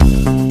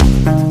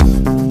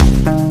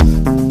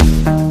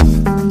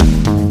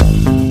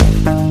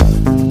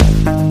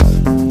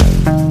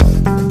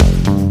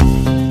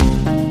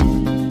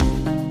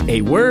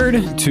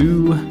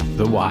to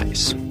The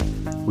Wise.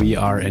 We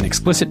are an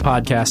explicit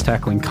podcast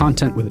tackling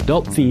content with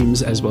adult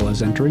themes as well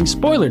as entering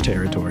spoiler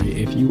territory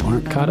if you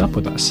aren't caught up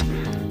with us.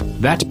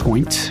 That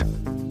point,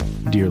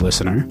 dear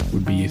listener,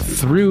 would be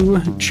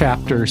through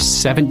chapter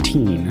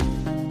 17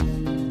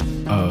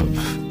 of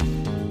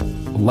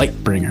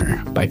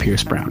Lightbringer by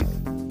Pierce Brown.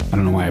 I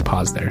don't know why I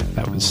paused there.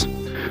 That was,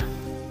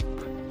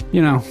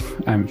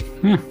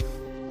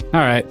 all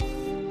right.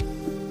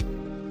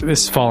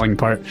 This falling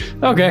apart.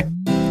 Okay.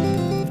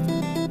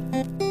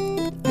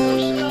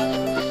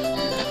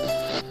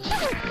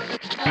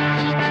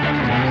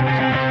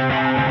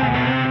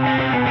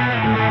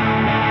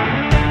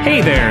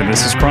 Hey there,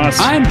 this is Cross.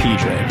 I'm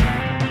PJ.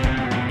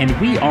 And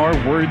we are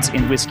Words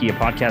and Whiskey, a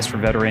podcast for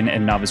veteran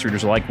and novice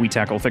readers alike. We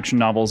tackle fiction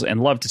novels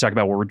and love to talk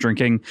about what we're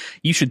drinking.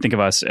 You should think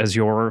of us as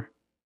your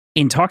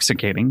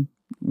intoxicating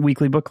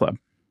weekly book club.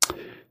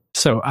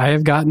 So I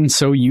have gotten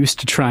so used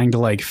to trying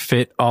to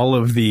fit all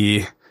of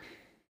the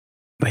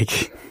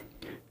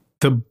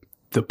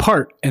the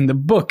part and the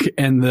book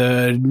and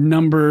the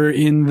number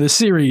in the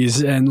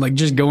series and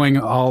just going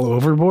all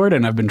overboard.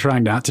 And I've been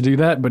trying not to do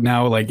that, but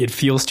now it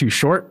feels too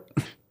short.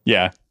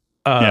 Yeah.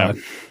 Yeah,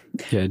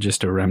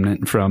 just a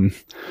remnant from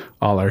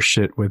all our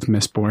shit with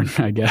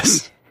Mistborn, I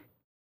guess.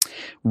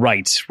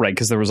 Right.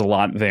 Because there was a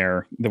lot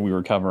there that we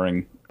were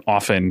covering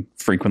often,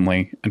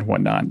 frequently, and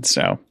whatnot.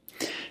 So,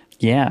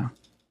 yeah.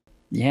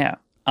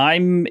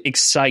 I'm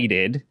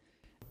excited.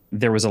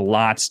 There was a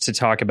lot to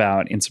talk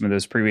about in some of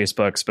those previous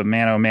books, but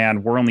man, oh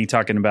man, we're only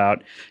talking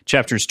about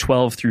chapters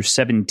 12 through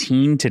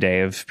 17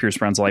 today of Pierce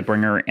Brown's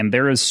Lightbringer, and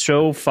there is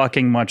so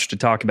fucking much to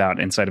talk about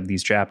inside of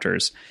these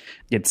chapters.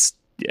 It's,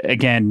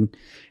 again,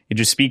 it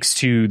just speaks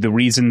to the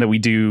reason that we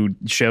do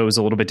shows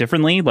a little bit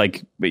differently.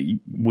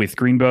 With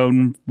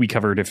Greenbone, we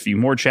covered a few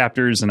more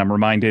chapters, and I'm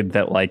reminded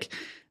that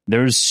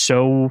there's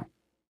so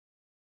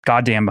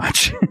goddamn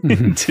much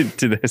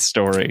to this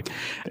story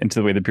and to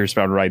the way that Pierce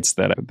Brown writes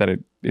that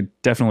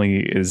it definitely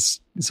is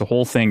a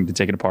whole thing to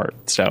take it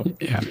apart. So,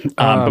 yeah.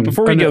 But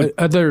before we go,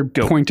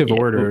 point of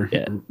order,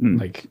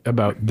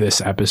 about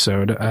this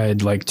episode,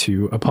 I'd like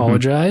to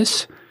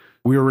apologize.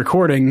 We were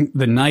recording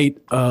the night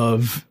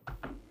of.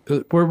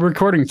 We're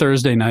recording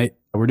Thursday night.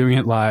 We're doing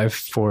it live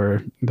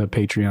for the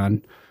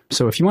Patreon.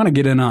 So if you want to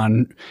get in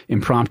on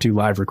impromptu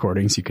live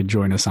recordings, you could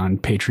join us on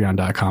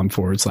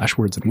patreon.com/words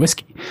and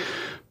whiskey.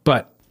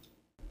 But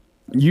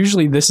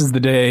usually this is the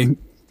day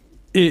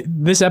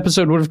this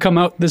episode would have come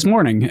out this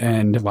morning,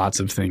 and lots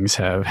of things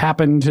have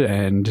happened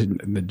and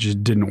it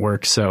just didn't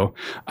work. So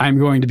I'm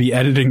going to be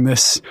editing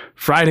this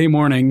Friday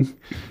morning,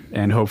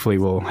 and hopefully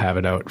we'll have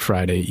it out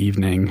Friday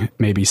evening,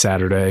 maybe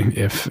Saturday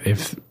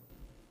if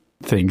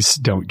things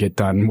don't get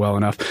done well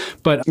enough.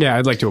 But yeah,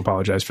 I'd like to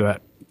apologize for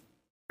that.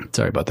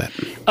 Sorry about that.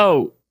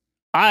 Oh,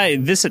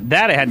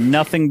 that had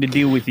nothing to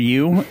do with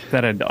you.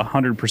 That had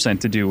 100%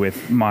 to do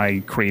with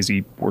my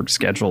crazy work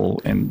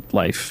schedule and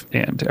life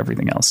and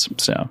everything else.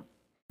 So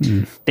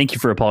thank you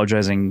for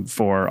apologizing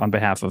on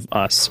behalf of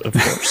us, of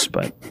course.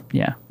 But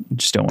yeah,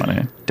 just don't want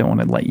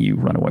to let you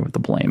run away with the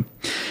blame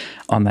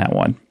on that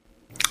one.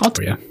 I'll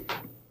tell you.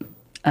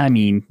 I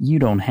mean, you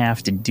don't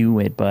have to do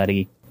it,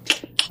 buddy.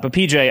 But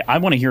PJ, I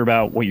want to hear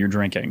about what you're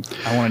drinking.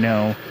 I want to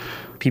know.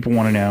 People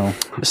want to know.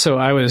 So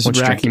I was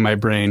racking my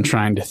brain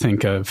trying to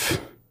think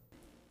of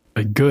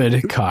a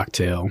good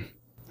cocktail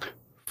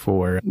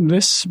for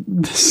this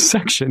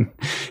section.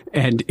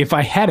 And if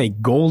I had a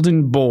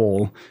golden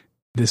bowl,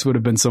 this would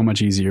have been so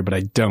much easier, but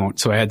I don't.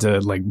 So I had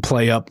to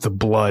play up the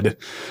blood.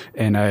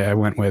 And I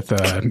went with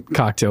a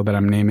cocktail that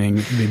I'm naming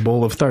the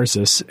Bowl of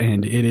Tharsis.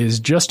 And it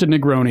is just a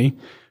Negroni,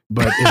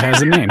 but it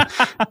has a name.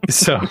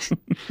 So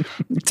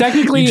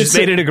technically, you just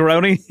made it a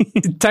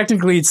Negroni?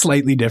 Technically, it's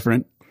slightly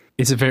different.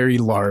 It's a very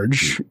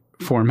large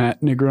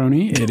format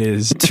Negroni. It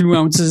is 2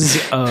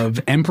 ounces of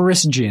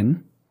Empress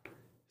gin.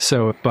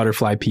 So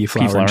butterfly pea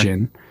flower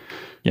gin.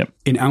 Yep.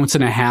 1.5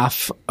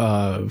 ounces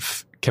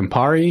of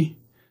Campari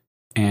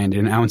and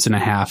 1.5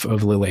 ounces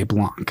of Lillet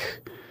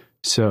Blanc.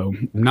 So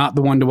not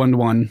the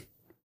 1-to-1-to-1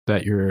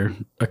 that you're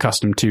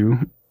accustomed to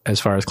as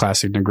far as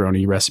classic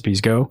Negroni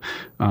recipes go.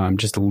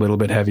 Just a little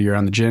bit heavier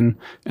on the gin.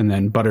 And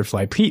then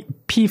butterfly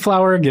pea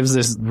flower gives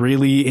this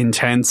really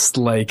intense,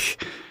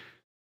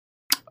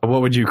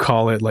 what would you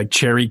call it?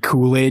 Cherry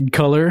Kool-Aid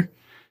color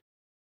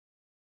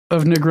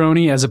of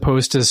Negroni, as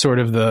opposed to sort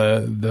of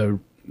the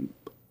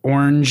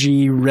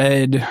orangey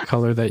red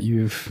color that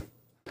you've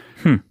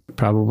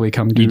probably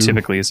come to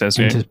typically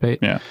anticipate.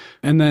 Yeah.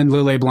 And then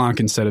Lillet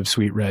Blanc instead of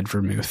sweet red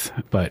vermouth.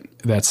 But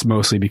that's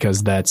mostly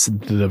because that's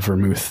the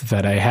vermouth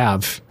that I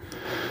have.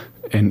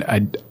 And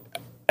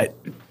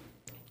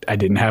I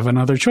didn't have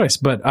another choice,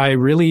 but I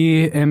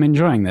really am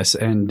enjoying this.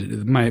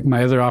 And my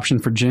other option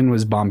for gin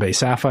was Bombay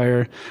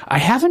Sapphire. I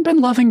haven't been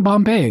loving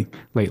Bombay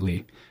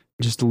lately.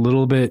 Just a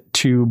little bit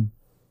too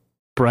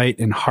bright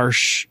and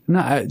harsh.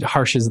 Not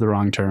harsh is the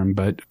wrong term,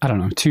 but I don't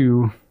know,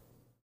 too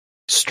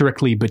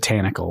strictly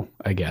botanical,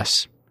 I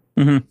guess.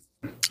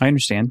 Mm-hmm. I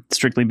understand.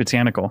 Strictly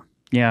botanical.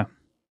 Yeah.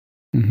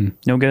 Mm-hmm.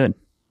 No good.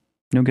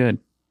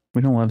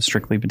 We don't love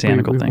strictly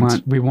botanical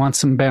things. We want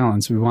some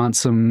balance. We want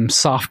some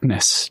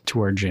softness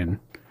to our gin.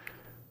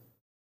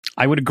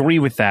 I would agree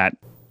with that,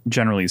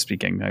 generally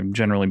speaking. I'm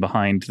generally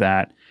behind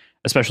that,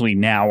 especially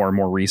now or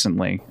more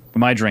recently.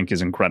 My drink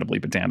is incredibly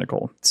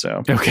botanical,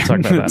 so we'll talk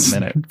about that in a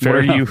minute.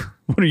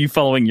 What are you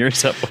following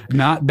yours up with?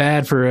 Not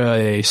bad for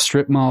a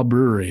strip mall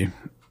brewery.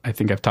 I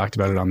think I've talked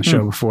about it on the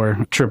show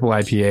before. Triple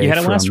IPA. You had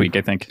it last week,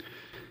 I think.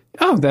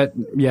 Oh, that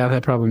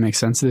probably makes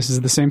sense. This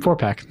is the same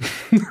 4-pack.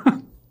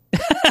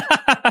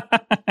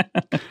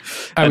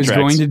 I was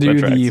going to do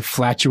the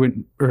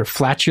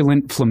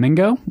flatulent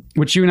flamingo,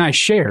 which you and I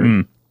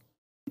shared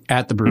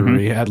at the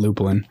brewery at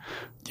Lupulin.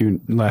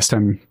 Last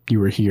time you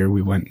were here,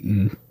 we went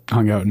and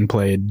hung out and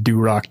played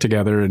Do-Rock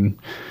together and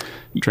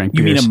drank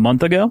beers. You mean a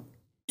month ago?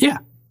 Yeah.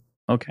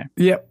 Okay.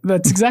 Yeah,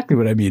 that's exactly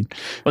what I mean.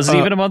 Was it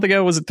even a month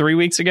ago? Was it 3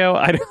 weeks ago?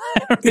 I don't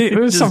it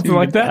was something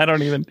like that. I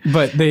don't even.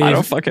 But I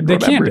don't fucking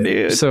remember,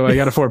 dude. So I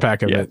got a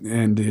 4-pack of it,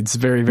 and it's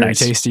very, very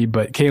tasty.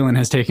 But Kaylin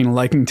has taken a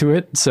liking to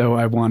it, so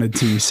I wanted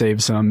to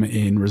save some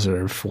in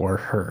reserve for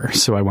her.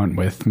 So I went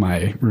with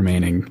my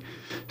remaining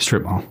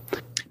strip mall.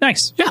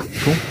 Nice. Yeah.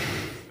 Cool.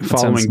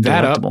 Following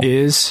that up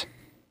is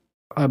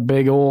a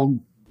big old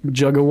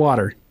jug of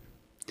water.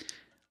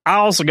 I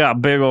also got a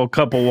big old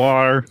cup of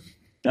water.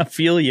 I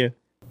feel you.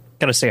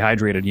 Got to stay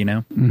hydrated, you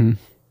know? Mm-hmm.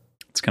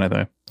 It's kind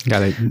of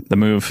the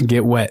move.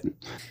 Get wet.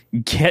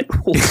 Get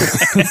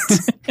wet.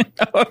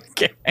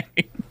 Okay.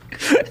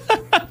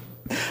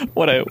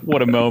 What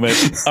a moment.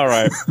 All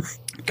right.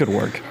 Good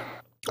work.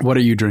 What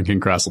are you drinking,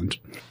 Crossland?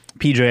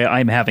 PJ,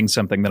 I'm having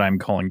something that I'm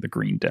calling the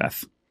Green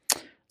Death.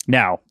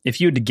 Now,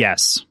 if you had to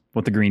guess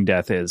what the Green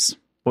Death is,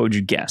 what would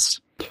you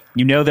guess?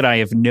 You know that I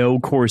have no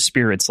core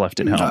spirits left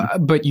at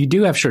home. But you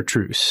do have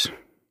chartreuse.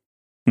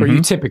 Or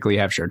you typically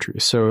have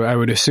chartreuse. So I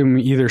would assume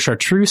either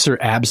chartreuse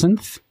or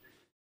absinthe.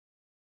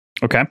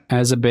 Okay.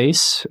 As a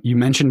base. You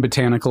mentioned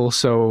botanical.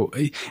 So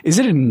is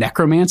it a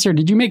necromancer?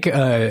 Did you make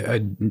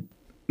a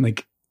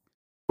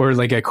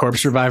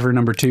corpse survivor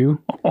number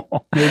 2?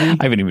 Maybe?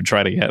 I haven't even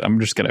tried it yet.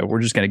 We're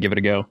just gonna give it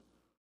a go.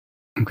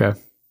 Okay.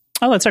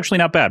 Oh, that's actually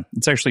not bad.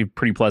 It's actually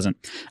pretty pleasant.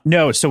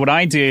 No, so what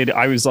I did,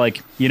 I was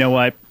like, you know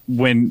what?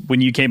 When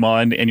you came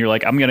on and you're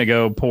like, I'm going to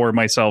go pour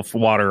myself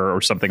water or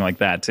something like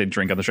that to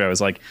drink on the show, I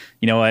was like,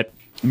 you know what?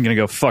 I'm going to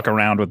go fuck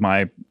around with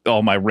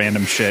all my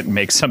random shit and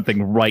make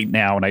something right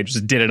now. And I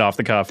just did it off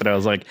the cuff. And I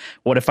was like,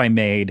 what if I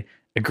made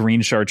a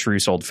green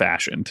chartreuse old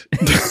fashioned?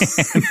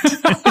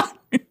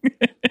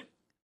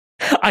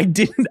 I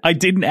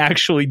didn't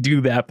actually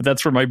do that, but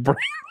that's where my brain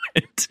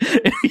went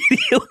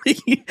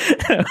immediately.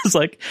 I was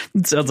like,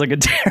 it sounds like a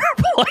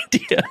terrible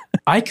idea.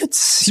 I could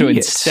see so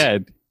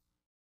instead,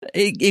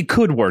 it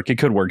could work. It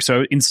could work.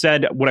 So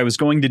instead, what I was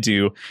going to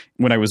do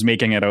when I was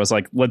making it, I was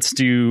like, let's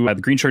do the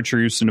green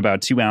chartreuse in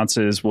about 2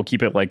 ounces. We'll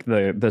keep it like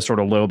the sort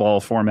of low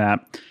ball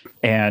format.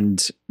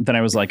 And then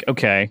I was like,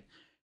 okay,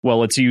 well,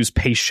 let's use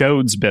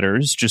Peychaud's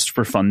bitters just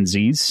for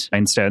funsies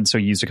instead. So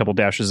I used a couple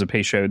dashes of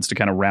Peychaud's to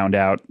kind of round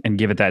out and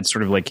give it that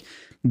sort of like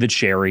the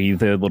cherry,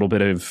 the little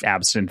bit of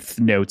absinthe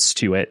notes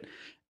to it.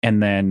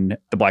 And then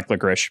the black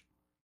licorice.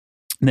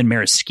 And then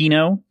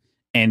maraschino.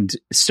 And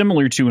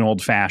similar to an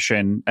old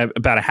fashioned,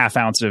 about a half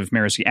ounce of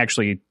maraschino,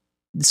 actually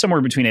somewhere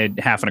between a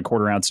half and a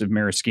quarter ounce of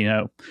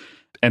maraschino.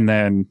 And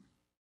then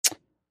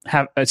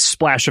have a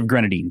splash of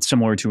grenadine,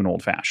 similar to an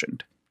old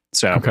fashioned.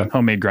 So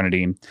homemade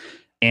grenadine.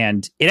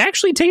 And it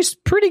actually tastes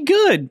pretty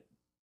good.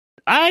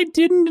 I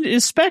didn't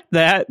expect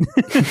that.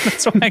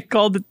 That's why I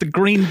called it the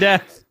Green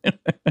Death.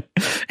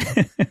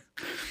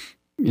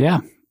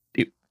 Yeah.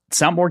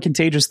 It's not more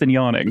contagious than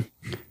yawning.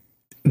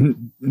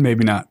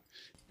 Maybe not.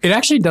 It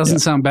actually doesn't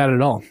sound bad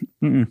at all.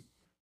 Mm-mm.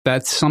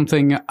 That's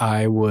something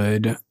I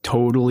would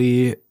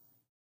totally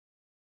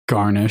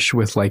garnish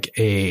with like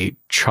a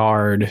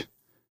charred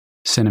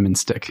cinnamon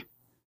stick.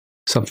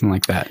 Something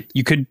like that.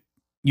 You could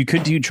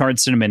do charred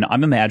cinnamon.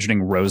 I'm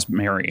imagining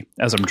rosemary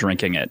as I'm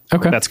drinking it.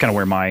 Okay. That's kind of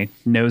where my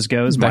nose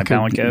goes, my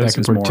palate goes.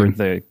 Is more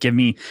the give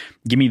me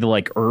the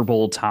like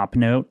herbal top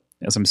note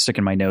as I'm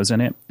sticking my nose in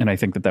it. And I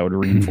think that would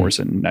reinforce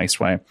it in a nice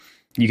way.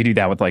 You could do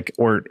that with like,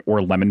 or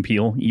lemon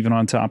peel even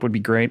on top would be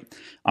great.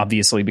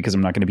 Obviously, because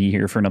I'm not going to be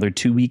here for another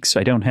 2 weeks.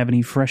 I don't have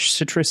any fresh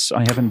citrus.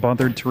 I haven't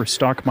bothered to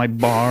restock my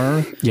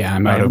bar. Yeah,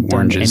 I'm out of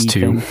oranges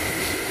too.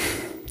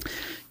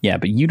 Yeah,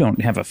 but you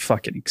don't have a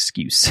fucking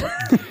excuse.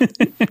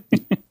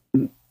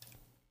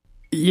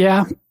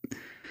 Yeah,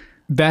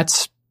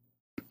 that's...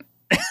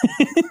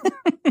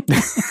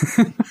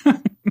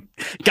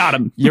 Got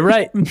him. You're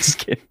right. Just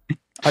kidding.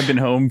 I've been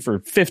home for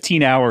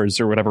 15 hours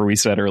or whatever we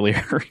said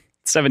earlier.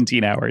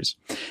 17 hours.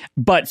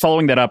 But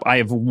following that up, I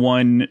have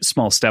one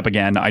small step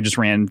again. I just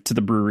ran to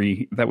the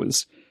brewery that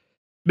was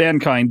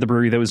Mankind, the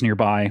brewery that was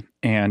nearby,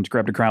 and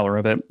grabbed a growler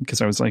of it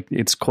because I was like,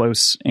 it's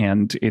close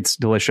and it's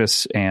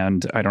delicious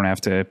and I don't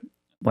have to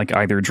like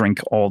either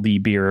drink all the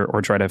beer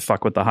or try to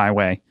fuck with the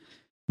highway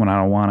when I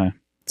don't want to.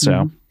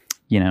 So,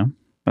 you know,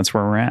 that's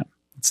where we're at.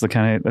 That's the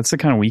kind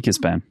of week it's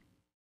been.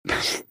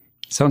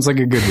 Sounds like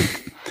a good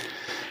week.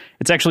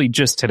 It's actually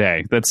just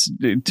today. That's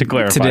to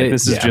clarify. Today,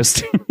 this is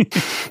just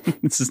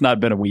This has not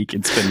been a week.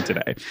 It's been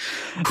today.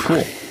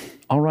 Cool.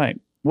 All right.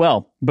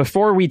 Well,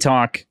 before we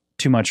talk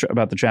too much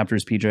about the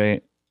chapters,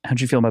 PJ,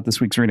 how'd you feel about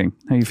this week's reading?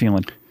 How are you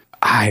feeling?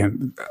 I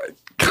am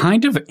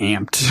kind of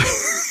amped.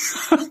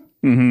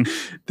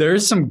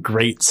 There's some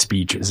great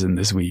speeches in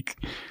this week.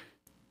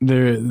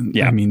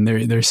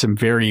 There's some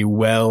very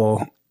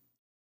well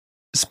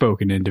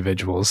spoken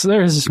individuals.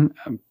 There's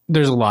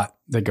a lot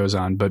that goes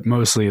on, but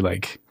mostly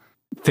like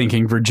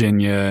thinking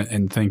Virginia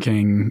and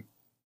thinking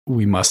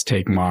we must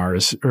take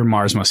Mars or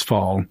Mars must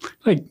fall.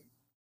 Like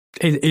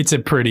it's a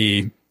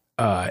pretty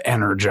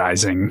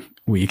energizing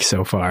week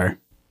so far,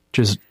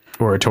 just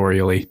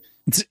oratorially.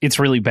 It's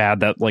really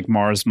bad that like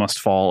Mars must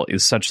fall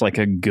is such like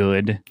a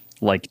good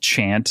like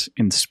chant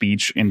and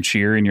speech and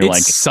cheer, and you're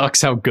like,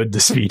 sucks how good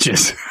the speech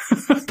is.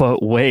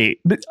 But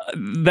wait,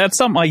 that's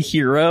not my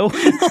hero.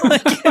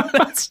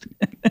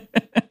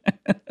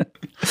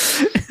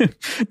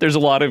 There's a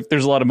lot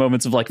of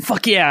moments of like,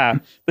 fuck yeah,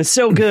 that's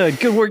so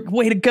good work,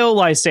 way to go,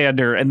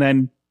 Lysander, and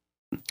then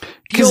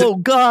oh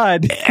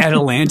god,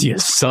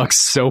 Atalantia sucks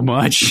so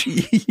much.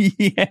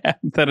 Yeah,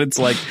 that it's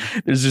like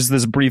there's just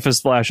this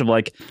briefest flash of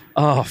like,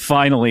 oh,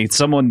 finally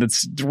someone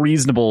that's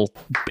reasonable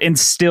and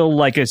still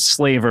like a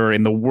slaver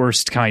in the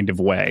worst kind of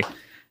way.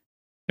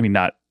 I mean,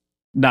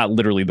 not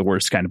literally the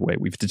worst kind of way.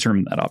 We've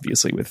determined that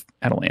obviously with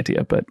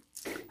Atalantia, but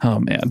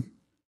oh man.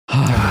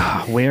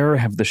 Where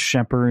have the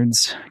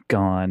shepherds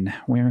gone?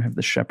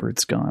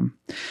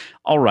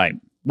 All right.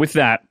 With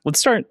that, let's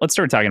start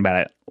talking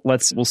about it.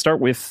 We'll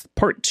start with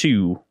part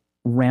 2,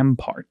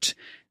 Rampart.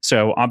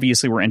 So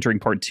obviously we're entering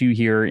part 2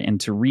 here, and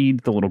to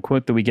read the little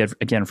quote that we get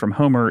again from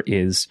Homer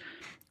is,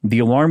 "The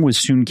alarm was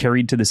soon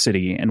carried to the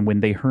city, and when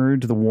they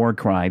heard the war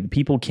cry, the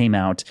people came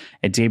out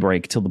at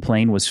daybreak till the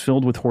plain was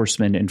filled with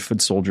horsemen and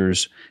foot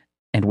soldiers,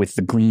 and with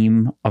the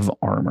gleam of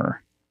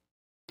armor."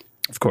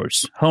 Of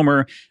course,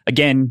 Homer,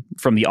 again,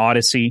 from the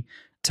Odyssey,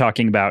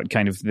 talking about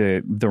kind of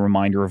the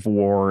reminder of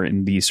war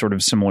and the sort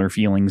of similar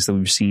feelings that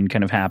we've seen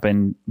kind of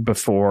happen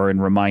before,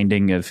 and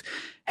reminding of,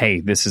 hey,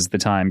 this is the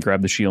time,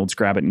 grab the shields,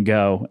 grab it and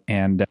go.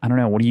 And I don't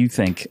know, what do you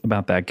think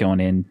about that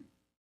going in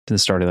to the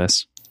start of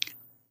this?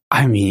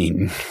 I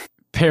mean,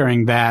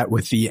 pairing that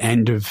with the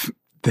end of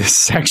this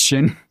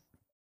section,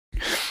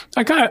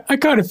 I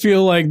kind of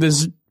feel like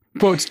this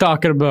quote's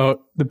talking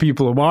about the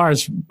people of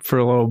Mars for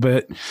a little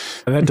bit.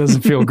 That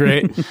doesn't feel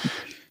great.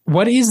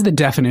 What is the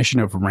definition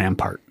of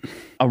rampart?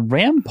 A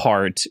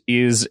rampart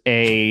is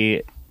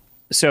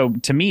so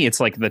to me, it's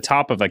like the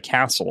top of a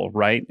castle,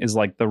 right? Is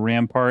like the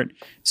rampart.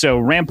 So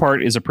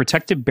rampart is a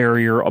protective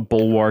barrier, a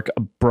bulwark, a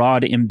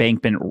broad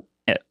embankment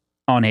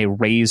on a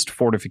raised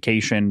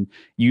fortification,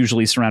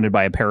 usually surrounded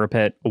by a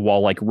parapet, a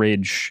wall-like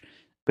ridge,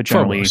 but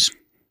generally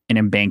an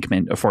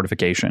embankment, a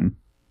fortification.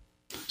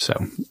 So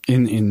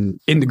in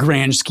the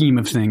grand scheme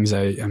of things,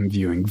 I'm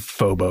viewing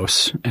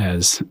Phobos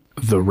as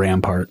the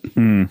rampart.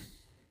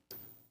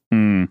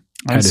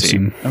 I see.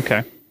 Assume.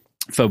 Okay.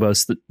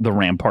 Phobos, the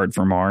rampart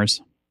for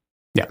Mars.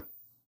 Yeah.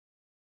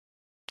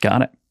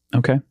 Got it.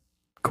 Okay.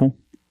 Cool.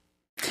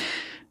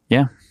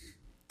 Yeah.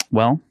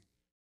 Well,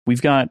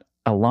 we've got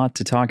a lot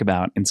to talk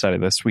about inside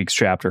of this week's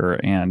chapter,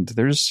 and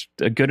there's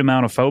a good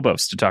amount of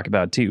Phobos to talk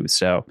about too.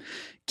 So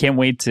can't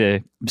wait to...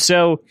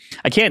 So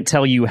I can't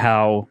tell you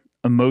how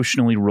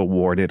emotionally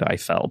rewarded I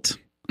felt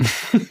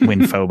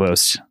when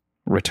Phobos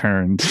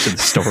returned to the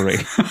story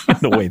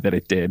the way that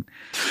it did.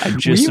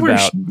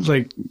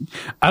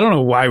 I don't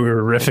know why we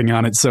were riffing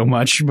on it so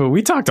much, but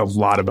we talked a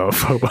lot about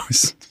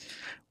Phobos.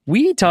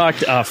 We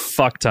talked a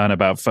fuck ton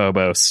about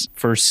Phobos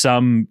for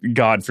some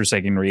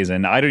godforsaken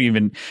reason. I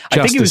think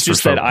it was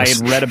just that I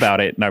had read about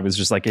it and I was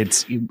just like,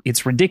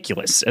 it's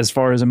ridiculous as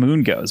far as a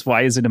moon goes.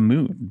 Why is it a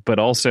moon? But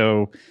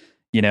also,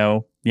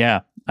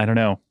 yeah, I don't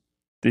know.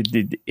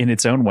 In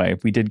its own way,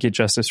 we did get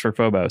justice for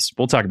Phobos.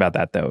 We'll talk about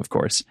that, though, of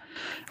course,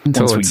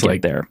 until it's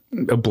like there,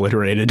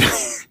 obliterated.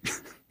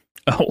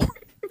 Oh,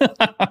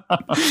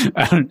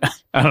 I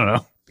don't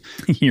know.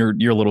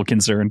 You're a little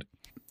concerned.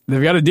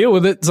 They've got to deal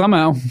with it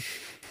somehow.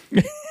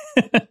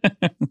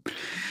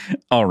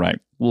 All right,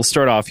 we'll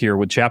start off here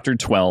with chapter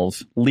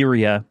 12,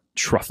 Lyria,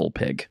 Truffle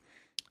Pig.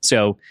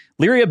 So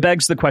Lyria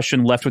begs the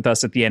question left with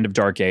us at the end of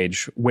Dark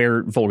Age,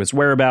 where Volga's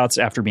whereabouts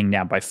after being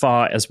nabbed by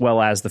Fa, as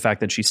well as the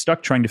fact that she's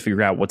stuck trying to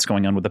figure out what's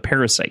going on with the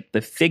parasite,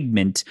 the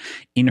figment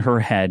in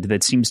her head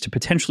that seems to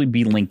potentially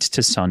be linked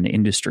to Sun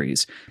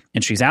Industries.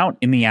 And she's out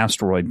in the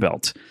asteroid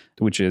belt,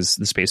 which is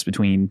the space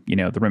between,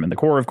 the rim and the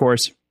core, of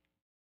course.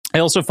 I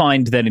also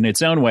find that in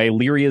its own way,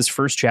 Lyria's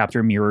first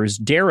chapter mirrors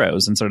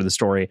Darrow's inside of the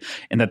story,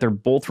 and that they're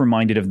both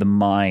reminded of the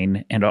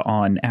mine and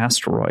on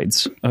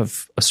asteroids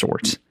of a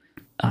sort.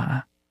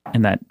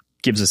 And that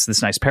gives us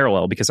this nice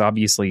parallel, because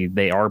obviously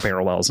they are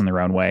parallels in their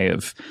own way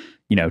of,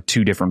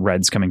 two different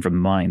reds coming from the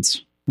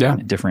mines. Yeah.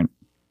 Different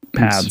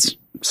paths.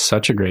 It's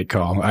such a great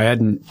call. I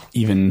hadn't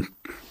even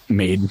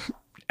made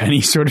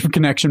any sort of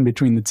connection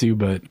between the two,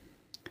 but it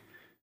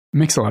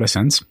makes a lot of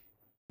sense.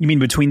 You mean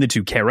between the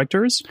two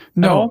characters?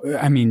 No,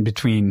 I mean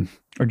between...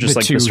 Or just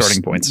the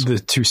starting points? The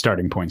two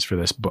starting points for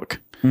this book.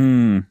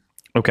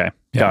 Okay,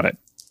 yeah. Got it.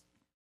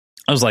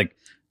 I was like,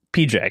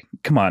 PJ,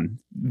 come on.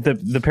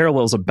 The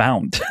parallels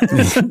abound.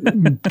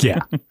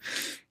 Yeah.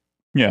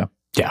 Yeah.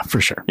 Yeah,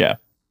 for sure. Yeah.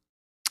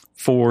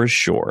 For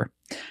sure.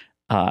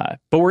 But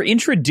we're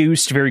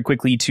introduced very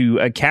quickly to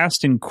a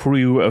cast and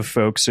crew of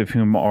folks of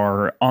whom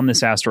are on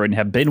this asteroid and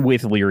have been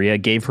with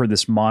Lyria, gave her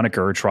this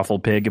moniker, Truffle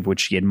Pig, of which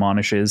she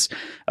admonishes,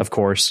 of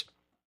course.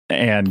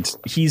 And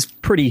he's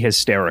pretty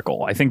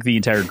hysterical. I think the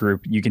entire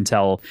group, you can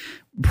tell,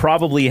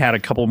 probably had a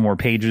couple more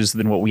pages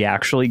than what we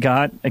actually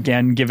got.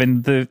 Again,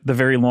 given the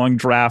very long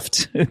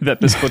draft that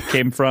this book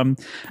came from,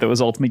 that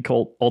was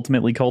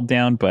ultimately culled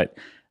down. But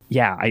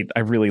yeah, I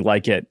really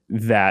like it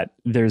that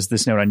there's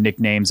this note on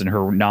nicknames and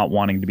her not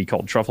wanting to be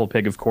called Truffle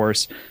Pig, of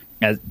course.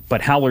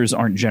 But Howlers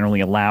aren't generally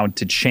allowed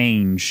to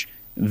change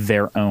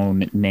their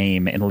own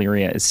name, and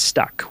Lyria is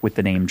stuck with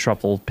the name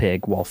Truffle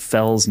Pig, while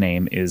Fel's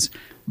name is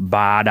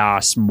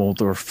Badass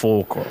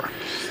Motherfucker.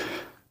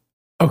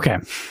 Okay,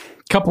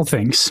 couple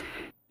things.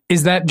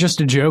 Is that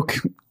just a joke,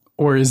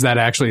 or is that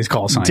actually his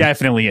call sign?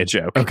 Definitely a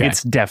joke. Okay.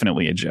 It's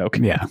definitely a joke.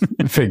 Yeah,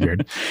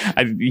 figured.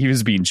 He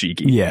was being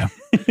cheeky. Yeah.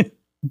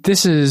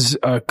 This is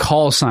a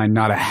call sign,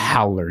 not a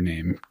howler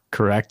name,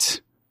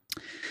 correct?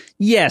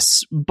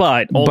 Yes,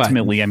 but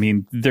ultimately, I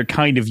mean, they're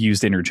kind of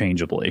used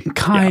interchangeably.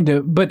 Kind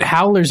of, but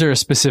howlers are a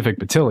specific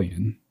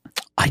battalion.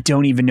 I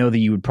don't even know that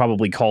you would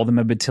probably call them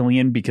a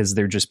battalion because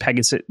they're just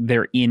Pegasus.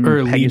 They're in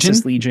or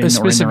Pegasus Legion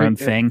or in their own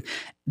thing.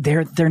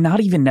 They're not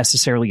even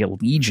necessarily a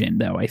legion,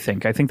 though. I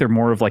think they're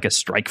more of like a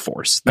strike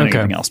force than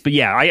anything else. But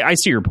yeah, I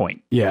see your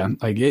point. Yeah,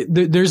 like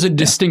there's a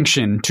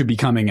distinction to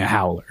becoming a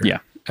howler. Yeah,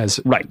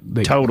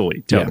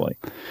 totally. Yeah.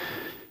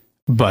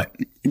 But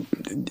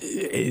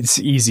it's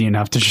easy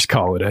enough to just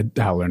call it a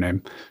howler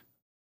name.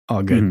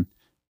 All good. Mm-hmm.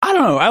 I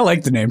don't know. I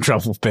like the name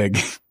Truffle Pig.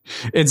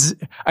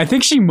 I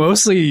think she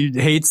mostly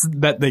hates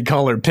that they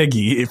call her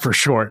Piggy for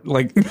short,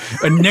 like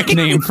a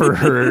nickname for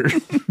her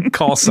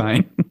call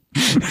sign.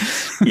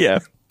 Yeah,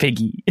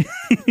 Piggy.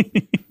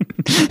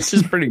 This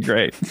is pretty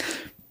great.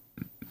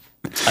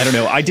 I don't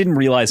know. I didn't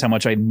realize how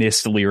much I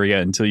missed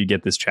Lyria until you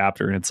get this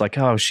chapter, and it's like,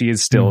 oh, she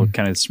is still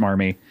kind of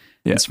smarmy.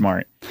 Yeah,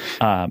 smart.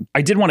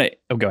 I did want to.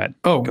 Oh, go ahead.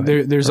 Oh,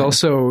 there's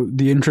also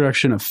the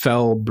introduction of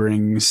Fel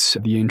brings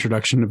the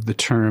introduction of the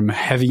term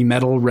heavy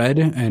metal red,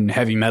 and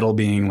heavy metal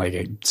being like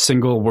a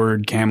single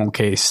word camel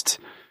cased.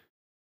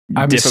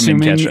 I'm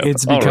assuming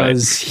it's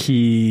because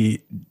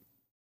he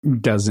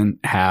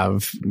doesn't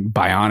have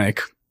bionic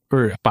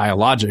or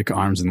biologic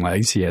arms and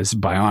legs. He has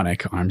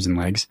bionic arms and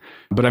legs.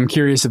 But I'm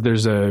curious if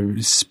there's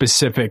a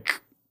specific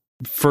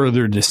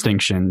further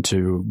distinction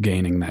to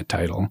gaining that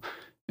title.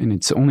 And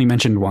it's only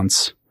mentioned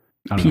once.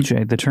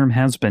 PJ, the term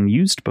has been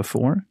used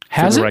before.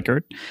 Has for the it?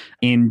 Record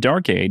in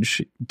Dark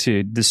Age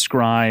to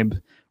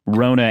describe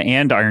Rona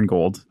and Iron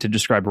Gold, to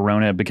describe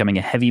Rona becoming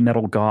a heavy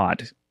metal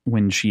god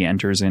when she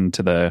enters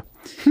into the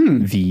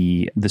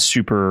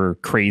super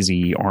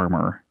crazy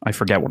armor. I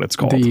forget what it's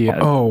called.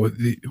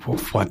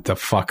 What the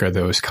fuck are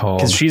those called?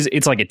 Because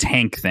it's like a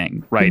tank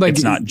thing, right? Like,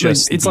 it's not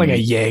just it's like a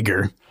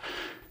Jaeger.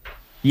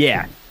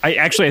 Yeah,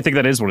 I think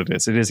that is what it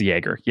is. It is a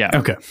Jaeger. Yeah.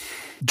 Okay.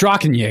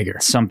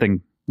 Drachenjäger.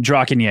 Something.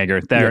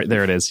 Drachenjäger.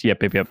 There it is.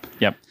 Yep.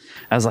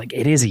 I was like,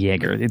 it is a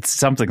Jaeger. It's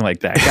something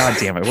like that. God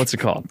damn it. What's it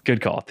called?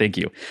 Good call. Thank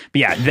you. But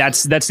yeah,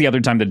 that's the other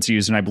time that it's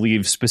used. And I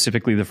believe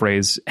specifically the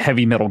phrase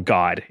heavy metal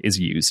god is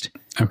used.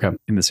 Okay.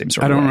 In the same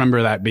sort I of don't way.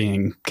 remember that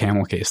being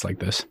camel case like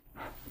this.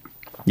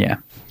 Yeah.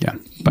 Yeah.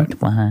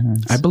 But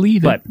I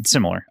believe it. But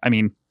similar. I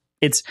mean,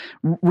 it's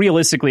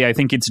realistically, I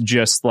think it's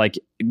just like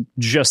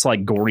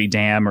Gory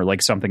Dam or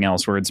like something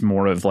else where it's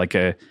more of like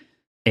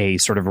a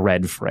sort of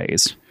red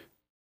phrase.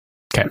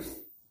 Okay.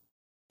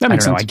 That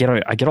makes sense. I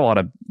get a lot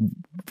of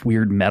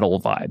weird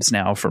metal vibes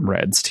now from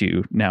Reds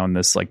too, now in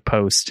this like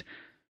post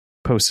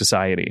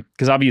society.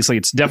 Because obviously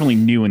it's definitely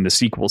new in the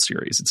sequel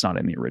series. It's not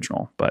in the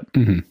original, but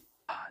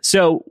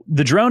So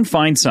the drone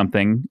finds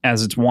something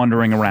as it's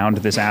wandering around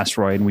this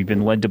asteroid, and we've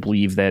been led to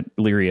believe that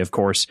Lyria, of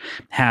course,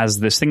 has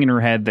this thing in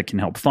her head that can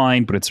help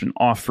find, but it's been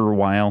off for a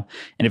while.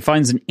 And it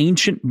finds an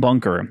ancient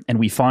bunker, and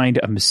we find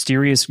a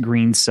mysterious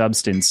green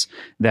substance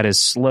that is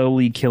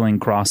slowly killing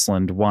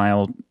Crossland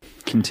while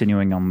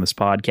continuing on this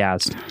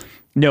podcast.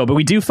 No, but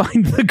we do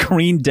find the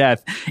Green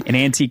Death, an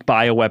antique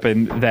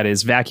bioweapon that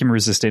is vacuum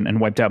resistant and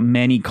wiped out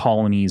many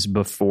colonies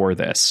before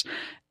this.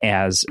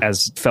 As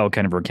Fel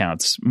kind of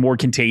recounts, more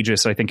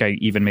contagious. I think I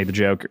even made the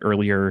joke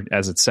earlier,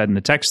 as it's said in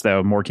the text,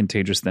 though, more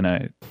contagious than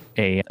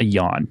a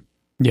yawn.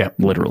 Yeah,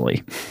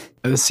 literally.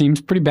 This seems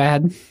pretty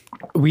bad.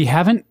 We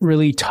haven't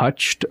really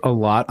touched a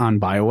lot on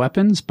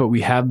bioweapons, but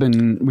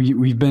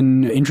we've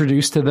been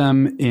introduced to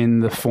them in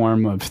the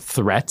form of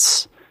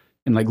threats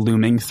and like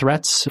looming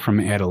threats from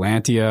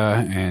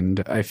Atalantia,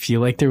 and I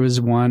feel like there was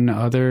one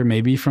other,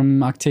 maybe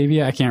from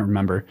Octavia. I can't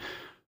remember.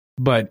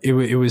 But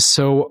it was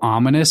so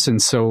ominous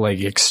and so like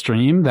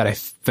extreme that I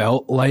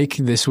felt like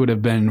this would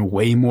have been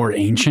way more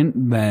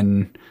ancient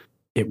than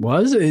it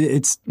was.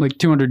 It's like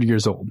 200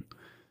 years old,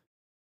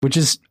 which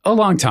is a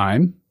long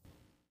time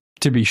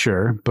to be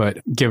sure. But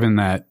given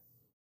that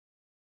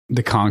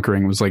the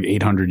Conquering was like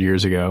 800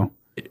 years ago,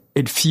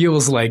 it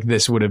feels like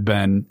this would have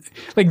been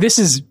like, this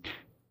is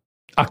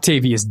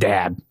Octavia's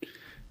dad,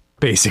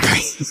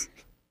 basically.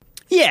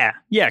 Yeah,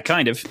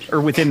 kind of,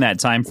 or within that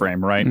time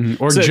frame, right?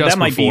 Mm-hmm. Or so just that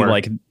might before. Be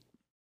like,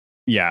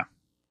 yeah,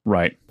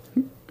 right.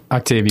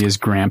 Octavia's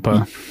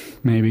grandpa,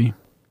 maybe.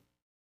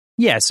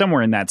 Yeah,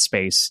 somewhere in that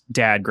space,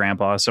 dad,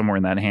 grandpa, somewhere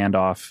in that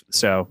handoff.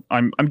 So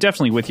I'm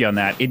definitely with you on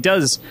that. It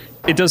does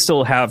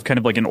still have kind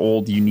of like an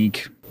old,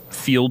 unique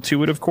feel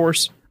to it, of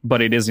course,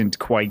 but it isn't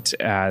quite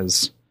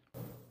as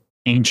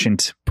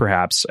ancient,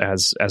 perhaps,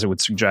 as it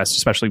would suggest,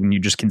 especially when you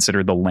just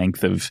consider the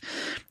length of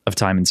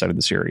time inside of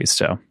the series.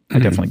 So I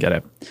definitely get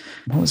it.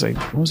 What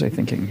was I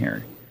thinking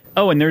here?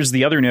 Oh, and there's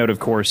the other note, of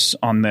course,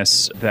 on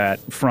this, that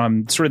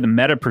from sort of the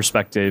meta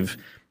perspective,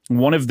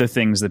 one of the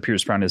things that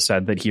Pierce Brown has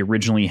said, that he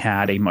originally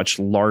had a much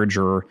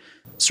larger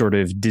sort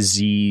of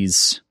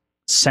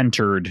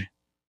disease-centered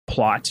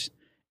plot.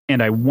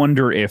 And I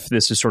wonder if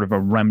this is sort of a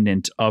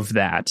remnant of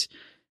that.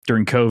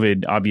 During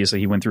COVID, obviously,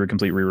 he went through a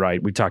complete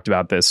rewrite. We talked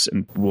about this,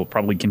 and we'll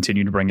probably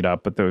continue to bring it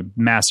up, but the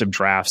massive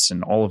drafts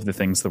and all of the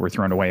things that were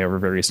thrown away over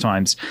various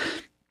times.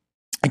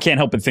 I can't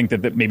help but think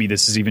that maybe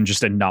this is even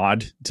just a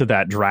nod to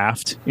that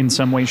draft in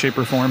some way, shape,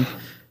 or form,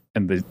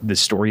 and the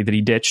story that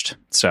he ditched.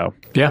 So,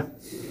 yeah.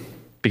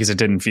 Because it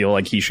didn't feel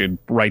like he should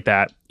write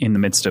that in the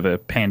midst of a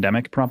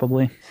pandemic,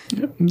 probably.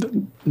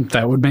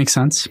 That would make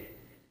sense.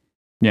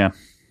 Yeah.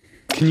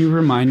 Can you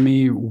remind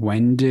me,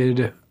 when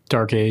did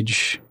Dark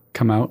Age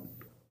come out?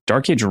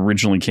 Dark Age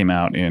originally came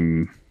out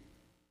in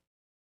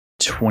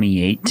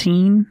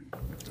 2018.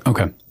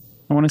 Okay.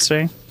 I want to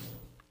say.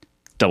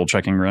 Double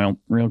checking real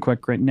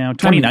quick right now.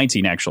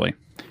 2019, actually.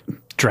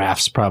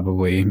 Drafts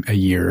probably a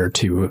year or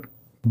two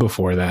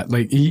before that.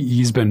 Like,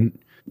 he's been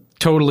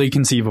totally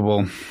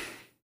conceivable.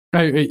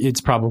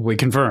 It's probably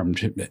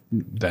confirmed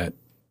that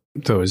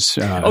those.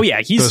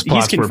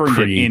 He's confirmed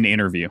it in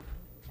interview.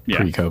 Yeah.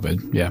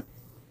 Pre-COVID,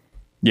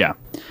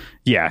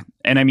 yeah,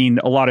 and I mean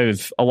a lot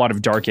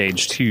of Dark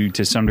Age too,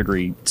 to some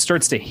degree,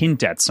 starts to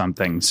hint at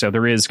something. So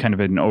there is kind of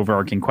an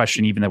overarching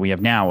question, even that we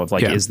have now, of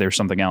like, is there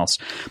something else?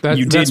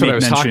 That's what I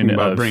was talking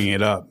about, bringing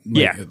it up.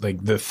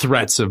 Like the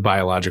threats of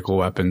biological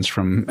weapons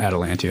from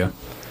Atalantia.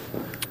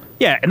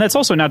 Yeah, and that's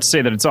also not to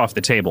say that it's off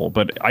the table,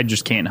 but I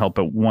just can't help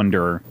but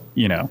wonder,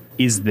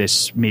 is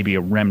this maybe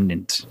a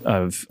remnant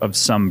of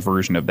some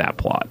version of that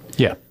plot?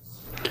 Yeah.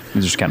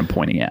 I'm just kind of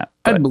pointing at.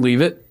 I'd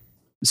believe it.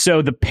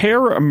 So the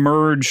pair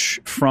emerge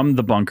from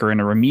the bunker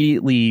and are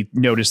immediately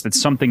notice that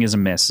something is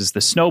amiss, as the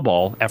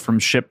Snowball,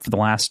 Ephraim's ship for the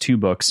last two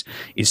books,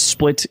 is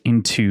split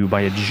in two by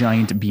a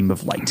giant beam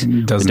of light.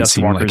 Doesn't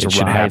seem like it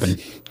should happen.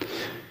 It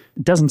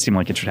doesn't seem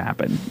like it should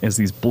happen, as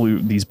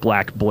these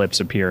black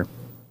blips appear.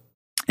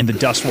 And the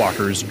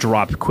Dustwalkers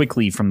drop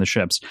quickly from the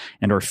ships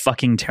and are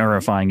fucking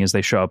terrifying as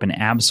they show up and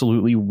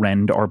absolutely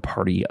rend our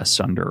party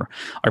asunder.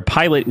 Our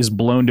pilot is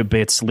blown to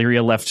bits.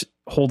 Lyria left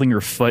holding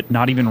her foot,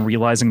 not even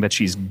realizing that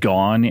she's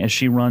gone as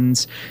she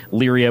runs.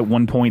 Lyria at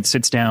one point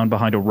sits down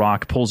behind a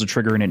rock, pulls a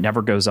trigger, and it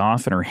never goes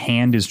off. And her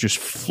hand is just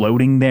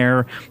floating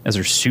there as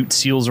her suit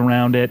seals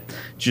around it.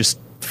 Just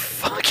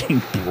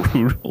fucking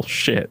brutal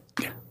shit.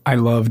 I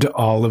loved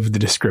all of the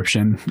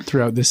description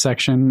throughout this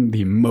section,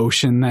 the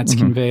emotion that's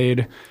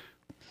conveyed.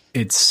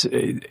 It's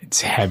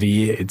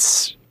heavy,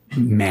 it's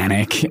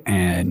manic,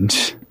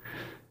 and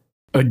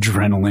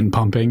adrenaline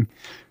pumping.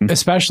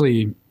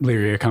 Especially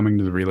Lyria coming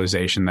to the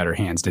realization that her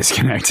hand's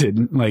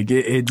disconnected. Like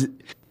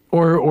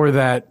or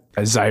that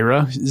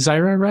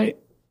Zyra, right?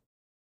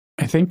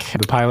 I think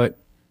the pilot.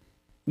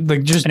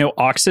 Like, just, I know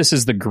Oxus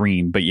is the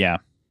green, but yeah,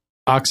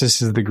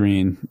 Oxus is the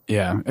green.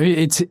 Yeah,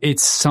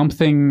 it's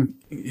something.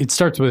 It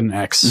starts with an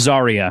X.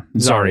 Zarya.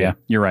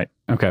 You're right.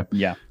 Okay.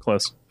 Yeah,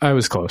 close. I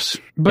was close,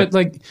 but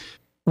like.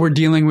 We're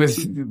dealing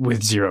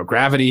with zero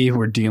gravity.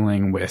 We're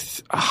dealing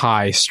with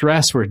high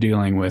stress. We're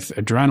dealing with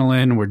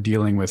adrenaline. We're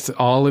dealing with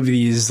all of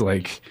these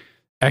like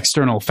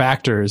external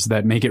factors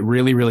that make it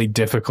really, really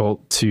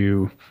difficult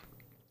to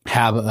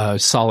have a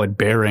solid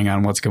bearing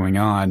on what's going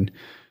on.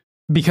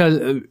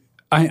 Because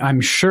I'm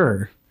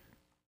sure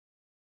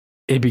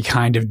it'd be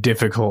kind of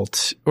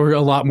difficult, or a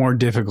lot more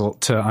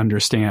difficult, to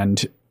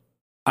understand.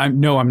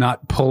 I'm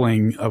not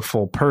pulling a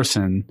full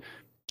person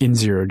in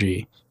zero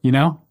G.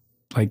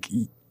 Like.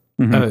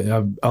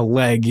 A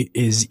leg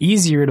is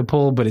easier to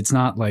pull, but it's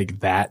not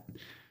like that.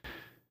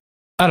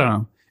 I don't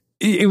know.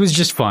 It was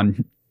just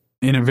fun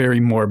in a very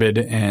morbid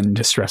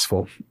and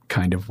stressful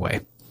kind of way.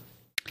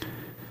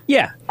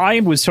 Yeah, I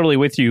was totally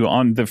with you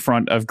on the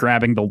front of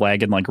grabbing the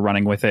leg and like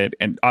running with it,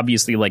 and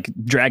obviously like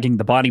dragging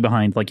the body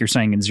behind, like you're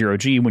saying in zero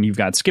G, when you've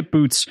got skip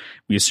boots,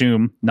 we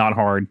assume not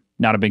hard,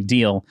 not a big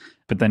deal,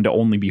 but then to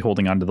only be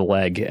holding onto the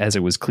leg as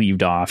it was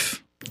cleaved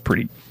off.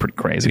 Pretty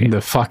crazy. The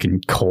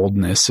fucking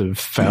coldness of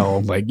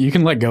Fel. Like, you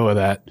can let go of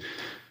that.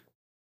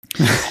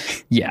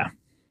 Yeah.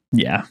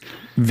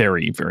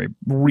 Very, very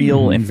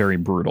real and very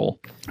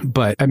brutal.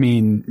 But, I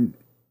mean,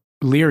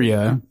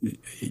 Lyria,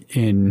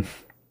 in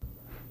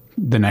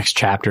the next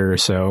chapter or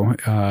so,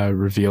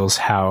 reveals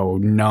how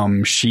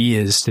numb she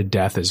is to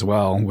death as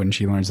well when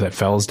she learns that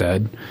Fel's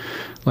dead.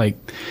 Like,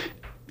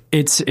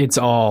 it's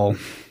all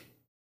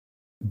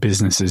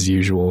business as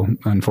usual,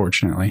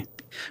 unfortunately.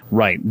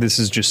 Right. This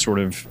is just sort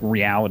of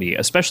reality,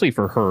 especially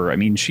for her. I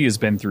mean, she has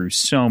been through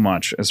so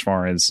much as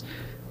far as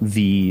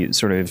the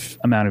sort of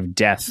amount of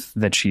death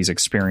that she's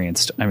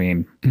experienced. I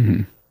mean,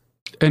 and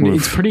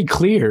it's pretty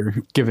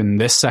clear, given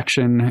this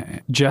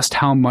section, just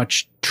how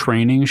much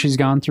training she's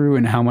gone through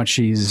and how much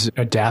she's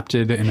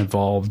adapted and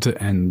evolved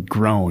and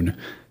grown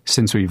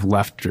since we've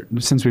left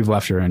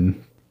her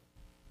in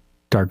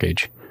Dark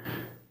Age.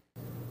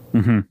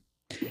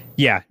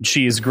 Yeah,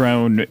 she has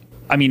grown.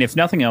 I mean, if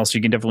nothing else,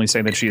 you can definitely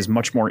say that she is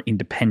much more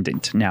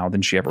independent now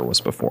than she ever was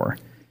before.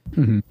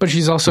 But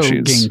she's also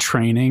gained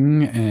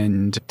training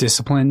and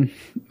discipline.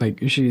 Like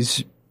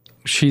she's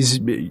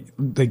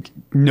like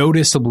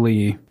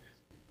noticeably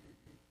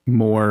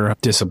more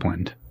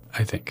disciplined,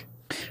 I think.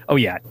 Oh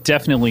yeah,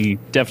 definitely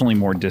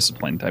more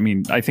disciplined. I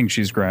mean, I think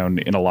she's grown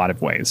in a lot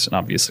of ways, and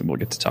obviously we'll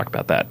get to talk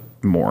about that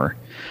more.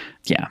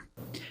 Yeah.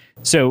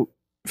 So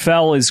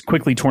Fel is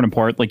quickly torn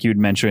apart, like you had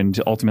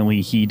mentioned.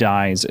 Ultimately, he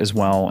dies as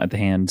well at the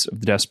hands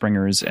of the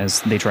Dustbringers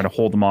as they try to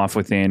hold him off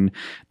within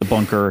the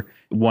bunker.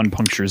 One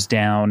punctures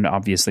down.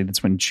 Obviously,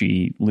 that's when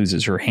she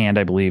loses her hand,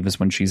 I believe, is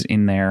when she's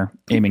in there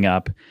aiming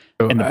up.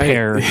 And the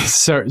pair...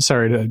 Sorry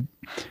to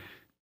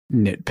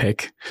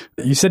nitpick.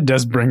 You said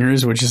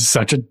Dustbringers, which is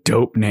such a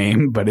dope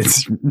name, but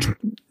it's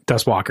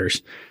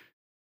Dustwalkers.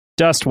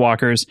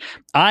 Dustwalkers.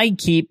 I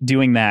keep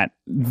doing that.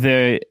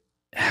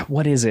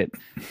 What is it?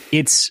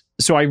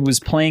 So I was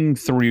playing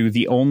through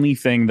the only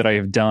thing that I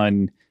have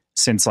done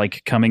since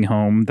like coming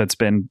home that's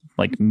been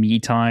like me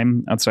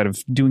time outside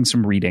of doing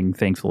some reading,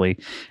 thankfully,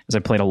 as I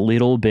played a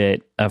little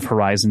bit of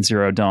Horizon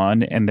Zero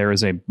Dawn, and there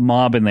is a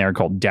mob in there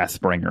called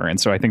Deathbringer. And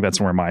so I think that's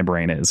where my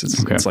brain is.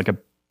 It's like a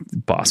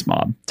boss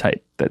mob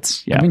type.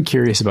 I've been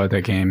curious about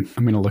that game.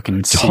 I'm going to look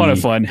and see. It's a lot of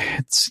fun.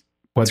 It's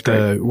what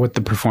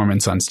the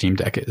performance on Steam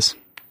Deck is.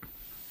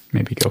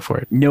 Maybe go for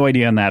it. No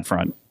idea on that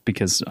front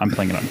because I'm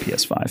playing it on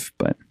PS5,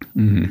 but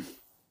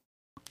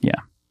yeah.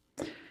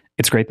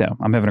 It's great though.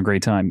 I'm having a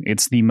great time.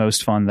 It's the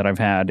most fun that I've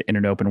had in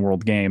an open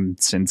world game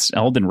since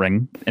Elden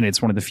Ring. And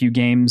it's one of the few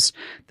games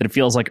that it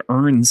feels like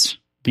earns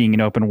being an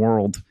open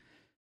world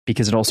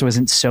because it also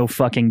isn't so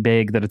fucking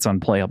big that it's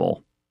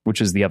unplayable, which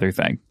is the other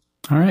thing.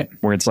 All right.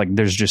 Where it's like,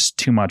 there's just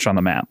too much on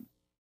the map.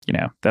 You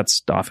know,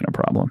 that's often a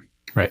problem.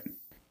 Right.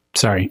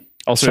 Sorry.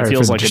 Also, it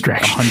feels like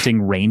a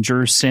hunting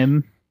ranger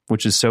sim,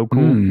 which is so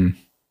cool.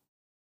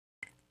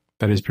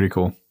 That is pretty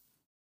cool.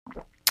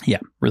 Yeah,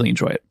 really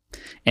enjoy it.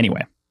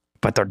 Anyway,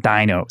 but they're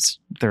dinos.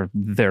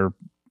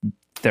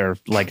 They're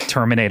like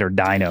Terminator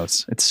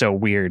dinos. It's so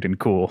weird and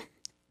cool.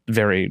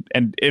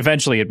 And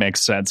eventually it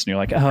makes sense. And you're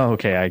like, oh,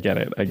 okay, I get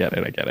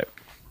it.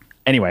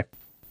 Anyway,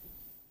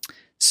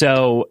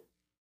 so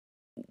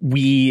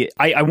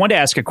I want to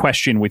ask a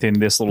question within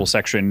this little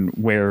section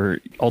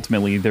where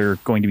ultimately they're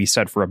going to be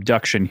set for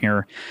abduction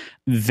here.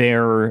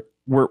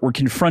 We're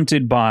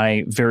confronted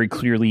by very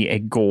clearly a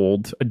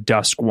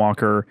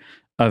Duskwalker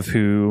of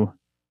who...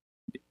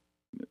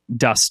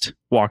 Dust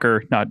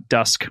Walker, not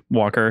Dusk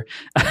Walker.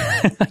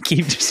 I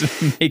keep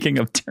just making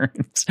up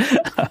terms.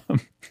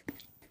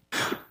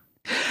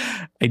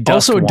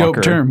 Also a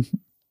dope term.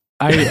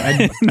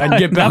 I'd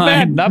get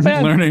behind not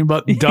bad. Learning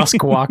about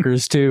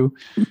Duskwalkers too.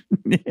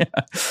 Yeah.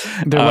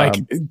 They're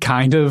like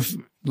kind of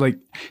like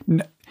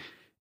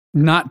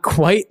not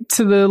quite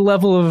to the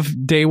level of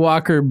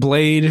Daywalker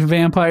Blade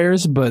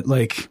vampires, but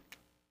like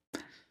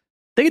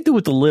they could do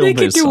with a little bit.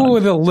 They could do it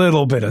with a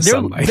little bit of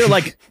sunlight. They're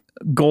like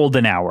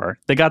golden hour.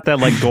 They got that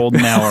like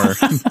golden hour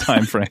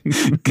time frame.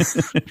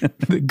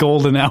 The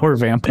golden hour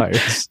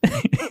vampires.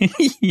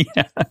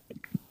 Yeah.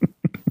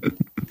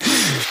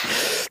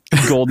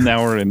 Golden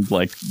hour and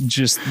like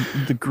just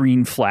the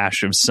green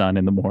flash of sun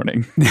in the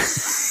morning.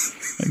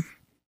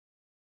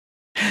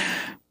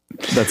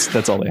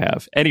 That's all they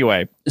have.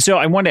 Anyway, so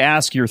I wanted to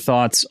ask your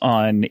thoughts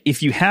on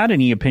if you had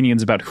any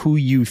opinions about who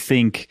you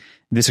think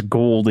this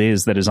gold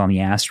is that is on the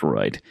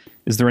asteroid.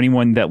 Is there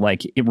anyone that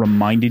like it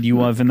reminded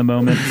you of in the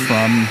moment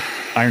from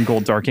Iron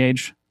Gold Dark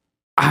Age?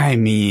 I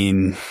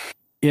mean,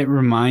 it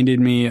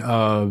reminded me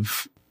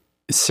of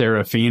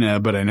Seraphina,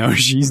 but I know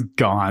she's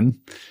gone.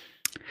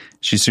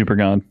 She's super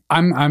gone.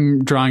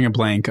 I'm drawing a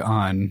blank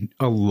on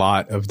a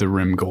lot of the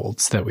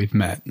Rimgolds that we've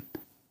met.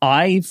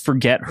 I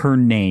forget her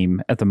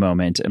name at the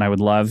moment, and I would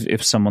love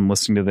if someone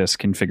listening to this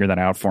can figure that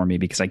out for me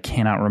because I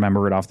cannot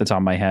remember it off the top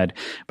of my head.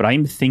 But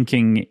I'm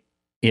thinking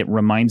it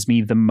reminds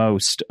me the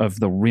most of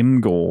the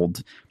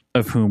Rimgold,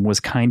 of whom was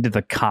kind of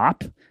the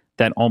cop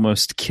that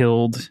almost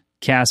killed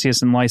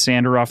Cassius and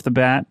Lysander off the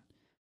bat.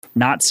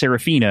 Not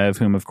Seraphina, of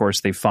whom, of course,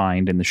 they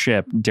find in the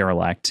ship,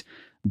 derelict,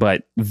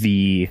 but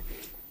the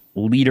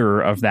leader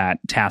of that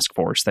task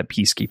force, that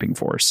peacekeeping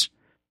force.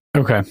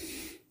 Okay.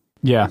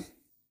 Yeah.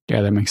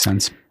 Yeah, that makes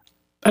sense.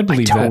 I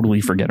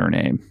totally forget her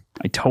name.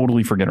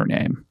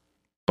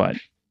 But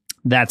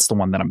that's the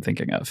one that I'm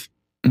thinking of.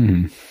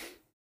 Mm-hmm.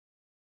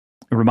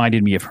 It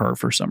reminded me of her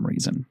for some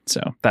reason.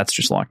 So that's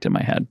just locked in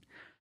my head.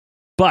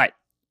 But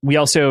We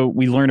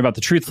learn about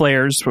the Truth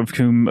Flayers, of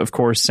whom, of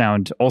course,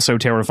 sound also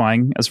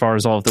terrifying as far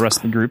as all of the rest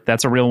of the group.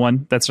 That's a real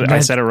one. I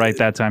said it right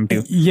that time,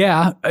 too.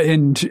 Yeah,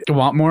 and I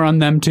want more on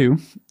them, too.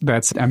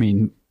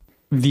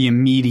 The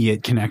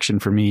immediate connection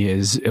for me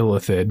is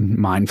Illithid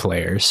Mind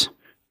Flayers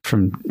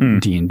from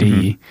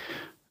D&D.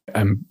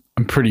 Mm-hmm.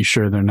 I'm pretty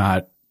sure they're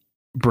not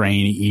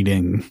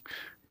brain-eating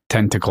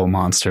tentacle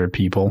monster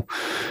people.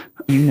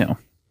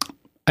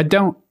 I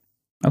don't.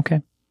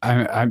 Okay.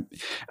 I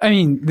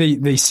mean,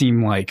 they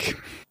seem like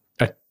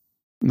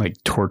a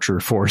torture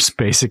force,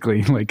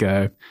 basically, like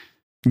a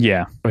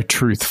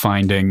truth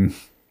finding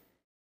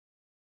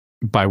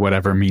by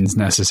whatever means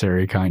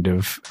necessary kind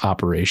of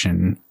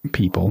operation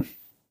people.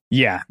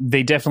 Yeah,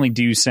 they definitely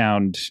do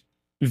sound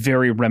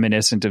very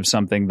reminiscent of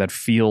something that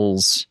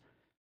feels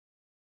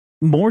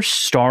more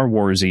Star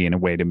Warsy in a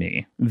way to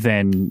me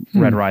than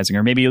Red Rising,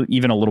 or maybe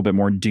even a little bit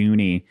more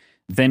Dune-y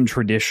than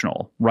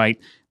traditional, right?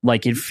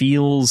 Like it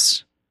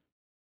feels,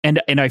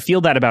 and I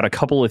feel that about a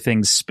couple of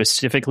things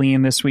specifically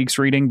in this week's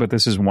reading, but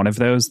this is one of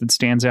those that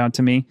stands out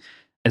to me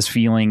as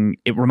feeling,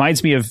 it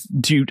reminds me of,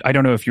 I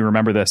don't know if you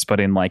remember this, but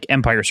in like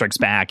Empire Strikes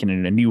Back and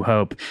in A New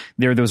Hope,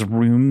 there are those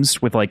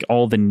rooms with like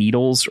all the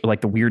needles or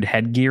like the weird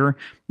headgear.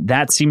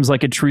 That seems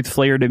like a Truth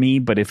Flayer to me,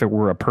 but if it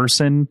were a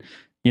person,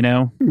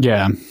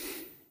 Yeah.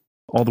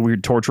 All the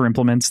weird torture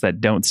implements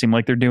that don't seem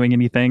like they're doing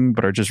anything,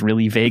 but are just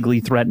really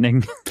vaguely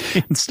threatening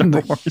in Star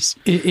Wars.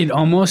 It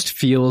almost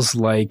feels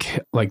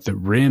like the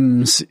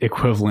Rim's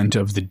equivalent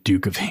of the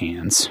Duke of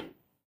Hands.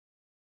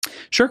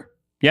 Sure.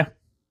 Yeah.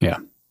 Yeah.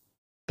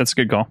 That's a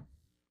good call.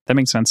 That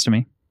makes sense to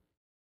me.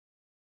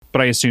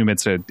 But I assume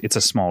it's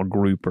a small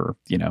group, or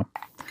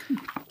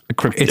a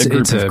group of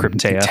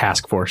Cryptea.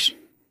 Task force.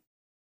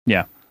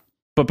 Yeah.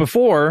 But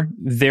before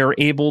they're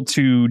able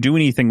to do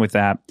anything with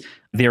that,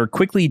 they're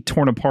quickly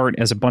torn apart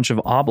as a bunch of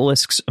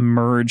obelisks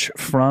emerge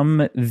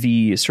from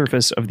the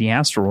surface of the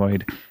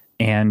asteroid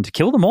and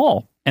kill them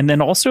all. And then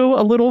also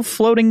a little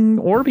floating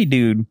Orby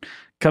dude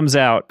comes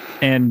out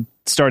and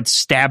starts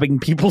stabbing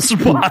people's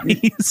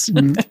bodies.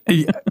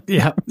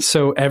 Yeah.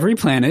 So every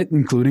planet,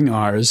 including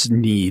ours,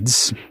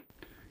 needs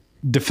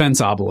defense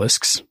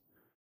obelisks.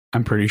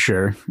 I'm pretty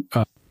sure.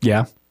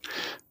 Yeah.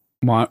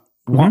 Want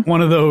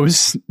one of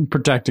those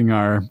protecting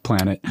our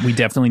planet. We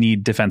definitely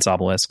need defense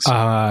obelisks.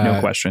 No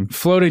question.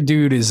 Floated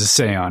dude is a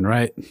Scion,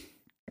 right?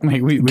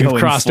 Like we've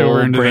crossed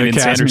over into Brandon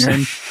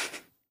Sanderson.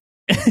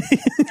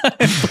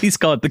 Please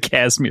call it the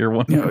Casimir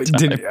one more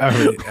time.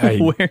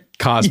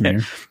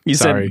 Cosmere. Yeah, you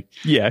Sorry.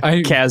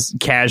 Said,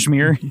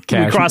 Cashmere. We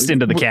crossed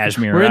into the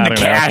Cashmere. We're in the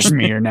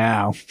Cashmere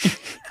now.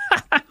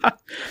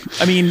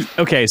 I mean,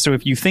 okay, so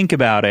if you think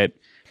about it,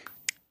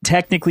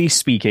 technically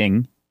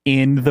speaking,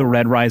 in the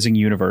Red Rising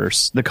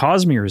universe, the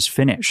Cosmere is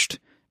finished.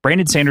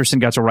 Brandon Sanderson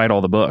got to write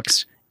all the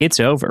books. It's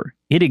over.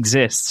 It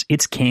exists.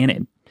 It's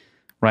canon,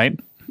 right?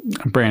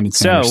 Brandon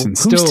Sanderson's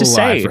still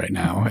alive right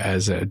now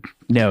as a...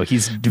 No,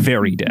 he's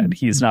very dead.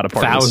 He's not a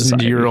part of the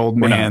society. 1,000-year-old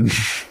man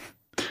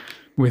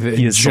with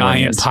a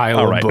giant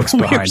pile of books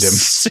behind him.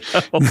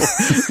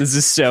 This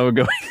is so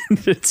going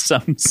into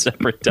some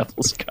separate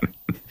Devil's Cup.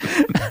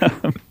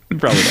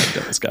 Probably not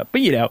Devil's Cup,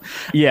 but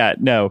yeah,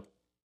 no.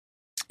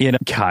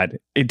 God,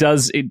 it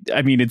does.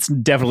 It's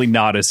definitely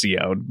not a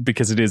Sion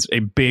because it is a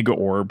big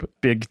orb,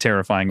 big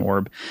terrifying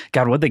orb.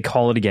 God, what'd they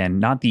call it again?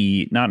 Not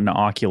an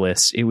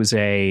Oculus. It was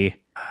a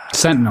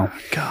Sentinel.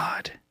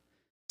 God,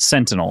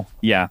 Sentinel.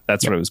 Yeah,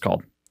 that's what it was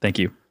called. Thank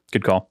you.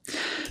 Good call.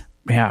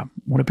 Yeah,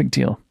 what a big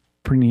deal.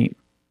 Pretty neat.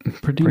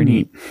 Pretty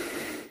neat.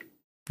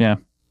 Yeah.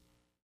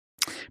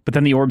 But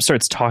then the orb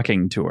starts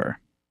talking to her,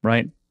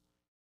 right?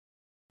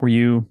 Were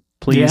you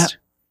pleased?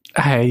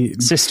 Yeah. Hey,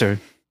 sister.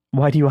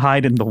 Why do you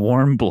hide in the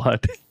warm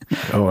blood?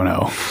 Oh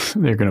no,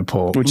 they're gonna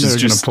pull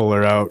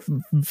her out.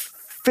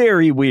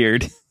 Very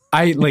weird.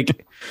 I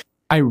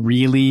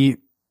really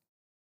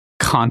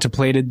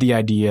contemplated the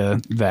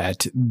idea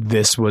that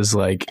this was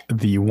like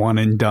the one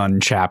and done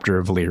chapter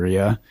of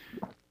Lyria,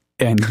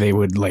 and they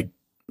would like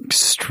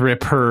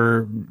strip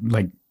her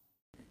like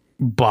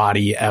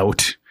body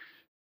out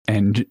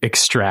and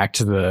extract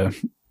the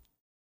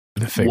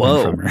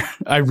figment from her.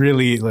 I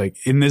really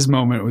in this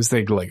moment was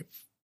thinking like,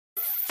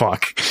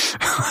 fuck.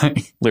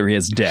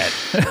 Lyria's dead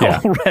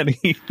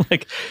already.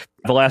 Like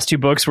the last two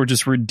books were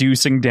just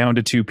reducing down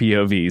to 2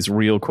 POVs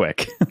real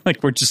quick.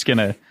 Like we're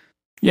gonna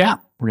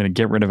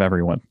get rid of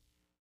everyone.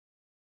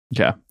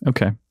 Yeah.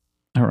 Okay.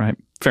 All right.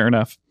 Fair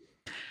enough.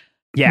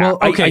 Yeah. Well,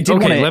 okay.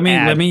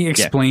 Let me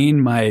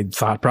explain my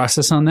thought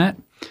process on that.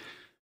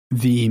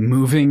 The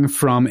moving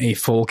from a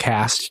full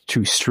cast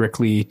to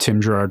strictly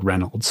Tim Gerard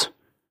Reynolds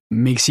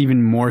makes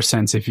even more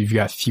sense if you've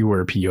got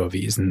fewer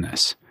POVs than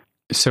this.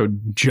 So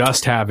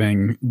just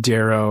having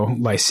Darrow,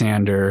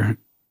 Lysander,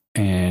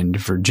 and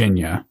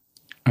Virginia.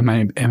 Am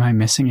I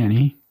missing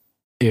any?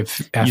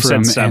 If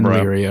Ephraim and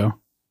Lirio.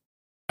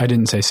 I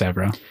didn't say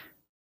Severo.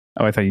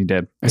 Oh, I thought you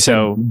did.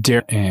 So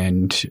Darrow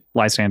and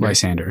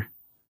Lysander.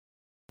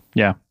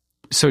 Yeah.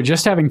 So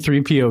just having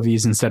 3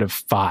 POVs instead of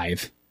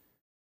 5.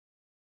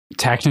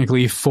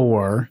 Technically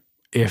 4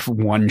 if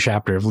one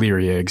chapter of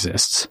Lyria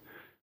exists.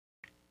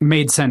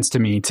 made sense to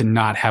me to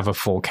not have a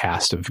full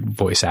cast of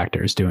voice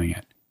actors doing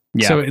it.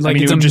 Yeah. So like,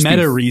 it's a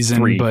meta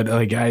reason, but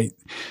like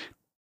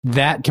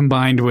that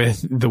combined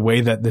with the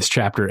way that this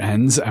chapter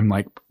ends, I'm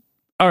like,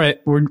 all right,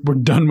 we're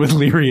done with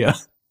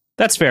Lyria.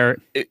 That's fair.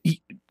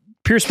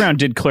 Pierce Brown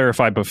did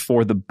clarify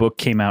before the book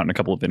came out in a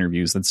couple of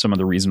interviews that some of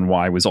the reason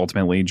why was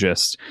ultimately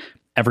just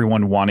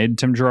everyone wanted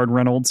Tim Gerard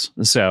Reynolds.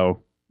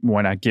 So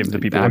why not give the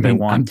people what they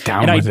want?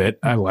 I'm down with it.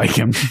 I like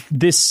him.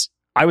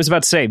 I was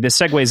about to say, this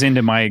segues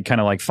into my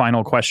kind of like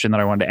final question that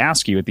I wanted to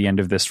ask you at the end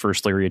of this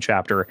first Lyria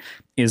chapter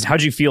is, how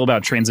do you feel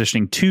about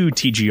transitioning to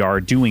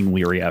TGR doing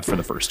Lyria for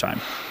the first time?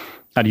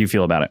 How do you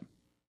feel about it?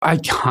 I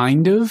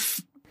kind of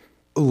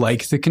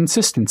like the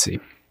consistency.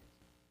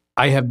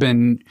 I have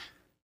been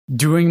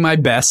doing my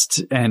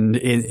best, and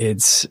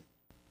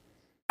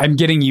I'm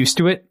getting used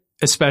to it,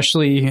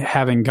 especially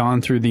having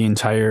gone through the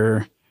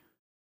entire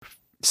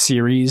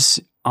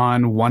series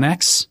on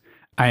 1X.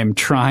 I am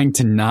trying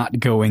to not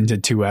go into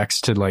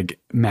 2X to like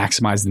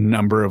maximize the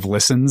number of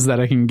listens that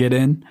I can get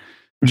in,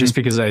 just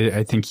because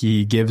I think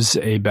he gives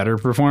a better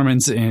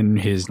performance in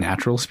his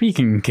natural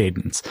speaking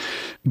cadence.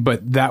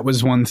 But that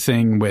was one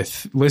thing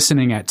with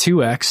listening at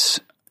 2X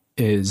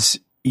is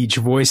each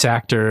voice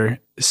actor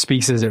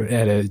speaks at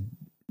a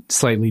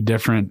slightly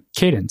different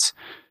cadence.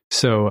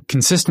 So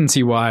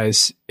consistency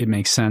wise, it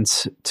makes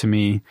sense to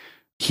me.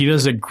 He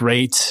has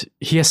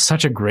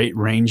such a great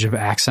range of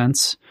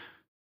accents,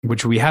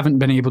 which we haven't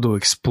been able to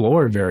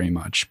explore very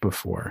much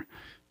before,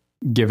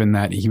 given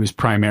that he was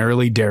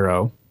primarily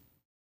Darrow,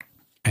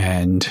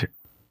 and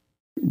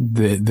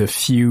the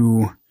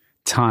few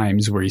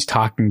times where he's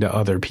talking to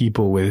other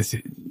people with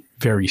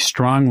very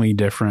strongly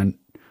different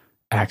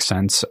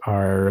accents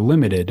are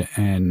limited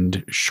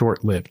and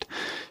short-lived.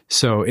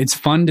 So it's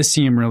fun to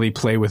see him really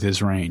play with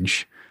his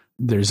range.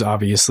 There's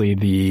obviously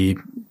the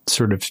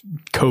sort of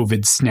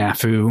COVID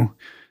snafu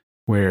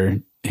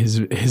where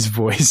his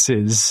voice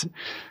is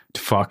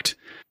fucked,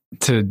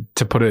 to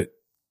put it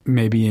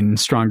maybe in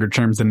stronger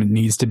terms than it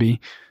needs to be,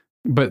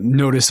 but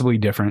noticeably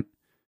different.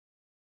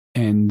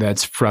 And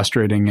that's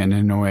frustrating and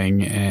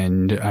annoying,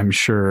 and I'm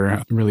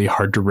sure really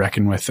hard to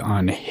reckon with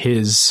on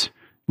his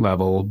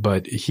level,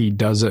 but he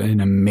does an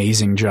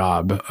amazing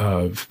job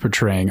of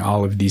portraying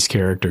all of these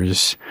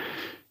characters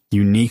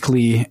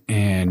uniquely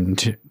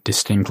and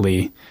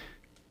distinctly,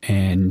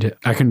 and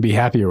I couldn't be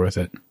happier with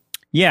it.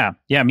 Yeah,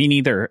 me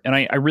neither. And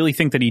I really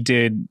think that he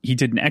did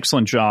an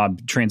excellent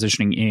job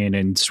transitioning in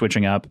and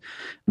switching up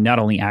not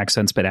only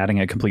accents, but adding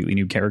a completely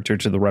new character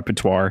to the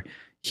repertoire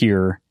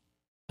here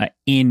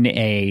in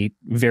a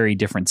very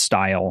different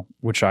style,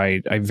 which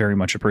I very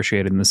much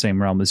appreciated in the same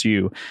realm as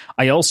you.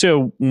 I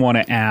also want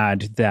to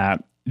add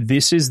that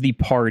this is the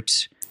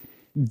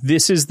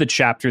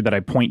chapter that I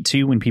point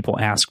to when people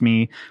ask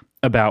me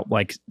about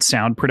like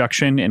sound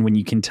production, and when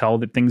you can tell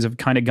that things have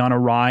kind of gone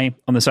awry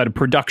on the side of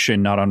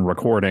production, not on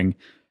recording.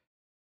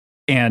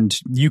 And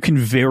you can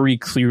very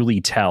clearly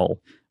tell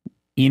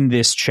in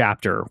this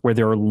chapter where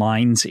there are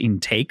lines in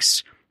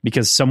takes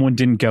because someone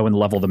didn't go and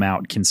level them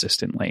out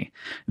consistently.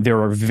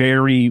 There are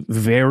very,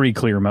 very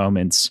clear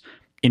moments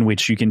in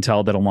which you can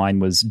tell that a line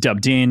was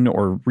dubbed in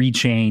or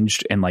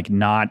rechanged and like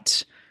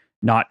not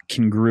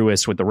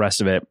congruous with the rest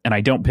of it. And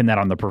I don't pin that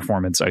on the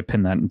performance. I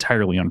pin that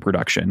entirely on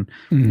production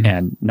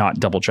and not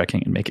double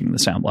checking and making the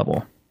sound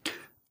level.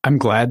 I'm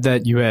glad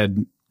that you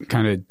had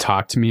kind of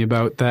talked to me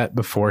about that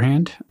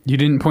beforehand. You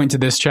didn't point to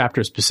this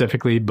chapter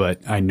specifically,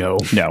 but I know.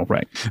 No,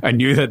 right. I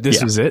knew that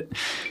this was it.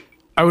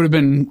 I would have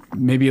been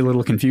maybe a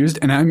little confused.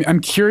 And I'm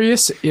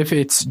curious if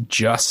it's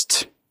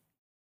just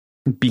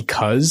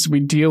because we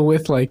deal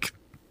with like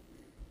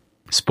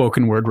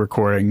spoken word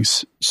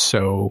recordings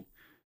so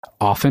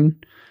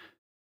often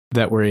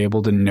that we're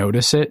able to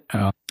notice it.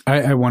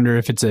 I wonder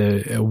if it's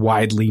a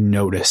widely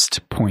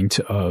noticed point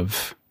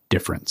of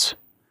difference,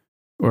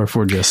 or if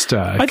we're just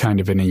kind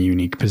of in a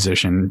unique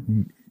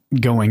position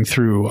going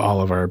through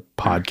all of our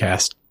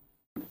podcasts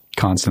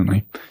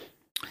constantly.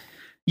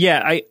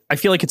 Yeah, I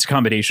feel like it's a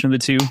combination of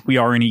the two. We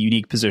are in a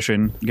unique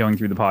position going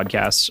through the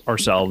podcasts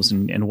ourselves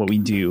and what we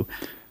do.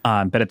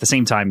 But at the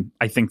same time,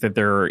 I think that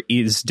there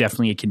is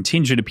definitely a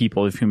contingent of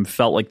people of whom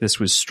felt like this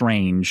was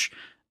strange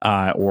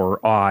or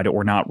odd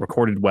or not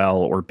recorded well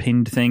or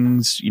pinned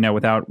things,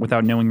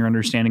 without knowing or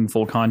understanding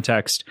full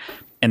context.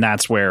 And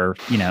that's where,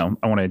 I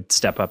want to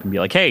step up and be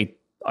like, hey,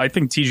 I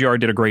think TGR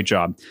did a great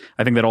job.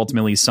 I think that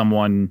ultimately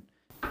someone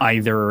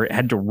either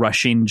had to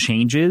rush in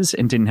changes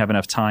and didn't have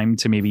enough time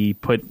to maybe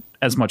put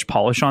as much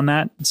polish on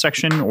that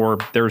section, or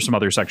there are some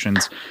other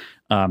sections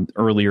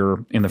earlier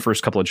in the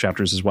first couple of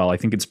chapters as well. I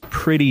think it's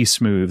pretty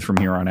smooth from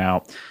here on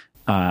out.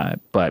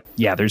 But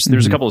yeah, there's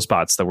a couple of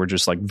spots that were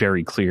just like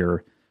very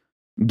clear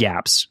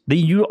gaps that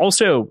you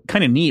also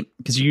kind of neat,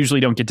 because you usually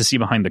don't get to see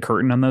behind the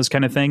curtain on those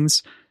kind of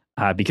things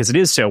because it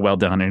is so well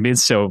done and it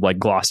is so like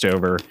glossed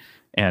over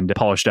and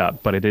polished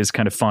up. But it is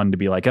kind of fun to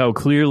be like, oh,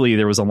 clearly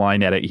there was a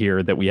line edit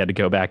here that we had to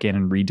go back in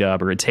and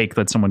redub, or a take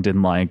that someone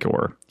didn't like,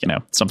 or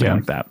something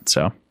like that.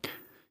 So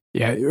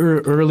yeah,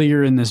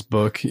 earlier in this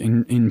book,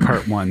 in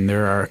part one,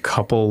 there are a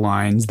couple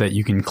lines that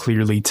you can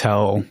clearly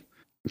tell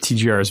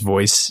TGR's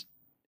voice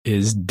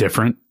is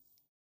different,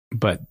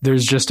 but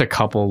there's just a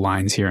couple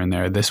lines here and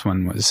there. This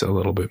one was a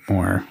little bit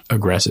more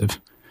aggressive,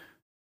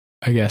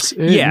 I guess.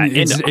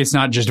 It's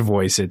not just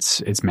voice,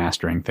 it's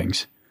mastering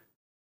things.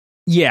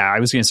 Yeah, I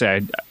was going to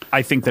say,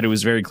 I think that it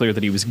was very clear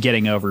that he was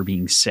getting over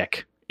being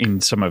sick in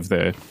some of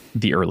the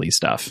early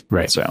stuff.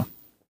 Right. So,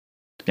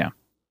 yeah.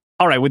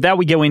 All right, with that,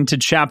 we go into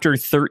Chapter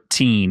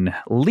 13,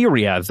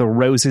 Lyria, the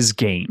Rose's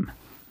Game.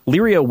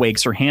 Lyria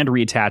wakes, her hand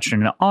reattached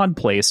in an odd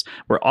place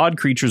where odd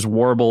creatures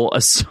warble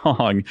a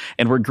song,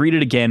 and we're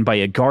greeted again by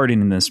a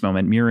garden in this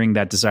moment, mirroring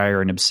that desire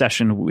and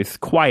obsession with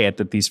quiet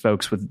that these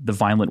folks with the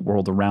violent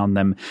world around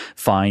them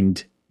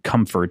find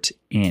comfort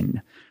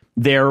in.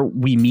 There,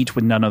 we meet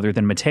with none other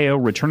than Mateo,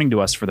 returning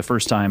to us for the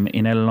first time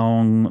in a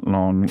long,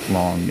 long,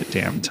 long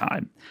damn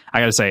time. I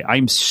gotta say,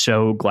 I'm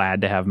so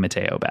glad to have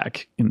Mateo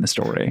back in the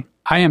story.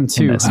 I am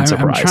too.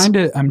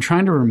 I'm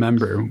trying to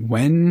remember,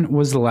 when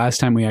was the last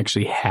time we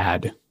actually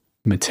had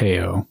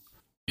Mateo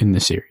in the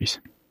series?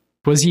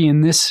 Was he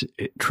in this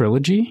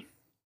trilogy?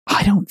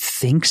 I don't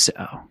think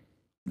so.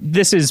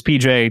 This is,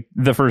 PJ,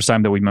 the first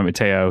time that we met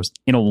Mateo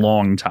in a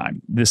long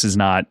time. This is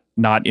not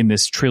in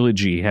this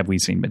trilogy have we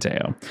seen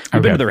Mateo.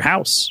 We've been to their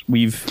house.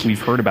 We've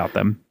heard about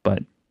them,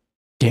 but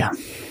yeah.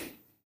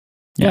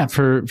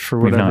 For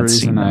whatever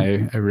reason,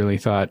 I really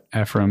thought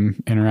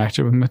Ephraim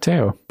interacted with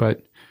Mateo,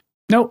 but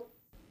nope.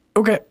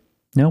 Okay.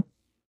 Nope.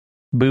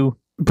 Boo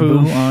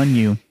on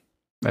you.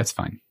 That's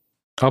fine.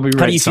 I'll be right.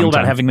 How do you feel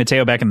about having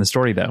Mateo back in the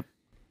story, though?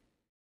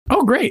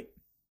 Oh, great.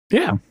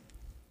 Yeah.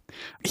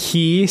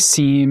 He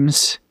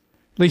seems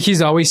like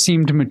he's always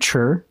seemed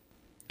mature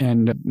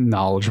and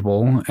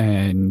knowledgeable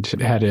and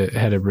had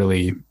a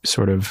really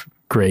sort of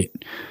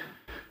great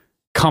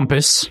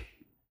compass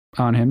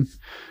on him.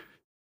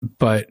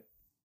 But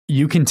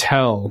you can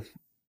tell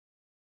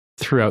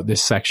throughout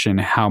this section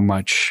how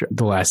much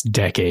the last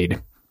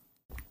decade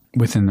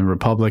within the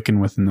Republic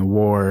and within the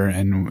war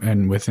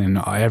and within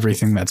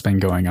everything that's been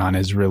going on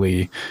has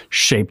really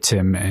shaped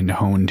him and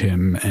honed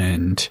him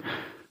and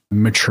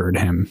matured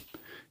him,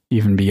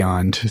 even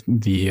beyond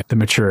the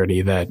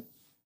maturity that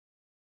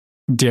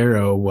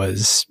Darrow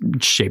was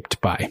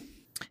shaped by.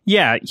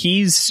 Yeah,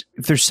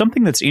 there's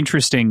something that's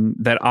interesting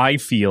that I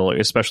feel,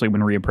 especially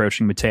when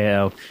reapproaching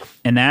Mateo,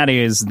 and that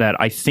is that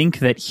I think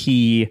that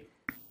he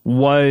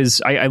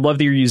was, I love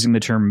that you're using the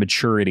term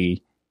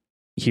maturity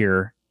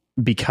here,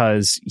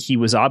 because he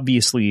was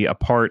obviously a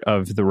part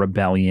of the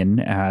rebellion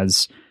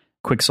as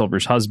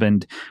Quicksilver's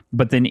husband,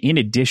 but then in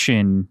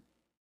addition,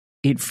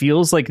 it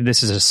feels like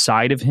this is a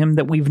side of him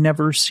that we've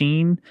never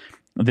seen.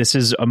 This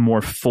is a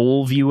more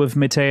full view of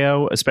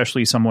Mateo,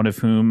 especially someone of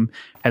whom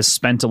has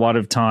spent a lot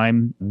of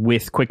time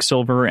with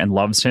Quicksilver and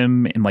loves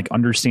him and like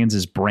understands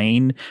his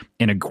brain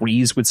and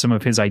agrees with some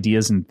of his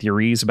ideas and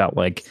theories about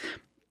like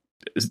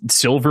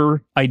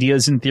Silver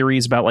ideas and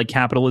theories about like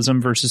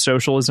capitalism versus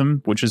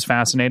socialism, which is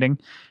fascinating.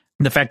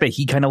 The fact that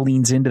he kind of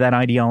leans into that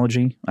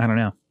ideology, I don't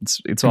know.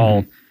 It's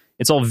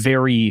all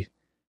very,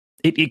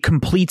 it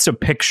completes a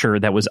picture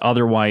that was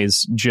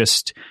otherwise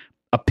just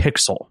a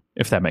pixel,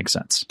 if that makes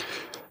sense.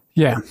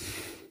 Yeah,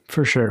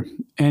 for sure.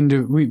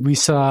 And we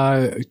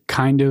saw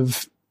kind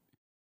of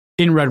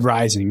in Red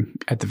Rising,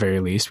 at the very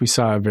least, we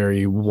saw a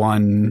very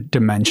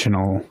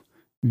one-dimensional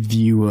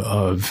view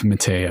of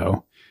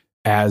Mateo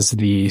as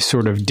the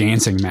sort of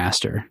dancing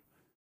master,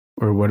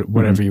 or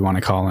whatever you want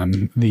to call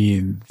him,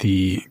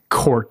 the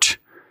court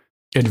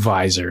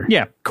advisor.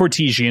 Yeah,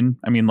 Cortesian.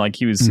 I mean, like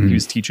he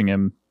was teaching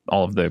him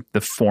all of the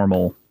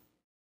formal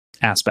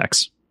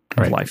aspects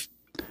of life.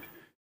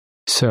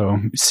 So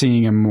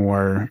seeing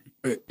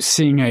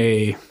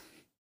a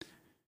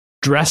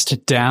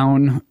dressed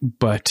down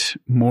but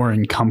more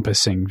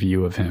encompassing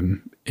view of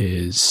him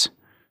is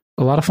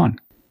a lot of fun.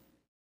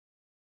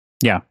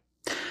 Yeah,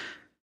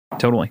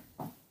 totally.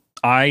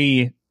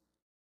 I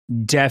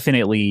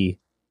definitely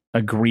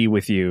agree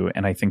with you,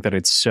 and I think that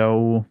it's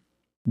so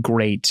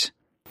great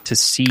to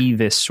see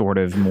this sort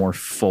of more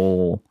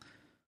full,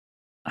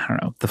 I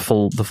don't know, the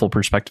full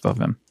perspective of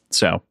him.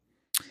 So,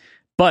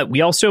 but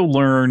we also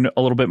learn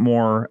a little bit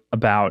more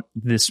about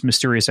this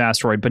mysterious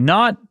asteroid, but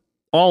not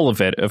all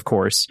of it, of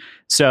course.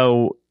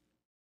 So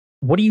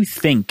what do you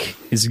think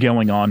is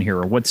going on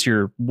here? What's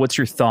your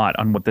thought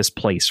on what this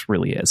place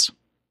really is?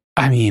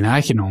 I mean,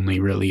 I can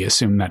only really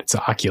assume that it's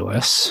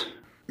Oculus,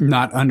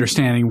 not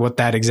understanding what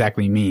that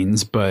exactly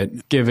means,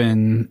 but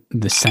given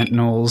the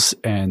Sentinels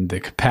and the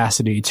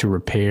capacity to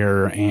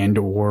repair and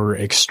or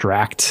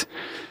extract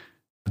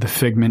the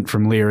figment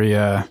from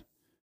Lyria,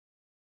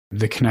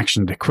 the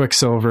connection to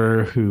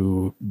Quicksilver,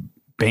 who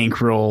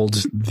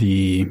bankrolled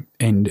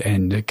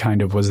and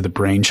kind of was the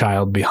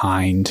brainchild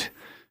behind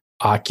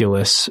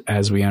Oculus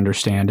as we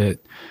understand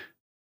it.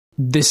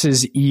 This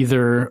is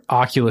either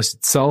Oculus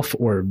itself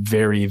or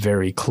very,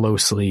 very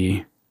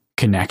closely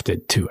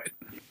connected to it.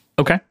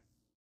 Okay.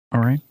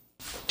 All right.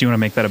 Do you want to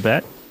make that a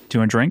bet? Do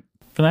you want a drink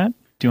for that?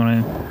 Do you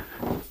want to?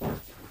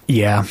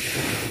 Yeah.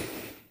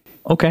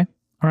 Okay.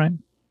 All right.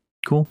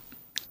 Cool.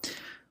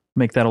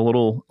 Make that a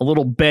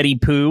little Betty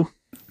Poo.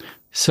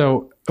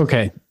 So,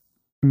 okay.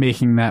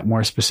 making that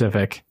more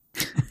specific.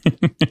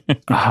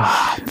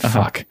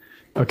 Fuck.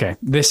 Okay.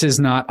 This is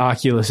not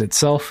Oculus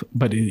itself,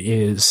 but it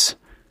is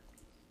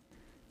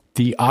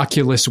the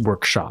Oculus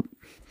Workshop.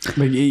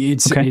 Like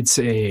it's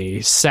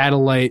a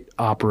satellite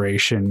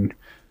operation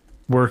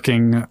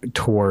working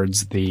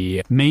towards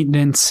the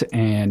maintenance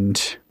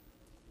and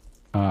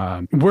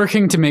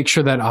working to make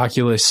sure that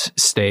Oculus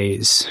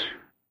stays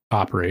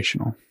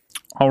operational.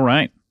 All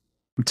right.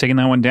 I'm taking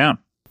that one down.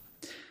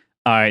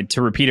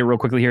 To repeat it real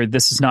quickly here,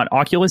 this is not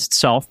Oculus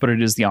itself, but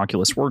it is the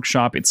Oculus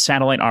Workshop. It's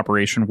satellite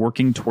operation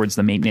working towards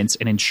the maintenance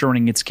and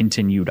ensuring its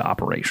continued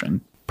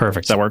operation.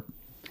 Perfect. Does that work?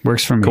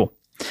 Works for me. Cool.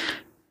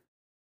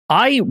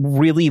 I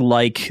really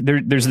like,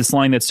 there's this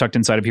line that's tucked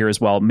inside of here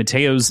as well.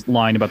 Mateo's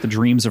line about the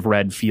dreams of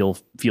Red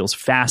feels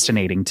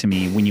fascinating to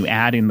me when you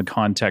add in the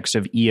context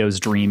of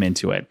Eo's dream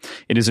into it.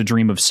 It is a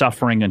dream of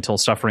suffering until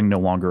suffering no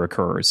longer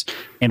occurs.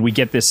 And we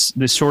get this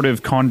sort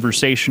of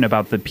conversation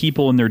about the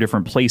people in their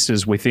different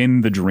places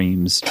within the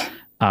dreams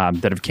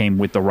that have came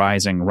with the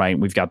Rising, right?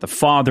 We've got the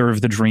father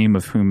of the dream,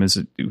 of whom is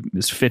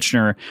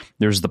Fitchner.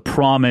 There's the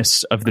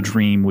promise of the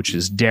dream, which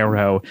is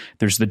Darrow.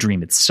 There's the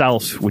dream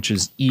itself, which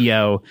is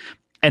Eo.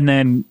 And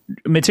then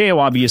Mateo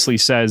obviously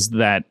says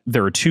that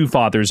there are two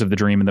fathers of the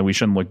dream and that we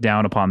shouldn't look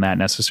down upon that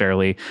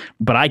necessarily.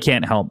 But I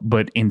can't help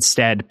but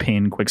instead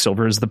pin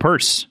Quicksilver as the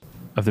purse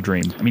of the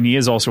dream. I mean, he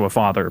is also a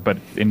father, but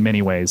in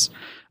many ways,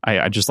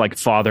 I just like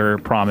father,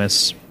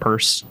 promise,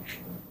 purse.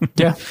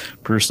 Yeah.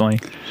 Personally.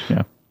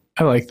 Yeah.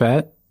 I like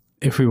that.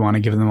 If we want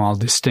to give them all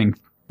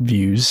distinct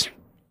views.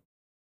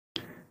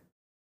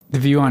 The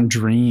view on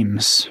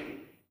dreams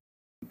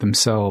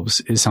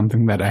themselves is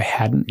something that I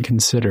hadn't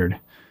considered.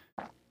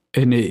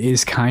 And it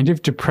is kind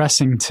of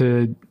depressing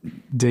to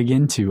dig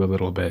into a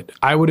little bit.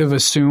 I would have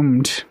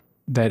assumed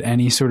that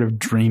any sort of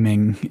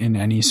dreaming in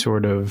any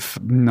sort of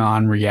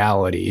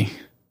non-reality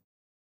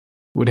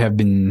would have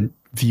been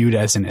viewed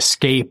as an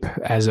escape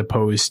as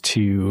opposed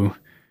to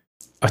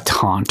a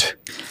taunt,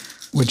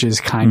 which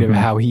is kind of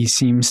how he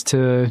seems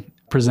to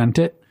present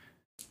it.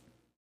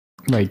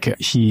 Like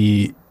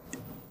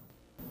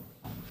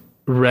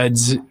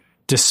Red's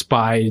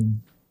despised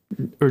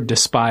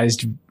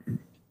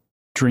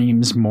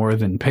dreams more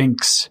than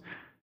Pink's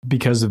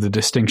because of the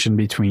distinction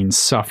between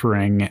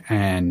suffering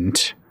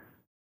and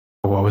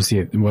what was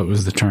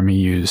the term he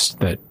used?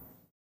 That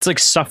it's like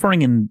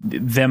suffering and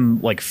them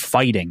like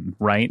fighting,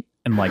 right?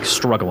 And like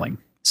struggling.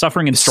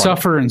 Suffering and struggle.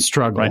 Suffer and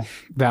struggle. Right?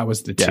 That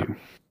was the two. Yeah.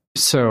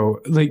 So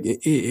like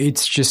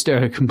it's just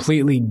a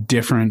completely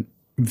different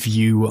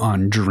view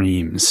on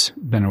dreams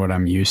than what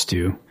I'm used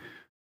to.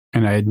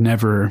 And I had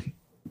never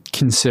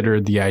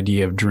considered the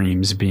idea of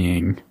dreams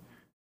being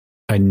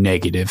a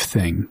negative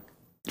thing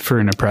for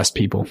an oppressed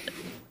people.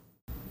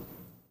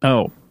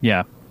 Oh,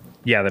 yeah.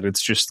 Yeah, that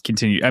it's just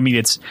continued. I mean,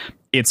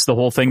 it's the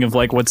whole thing of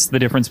like, what's the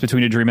difference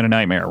between a dream and a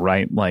nightmare,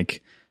 right?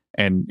 Like,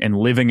 and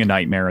living a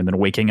nightmare and then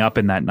waking up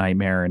in that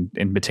nightmare. And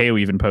Mateo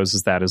even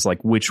poses that as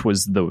like, which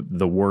was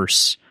the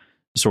worse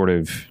sort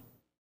of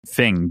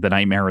thing, the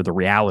nightmare or the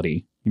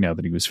reality, you know,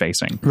 that he was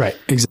facing. Right.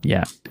 Exactly.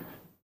 Yeah.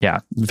 Yeah.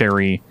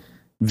 Very,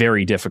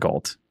 very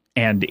difficult.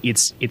 And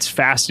it's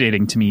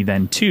fascinating to me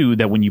then, too,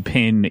 that when you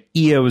pin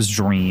Eo's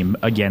dream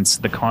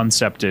against the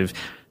concept of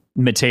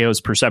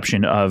Mateo's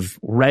perception of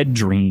Red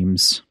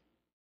dreams,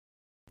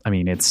 I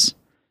mean,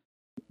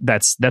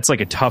 that's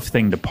like a tough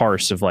thing to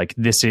parse of like,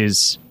 this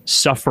is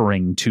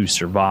suffering to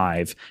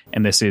survive.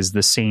 And this is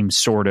the same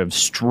sort of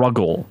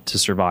struggle to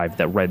survive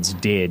that Reds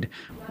did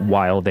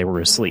while they were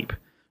asleep.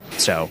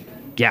 So,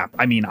 yeah,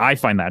 I mean, I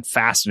find that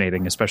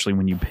fascinating, especially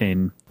when you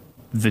pin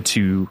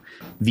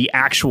the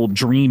actual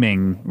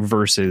dreaming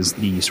versus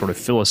the sort of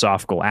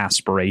philosophical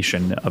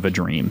aspiration of a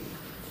dream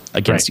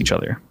against each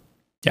other.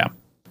 Yeah.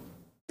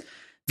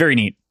 Very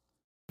neat.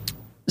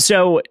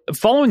 So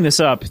following this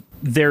up,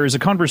 there's a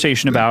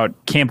conversation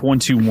about Camp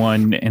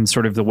 121 and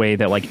sort of the way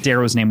that like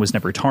Darrow's name was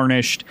never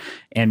tarnished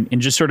and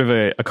just sort of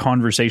a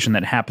conversation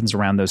that happens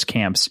around those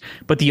camps.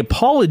 But the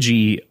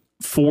apology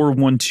for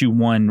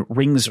 121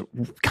 rings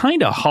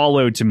kind of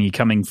hollow to me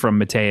coming from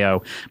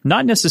Mateo.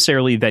 Not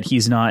necessarily that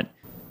he's not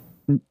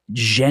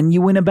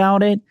genuine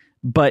about it,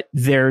 but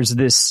there's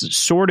this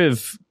sort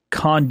of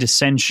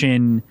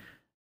condescension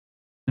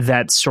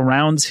that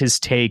surrounds his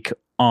take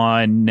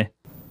on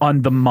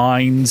the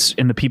minds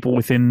and the people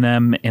within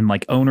them and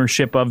like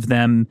ownership of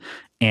them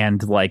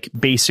and like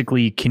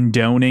basically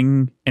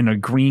condoning and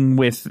agreeing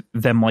with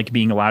them like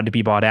being allowed to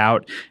be bought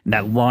out, and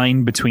that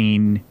line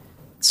between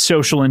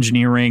social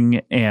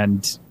engineering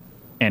and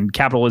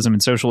capitalism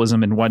and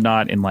socialism and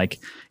whatnot, and like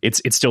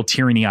it's still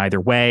tyranny either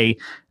way.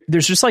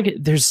 There's just like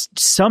there's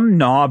some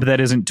knob that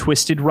isn't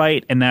twisted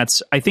right, and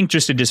that's I think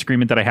just a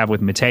disagreement that I have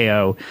with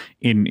Mateo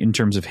in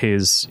terms of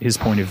his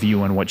point of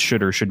view on what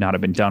should or should not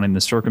have been done in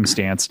this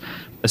circumstance,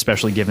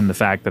 especially given the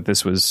fact that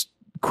this was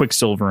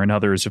Quicksilver and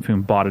others of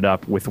whom bought it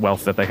up with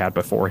wealth that they had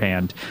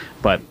beforehand.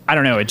 But I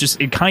don't know,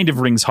 it kind of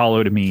rings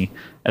hollow to me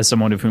as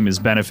someone of whom is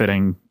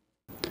benefiting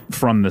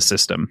from the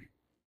system.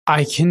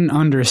 I can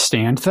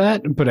understand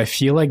that, but I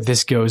feel like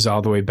this goes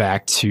all the way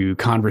back to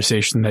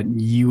conversation that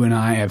you and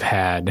I have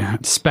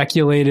had,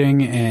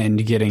 speculating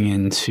and getting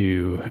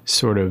into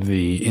sort of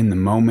the in the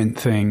moment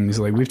things.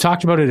 Like, we've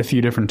talked about it a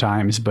few different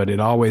times, but it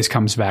always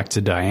comes back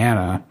to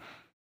Diana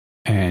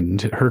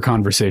and her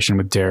conversation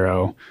with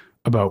Darrow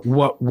about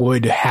what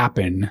would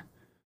happen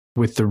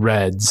with the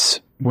Reds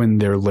when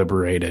they're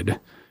liberated.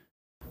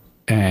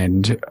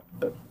 And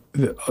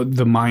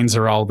the minds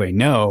are all they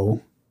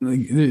know.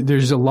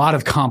 There's a lot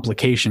of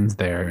complications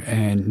there,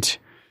 and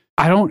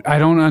I don't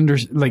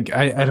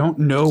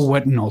know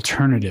what an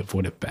alternative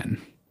would have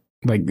been.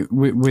 Like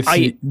with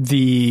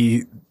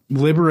the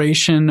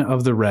liberation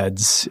of the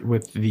Reds,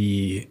 with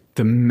the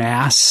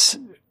mass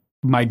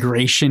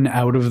migration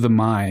out of the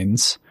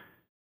mines,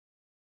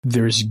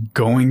 there's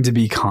going to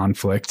be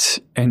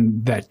conflict,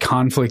 and that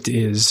conflict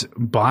is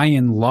by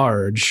and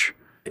large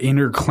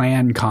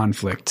inter-clan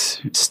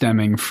conflict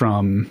stemming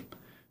from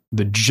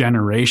the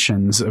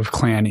generations of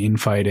clan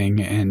infighting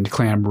and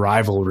clan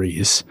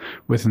rivalries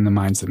within the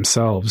mines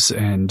themselves,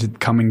 and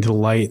coming to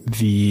light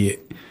the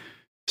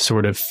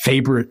sort of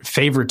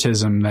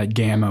favoritism that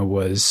Gamma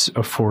was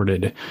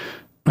afforded.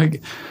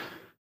 Like,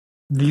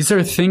 these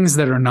are things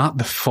that are not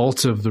the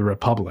fault of the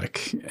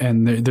Republic,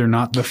 and they're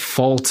not the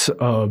fault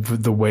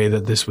of the way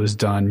that this was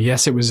done.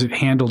 Yes, it was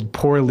handled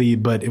poorly,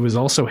 but it was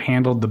also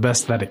handled the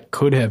best that it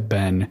could have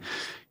been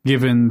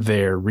given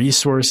their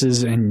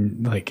resources.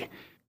 And like,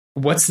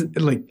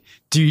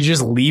 do you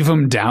just leave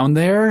them down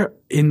there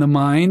in the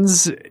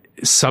mines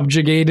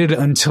subjugated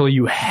until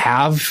you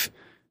have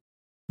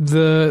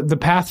the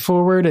path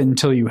forward,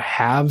 until you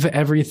have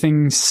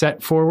everything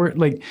set forward?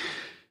 Like,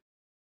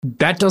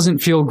 that doesn't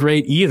feel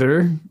great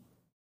either.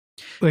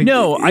 Like,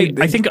 no,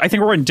 I think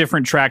we're on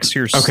different tracks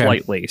here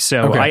slightly.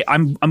 So okay.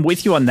 I'm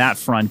with you on that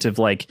front of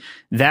like,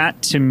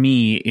 that to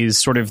me is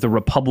sort of the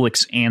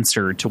Republic's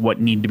answer to what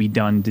needed to be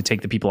done to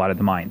take the people out of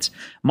the mines.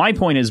 My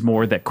point is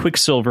more that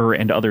Quicksilver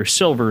and other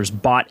Silvers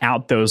bought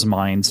out those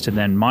mines to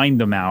then mine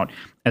them out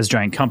as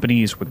giant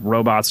companies with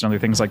robots and other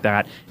things like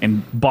that,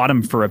 and bought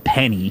them for a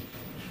penny,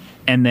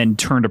 and then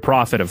turned a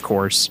profit, of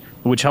course,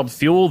 which helped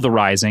fuel the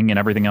Rising and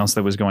everything else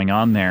that was going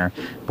on there.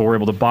 But we're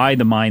able to buy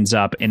the mines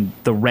up, and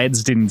the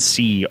Reds didn't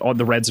see, all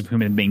the Reds of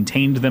whom had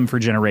maintained them for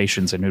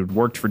generations and who'd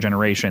worked for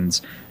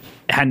generations,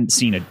 hadn't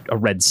seen a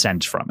red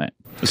cent from it.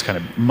 Was kind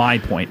of my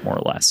point, more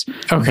or less.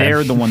 Okay.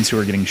 They're the ones who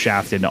are getting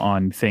shafted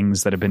on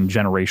things that have been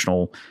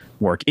generational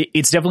work.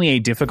 It's definitely a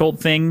difficult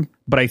thing,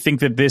 but I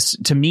think that this,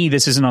 to me,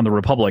 this isn't on the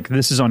Republic.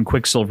 This is on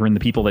Quicksilver and the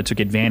people that took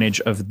advantage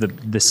of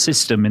the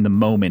system in the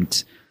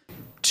moment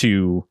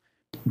to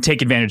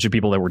take advantage of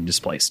people that were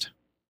displaced.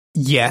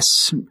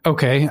 Yes.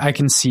 Okay. I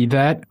can see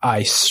that.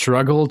 I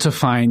struggle to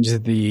find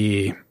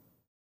the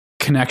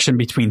connection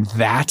between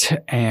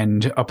that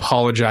and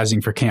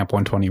apologizing for Camp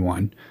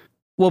 121.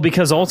 Well,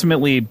 because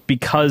ultimately,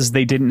 because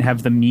they didn't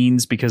have the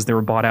means, because they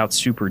were bought out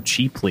super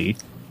cheaply,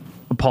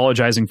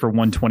 apologizing for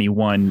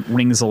 121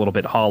 rings a little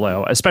bit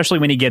hollow, especially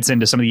when he gets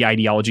into some of the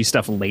ideology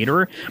stuff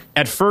later.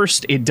 At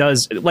first, it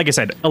does, like I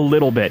said, a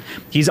little bit.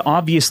 He's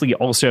obviously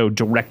also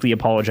directly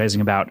apologizing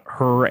about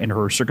her and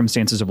her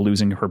circumstances of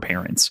losing her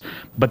parents.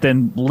 But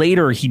then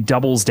later, he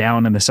doubles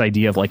down on this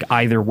idea of like,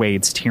 either way,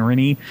 it's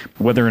tyranny,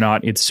 whether or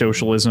not it's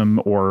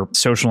socialism or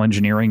social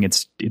engineering,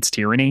 it's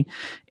tyranny.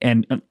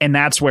 And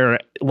that's where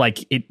like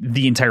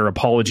the entire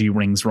apology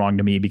rings wrong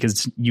to me,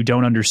 because you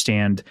don't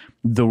understand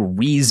the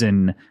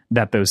reason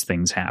that those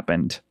things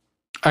happened.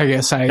 I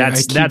guess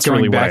that's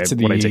really what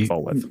I take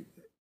fault with.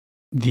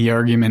 The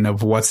argument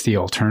of what's the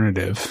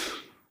alternative?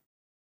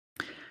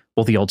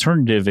 Well, the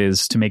alternative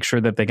is to make sure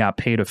that they got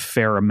paid a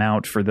fair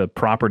amount for the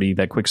property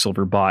that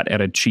Quicksilver bought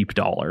at a cheap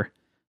dollar.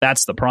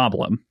 That's the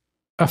problem.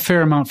 A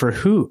fair amount for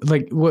who?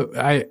 Like what?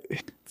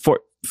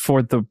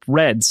 For the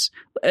Reds.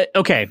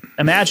 Okay,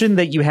 imagine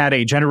that you had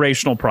a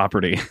generational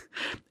property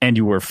and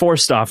you were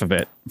forced off of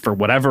it for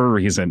whatever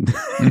reason.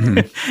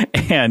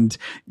 Mm-hmm. And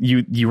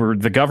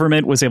the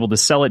government was able to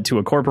sell it to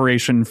a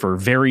corporation for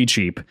very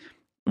cheap.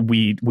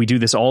 We do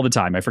this all the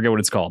time. I forget what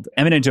it's called.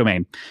 Eminent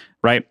domain,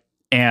 right?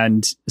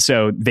 And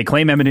so they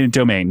claim eminent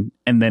domain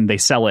and then they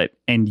sell it,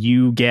 and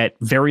you get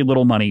very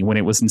little money when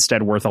it was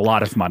instead worth a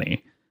lot of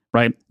money,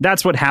 right?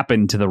 That's what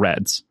happened to the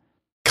Reds.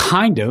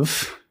 Kind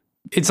of.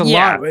 It's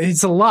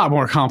a lot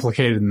more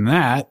complicated than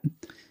that.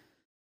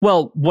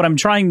 Well, what I'm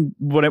trying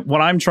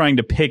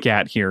to pick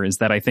at here is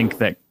that I think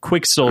that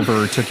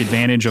Quicksilver took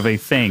advantage of a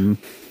thing,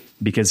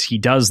 because he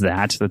does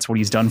that. That's what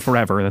he's done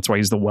forever. That's why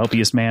he's the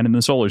wealthiest man in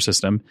the solar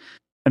system.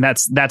 And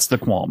that's the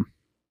qualm.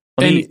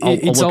 I'll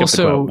look up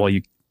the quote while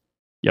you.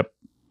 Yep.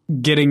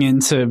 Getting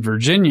into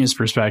Virginia's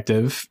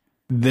perspective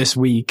this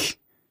week,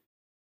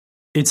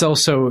 it's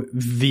also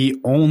the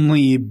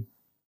only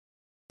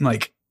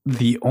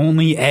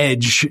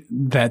edge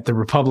that the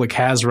Republic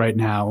has right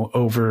now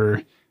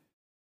over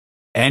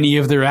any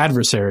of their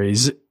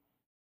adversaries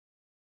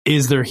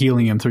is their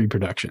helium-3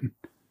 production.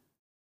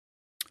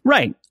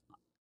 Right.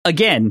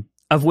 Again,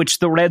 of which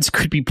the Reds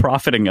could be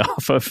profiting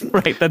off of,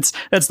 right? That's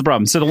the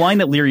problem. So the line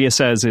that Lyria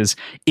says is,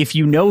 if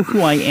you know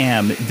who I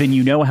am, then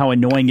you know how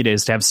annoying it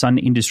is to have Sun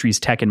Industries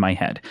tech in my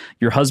head.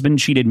 Your husband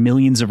cheated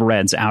millions of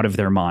Reds out of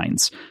their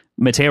minds.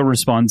 Mateo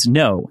responds,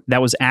 no,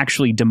 that was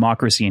actually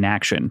democracy in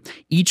action.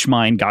 Each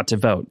mind got to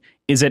vote.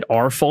 Is it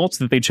our fault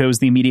that they chose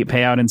the immediate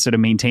payout instead of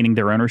maintaining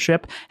their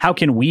ownership? How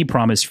can we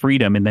promise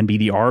freedom and then be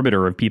the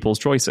arbiter of people's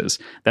choices?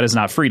 That is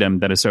not freedom.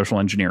 That is social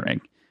engineering.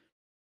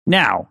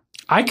 Now,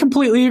 I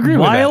completely agree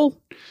with that.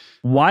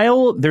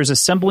 While there's a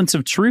semblance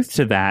of truth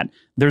to that,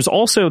 there's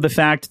also the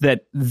fact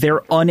that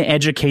they're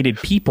uneducated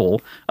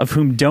people of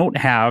whom don't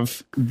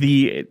have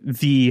the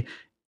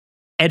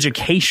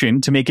education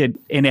to make an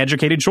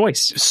educated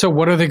choice. So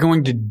what are they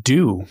going to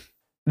do?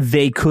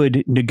 They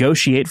could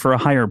negotiate for a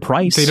higher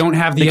price. They don't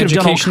have the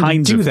education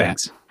to do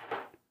that. Things.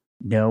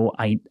 No,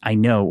 I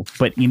know.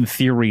 But in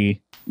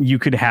theory, you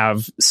could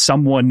have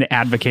someone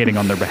advocating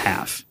on their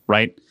behalf,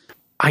 right?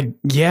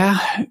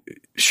 Yeah,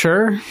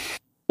 sure.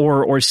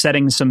 Or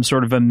setting some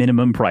sort of a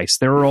minimum price.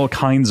 There are all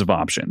kinds of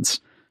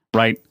options,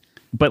 right?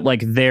 But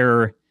like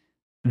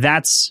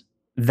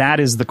that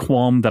is the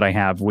qualm that I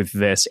have with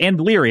this, and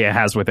Lyria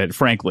has with it.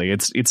 Frankly,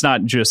 it's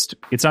not just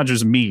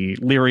me.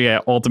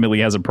 Lyria ultimately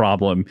has a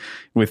problem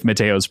with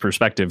Mateo's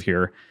perspective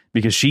here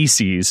because she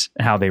sees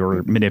how they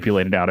were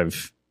manipulated out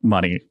of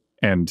money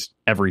and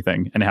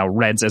everything, and how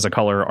Reds as a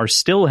color are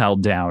still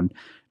held down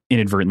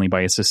inadvertently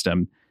by a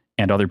system,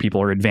 and other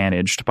people are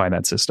advantaged by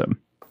that system.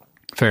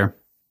 Fair.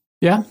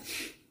 Yeah,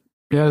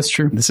 that's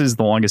true. This is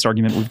the longest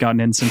argument we've gotten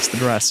in since the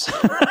dress.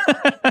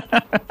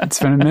 It's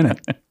been a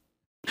minute.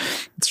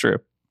 It's true.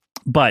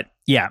 But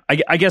yeah,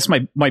 I guess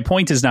my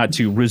point is not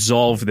to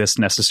resolve this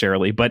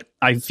necessarily, but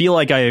I feel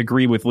like I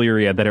agree with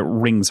Lyria that it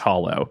rings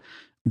hollow,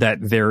 that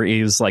there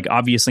is like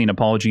obviously an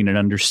apology and an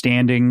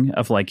understanding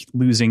of like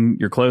losing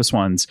your close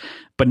ones,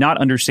 but not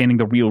understanding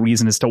the real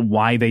reason as to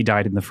why they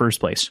died in the first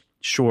place.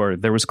 Sure,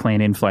 there was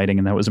clan infighting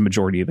and that was a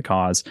majority of the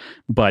cause,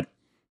 but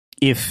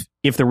if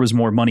there was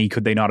more money,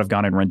 could they not have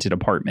gone and rented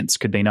apartments?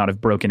 Could they not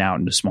have broken out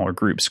into smaller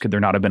groups? Could there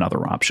not have been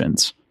other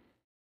options?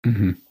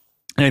 Mm-hmm.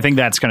 And I think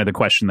that's kind of the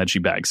question that she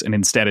begs. And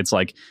instead it's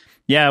like,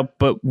 yeah,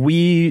 but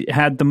we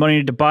had the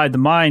money to buy the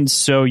mines,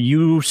 so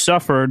you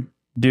suffered,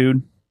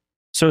 dude.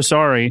 So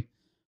sorry.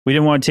 We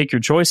didn't want to take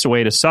your choice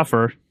away to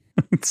suffer.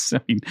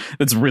 I mean,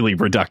 that's really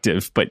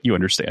reductive, but you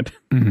understand.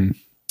 Mm-hmm.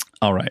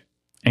 All right.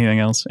 Anything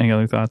else? Any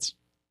other thoughts?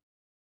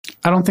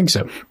 I don't think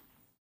so.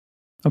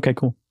 Okay,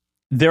 cool.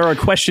 There are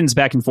questions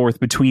back and forth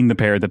between the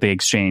pair that they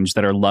exchange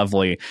that are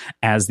lovely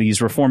as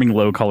these reforming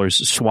low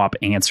colors swap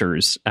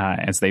answers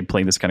as they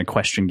play this kind of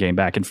question game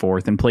back and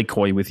forth and play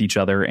coy with each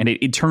other. And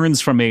it turns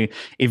from a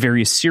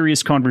very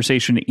serious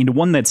conversation into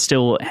one that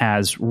still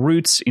has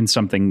roots in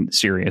something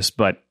serious,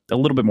 but a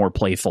little bit more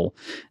playful.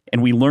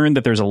 And we learn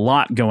that there's a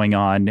lot going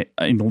on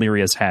in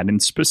Lyria's head,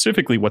 and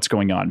specifically what's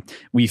going on.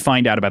 We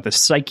find out about the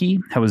psyche,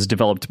 how it was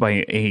developed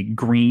by a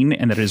green,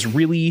 and that it is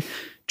really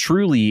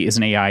truly is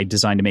an AI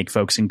designed to make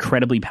folks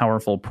incredibly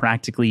powerful,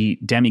 practically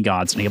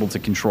demigods, and able to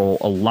control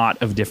a lot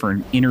of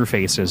different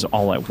interfaces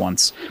all at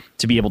once,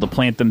 to be able to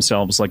plant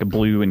themselves like a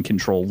blue and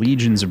control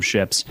legions of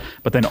ships,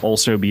 but then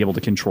also be able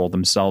to control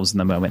themselves in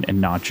the moment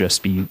and not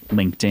just be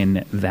linked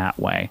in that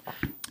way.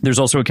 There's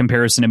also a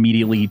comparison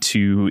immediately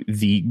to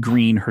the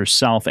Green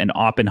herself and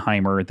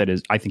Oppenheimer that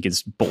is, I think,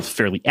 is both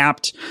fairly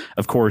apt,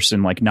 of course,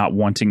 and like not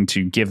wanting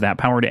to give that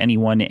power to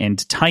anyone,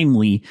 and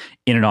timely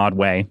in an odd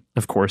way,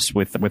 of course,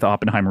 with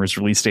Oppenheimer's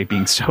release date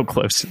being so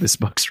close to this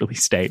book's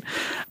release date.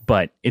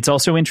 But it's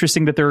also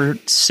interesting that there are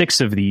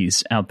 6 of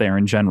these out there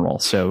in general.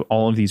 So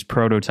all of these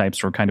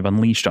prototypes were kind of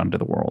unleashed onto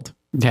the world.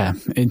 Yeah,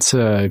 it's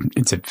a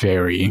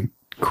very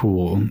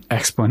cool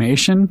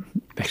explanation.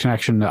 The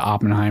connection to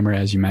Oppenheimer,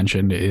 as you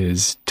mentioned,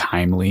 is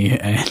timely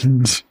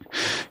and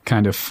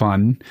kind of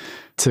fun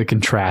to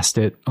contrast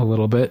it a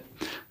little bit.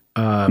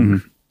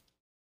 I'm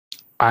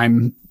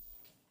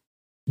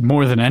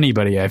more than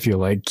anybody, I feel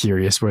like,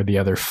 curious where the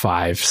other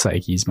 5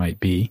 psyches might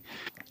be.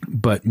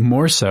 But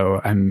more so,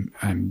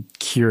 I'm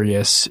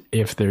curious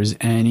if there's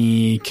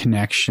any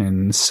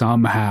connection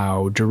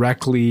somehow,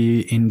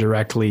 directly,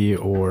 indirectly,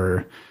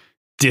 or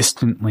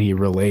distantly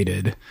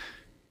related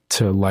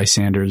to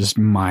Lysander's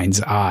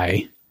mind's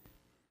eye,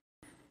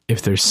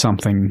 if there's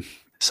something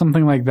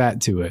like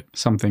that to it,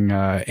 something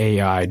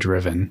AI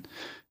driven.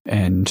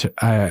 And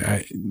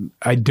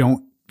I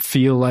don't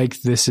feel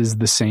like this is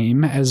the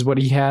same as what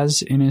he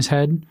has in his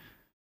head,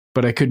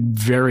 but I could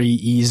very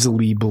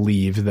easily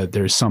believe that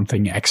there's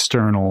something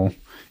external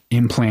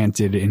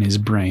implanted in his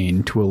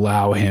brain to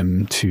allow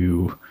him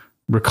to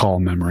recall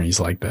memories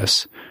like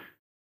this,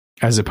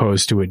 as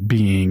opposed to it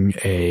being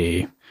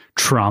a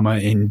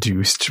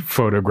trauma-induced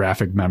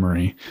photographic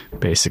memory,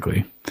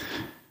 basically.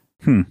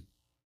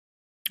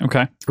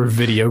 Okay. Or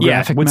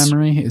videographic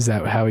memory? Is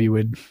that how you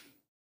would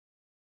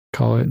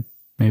call it?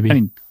 Maybe. I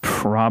mean,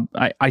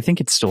 I think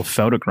it's still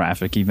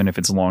photographic, even if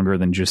it's longer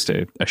than just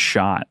a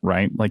shot,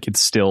 right? Like it's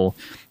still,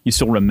 you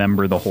still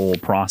remember the whole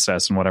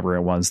process and whatever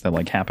it was that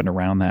like happened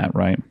around that,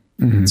 right?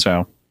 Mm-hmm.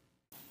 So,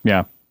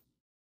 yeah.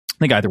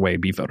 think either way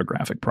it'd be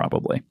photographic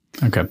probably.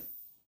 Okay.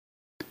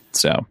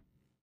 So,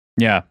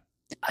 yeah.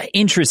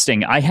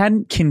 Interesting. I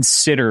hadn't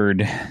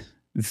considered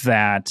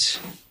that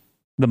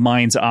the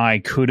mind's eye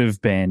could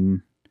have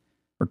been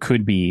or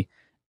could be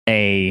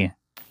a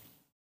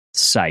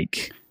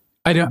psych.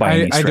 I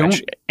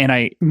don't.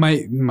 And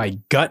my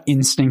gut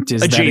instinct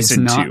is that it's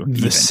not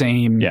the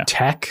same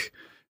tech,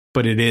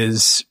 but it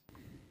is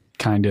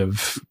kind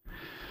of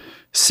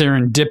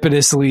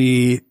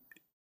serendipitously,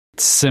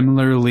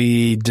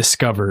 similarly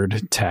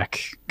discovered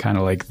tech, kind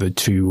of like the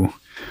two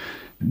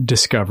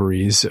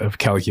discoveries of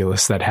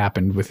calculus that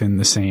happened within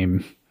the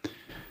same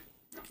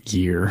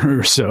year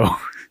or so.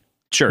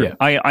 Sure. Yeah.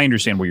 I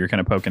understand what you're kind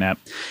of poking at.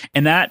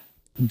 And that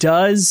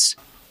does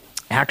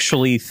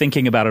actually,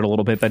 thinking about it a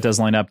little bit, that does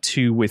line up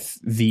too with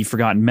the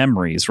forgotten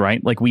memories,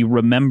 right? Like we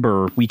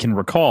can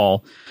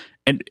recall,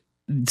 and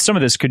some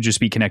of this could just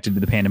be connected to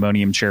the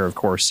Pandemonium chair, of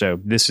course. So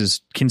this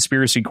is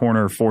conspiracy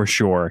corner for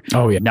sure.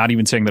 Oh yeah. Not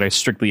even saying that I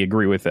strictly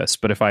agree with this,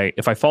 but if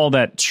I follow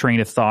that train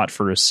of thought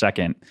for a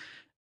second,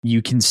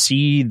 you can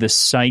see the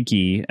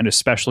psyche, and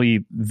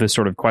especially the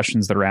sort of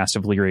questions that are asked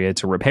of Lyria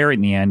to repair it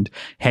in the end.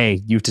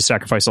 Hey, you have to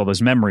sacrifice all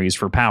those memories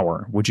for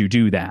power. Would you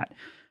do that?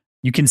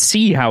 You can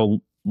see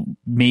how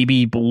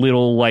maybe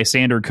little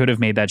Lysander could have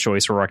made that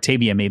choice, or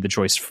Octavia made the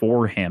choice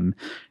for him.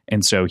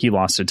 And so he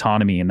lost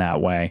autonomy in that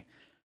way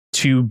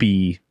to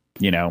be,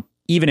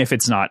 even if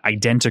it's not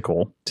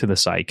identical to the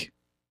psyche,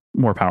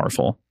 more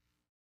powerful.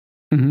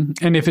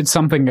 Mm-hmm. And if it's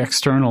something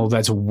external,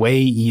 that's way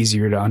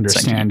easier to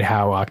understand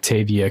how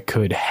Octavia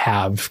could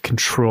have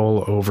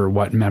control over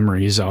what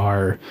memories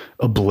are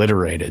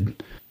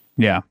obliterated.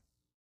 Yeah.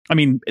 I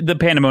mean, the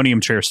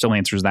Pandemonium chair still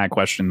answers that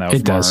question, though,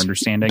 from our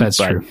understanding. That's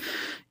true.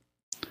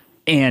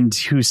 And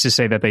who's to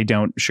say that they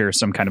don't share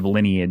some kind of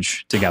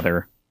lineage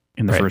together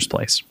in the first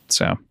place?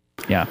 So,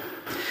 yeah.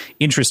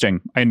 Interesting.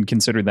 I hadn't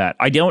considered that.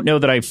 I don't know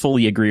that I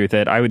fully agree with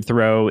it. I would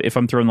if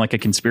I'm throwing like a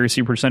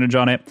conspiracy percentage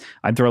on it,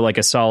 I'd throw like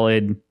a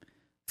solid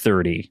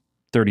 30%.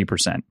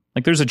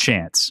 Like there's a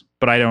chance,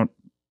 but I don't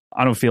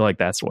feel like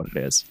that's what it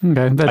is.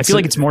 Okay, I feel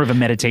like it's more of a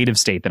meditative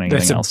state than anything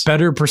else. That's a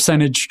better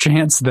percentage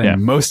chance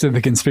than most of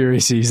the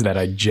conspiracies that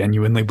I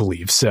genuinely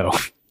believe. So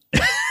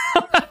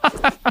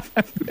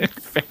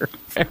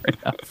fair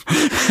enough.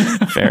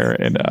 Fair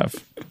enough.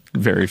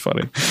 Very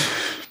funny.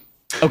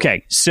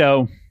 Okay,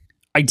 so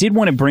I did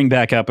want to bring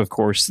back up, of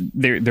course,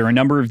 there are a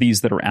number of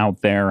these that are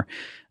out there.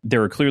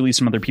 There are clearly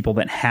some other people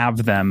that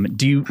have them.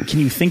 Can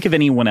you think of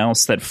anyone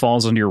else that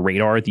falls under your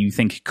radar that you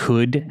think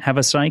could have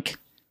a psych?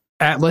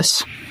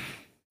 Atlas.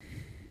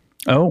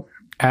 Oh,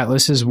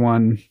 Atlas is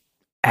one.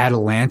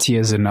 Atalantia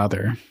is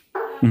another.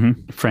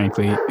 Mm-hmm.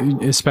 Frankly,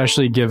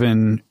 especially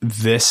given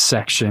this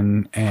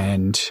section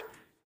and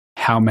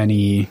how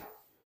many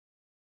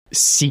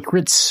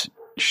secrets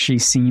she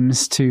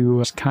seems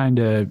to kind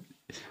of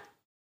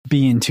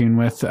be in tune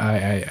with.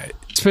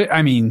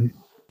 I mean,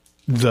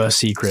 the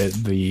secret,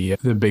 the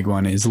big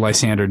one is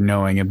Lysander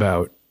knowing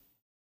about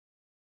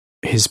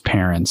his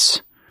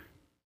parents.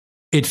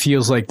 It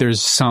feels like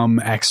there's some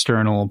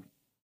external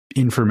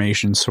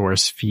information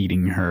source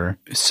feeding her.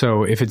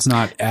 So if it's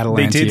not Atalantia,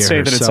 they did say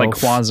herself, that it's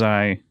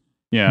like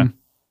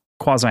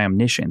quasi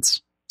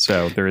omniscience.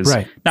 So there is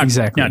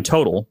not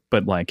total,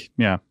 but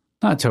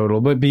not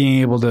total, but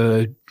being able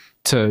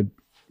to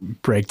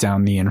break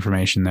down the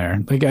information there.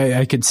 Like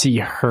I could see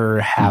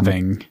her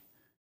having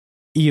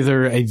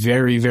either a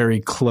very, very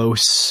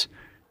close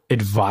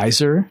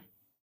advisor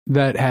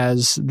that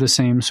has the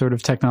same sort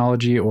of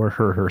technology, or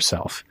her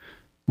herself.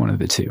 One of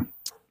the two.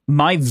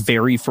 My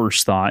very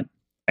first thought,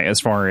 as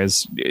far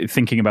as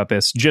thinking about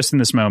this, just in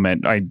this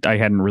moment, I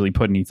hadn't really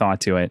put any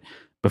thought to it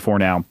before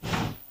now.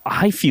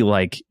 I feel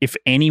like if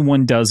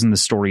anyone does in the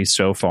story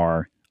so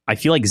far, I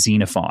feel like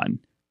Xenophon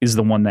is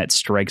the one that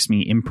strikes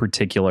me in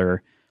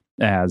particular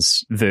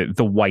as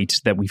the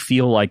white that we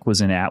feel like was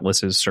in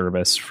Atlas's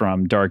service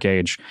from Dark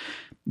Age.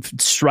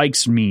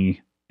 Strikes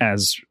me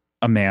as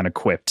a man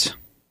equipped.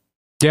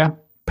 Yeah.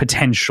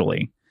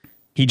 Potentially.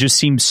 He just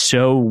seems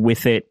so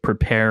with it,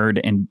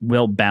 prepared and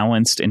well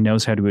balanced, and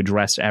knows how to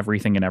address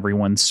everything and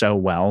everyone so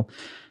well.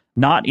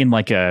 Not in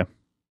a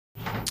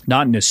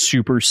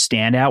super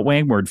standout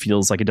way where it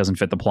feels like it doesn't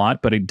fit the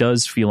plot, but it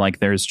does feel like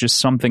there's just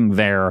something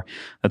there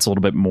that's a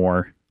little bit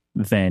more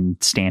than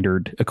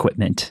standard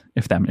equipment,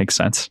 if that makes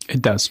sense.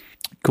 It does.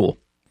 Cool.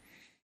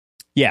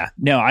 Yeah,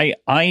 no,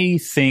 I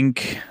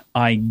think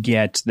I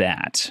get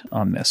that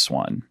on this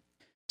one.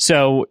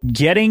 So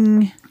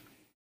getting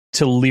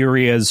to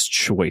Lyria's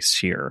choice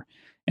here,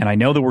 and I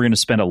know that we're going to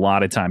spend a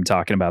lot of time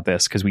talking about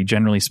this because we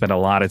generally spend a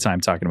lot of time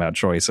talking about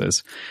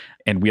choices.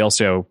 And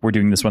we're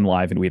doing this one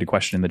live, and we had a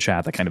question in the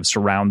chat that kind of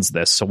surrounds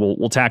this. So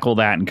we'll tackle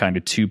that in kind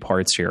of two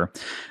parts here.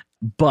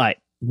 But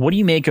what do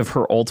you make of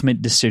her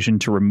ultimate decision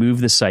to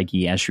remove the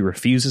psyche as she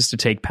refuses to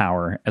take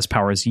power, as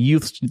power is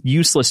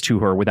useless to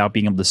her without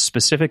being able to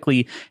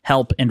specifically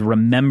help and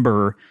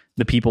remember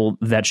the people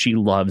that she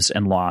loves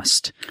and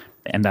lost,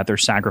 and that their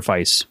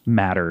sacrifice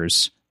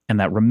matters, and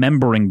that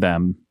remembering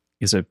them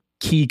is a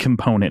key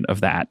component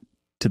of that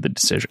to the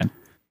decision?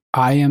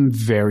 I am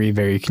very,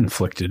 very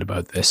conflicted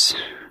about this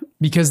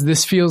because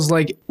this feels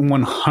like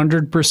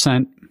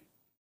 100%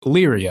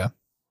 Lyria.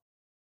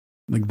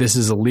 Like this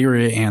is a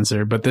Lyria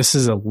answer, but this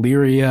is a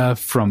Lyria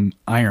from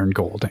Iron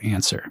Gold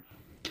answer.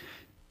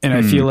 And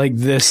I feel like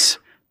this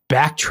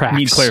backtracks.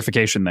 Need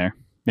clarification there.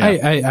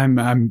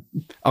 Yeah.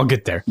 I'll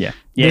get there. Yeah.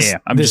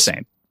 I'm just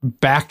saying.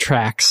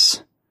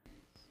 Backtracks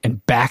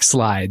and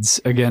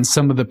backslides against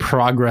some of the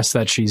progress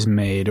that she's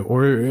made,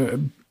 or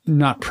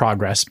not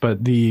progress,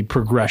 but the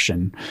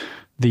progression,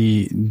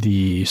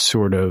 the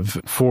sort of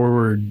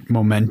forward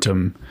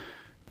momentum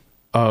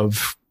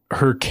of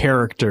her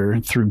character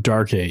through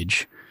Dark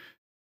Age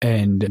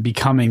and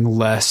becoming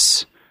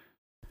less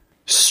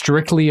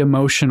strictly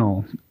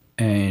emotional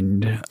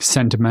and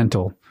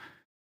sentimental.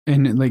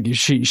 And like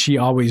she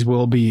always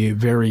will be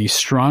very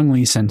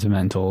strongly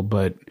sentimental,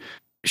 but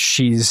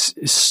she's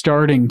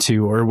starting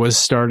to, or was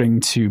starting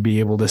to, be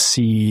able to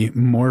see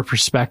more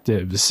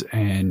perspectives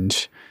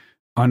and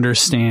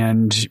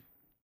understand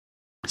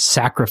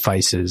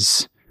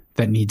sacrifices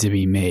that need to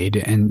be made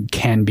and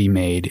can be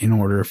made in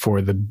order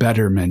for the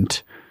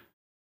betterment,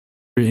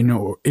 in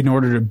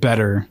order to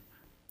better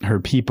her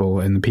people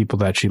and the people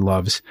that she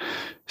loves.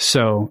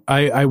 So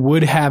I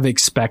would have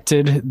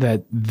expected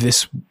that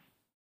this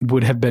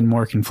would have been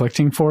more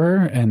conflicting for her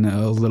and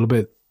a little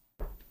bit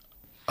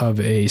of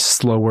a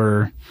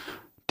slower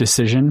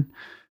decision.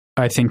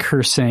 I think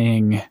her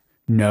saying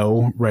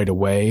no right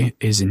away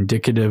is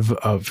indicative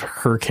of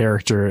her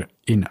character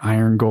in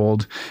Iron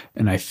Gold.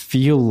 And I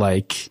feel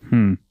like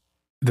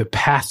the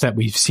path that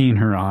we've seen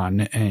her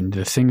on and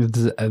the things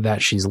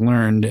that she's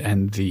learned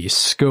and the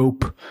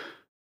scope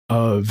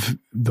of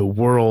the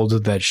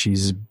world that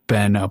she's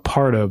been a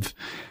part of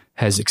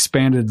has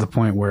expanded to the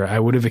point where I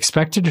would have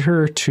expected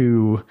her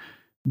to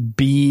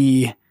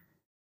be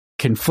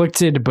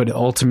conflicted, but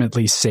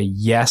ultimately say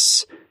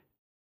yes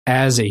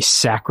as a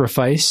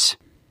sacrifice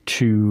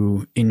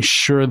to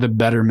ensure the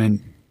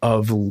betterment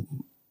of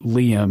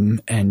Liam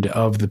and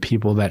of the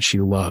people that she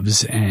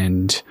loves,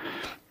 and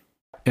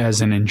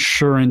as an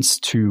insurance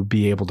to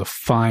be able to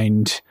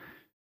find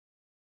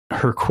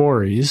her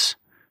quarries,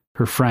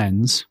 her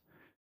friends,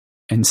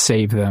 and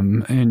save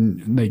them.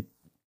 And like,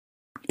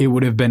 it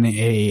would have been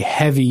a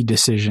heavy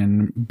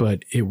decision,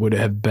 but it would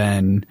have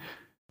been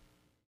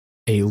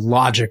a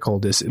logical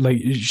decision.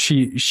 Like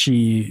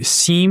she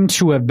seemed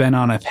to have been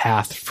on a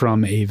path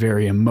from a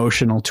very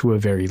emotional to a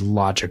very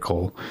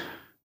logical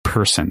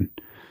person.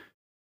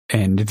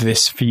 And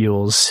this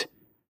feels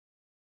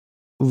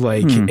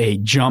like a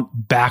jump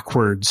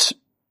backwards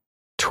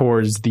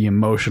towards the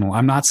emotional.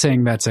 I'm not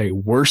saying that's a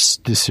worse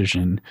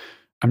decision.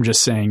 I'm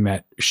just saying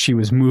that she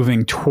was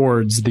moving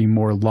towards the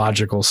more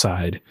logical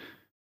side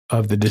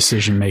of the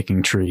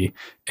decision-making tree.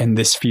 And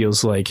this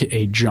feels like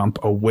a jump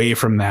away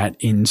from that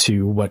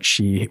into what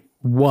she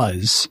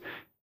was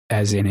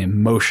as an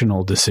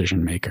emotional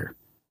decision maker.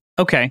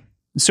 Okay.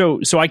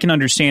 So I can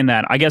understand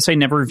that. I guess I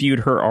never viewed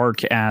her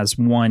arc as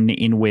one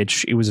in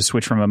which it was a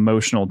switch from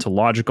emotional to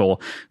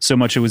logical. So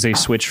much it was a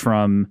switch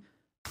from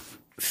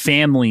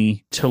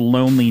family to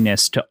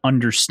loneliness to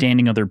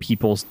understanding other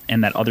people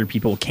and that other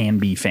people can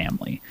be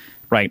family.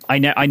 Right.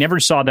 I never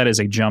saw that as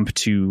a jump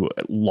to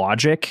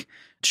logic.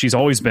 She's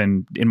always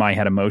been, in my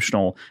head,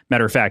 emotional.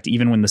 Matter of fact,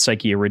 even when the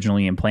psyche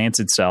originally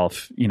implants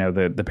itself, you know,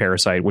 the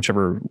parasite,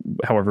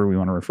 however we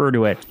want to refer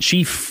to it,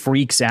 she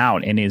freaks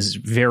out and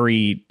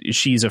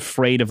she's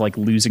afraid of like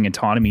losing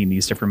autonomy in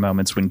these different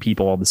moments when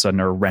people all of a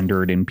sudden are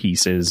rendered in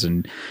pieces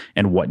and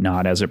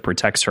whatnot as it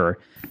protects her.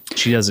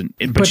 She doesn't,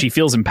 but she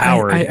feels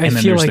empowered. I and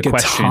then feel there's like the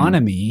question,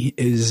 autonomy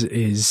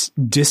is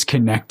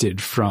disconnected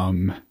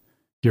from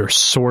your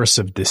source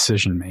of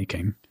decision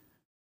making.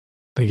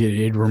 Like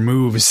it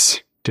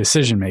removes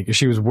decision maker.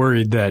 She was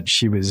worried that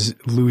she was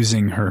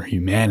losing her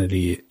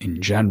humanity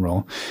in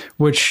general,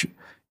 which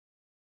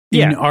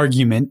in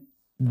argument,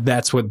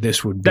 that's what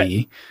this would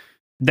be.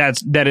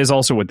 That is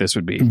also what this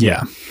would be.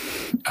 Yeah.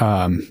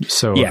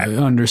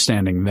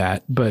 Understanding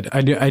that, but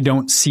I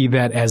don't see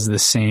that as the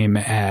same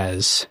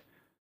as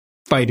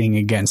fighting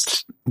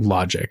against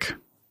logic.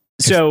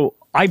 So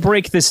I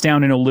break this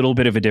down in a little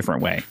bit of a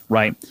different way,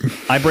 right?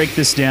 I break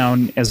this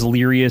down as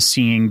Lyria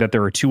seeing that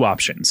there are two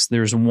options.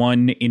 There's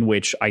one in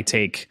which I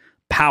take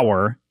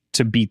power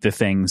to beat the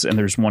things, and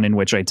there's one in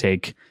which I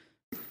take,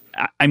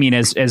 I mean,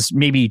 as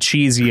maybe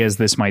cheesy as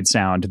this might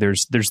sound,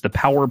 there's the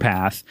power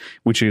path,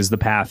 which is the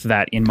path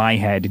that in my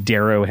head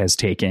Darrow has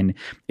taken.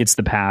 It's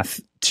the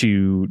path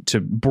to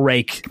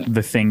break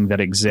the thing that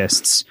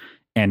exists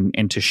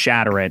and to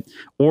shatter it.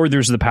 Or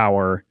there's the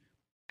power,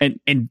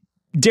 and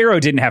Darrow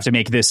didn't have to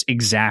make this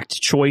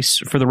exact choice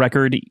for the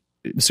record,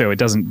 so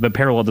the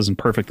parallel doesn't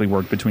perfectly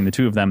work between the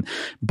two of them,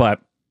 but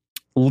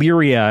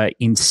Lyria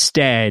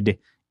instead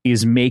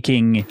is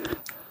making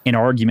an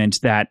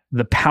argument that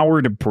the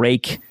power to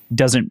break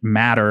doesn't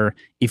matter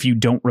if you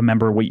don't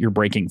remember what you're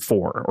breaking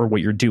for or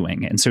what you're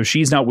doing. And so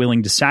she's not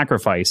willing to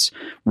sacrifice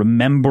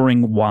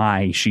remembering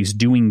why she's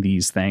doing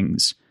these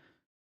things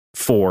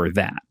for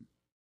that.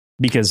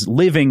 Because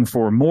living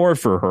for more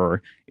for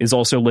her is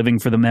also living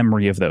for the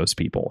memory of those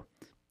people.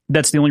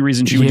 That's the only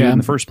reason she would do it in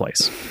the first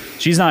place.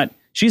 She's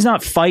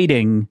not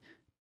fighting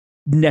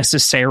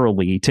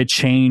necessarily to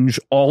change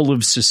all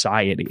of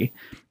society.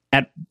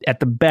 At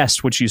the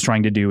best, what she's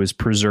trying to do is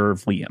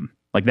preserve Liam.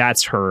 Like,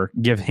 that's her,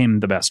 give him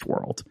the best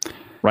world,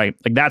 right?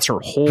 Like, that's her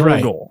whole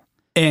goal.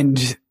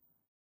 And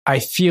I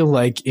feel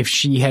like if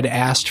she had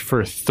asked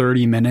for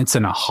 30 minutes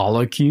in a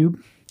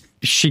holocube,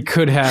 she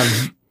could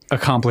have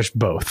accomplished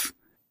both.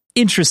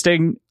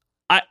 Interesting.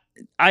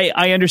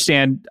 I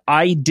understand.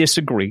 I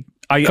disagree.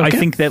 I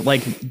think that,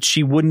 like,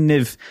 she wouldn't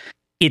have.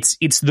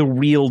 It's the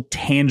real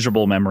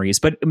tangible memories,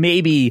 but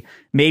maybe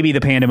the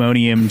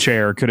Pandemonium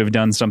chair could have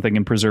done something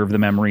and preserved the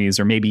memories,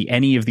 or maybe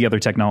any of the other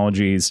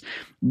technologies.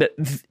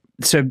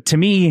 So to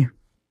me,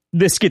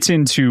 this gets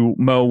into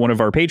Mo, one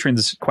of our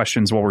patrons'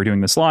 questions while we're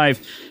doing this live.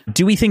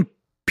 Do we think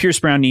Pierce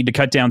Brown need to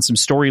cut down some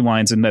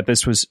storylines and that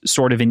this was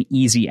sort of an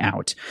easy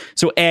out?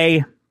 So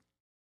in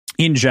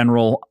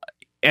general,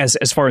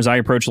 as far as I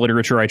approach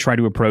literature, I try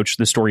to approach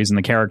the stories and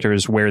the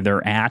characters where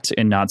they're at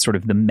and not sort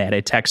of the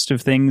meta text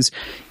of things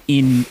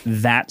in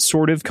that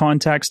sort of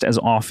context as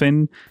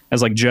often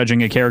as like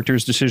judging a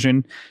character's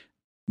decision.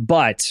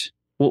 But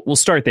we'll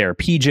start there.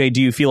 PJ,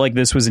 do you feel like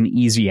this was an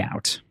easy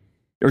out,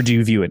 or do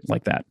you view it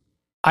like that?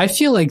 I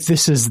feel like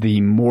this is the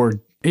more,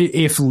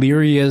 if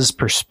Lyria's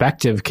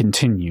perspective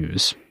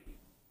continues,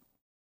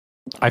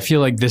 I feel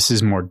like this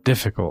is more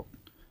difficult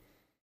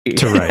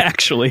to write.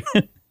 Actually.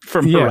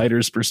 From a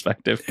writer's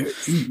perspective,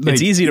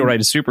 it's easy to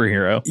write a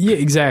superhero. Yeah,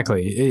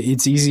 exactly.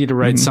 It's easy to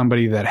write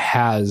somebody that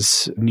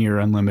has near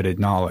unlimited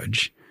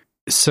knowledge.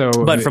 So,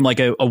 but from like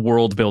a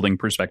world building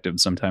perspective,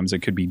 sometimes it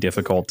could be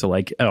difficult to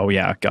like, oh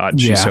yeah, God,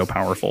 she's so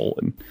powerful,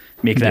 and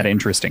make that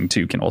interesting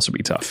too can also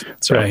be tough.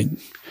 So. Right.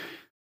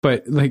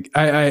 But like,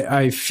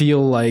 I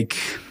feel like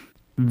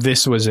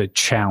this was a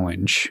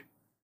challenge.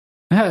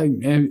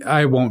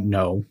 I won't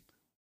know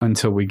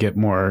until we get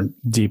more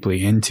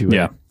deeply into it.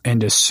 Yeah.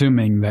 And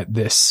assuming that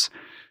this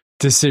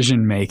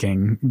decision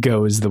making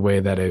goes the way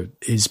that it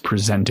is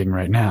presenting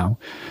right now,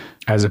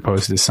 as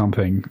opposed to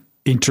something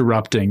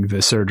interrupting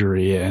the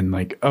surgery and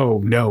like, oh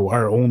no,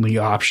 our only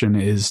option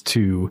is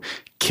to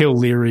kill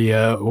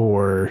Lyria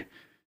or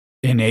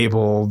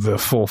enable the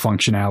full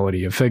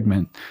functionality of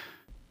Figment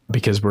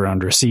because we're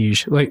under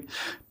siege. Like,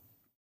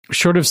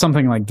 short of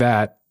something like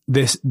that,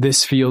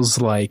 this feels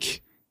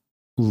like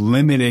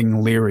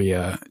limiting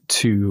Lyria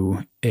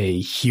to a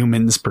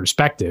human's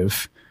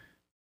perspective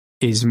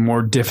is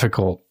more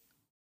difficult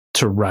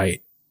to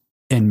write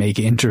and make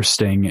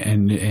interesting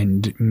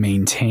and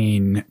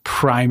maintain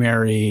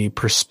primary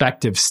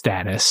perspective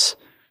status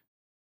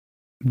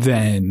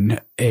than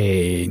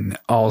an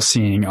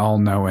all-seeing,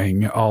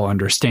 all-knowing,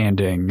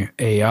 all-understanding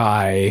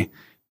AI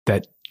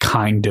that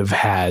kind of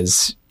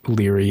has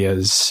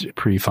Lyria's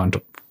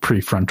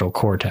prefrontal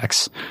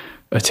cortex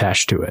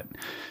attached to it.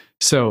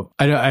 So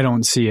I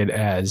don't see it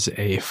as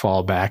a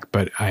fallback,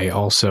 but I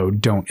also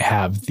don't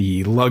have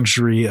the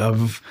luxury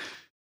of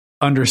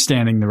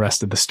understanding the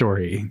rest of the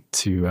story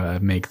to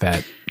make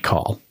that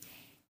call.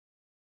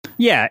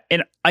 Yeah,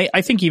 and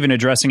I think even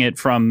addressing it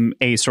from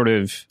a sort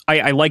of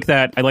I like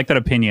that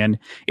opinion.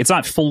 It's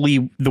not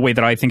fully the way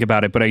that I think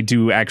about it, but I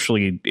do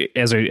actually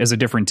as a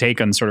different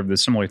take on sort of the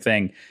similar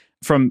thing.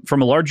 From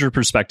a larger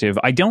perspective,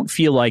 I don't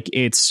feel like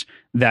it's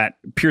that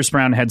Pierce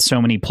Brown had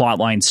so many plot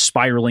lines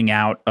spiraling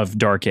out of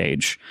Dark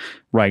Age,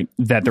 right?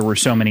 That there were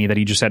so many that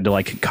he just had to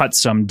like cut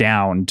some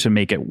down to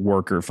make it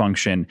work or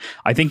function.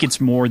 I think it's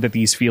more that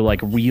these feel like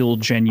real,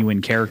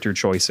 genuine character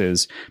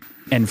choices.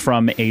 And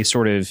from a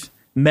sort of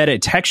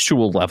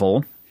meta-textual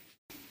level,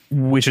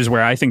 which is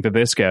where I think that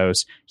this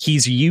goes,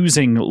 he's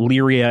using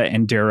Lyria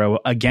and Darrow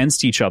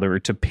against each other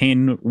to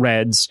pin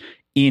Reds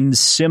in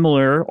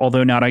similar,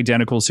 although not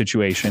identical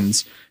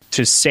situations,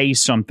 to say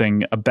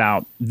something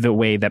about the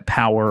way that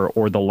power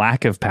or the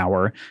lack of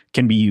power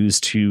can be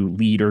used to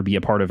lead or be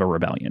a part of a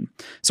rebellion.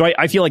 So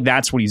I feel like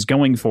that's what he's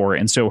going for.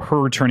 And so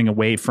her turning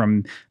away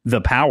from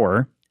the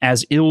power,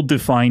 as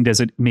ill-defined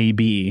as it may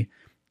be,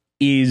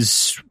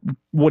 is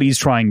what he's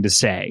trying to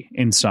say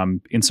in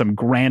some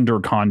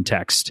grander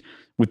context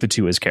with the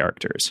two as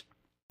characters,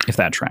 if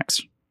that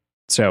tracks.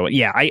 So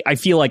yeah, I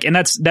feel like, and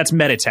that's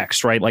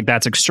metatext, right? Like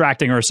that's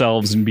extracting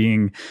ourselves and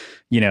being,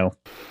 you know,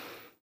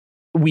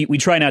 we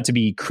try not to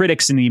be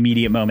critics in the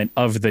immediate moment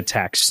of the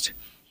text.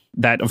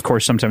 That of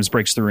course sometimes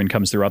breaks through and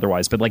comes through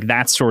otherwise, but like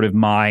that's sort of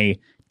my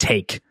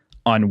take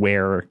on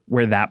where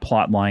that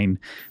plot line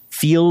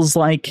feels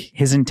like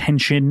his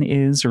intention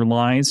is or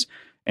lies.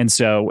 And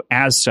so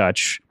as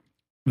such,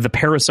 the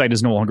parasite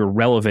is no longer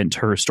relevant to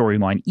her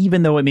storyline,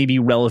 even though it may be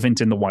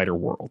relevant in the wider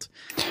world.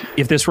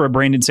 If this were a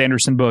Brandon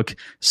Sanderson book,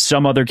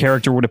 some other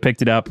character would have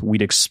picked it up.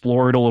 We'd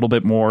explore it a little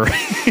bit more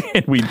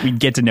and we'd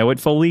get to know it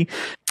fully.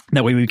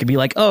 That way we could be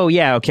like, oh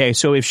yeah, okay,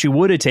 so if she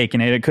would have taken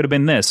it, it could have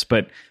been this.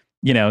 But,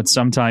 you know,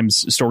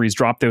 sometimes stories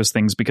drop those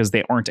things because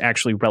they aren't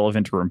actually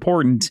relevant or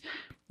important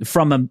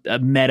from a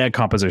meta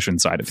composition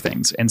side of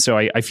things. And so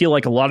I feel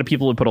like a lot of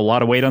people have put a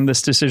lot of weight on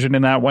this decision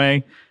in that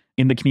way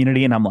in the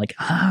community, and I'm like,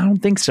 I don't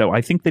think so. I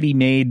think that he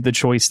made the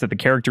choice that the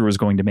character was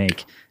going to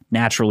make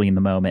naturally in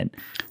the moment.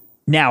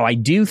 Now, I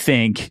do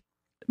think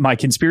my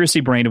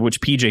conspiracy brain, of which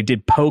PJ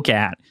did poke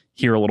at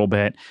here a little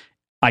bit,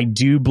 I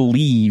do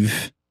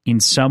believe in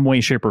some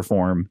way, shape, or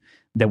form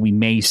that we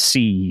may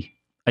see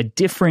a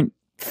different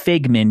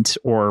Figment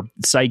or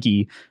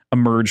Psyche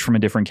emerge from a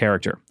different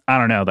character. I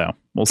don't know, though.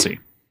 We'll see.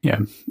 Yeah.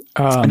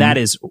 And that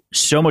is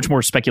so much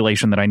more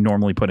speculation than I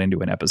normally put into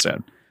an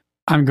episode.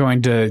 I'm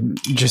going to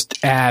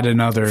just add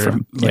another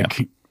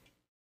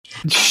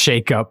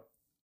shake up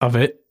of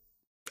it.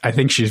 I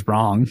think she's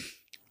wrong.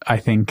 I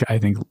think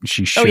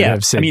she should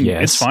have said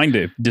yes. It's fine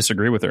to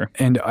disagree with her.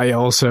 And I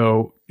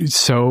also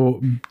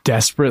so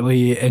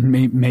desperately, and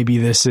maybe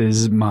this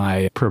is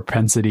my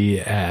propensity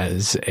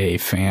as a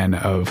fan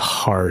of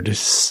hard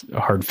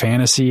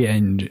fantasy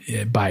and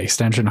by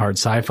extension hard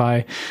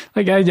sci-fi.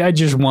 Like I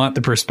just want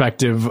the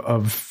perspective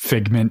of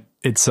Figment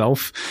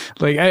itself.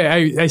 Like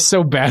I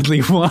so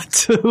badly want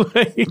to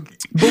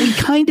but we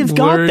kind of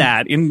got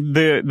that in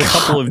the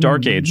couple of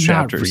Dark Age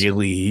chapters. Not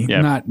really.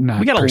 Yeah. Not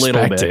we got a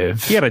little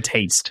bit. We got a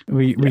taste.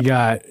 We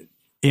got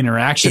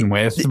interaction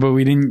with, but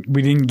we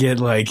didn't get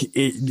like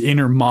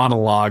inner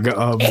monologue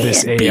of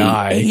this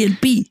AI. A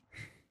and B.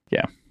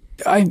 Yeah.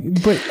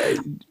 But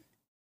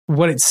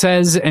what it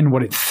says and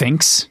what it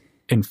thinks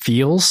and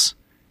feels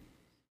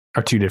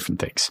are two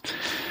different things.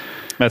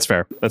 That's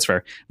fair.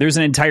 There's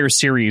an entire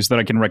series that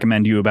I can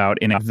recommend you about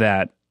in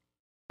that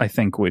I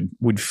think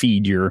would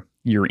feed your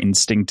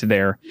instinct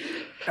there.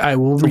 I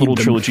will read a little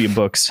them. Trilogy of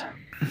books.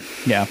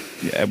 Yeah.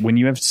 When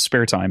you have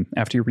spare time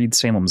after you read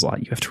Salem's Lot,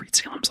 you have to read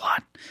Salem's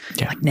Lot.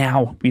 Yeah. Like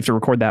now, we have to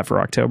record that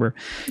for October.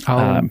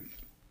 I'll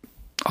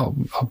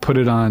put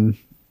it on.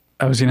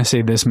 I was going to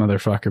say this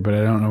motherfucker, but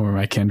I don't know where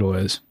my Kindle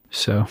is.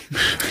 So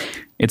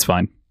it's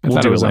fine.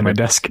 We'll do it on my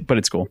desk, but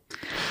it's cool.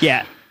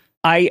 Yeah.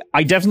 I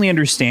definitely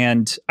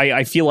understand.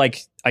 I feel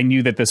like I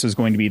knew that this was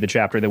going to be the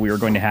chapter that we were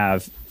going to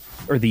have,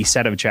 or the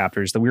set of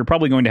chapters that we were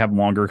probably going to have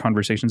longer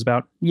conversations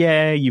about.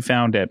 Yeah, you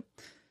found it.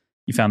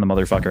 You found the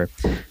motherfucker.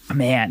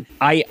 Man,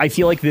 I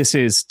feel like this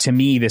is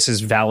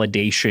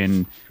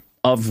validation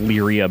of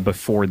Lyria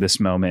before this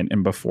moment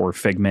and before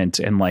Figment,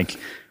 and like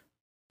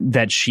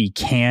that she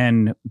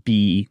can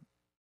be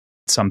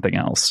something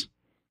else.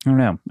 I don't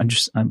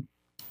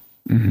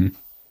know.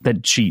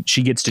 That she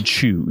gets to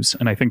choose.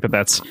 And I think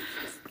that's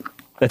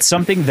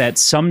something that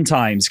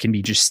sometimes can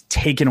be just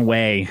taken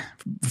away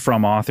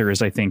from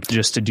authors, I think,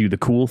 just to do the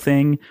cool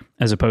thing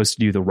as opposed to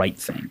do the right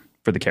thing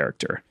for the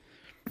character.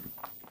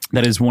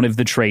 That is one of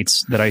the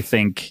traits that I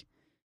think,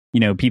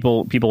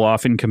 people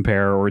often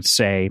compare or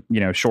say,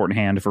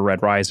 shorthand for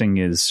Red Rising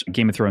is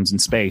Game of Thrones in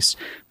space.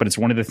 But it's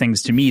one of the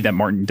things to me that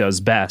Martin does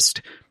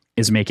best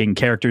is making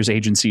characters'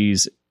 agency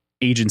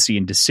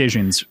and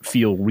decisions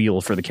feel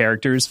real for the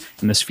characters.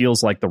 And this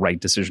feels like the right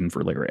decision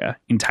for Lyria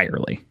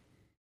entirely.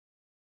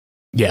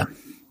 Yeah.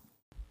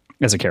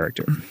 As a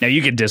character. Now,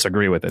 you could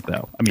disagree with it,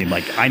 though. I mean,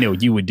 like, I know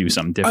you would do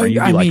something different.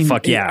 You'd be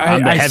fuck yeah,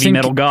 I'm the heavy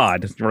metal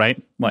god,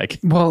 right? Like,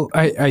 well,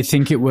 I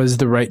think it was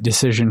the right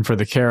decision for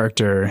the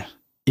character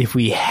if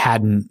we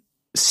hadn't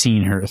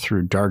seen her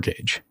through Dark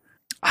Age.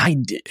 I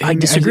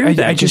disagree with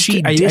that.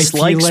 She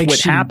dislikes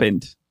what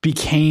happened.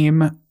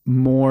 Became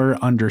more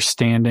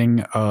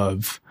understanding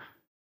of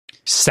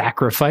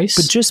sacrifice.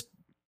 But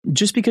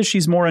just because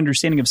she's more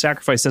understanding of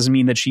sacrifice doesn't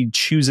mean that she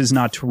chooses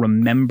not to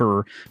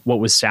remember what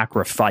was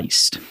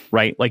sacrificed,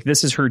 right? Like,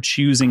 this is her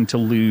choosing to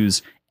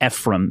lose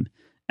Ephraim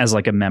as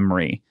like a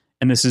memory.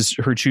 And this is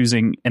her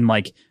choosing and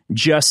like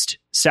just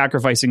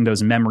sacrificing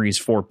those memories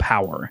for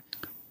power,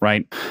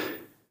 right?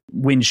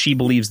 When she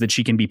believes that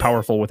she can be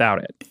powerful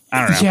without it.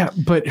 I don't know. Yeah,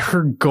 but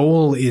her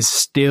goal is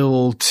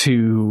still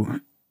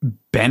to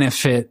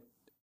benefit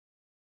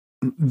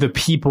the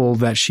people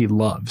that she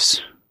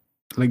loves.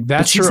 Like,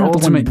 that's her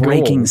ultimate goal.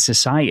 Breaking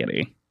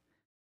society.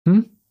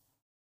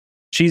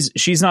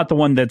 She's not the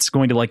one that's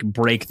going to like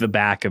break the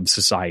back of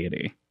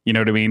society. You know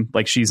what I mean?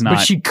 Like, she's not.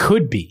 But she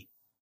could be.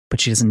 But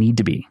she doesn't need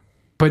to be.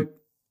 But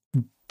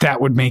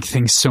that would make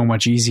things so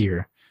much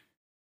easier.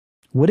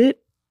 Would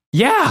it?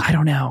 Yeah. I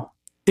don't know.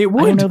 It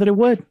would. I don't know that it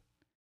would.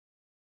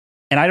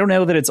 And I don't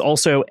know that it's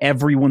also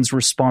everyone's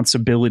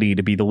responsibility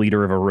to be the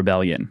leader of a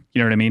rebellion. You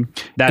know what I mean?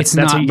 That's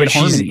not, how you get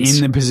she's harmonies.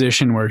 In the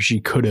position where she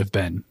could have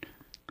been.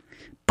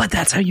 But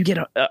that's how you get.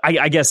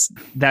 I guess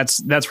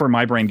that's where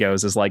my brain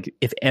goes, is like,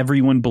 if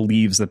everyone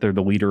believes that they're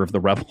the leader of the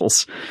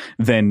rebels,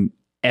 then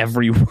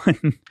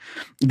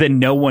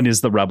no one is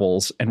the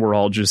rebels, and we're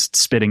all just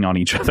spitting on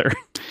each other.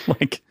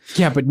 Like,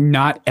 yeah, but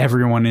not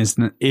everyone is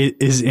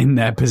in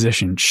that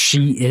position.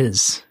 She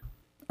is.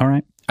 All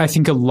right. I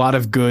think a lot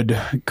of good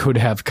could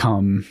have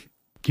come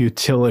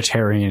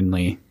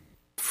utilitarianly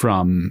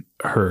from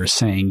her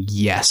saying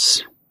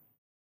yes.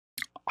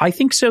 I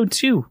think so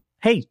too.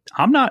 Hey,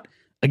 I'm not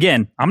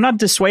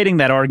dissuading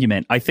that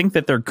argument. I think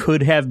that there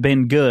could have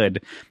been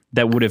good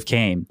that would have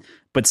came,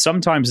 but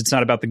sometimes it's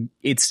not about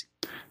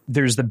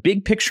there's the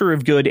big picture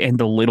of good and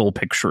the little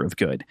picture of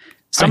good.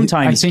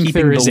 Sometimes I think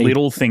keeping the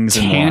little things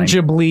in mind.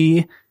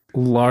 Tangibly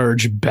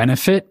large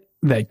benefit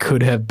that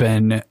could have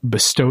been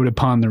bestowed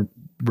upon the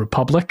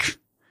Republic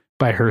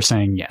by her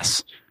saying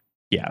yes.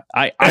 Yeah,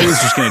 I was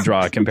just going to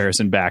draw a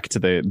comparison back to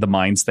the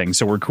mines thing.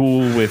 So we're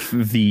cool with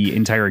the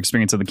entire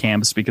experience of the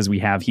camps because we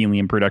have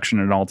helium production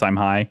at an all-time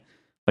high.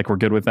 Like, we're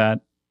good with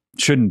that?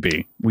 Shouldn't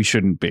be. We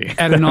shouldn't be.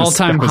 At an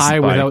all-time high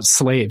without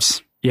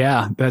slaves.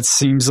 Yeah, that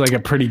seems like a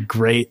pretty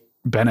great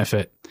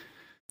benefit.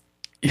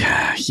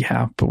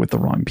 Yeah, but with the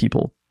wrong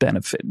people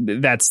benefit.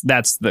 That's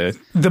the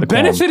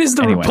benefit is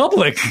the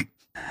Republic.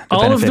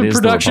 All of the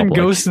production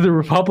goes to the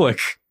Republic.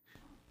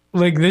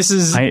 Like, this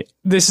is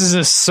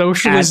a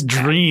socialist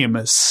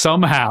dream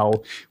somehow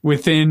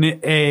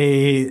within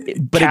a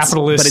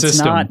capitalist system. But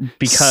it's not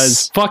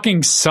because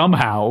fucking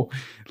somehow,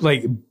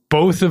 like,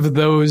 both of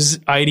those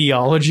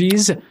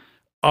ideologies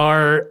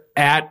are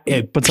at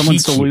it, but someone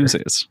still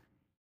loses.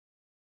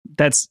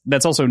 That's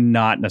also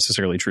not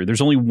necessarily true.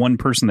 There's only one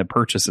person that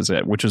purchases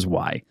it, which is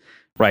why,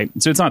 right?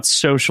 So it's not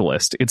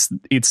socialist. It's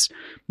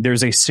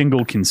there's a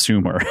single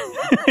consumer,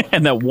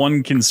 and that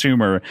one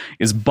consumer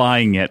is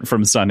buying it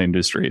from Sun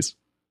Industries.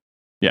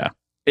 Yeah,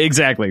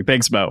 exactly.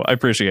 Thanks, Mo. I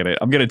appreciate it.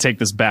 I'm going to take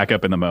this back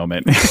up in the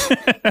moment.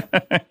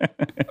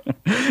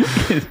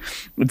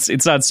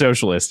 It's not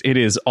socialist. It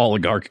is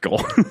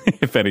oligarchical,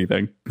 if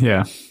anything.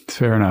 Yeah,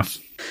 fair enough.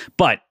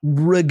 But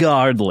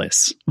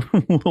regardless,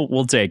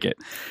 we'll take it.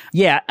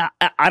 Yeah,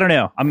 I don't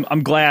know.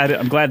 I'm glad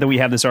that we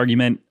have this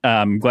argument.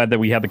 I'm glad that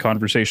we have the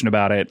conversation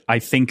about it. I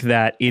think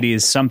that it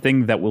is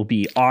something that will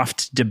be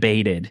oft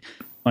debated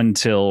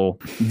until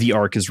the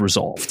arc is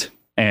resolved.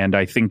 And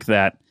I think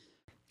that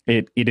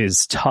it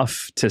is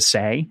tough to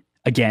say.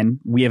 Again,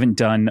 we haven't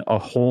done a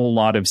whole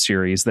lot of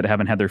series that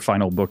haven't had their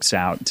final books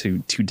out to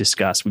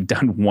discuss. We've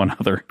done one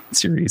other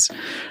series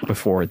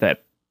before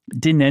that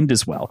didn't end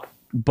as well.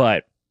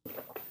 But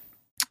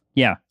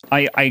yeah,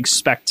 I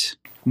expect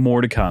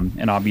more to come.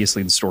 And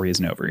obviously the story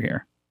isn't over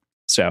here.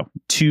 So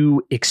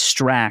to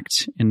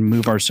extract and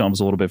move ourselves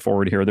a little bit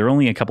forward here, there are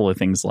only a couple of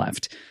things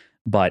left.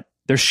 But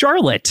there's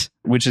Charlotte,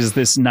 which is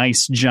this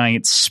nice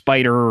giant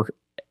spider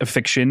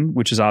fiction,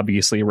 which is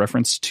obviously a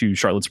reference to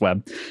Charlotte's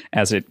Web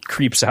as it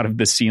creeps out of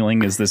the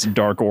ceiling as this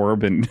dark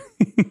orb and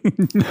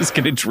is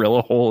going to drill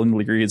a hole in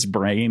Lyria's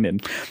brain,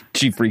 and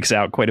she freaks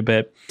out quite a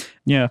bit.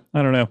 Yeah,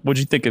 I don't know. What'd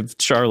you think of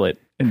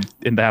Charlotte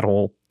in that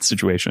whole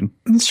situation?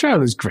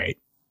 Charlotte's great.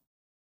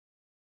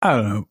 I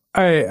don't know.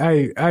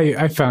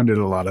 I found it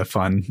a lot of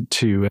fun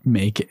to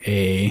make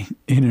an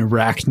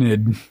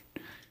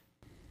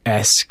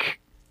arachnid-esque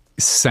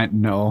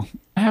sentinel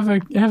have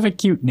a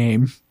cute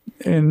name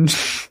and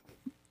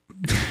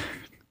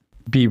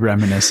be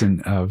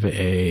reminiscent of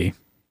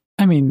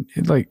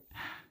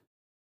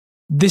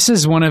this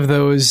is one of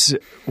those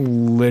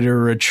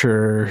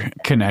literature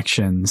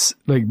connections.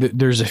 Like,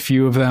 there's a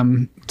few of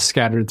them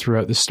scattered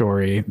throughout the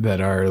story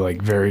that are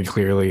like very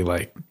clearly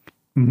like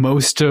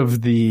most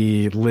of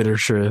the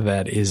literature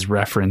that is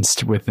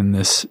referenced within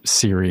this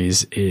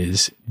series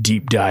is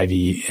deep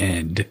divey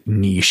and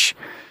niche.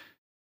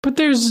 But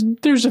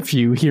there's a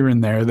few here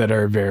and there that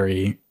are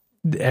very,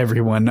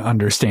 everyone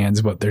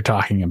understands what they're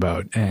talking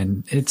about,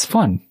 and it's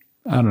fun.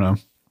 I don't know.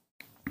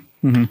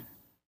 Mm-hmm.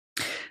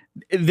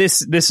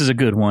 This is a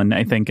good one,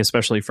 I think,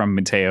 especially from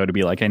Mateo, to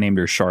be like, I named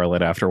her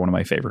Charlotte after one of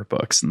my favorite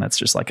books, and that's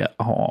just like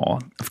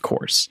of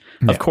course.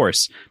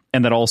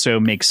 And that also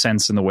makes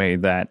sense in the way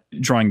that,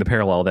 drawing the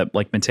parallel that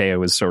like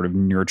Mateo is sort of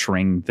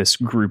nurturing this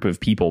group of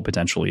people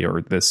potentially,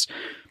 or this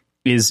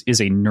is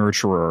a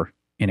nurturer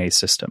in a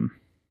system.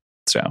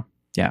 So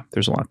yeah,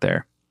 there's a lot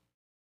there.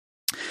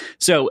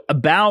 So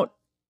about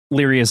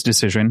Lyria's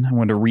decision, I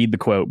want to read the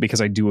quote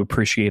because I do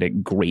appreciate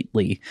it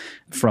greatly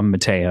from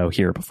Mateo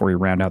here before we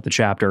round out the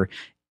chapter.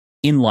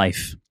 In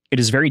life, it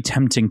is very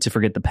tempting to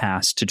forget the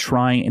past to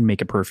try and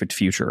make a perfect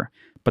future.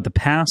 But the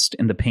past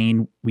and the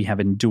pain we have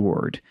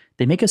endured,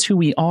 they make us who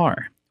we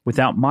are.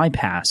 Without my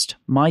past,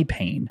 my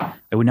pain,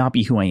 I would not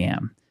be who I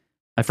am.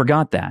 I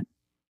forgot that.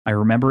 I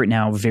remember it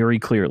now very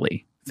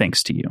clearly,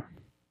 thanks to you.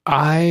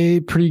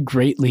 I pretty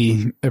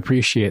greatly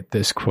appreciate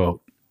this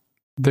quote.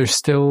 There's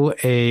still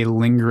a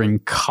lingering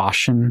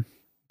caution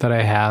that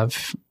I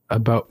have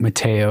about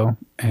Mateo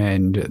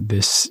and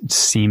this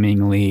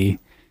seemingly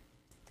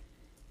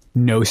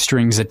no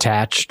strings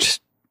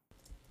attached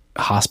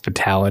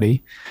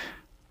hospitality.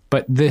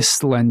 But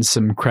this lends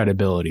some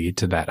credibility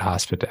to that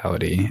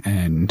hospitality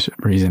and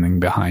reasoning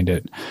behind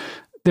it.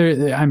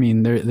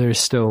 There's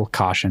still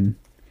caution,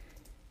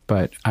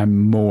 but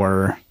I'm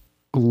more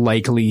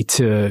likely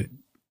to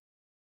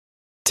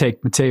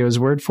take Mateo's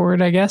word for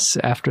it, I guess,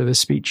 after the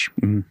speech.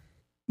 Mm.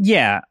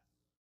 Yeah.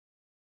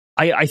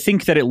 I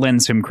think that it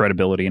lends him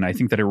credibility, and I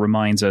think that it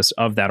reminds us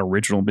of that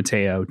original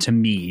Mateo, to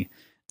me,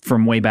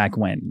 from way back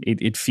when.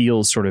 It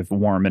feels sort of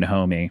warm and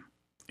homey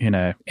in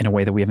a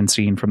way that we haven't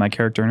seen from that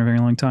character in a very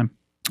long time.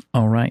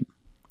 All right.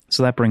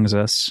 So that brings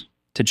us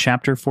to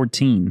chapter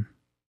 14,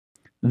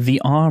 The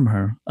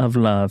Armor of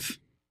Love.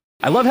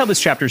 I love how this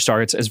chapter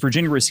starts as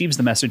Virginia receives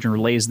the message and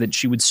relays that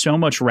she would so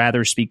much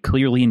rather speak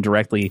clearly and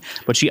directly,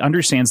 but she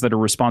understands that her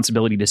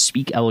responsibility to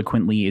speak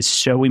eloquently is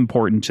so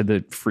important to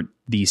the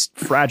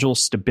fragile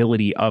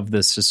stability of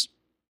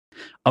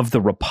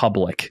the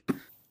Republic.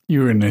 You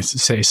were going to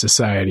say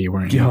society,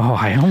 weren't you? Oh,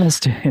 I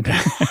almost did.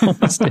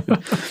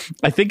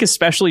 I think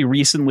especially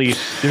recently,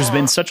 there's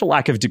been such a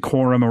lack of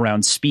decorum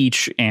around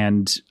speech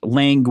and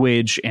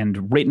language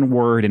and written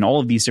word and all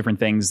of these different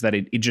things that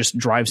it just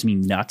drives me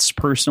nuts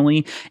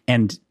personally.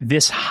 And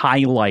this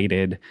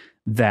highlighted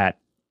that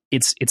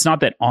it's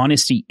not that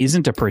honesty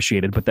isn't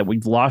appreciated, but that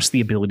we've lost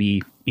the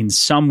ability in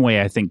some way,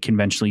 I think,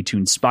 conventionally to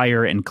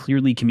inspire and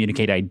clearly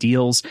communicate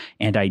ideals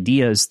and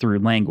ideas through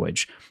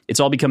language. It's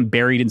all become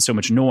buried in so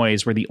much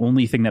noise where the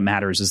only thing that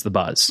matters is the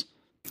buzz.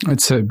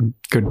 That's a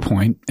good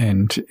point.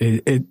 And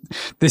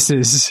this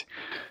is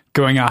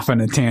going off on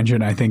a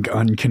tangent, I think,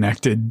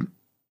 unconnected.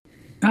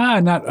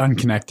 Not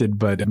unconnected,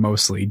 but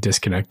mostly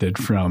disconnected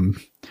from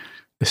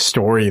the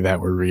story that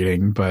we're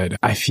reading. But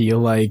I feel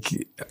like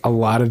a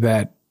lot of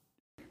that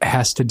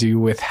has to do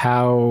with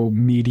how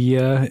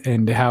media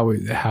and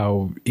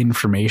how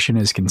information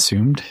is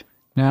consumed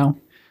now.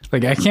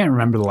 Like, I can't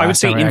remember the last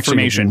time I would say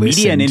information.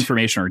 Media and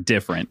information are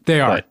different. They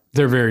are.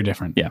 They're very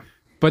different. Yeah.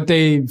 But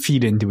they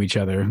feed into each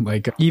other.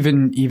 Like,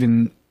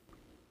 even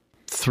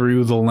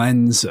through the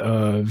lens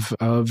of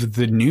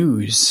the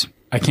news.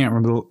 I can't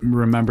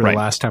remember the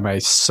last time I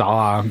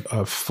saw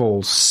a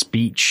full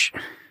speech.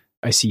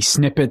 I see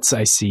snippets.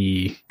 I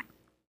see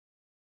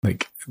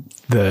like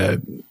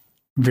the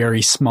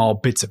very small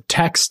bits of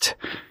text.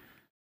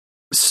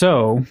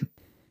 So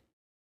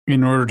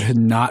in order to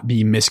not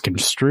be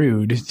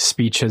misconstrued,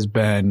 speech has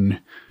been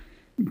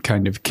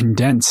kind of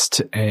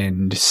condensed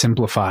and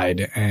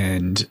simplified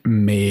and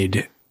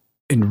made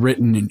and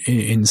written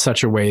in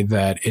such a way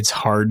that it's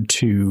hard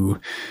to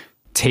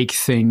take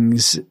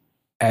things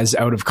as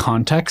out of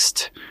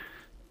context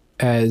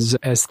as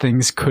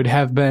things could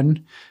have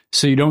been.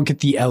 So you don't get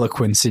the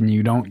eloquence and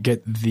you don't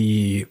get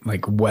the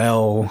like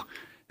well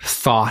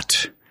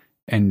thought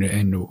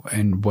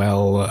and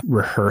well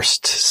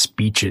rehearsed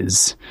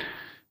speeches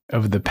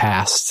of the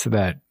past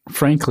that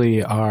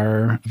frankly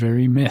are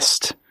very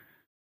missed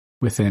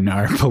within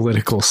our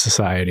political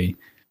society.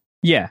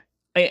 Yeah.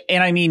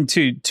 And I mean,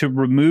 to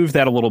remove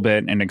that a little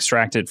bit and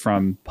extract it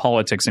from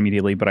politics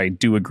immediately, but I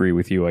do agree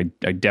with you. I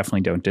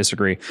definitely don't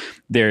disagree.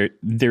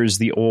 There's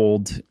the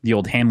old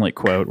Hamlet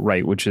quote,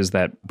 right, which is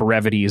that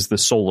brevity is the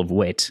soul of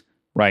wit,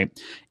 right?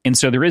 And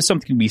so there is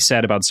something to be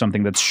said about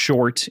something that's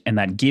short and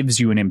that gives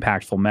you an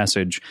impactful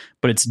message,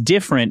 but it's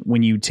different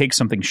when you take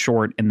something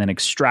short and then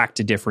extract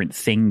a different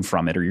thing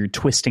from it, or you're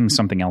twisting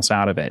something else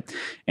out of it.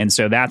 And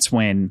so that's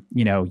when,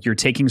 you're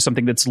taking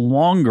something that's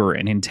longer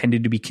and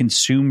intended to be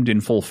consumed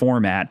in full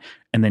format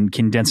and then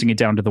condensing it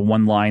down to the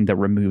one line that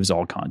removes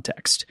all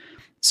context.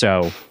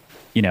 So,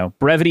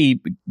 brevity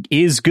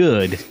is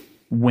good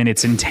when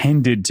it's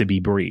intended to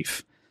be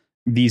brief.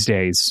 These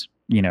days,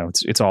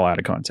 it's all out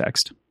of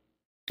context.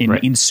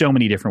 In so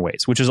many different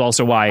ways, which is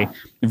also why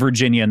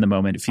Virginia in the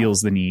moment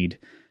feels the need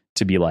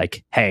to be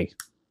like, hey,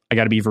 I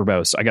got to be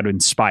verbose. I got to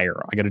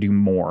inspire. I got to do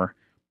more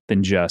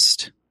than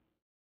just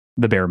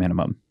the bare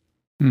minimum.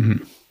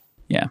 Mm-hmm.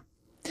 Yeah.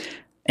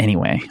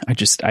 Anyway,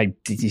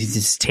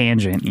 this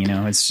tangent,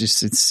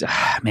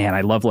 man,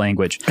 I love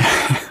language.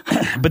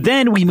 But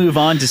then we move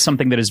on to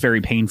something that is very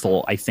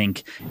painful, I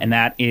think, and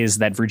that is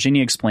that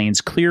Virginia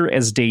explains clear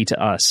as day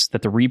to us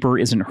that the Reaper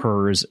isn't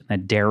hers,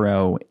 that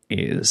Darrow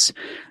is.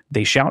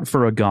 They shout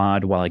for a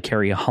god while I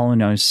carry a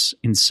hollowness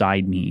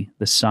inside me,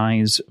 the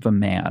size of a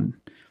man.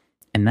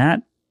 And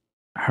that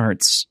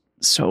hurts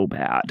so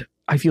bad.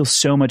 I feel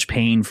so much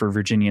pain for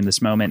Virginia in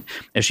this moment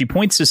as she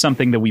points to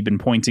something that we've been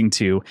pointing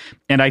to.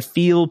 And I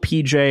feel,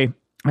 PJ,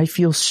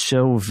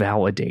 so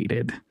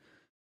validated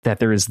that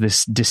there is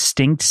this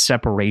distinct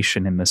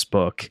separation in this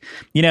book.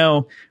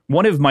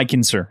 One of my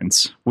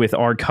concerns with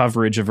our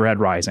coverage of Red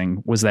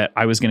Rising was that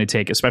I was going to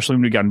take, especially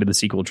when we got into the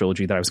sequel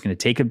trilogy, that I was going to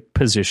take a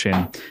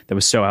position that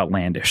was so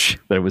outlandish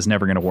that it was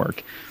never going to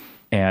work.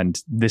 And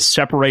this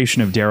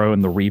separation of Darrow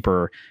and the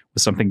Reaper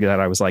was something that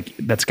I was like,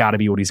 that's got to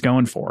be what he's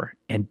going for.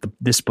 And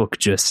this book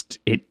just,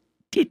 it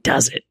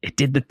does it. It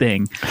did the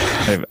thing.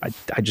 I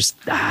just,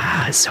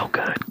 it's so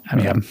good. I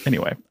don't know.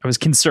 Anyway, I was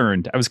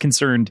concerned that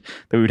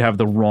we would have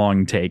the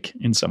wrong take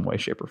in some way,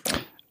 shape, or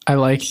form. I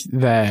like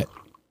that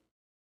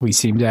we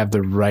seem to have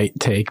the right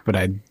take, but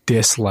I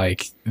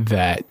dislike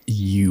that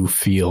you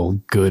feel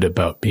good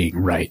about being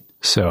right.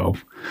 So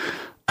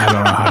I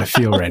don't know how to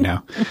feel right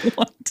now.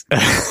 What?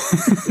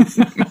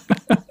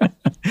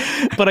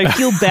 But I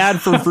feel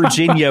bad for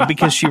Virginia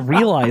because she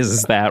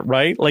realizes that,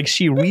 right? Like,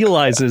 she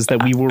realizes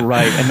that we were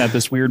right and that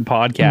this weird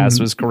podcast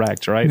was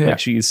correct, right? Yeah. Like,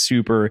 she's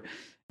super,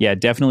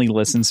 definitely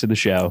listens to the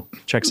show,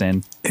 checks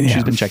in. Yeah.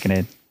 She's been checking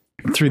in.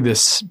 Through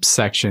this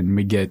section,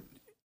 we get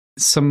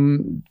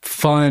some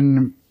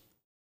fun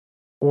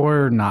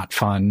or not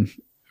fun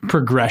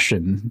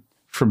progression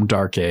from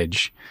Dark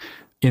Age.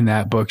 In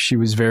that book, she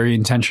was very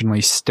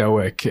intentionally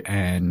stoic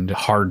and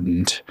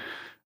hardened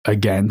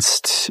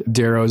against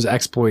Darrow's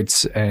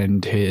exploits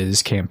and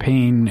his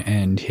campaign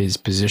and his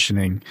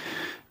positioning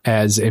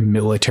as a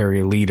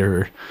military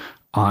leader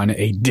on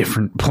a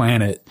different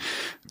planet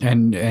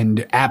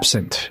and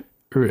absent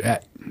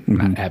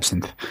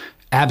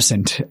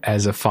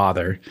as a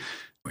father.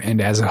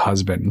 and as a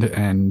husband,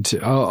 and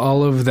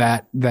all of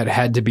that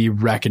had to be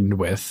reckoned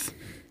with.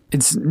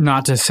 It's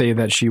not to say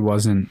that she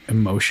wasn't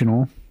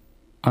emotional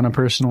on a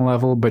personal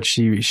level, but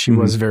she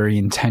was very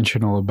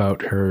intentional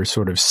about her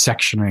sort of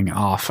sectioning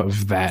off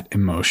of that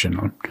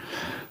emotion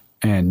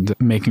and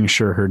making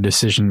sure her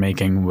decision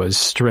making was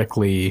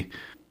strictly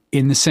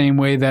in the same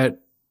way that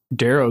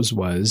Darrow's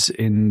was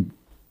in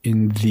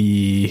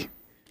the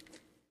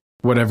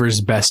whatever's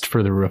best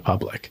for the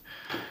Republic.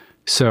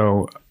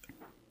 So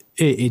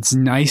it's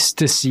nice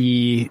to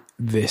see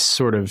this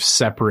sort of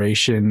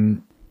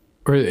separation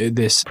or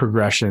this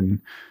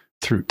progression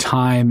through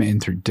time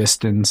and through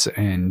distance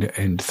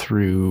and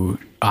through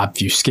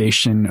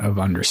obfuscation of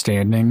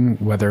understanding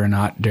whether or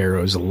not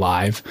Darrow's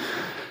alive.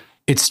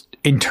 It's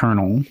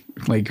internal,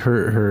 like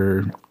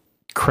her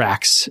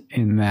cracks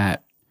in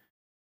that.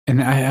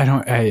 And I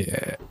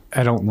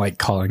don't like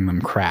calling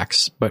them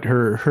cracks, but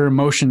her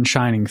emotion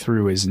shining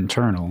through is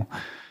internal.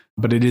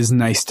 But it is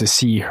nice to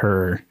see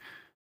her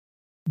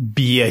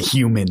be a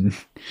human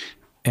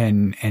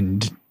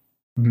and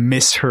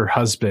miss her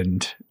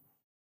husband.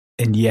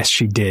 And yes,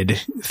 she did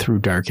through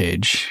Dark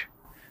Age,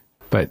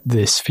 but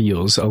this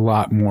feels a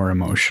lot more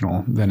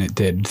emotional than it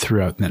did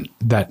throughout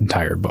that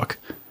entire book.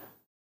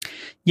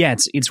 Yeah,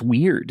 it's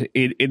weird.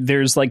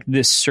 There's like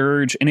this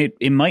surge, and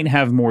it might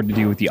have more to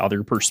do with the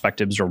other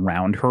perspectives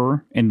around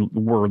her, and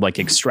we're like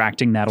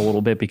extracting that a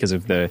little bit because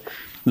of the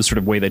sort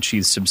of way that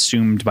she's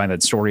subsumed by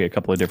that story a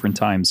couple of different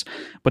times.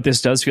 But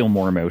this does feel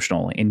more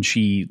emotional, and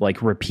she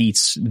like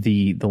repeats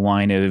the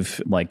line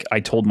of like, I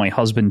told my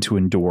husband to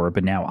endure,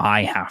 but now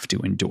I have to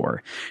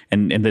endure.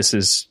 And this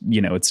is,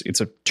 you know,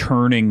 it's a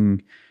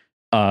turning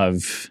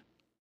of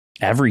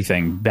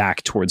everything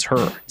back towards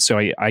her. So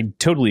I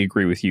totally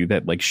agree with you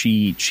that like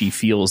she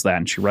feels that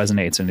and she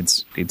resonates, and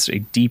it's a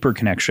deeper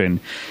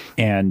connection.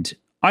 And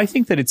I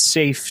think that it's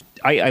safe.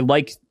 I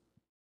like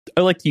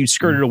you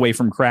skirted away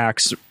from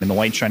cracks and the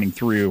light shining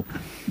through,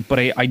 but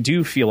I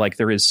do feel like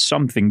there is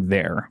something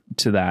there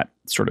to that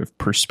sort of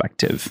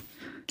perspective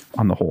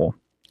on the whole.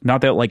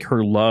 Not that like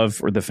her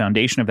love or the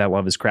foundation of that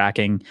love is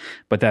cracking,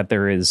 but that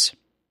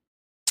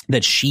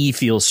that she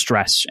feels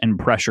stress and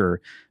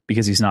pressure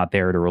because he's not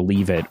there to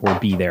relieve it or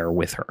be there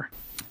with her.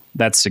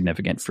 That's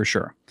significant for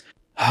sure.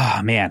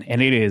 Oh, man.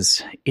 And it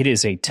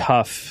is a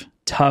tough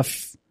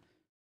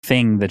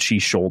thing that she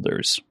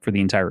shoulders for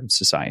the entire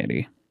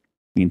society,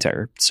 the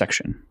entire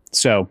section.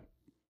 So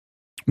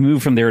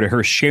move from there to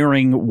her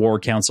sharing war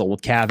council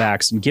with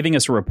Cavax and giving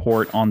us a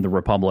report on the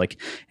Republic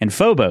and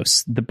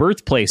Phobos, the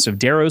birthplace of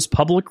Darrow's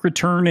public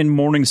return in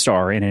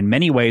Morningstar, and in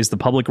many ways the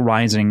public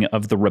rising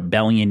of the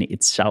rebellion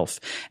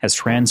itself, has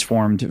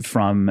transformed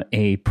from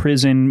a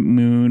prison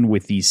moon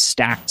with these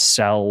stacked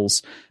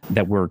cells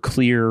that were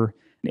clear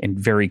and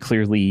very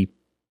clearly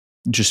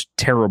just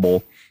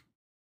terrible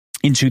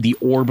into the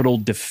orbital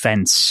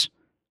defense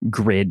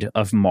grid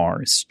of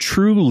Mars.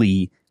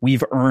 Truly,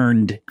 we've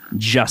earned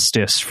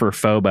justice for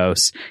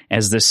Phobos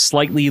as this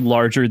slightly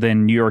larger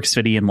than New York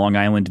City and Long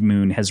Island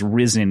moon has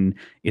risen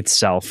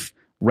itself,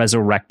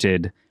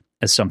 resurrected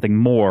as something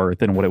more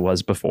than what it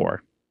was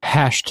before.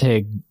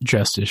 Hashtag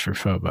justice for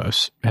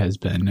Phobos has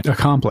been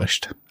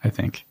accomplished, I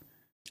think.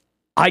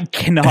 I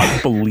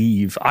cannot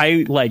believe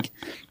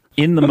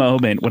in the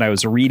moment when I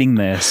was reading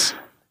this,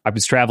 I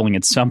was traveling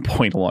at some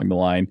point along the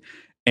line,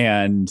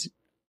 and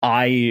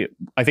I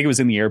think it was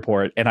in the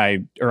airport, and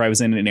I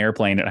was in an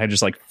airplane, and I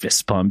just like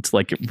fist pumped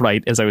like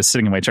right as I was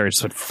sitting in my chair. I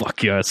just said,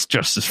 "Fuck yes,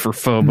 justice for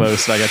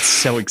Phobos!" And I got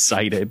so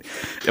excited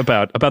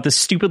about this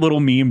stupid little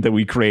meme that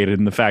we created,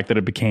 and the fact that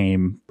it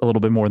became a little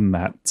bit more than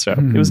that. So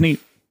it was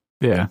neat.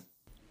 Yeah,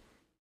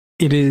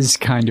 it is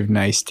kind of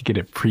nice to get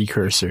a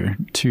precursor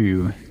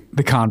to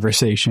the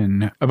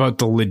conversation about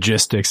the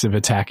logistics of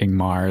attacking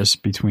Mars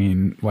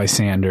between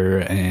Lysander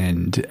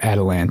and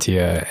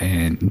Atalantia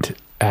and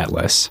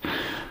Atlas,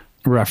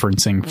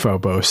 referencing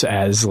Phobos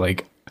as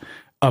like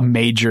a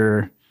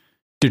major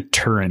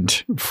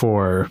deterrent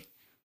for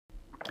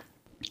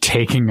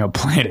taking a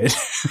planet.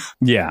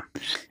 Yeah,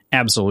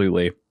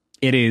 absolutely.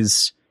 It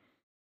is.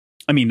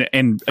 I mean,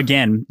 and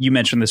again, you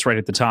mentioned this right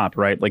at the top,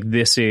 right? Like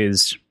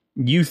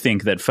you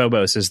think that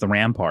Phobos is the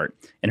rampart,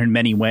 and in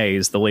many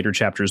ways, the later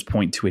chapters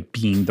point to it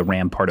being the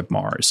rampart of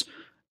Mars.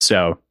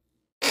 So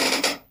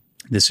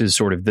this is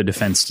sort of the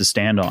defense to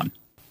stand on.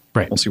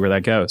 Right. We'll see where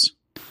that goes.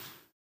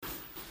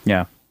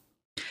 Yeah.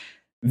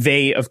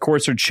 They, of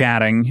course, are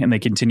chatting, and they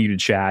continue to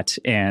chat,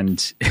 and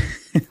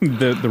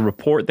the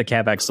report that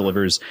Cavax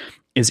delivers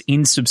is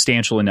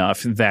insubstantial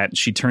enough that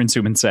she turns to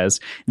him and says,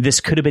 "This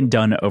could have been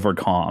done over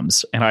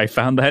comms." And I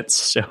found that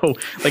so,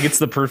 like, it's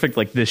the perfect,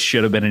 like, this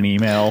should have been an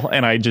email.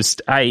 And I knew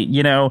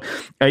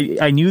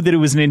that it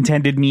was an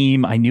intended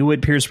meme. I knew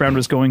what Pierce Brown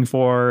was going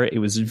for. It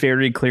was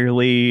very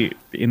clearly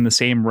in the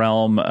same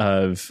realm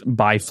of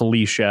By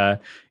Felicia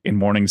in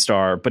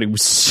Morningstar, but it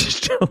was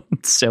still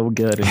so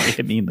good and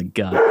hit me in the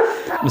gut,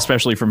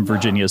 especially from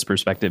Virginia's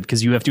perspective,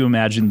 because you have to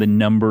imagine the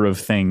number of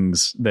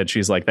things that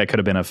she's like, that could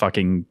have been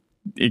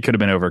it could have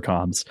been over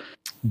comms.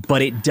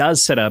 But it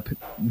does set up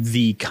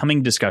the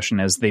coming discussion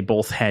as they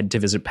both head to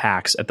visit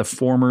Pax at the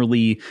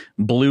formerly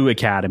Blue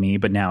Academy,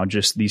 but now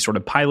just the sort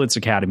of Pilots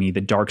Academy,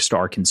 the Dark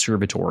Star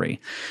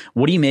Conservatory.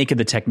 What do you make of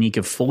the technique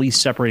of fully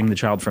separating the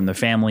child from the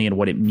family and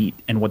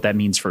what that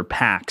means for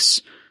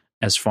Pax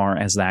as far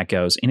as that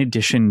goes, in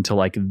addition to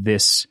like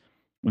this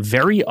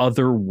very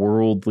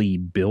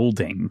otherworldly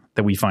building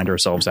that we find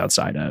ourselves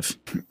outside of?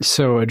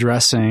 So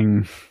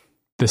addressing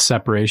the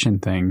separation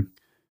thing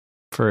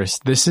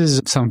first, this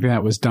is something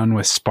that was done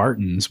with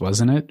Spartans,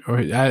 wasn't it? Or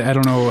I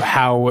don't know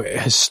how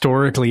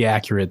historically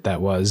accurate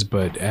that was,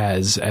 but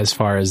as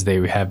far as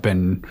they have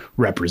been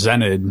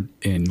represented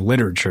in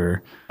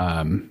literature,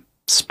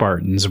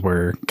 Spartans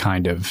were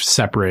kind of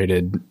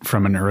separated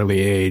from an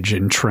early age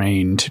and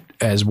trained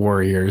as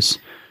warriors.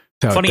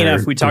 Funny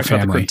enough, we talked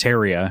about the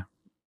Crypteria,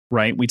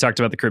 right? We talked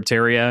about the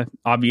Crypteria,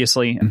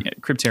 obviously.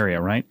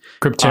 Crypteria, right?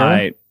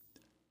 Cryptera?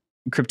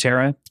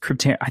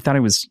 Cryptera. I thought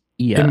it was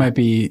Ea. It might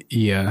be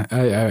Ea.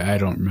 I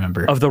don't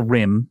remember. Of the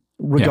Rim.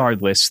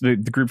 Regardless, the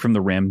group from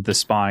the Rim, the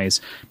spies,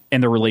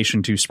 and their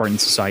relation to Spartan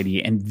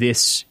society. And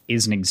this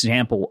is an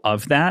example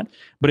of that.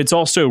 But it's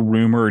also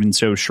rumored and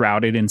so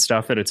shrouded in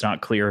stuff that it's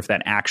not clear if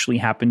that actually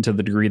happened to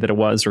the degree that it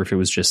was, or if it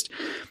was just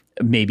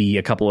maybe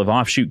a couple of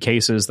offshoot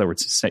cases that were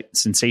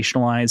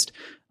sensationalized.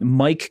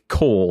 Mike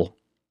Cole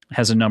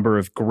has a number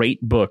of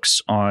great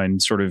books on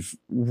sort of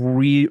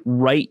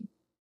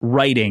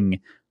writing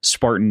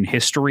Spartan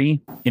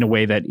history in a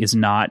way that is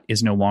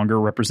no longer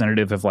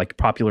representative of like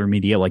popular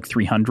media like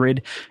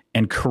 300,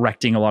 and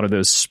correcting a lot of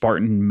those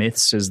Spartan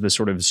myths as the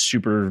sort of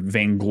super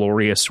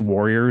vainglorious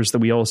warriors that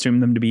we all assume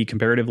them to be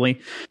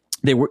comparatively.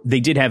 They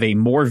did have a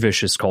more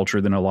vicious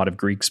culture than a lot of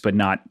Greeks, but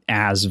not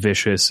as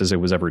vicious as it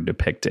was ever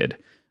depicted.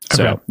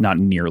 So not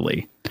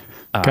nearly.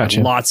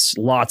 Gotcha.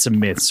 Lots of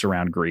myths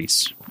around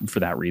Greece for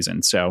that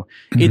reason. So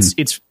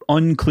it's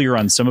unclear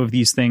on some of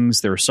these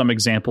things. There are some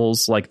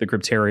examples like the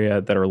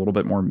Crypteria that are a little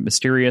bit more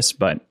mysterious,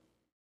 but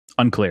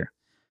unclear.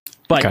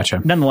 But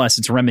nonetheless,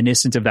 it's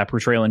reminiscent of that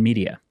portrayal in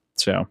media.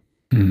 So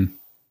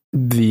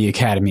the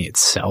Academy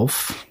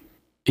itself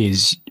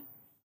is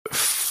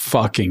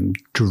fucking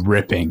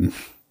dripping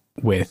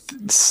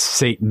with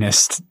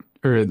Satanist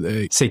or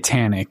the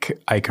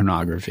satanic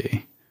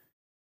iconography.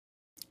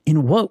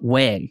 In what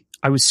way?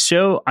 I'm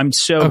so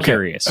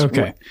curious.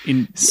 Okay.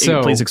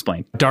 Please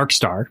explain. Dark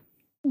Star.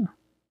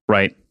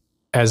 Right.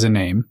 As a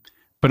name,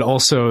 but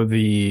also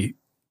the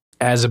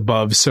as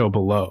above, so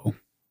below.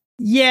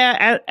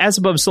 Yeah. As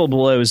above, so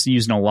below is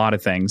used in a lot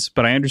of things,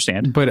 but I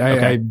understand. But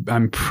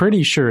I'm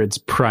pretty sure it's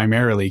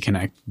primarily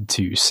connected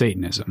to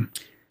Satanism.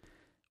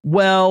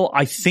 Well,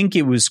 I think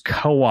it was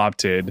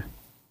co-opted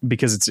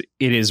because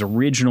it is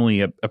originally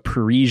a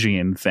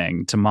Parisian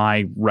thing to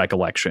my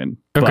recollection.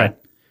 Okay.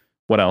 But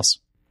what else?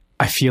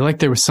 I feel like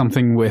there was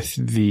something with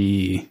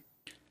the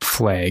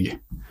flag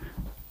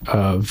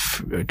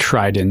of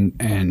Trident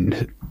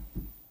and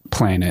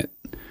Planet,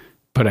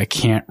 but I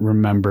can't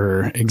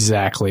remember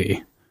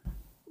exactly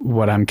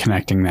what I'm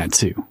connecting that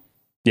to.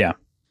 Yeah.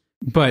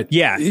 But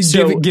yeah,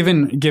 so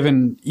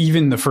given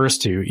even the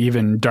first two,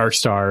 even Dark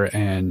Star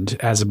and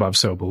As Above,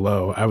 So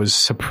Below, I was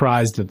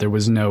surprised that there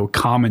was no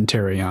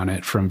commentary on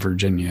it from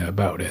Virginia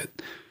about it.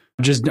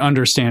 Just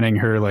understanding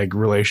her like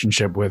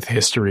relationship with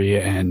history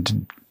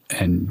and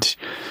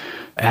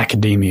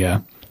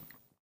academia,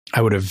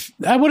 I would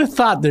have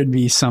thought there'd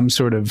be some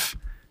sort of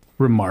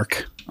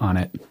remark on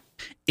it.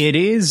 It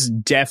is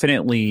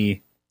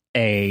definitely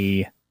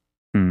how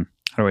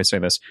do I say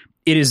this?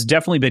 It has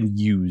definitely been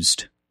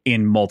used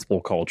in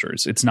multiple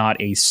cultures. It's not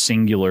a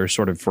singular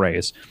sort of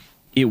phrase.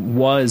 It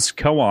was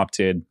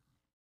co-opted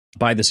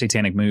by the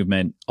Satanic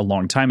movement a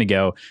long time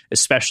ago,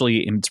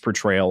 especially in its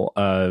portrayal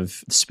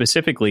of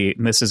specifically,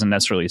 and this isn't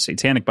necessarily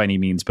satanic by any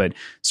means, but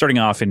starting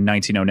off in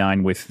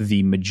 1909 with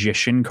the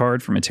Magician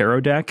card from a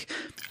tarot deck.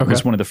 It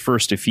was one of the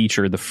first to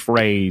feature the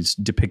phrase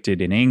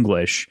depicted in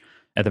English,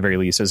 at the very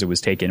least, as it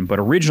was taken. But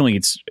originally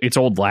it's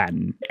Old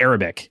Latin,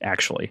 Arabic,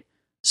 actually.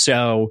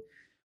 So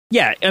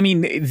yeah, I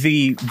mean,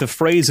 the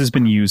phrase has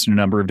been used in a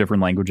number of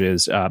different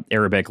languages,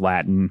 Arabic,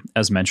 Latin,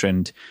 as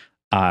mentioned,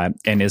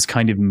 and has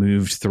kind of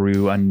moved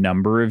through a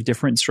number of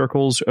different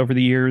circles over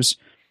the years.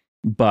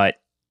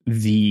 But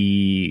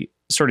the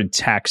sort of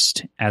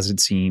text, as it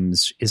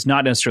seems, is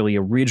not necessarily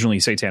originally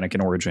satanic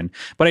in origin.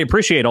 But I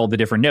appreciate all the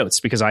different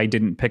notes because I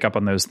didn't pick up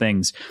on those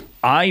things.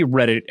 I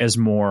read it as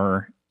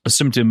more a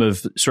symptom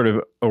of sort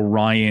of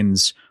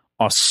Orion's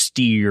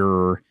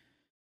austere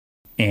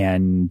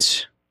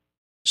and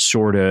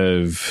sort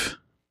of,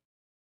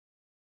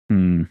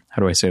 how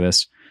do I say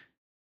this?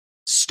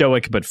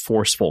 Stoic but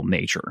forceful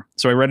nature.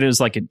 So I read it as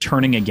like a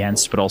turning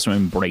against but also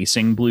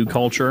embracing blue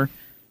culture.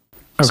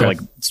 So like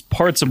it's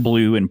parts of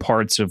blue and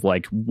parts of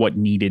like what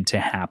needed to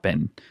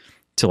happen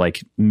to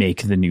like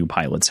make the new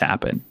pilots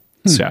happen.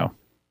 So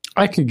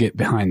I could get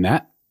behind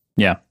that.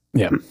 Yeah.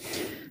 Yeah.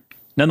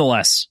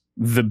 Nonetheless,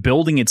 the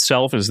building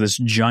itself is this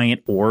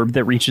giant orb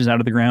that reaches out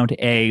of the ground.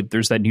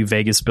 There's that New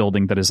Vegas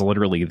building that is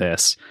literally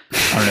this.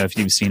 I don't know if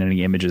you've seen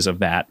any images of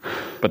that,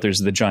 but there's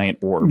the giant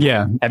orb.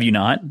 Yeah. Have you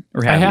not?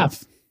 Or I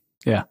have.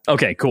 Yeah.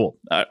 Okay, cool.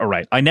 All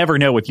right. I never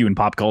know with you in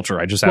pop culture.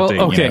 I just have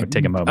to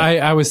take a moment.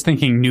 I was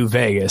thinking New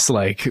Vegas,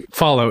 like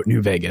Fallout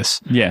New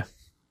Vegas. Yeah.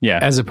 Yeah.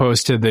 As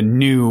opposed to the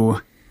new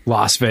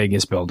Las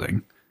Vegas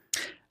building.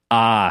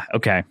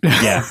 Okay.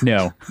 Yeah.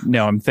 No.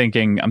 I'm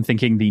thinking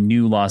the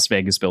new Las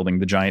Vegas building,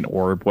 the giant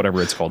orb,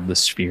 whatever it's called, the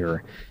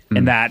Sphere.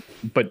 And that,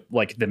 but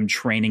like them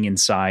training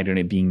inside and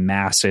it being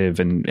massive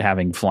and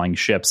having flying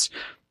ships.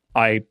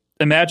 I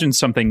imagine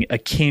something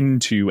akin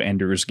to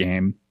Ender's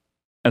Game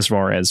as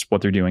far as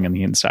what they're doing on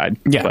the inside.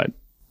 Yeah, but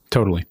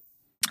totally.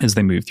 As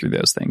they move through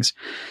those things.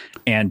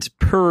 And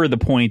per the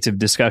point of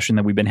discussion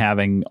that we've been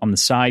having on the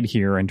side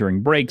here and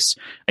during breaks,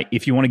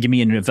 if you want to give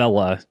me a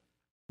novella,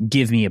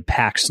 give me a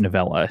PAX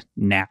novella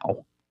now.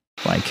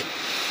 Like,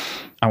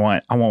 I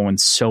want one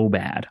so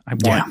bad. I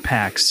want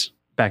PAX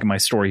back in my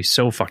story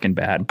so fucking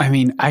bad. I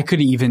mean, I could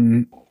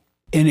even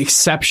an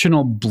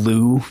exceptional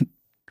blue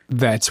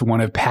that's one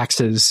of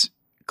PAX's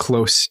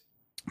close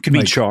could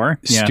be Char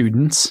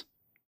students.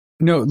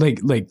 No,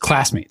 like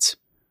classmates.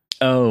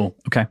 Oh,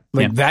 okay.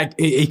 Like that,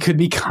 it could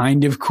be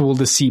kind of cool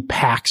to see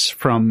PAX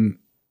from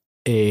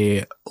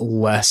a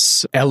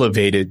less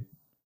elevated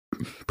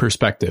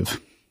perspective.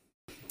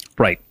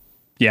 Right.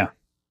 Yeah.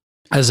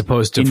 As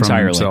opposed to from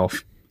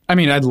himself. I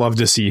mean, I'd love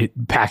to see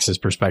PAX's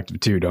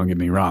perspective too, don't get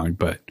me wrong,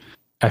 but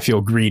I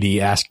feel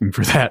greedy asking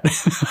for that.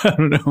 I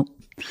don't know.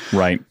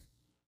 Right.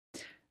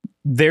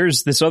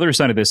 There's this other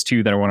side of this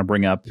too that I want to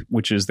bring up,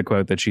 which is the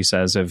quote that she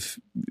says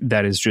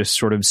that is just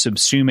sort of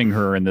subsuming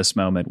her in this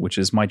moment, which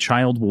is, "My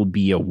child will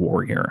be a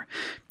warrior."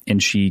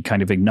 And she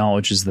kind of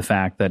acknowledges the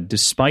fact that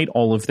despite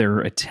all of their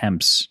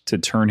attempts to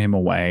turn him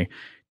away,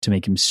 to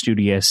make him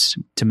studious,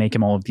 to make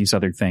him all of these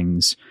other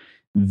things,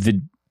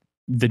 the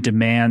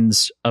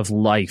demands of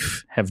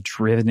life have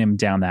driven him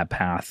down that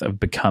path of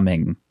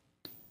becoming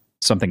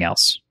something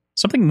else,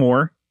 something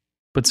more,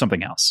 but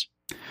something else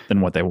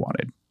than what they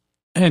wanted.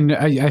 And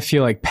I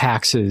feel like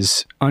PAX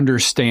is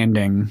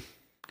understanding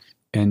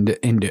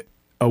and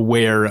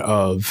aware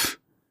of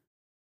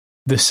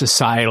the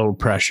societal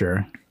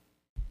pressure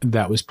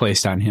that was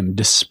placed on him,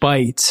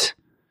 despite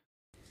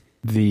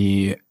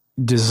the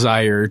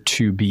desire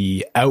to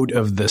be out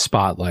of the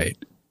spotlight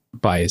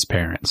by his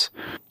parents.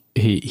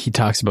 He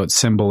talks about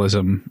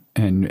symbolism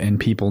and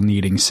people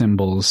needing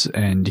symbols,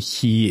 and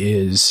he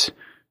is,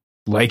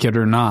 like it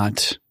or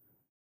not,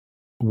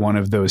 one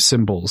of those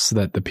symbols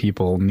that the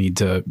people need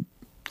to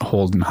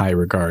hold in high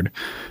regard.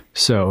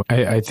 So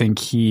I think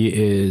he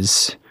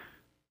is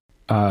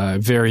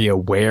very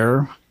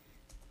aware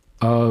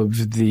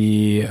of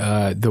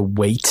the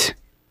weight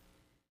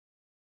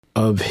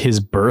of his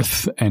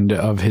birth and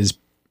of his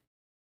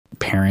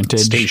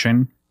parentage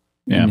station.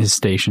 In his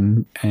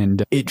station.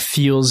 And it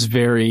feels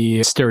very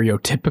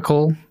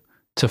stereotypical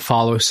to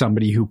follow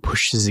somebody who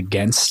pushes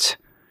against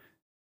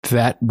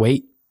that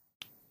weight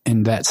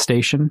and that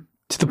station,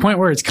 to the point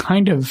where it's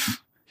kind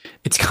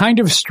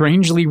of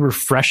strangely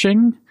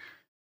refreshing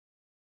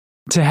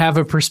to have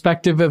a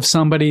perspective of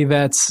somebody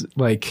that's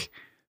like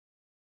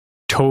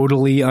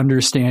totally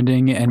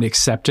understanding and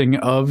accepting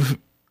of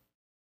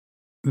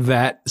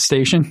that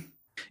station.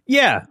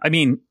 Yeah. I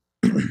mean,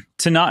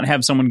 to not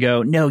have someone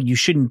go, "No, you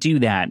shouldn't do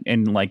that,"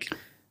 and like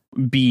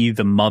be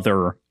the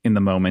mother in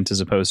the moment as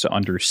opposed to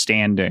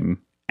understanding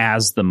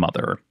as the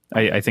mother.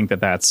 I think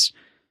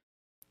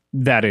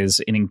that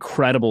is an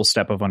incredible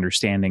step of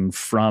understanding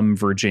from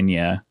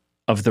Virginia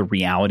of the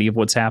reality of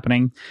what's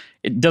happening.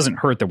 It doesn't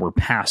hurt that we're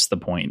past the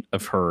point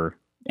of her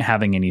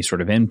having any sort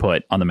of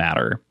input on the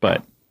matter,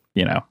 but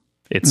you know,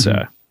 it's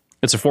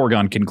a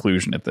foregone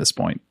conclusion at this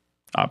point,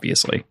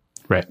 obviously.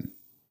 Right.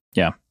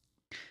 Yeah.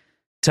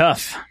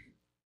 Tough.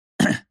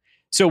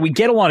 So we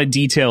get a lot of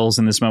details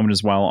in this moment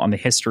as well on the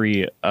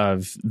history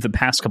of the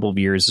past couple of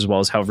years, as well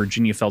as how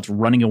Virginia felt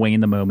running away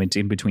in the moment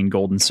in between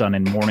Golden Sun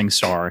and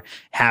Morningstar,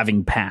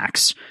 having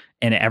PAX,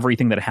 and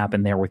everything that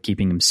happened there with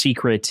keeping him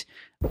secret.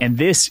 And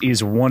this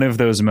is one of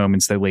those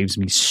moments that leaves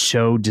me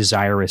so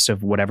desirous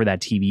of whatever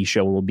that TV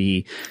show will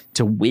be,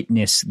 to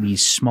witness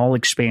these small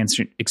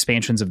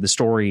expansions of the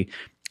story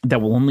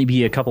that will only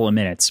be a couple of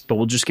minutes, but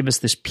will just give us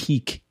this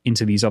peek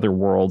into these other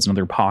worlds and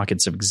other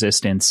pockets of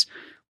existence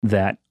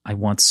that I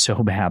want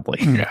so badly.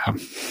 Yeah.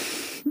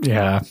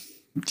 Yeah.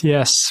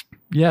 Yes.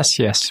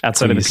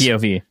 Outside of the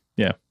POV.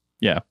 Yeah.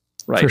 Yeah.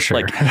 Right. For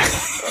sure.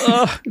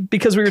 Like,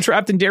 because we were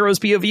trapped in Darrow's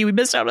POV, we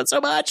missed out on so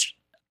much,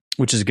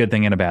 which is a good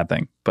thing and a bad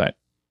thing, but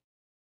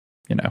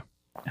you know,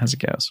 as it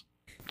goes.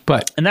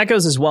 And that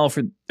goes as well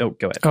for, go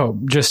ahead. Oh,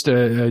 just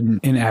an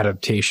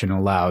adaptation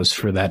allows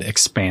for that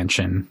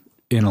expansion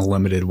in a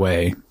limited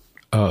way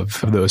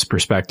of those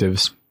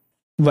perspectives.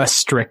 Less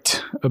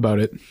strict about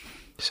it.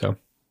 So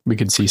we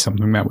could see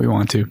something that we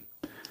want to.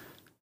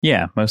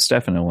 Yeah, most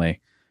definitely.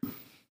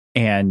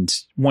 And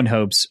one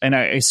hopes, and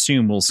I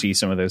assume we'll see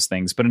some of those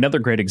things, but another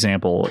great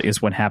example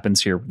is what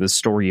happens here with the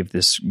story of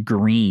this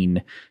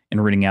Green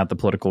and rooting out the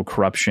political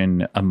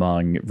corruption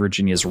among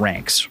Virginia's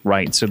ranks,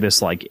 right? So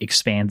this like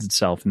expands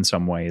itself in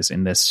some ways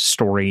in this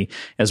story,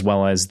 as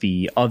well as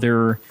the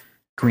other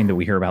screen that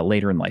we hear about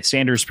later in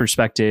Lysander's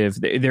perspective.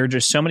 There are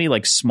just so many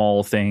like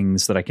small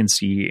things that I can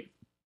see.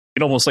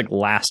 It almost like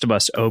Last of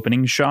Us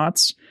opening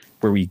shots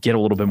where we get a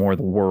little bit more of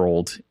the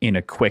world in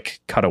a quick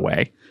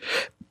cutaway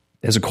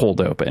as a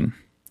cold open.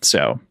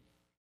 So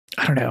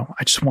I don't know.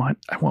 I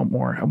want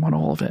more. I want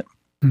all of it.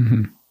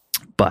 Mm-hmm.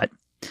 But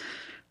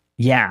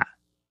yeah,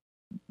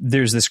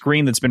 there's this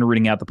screen that's been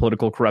rooting out the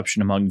political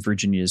corruption among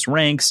Virginia's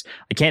ranks.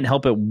 I can't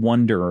help but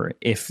wonder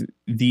if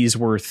these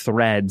were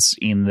threads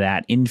in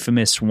that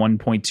infamous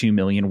 1.2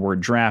 million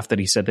word draft that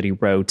he said that he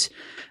wrote,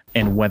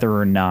 and whether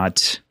or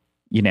not,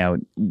 you know,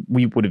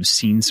 we would have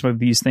seen some of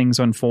these things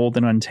unfold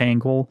and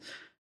untangle.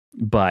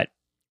 But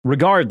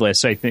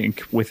regardless, I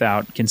think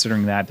without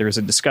considering that, there's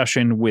a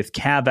discussion with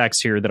Kavax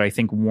here that I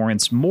think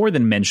warrants more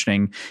than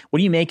mentioning. What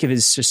do you make of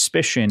his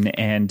suspicion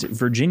and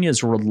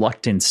Virginia's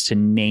reluctance to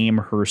name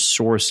her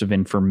source of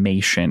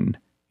information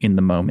in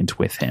the moment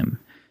with him?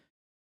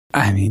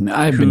 I mean,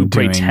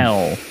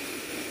 tell,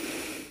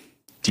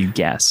 do you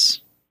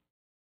guess?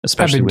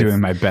 Especially I've been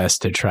doing my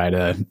best to try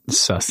to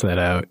suss that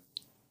out,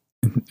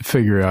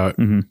 figure out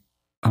on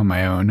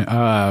my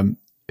own.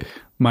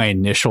 My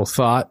initial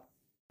thought,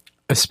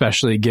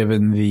 especially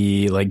given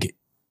the like,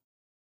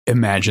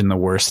 imagine the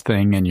worst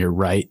thing and you're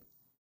right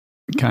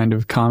kind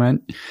of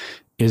comment,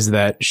 is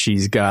that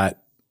she's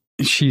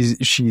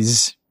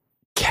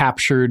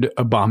captured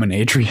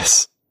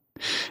Abominadrius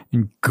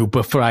and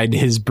goopified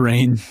his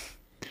brain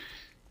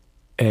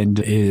and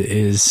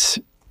is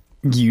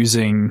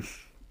using,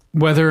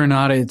 whether or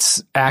not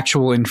it's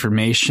actual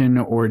information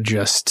or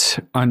just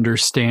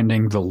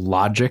understanding the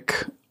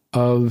logic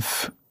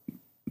of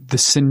the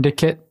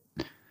syndicate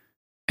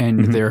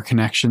and their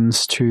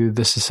connections to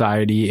the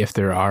society, if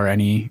there are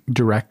any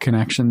direct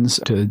connections,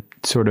 to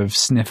sort of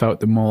sniff out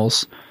the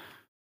moles.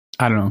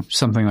 I don't know,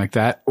 something like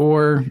that.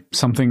 Or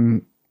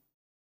something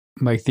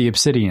like the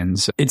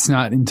Obsidians. It's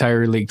not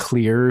entirely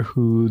clear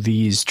who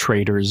these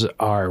traitors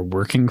are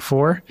working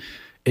for.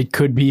 It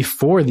could be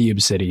for the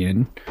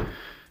Obsidian.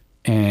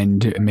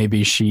 And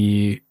maybe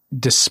she,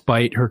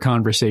 despite her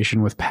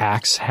conversation with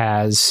Pax,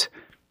 has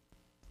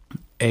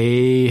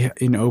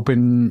an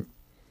open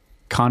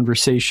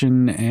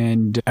conversation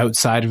and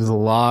outside of the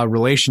law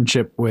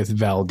relationship with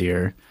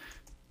Valdir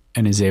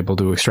and is able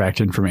to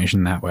extract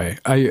information that way.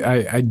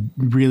 I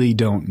really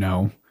don't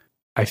know.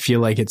 I feel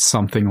like it's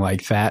something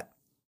like that.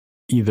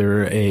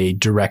 Either a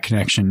direct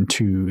connection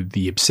to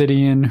the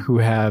Obsidian, who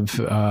have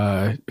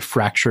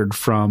fractured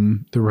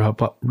from the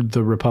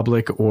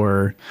Republic,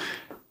 or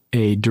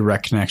a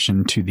direct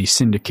connection to the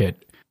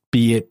Syndicate,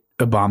 be it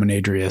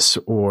Abominadrius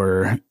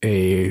or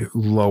a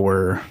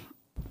lower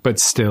but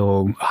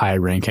still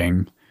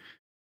high-ranking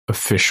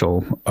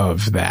official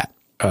of that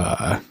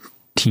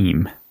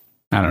team.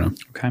 I don't know.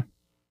 Okay.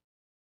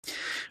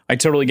 I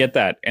totally get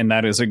that. And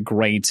that is a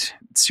great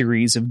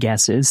series of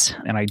guesses.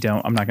 And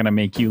I'm not going to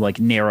make you like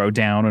narrow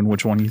down on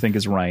which one you think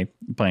is right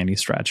by any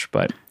stretch,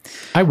 but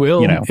I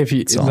will, if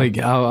you like,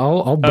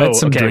 I'll bet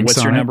some drinks.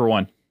 What's your number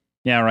one?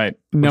 Yeah, right.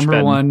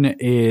 Number one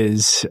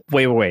is...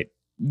 Wait.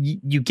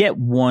 You get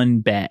one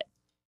bet.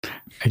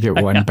 I get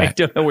one bet. I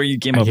don't know where you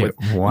came up with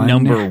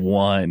number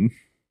one.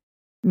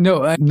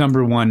 No,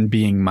 number one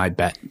being my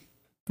bet.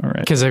 All right.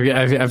 Because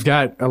I've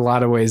got a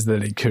lot of ways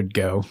that it could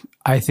go.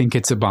 I think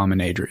it's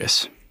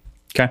Abominadrius.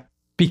 Okay.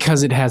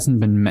 Because it hasn't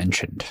been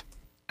mentioned.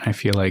 I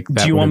feel like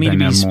that. Do you want me to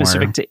be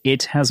specific to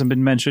it hasn't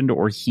been mentioned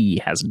or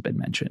he hasn't been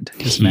mentioned?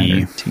 It doesn't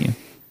matter to you.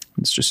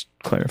 It's just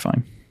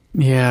clarifying.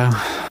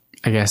 Yeah.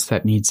 I guess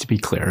that needs to be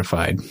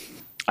clarified.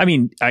 I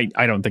mean, I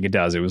don't think it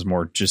does. It was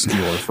more just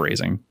your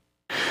phrasing.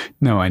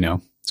 No, I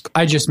know.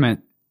 I just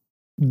meant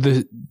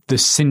the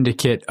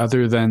syndicate,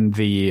 other than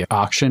the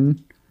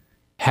auction,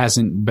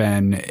 hasn't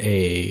taken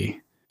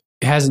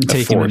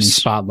any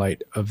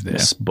spotlight of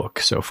this book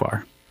so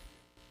far.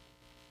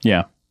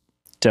 Yeah,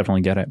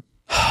 definitely get it.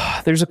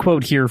 There's a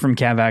quote here from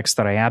Kavax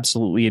that I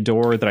absolutely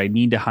adore that I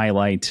need to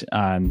highlight.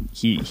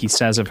 He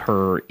says of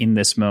her in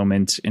this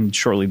moment and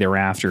shortly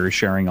thereafter,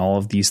 sharing all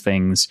of these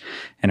things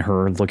and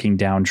her looking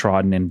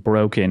downtrodden and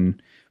broken.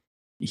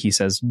 He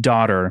says,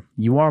 "Daughter,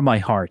 you are my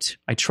heart.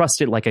 I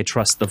trust it like I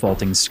trust the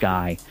vaulting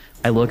sky.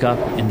 I look up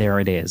and there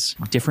it is.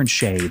 Different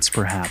shades,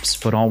 perhaps,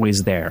 but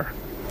always there.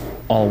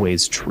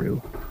 Always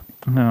true."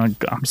 Oh,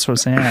 I'm so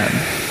sad.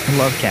 I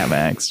love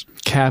Kavax.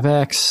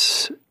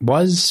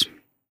 Kavax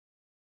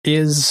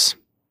is,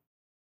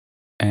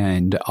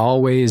 and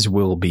always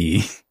will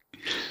be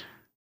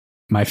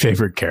my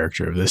favorite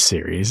character of this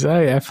series.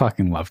 I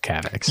fucking love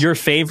Kavax. Your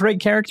favorite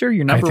character?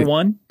 Your number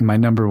one? My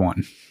number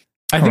one.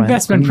 I think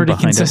that's been pretty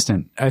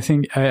consistent. I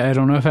think I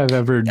don't know if I've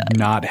ever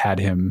not had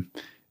him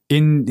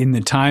in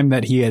the time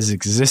that he has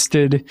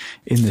existed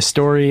in the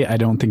story. I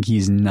don't think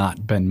he's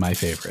not been my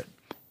favorite.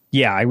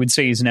 Yeah, I would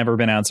say he's never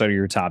been outside of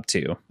your top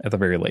two at the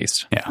very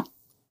least.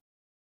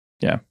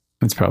 Yeah,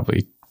 that's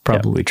probably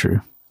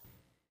true.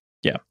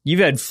 Yeah, you've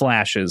had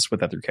flashes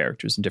with other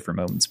characters in different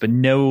moments, but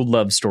no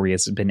love story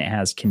has been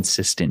as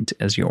consistent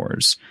as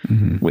yours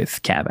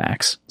with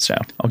Kavax. So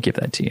I'll give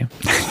that to you.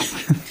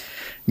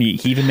 He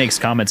even makes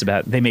comments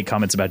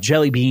about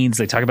jelly beans.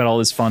 They talk about all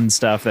this fun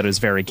stuff that is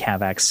very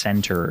Kavak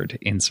centered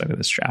inside of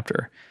this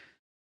chapter.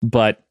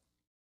 But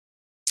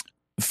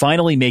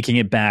finally making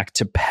it back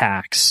to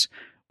Pax,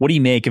 what do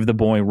you make of the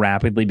boy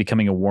rapidly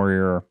becoming a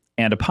warrior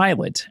and a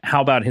pilot?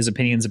 How about his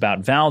opinions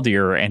about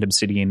Valdir and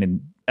Obsidian,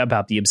 and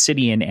about the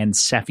Obsidian and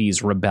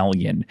Sephi's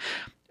rebellion?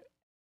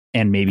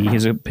 And maybe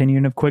his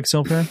opinion of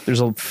Quicksilver?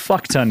 There's a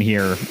fuck ton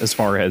here as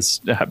far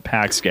as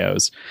Pax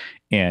goes.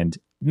 And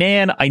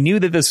man, I knew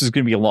that this was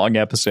going to be a long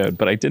episode,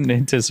 but I didn't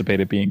anticipate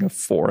it being a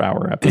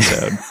 4-hour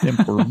episode.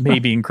 And we're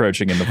maybe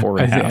encroaching in the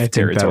 4.5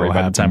 territory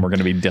by the time we're going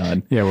to be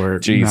done. Yeah, we're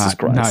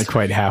not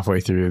quite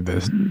halfway through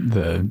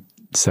the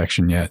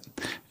section yet.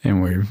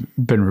 And we've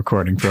been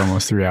recording for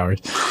almost 3 hours.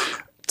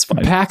 It's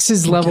fine. Pax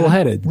is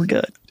level-headed. We're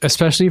good.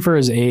 Especially for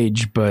his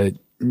age, but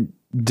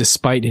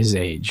despite his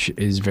age,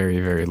 is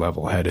very, very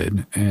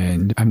level-headed.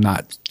 And I'm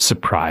not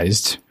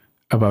surprised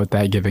about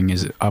that, given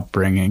his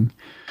upbringing.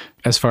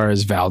 As far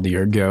as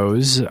Valdir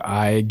goes,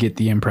 I get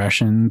the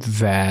impression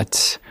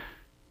that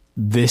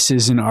this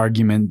is an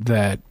argument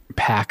that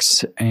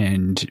Pax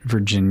and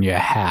Virginia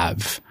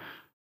have,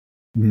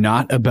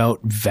 not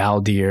about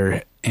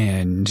Valdir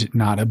and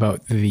not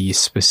about the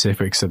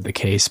specifics of the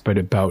case, but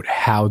about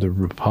how the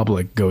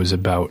Republic goes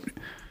about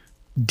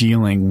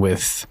dealing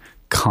with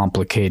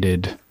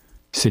complicated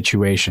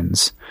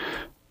situations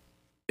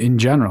in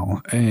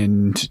general.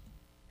 And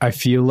I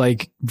feel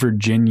like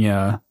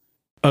Virginia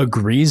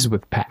agrees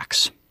with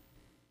Pax,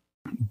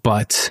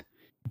 but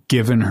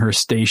given her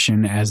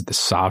station as the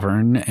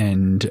sovereign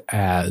and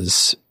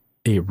as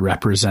a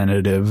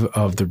representative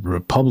of the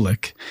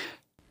Republic,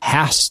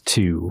 has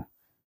to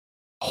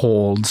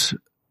hold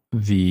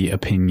the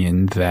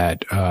opinion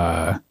that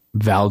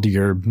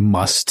Valdir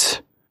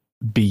must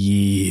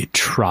be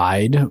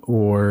tried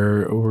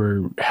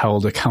or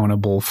held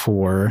accountable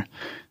for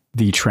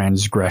the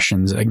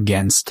transgressions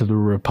against the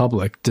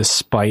Republic,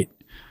 despite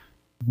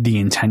the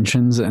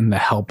intentions and the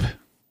help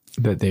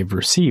that they've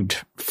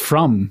received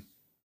from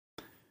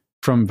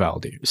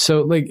Valdir.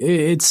 So like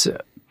it's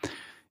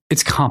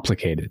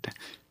complicated,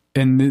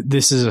 and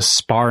this is a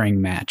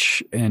sparring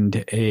match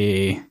and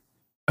a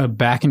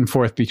back and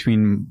forth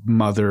between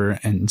mother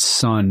and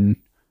son,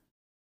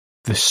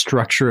 the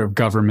structure of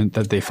government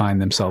that they find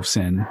themselves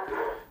in,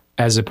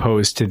 as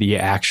opposed to the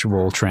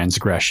actual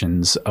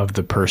transgressions of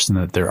the person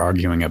that they're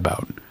arguing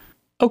about.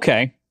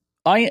 Okay.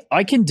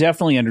 I can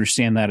definitely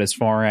understand that as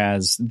far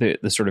as the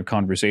sort of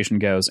conversation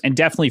goes, and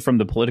definitely from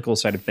the political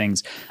side of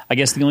things. I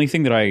guess the only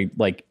thing that I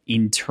like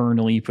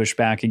internally push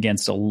back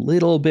against a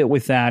little bit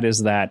with that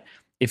is that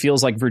it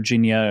feels like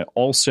Virginia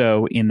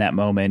also in that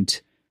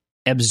moment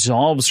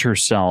absolves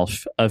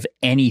herself of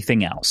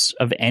anything else,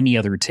 of any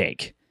other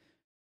take.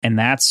 And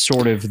that's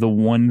sort of the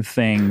one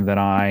thing that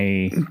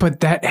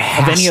but that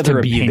has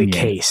to be the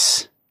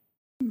case.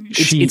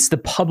 It's the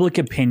public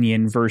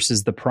opinion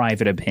versus the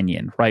private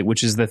opinion, right?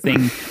 Which is the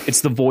thing.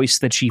 It's the voice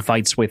that she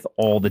fights with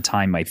all the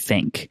time, I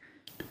think.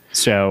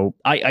 So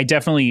I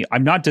definitely,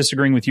 I'm not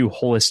disagreeing with you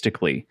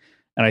holistically.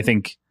 And I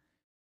think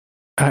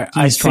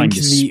I think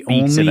the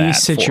only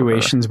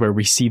situations where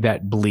we see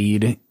that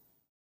bleed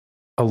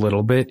a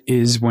little bit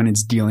is when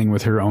it's dealing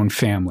with her own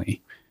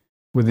family.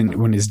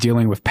 When it's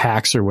dealing with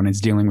Pax or when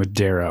it's dealing with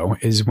Darrow,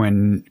 is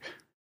when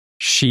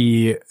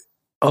she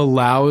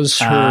allows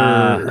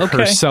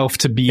herself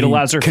to be, it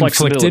allows her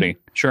flexibility.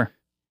 Sure.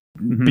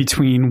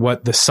 Between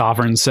what the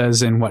sovereign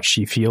says and what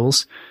she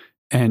feels.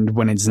 And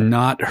when it's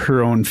not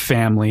her own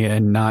family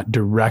and not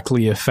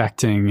directly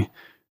affecting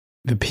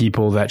the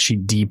people that she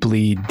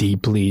deeply,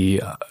 deeply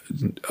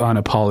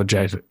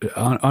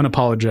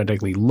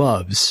unapologetically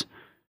loves,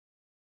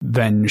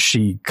 then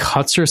she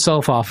cuts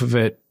herself off of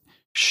it.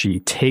 She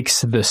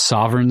takes the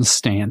sovereign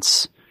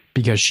stance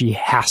because she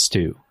has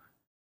to,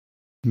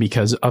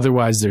 because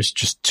otherwise there's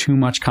just too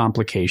much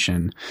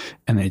complication,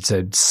 and it's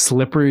a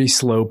slippery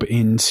slope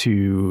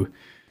into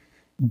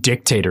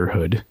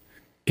dictatorhood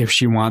if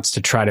she wants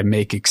to try to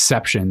make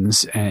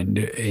exceptions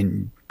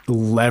and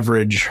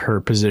leverage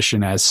her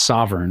position as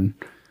sovereign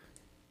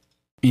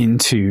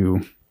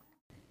into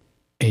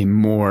a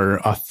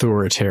more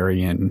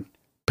authoritarian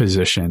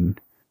position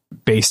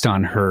based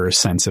on her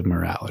sense of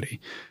morality.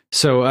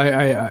 So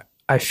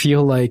I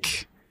feel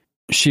like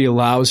she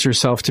allows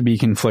herself to be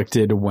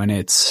conflicted when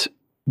it's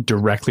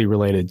directly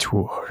related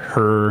to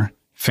her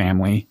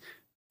family,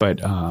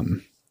 but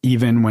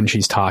even when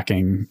she's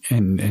talking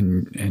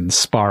and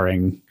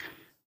sparring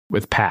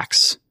with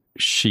Pax,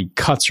 she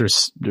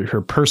cuts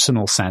her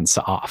personal sense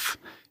off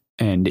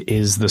and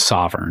is the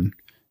sovereign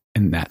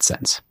in that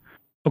sense.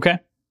 Okay.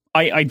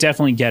 I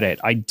definitely get it.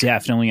 I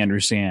definitely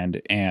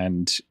understand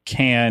and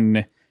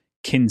can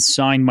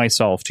consign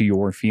myself to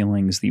your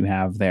feelings that you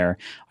have there.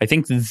 I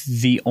think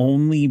the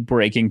only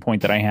breaking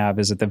point that I have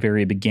is at the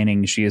very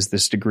beginning. She has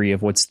this degree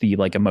of what's the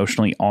like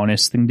emotionally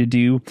honest thing to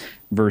do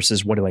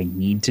versus what do I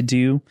need to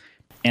do.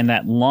 And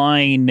that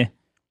line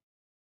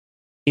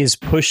is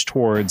pushed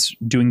towards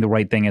doing the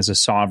right thing as a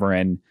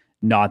sovereign,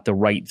 not the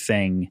right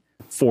thing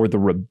for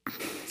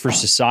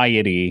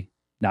society,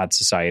 not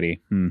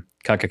society.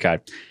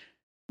 Cut.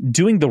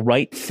 Doing the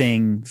right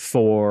thing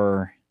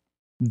for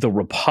the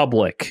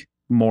Republic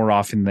more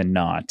often than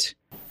not.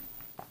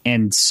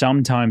 And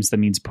sometimes that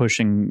means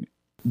pushing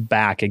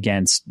back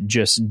against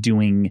just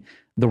doing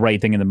the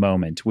right thing in the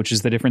moment, which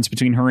is the difference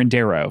between her and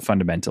Darrow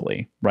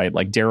fundamentally, right?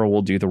 Like Darrow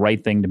will do the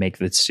right thing to make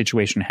the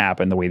situation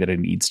happen the way that it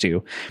needs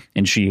to.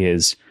 And she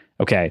is,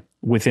 okay,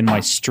 within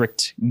my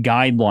strict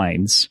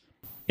guidelines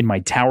in my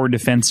tower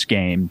defense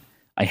game,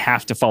 I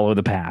have to follow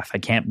the path. I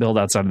can't build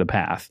outside of the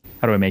path.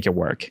 How do I make it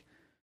work?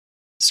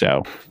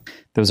 So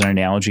there was an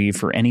analogy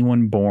for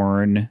anyone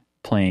born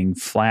playing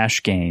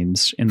Flash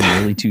games in the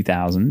early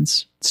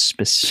 2000s,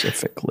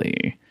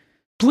 specifically.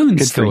 Bloons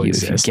Good still for you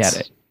exists. if you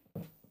get it.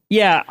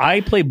 Yeah,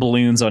 I play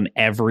Bloons on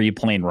every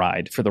plane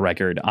ride, for the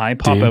record. I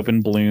pop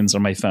open Bloons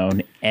on my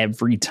phone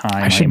every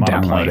time I should I'm on a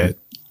download plane. it.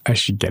 I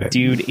should get it.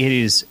 Dude, it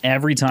is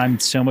every time.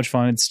 It's so much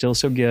fun. It's still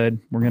so good.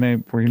 We're gonna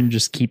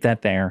just keep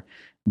that there.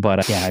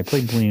 But yeah, I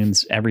play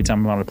Bloons every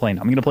time I'm on a plane.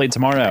 I'm gonna play it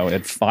tomorrow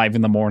at 5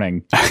 a.m.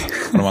 when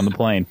I'm on the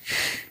plane.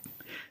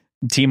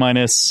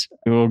 T-minus,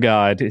 oh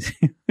God,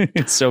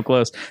 it's so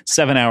close.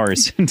 7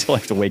 hours until I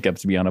have to wake up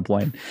to be on a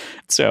plane.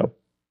 So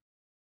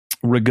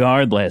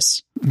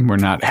regardless, we're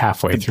not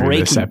halfway through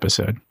this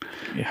episode.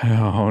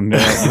 Oh no,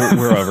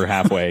 we're over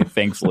halfway,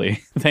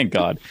 thankfully. Thank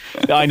God.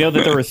 I know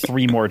that there are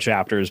 3 more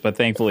chapters, but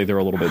thankfully they're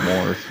a little bit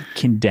more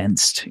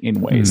condensed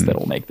in ways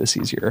that'll make this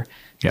easier.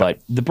 Yeah.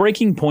 But the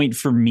breaking point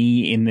for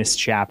me in this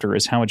chapter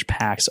is how much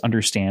Pax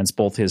understands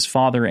both his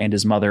father and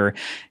his mother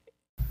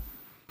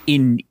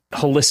in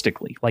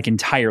holistically, like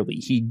entirely.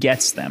 He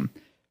gets them.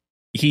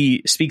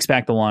 He speaks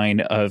back the line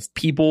of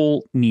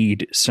people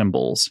need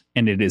symbols,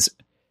 and it is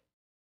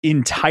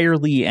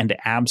entirely and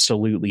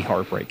absolutely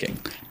heartbreaking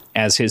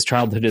as his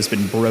childhood has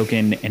been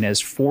broken and has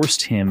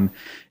forced him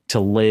to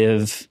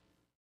live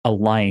a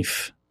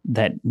life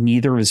that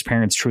neither of his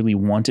parents truly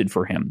wanted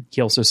for him.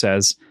 He also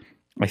says,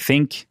 I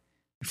think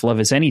if love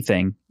is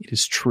anything, it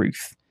is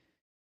truth.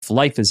 If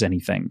life is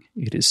anything,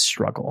 it is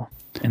struggle.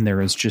 And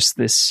there is just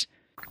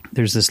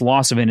there's this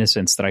loss of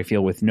innocence that I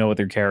feel with no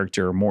other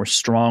character more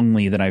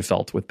strongly than I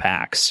felt with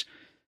Pax.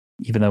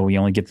 Even though we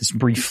only get this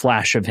brief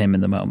flash of him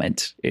in the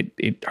moment,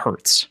 it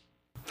hurts.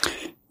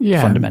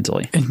 Yeah,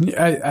 fundamentally.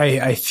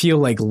 I feel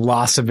like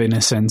loss of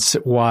innocence,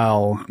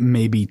 while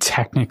maybe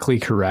technically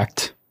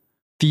correct,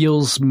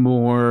 feels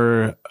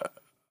more.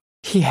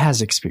 He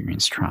has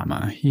experienced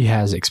trauma. He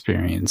has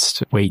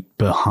experienced weight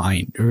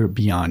behind or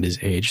beyond his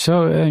age.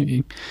 So,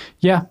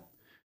 yeah,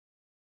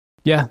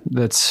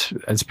 that's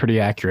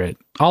pretty accurate.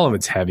 All of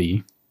it's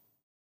heavy.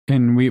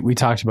 And we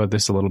talked about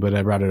this a little bit.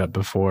 I brought it up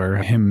before.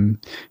 Him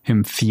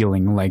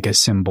feeling like a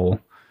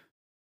symbol,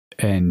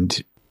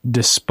 and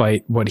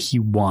despite what he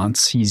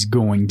wants, he's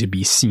going to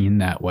be seen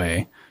that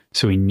way.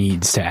 So he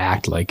needs to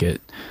act like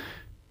it.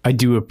 I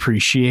do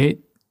appreciate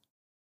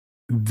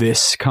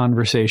this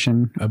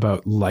conversation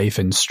about life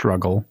and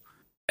struggle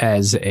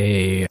as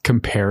a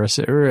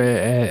comparison or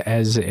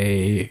as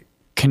a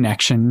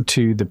connection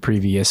to the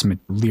previous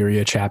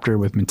Lyria chapter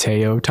with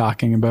Mateo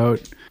talking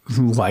about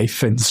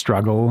life and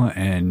struggle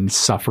and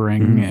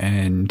suffering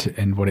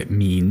and what it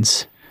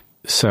means.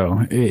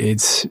 So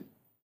it's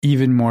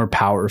even more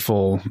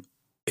powerful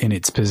in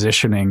its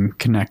positioning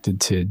connected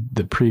to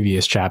the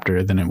previous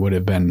chapter than it would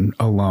have been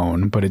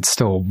alone, but it's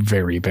still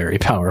very, very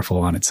powerful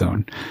on its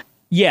own.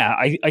 Yeah,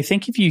 I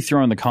think if you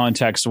throw in the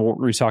context of what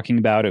we were talking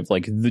about, of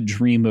like the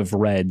dream of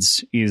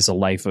Reds is a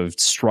life of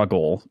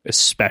struggle,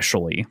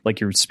 especially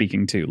like you're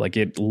speaking to, like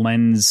it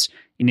lends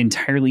an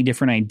entirely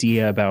different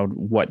idea about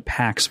what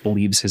Pax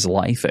believes his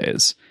life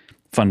is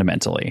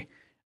fundamentally.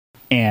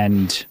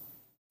 And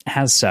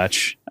as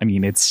such, I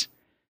mean, it's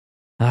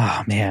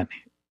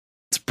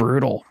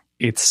brutal.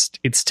 It's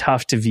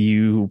tough to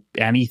view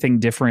anything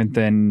different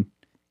than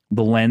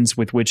the lens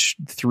with which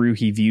through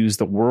he views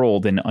the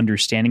world and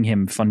understanding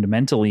him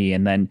fundamentally.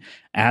 And then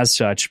as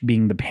such,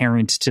 being the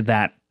parent to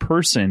that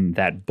person,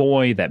 that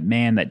boy, that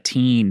man, that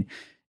teen,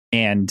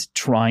 and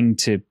trying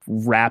to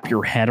wrap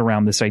your head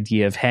around this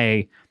idea of,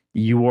 hey,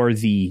 you are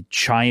the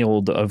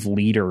child of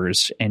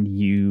leaders and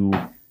you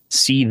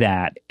see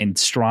that and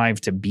strive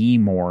to be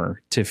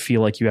more, to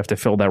feel like you have to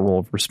fill that role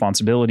of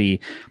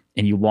responsibility.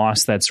 And you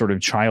lost that sort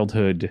of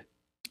childhood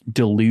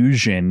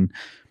delusion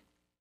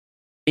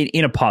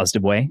in a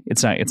positive way.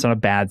 It's not a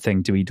bad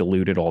thing to be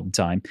deluded all the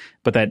time,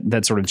 but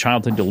that sort of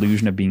childhood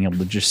delusion of being able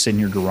to just sit in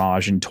your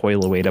garage and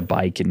toil away at a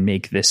bike and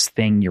make this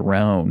thing your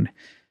own.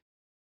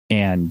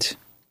 And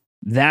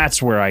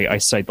that's where I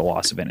cite the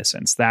loss of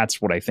innocence.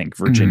 That's what I think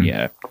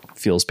Virginia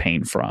feels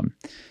pain from.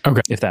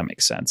 Okay. If that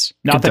makes sense.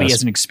 Not that he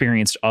hasn't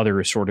experienced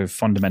other sort of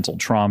fundamental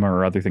trauma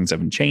or other things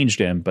haven't changed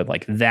him, but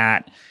like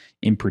that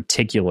in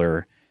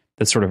particular,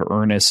 that sort of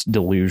earnest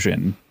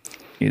delusion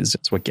is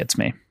what gets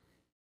me.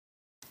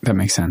 That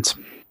makes sense.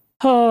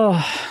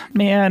 Oh,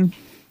 man.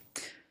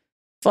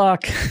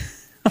 Fuck.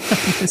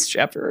 This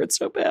chapter hurts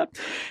so bad.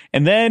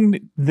 And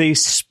then they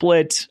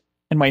split,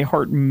 and my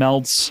heart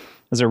melts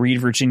as I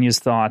read Virginia's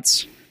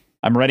thoughts.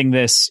 I'm writing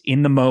this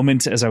in the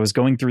moment as I was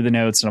going through the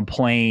notes on a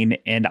plane,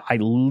 and I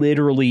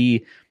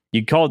literally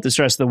You call it the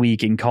stress of the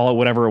week and call it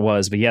whatever it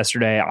was. But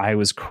yesterday I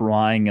was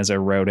crying as I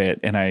wrote it,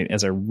 and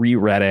as I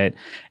reread it,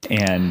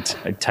 and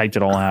I typed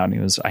it all out. And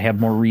it was, I have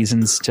more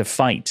reasons to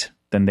fight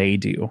than they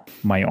do.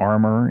 My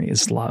armor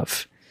is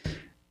love.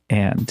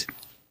 And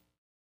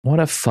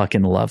what a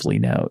fucking lovely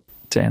note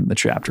to end the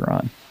chapter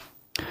on.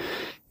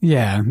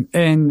 Yeah.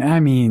 And I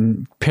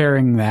mean,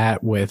 pairing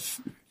that with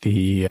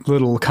the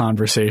little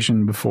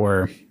conversation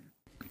before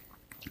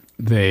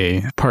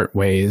they part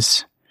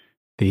ways,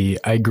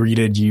 I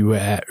greeted you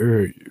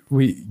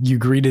you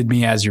greeted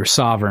me as your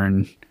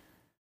sovereign,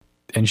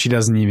 and she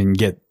doesn't even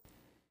get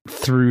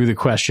through the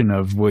question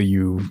of, will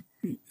you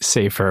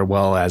say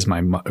farewell as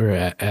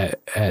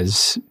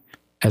as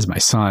my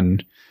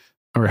son,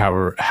 or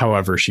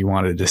however she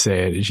wanted to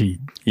say it. She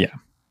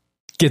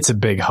gets a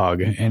big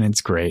hug, and it's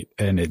great,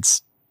 and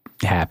it's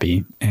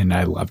happy, and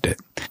I loved it.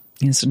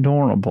 It's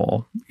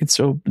adorable. It's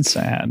so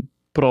sad,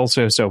 but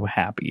also so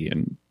happy,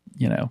 and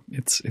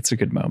it's a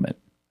good moment.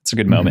 It's a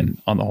good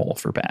moment on the whole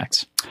for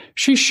Pax.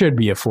 She should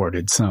be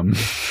afforded some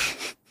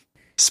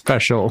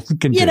special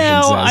conditions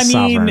as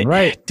sovereign,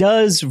 right?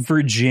 Does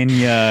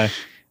Virginia,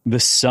 the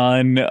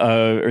son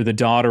or the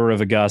daughter of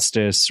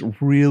Augustus,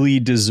 really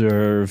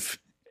deserve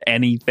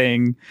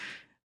anything?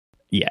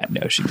 Yeah,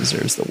 no, she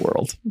deserves the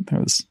world.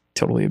 That was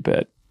totally a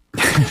bit.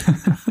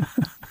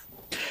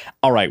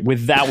 All right,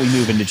 with that, we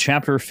move into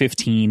chapter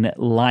 15,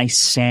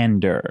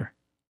 Lysander.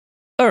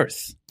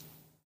 Earth.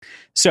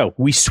 So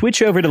we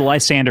switch over to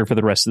Lysander for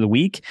the rest of the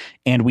week,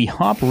 and we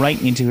hop right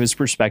into his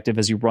perspective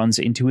as he runs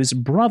into his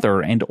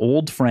brother and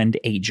old friend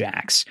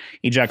Ajax.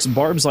 Ajax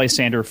barbs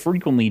Lysander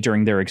frequently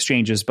during their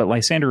exchanges, but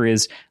Lysander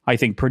is, I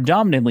think,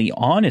 predominantly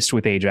honest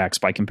with Ajax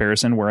by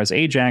comparison, whereas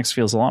Ajax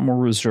feels a lot more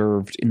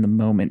reserved in the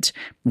moment.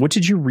 What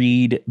did you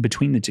read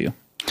between the two?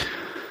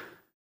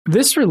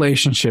 This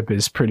relationship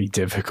is pretty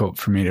difficult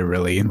for me to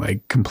really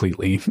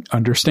completely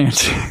understand.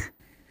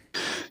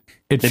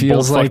 They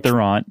feels both like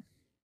their aunt.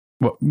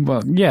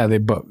 Well, yeah, they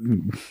both.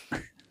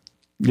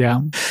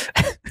 Yeah,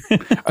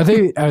 are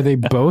they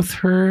both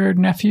her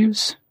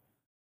nephews,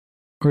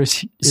 or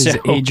is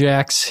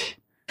Ajax?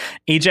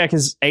 Ajax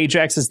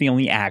is the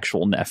only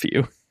actual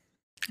nephew,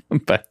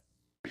 but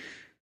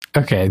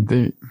okay,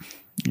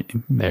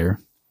 there.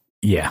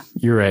 Yeah,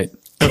 you're right.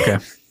 Okay.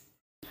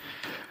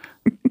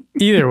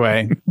 Either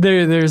way,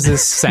 there's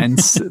this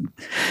sense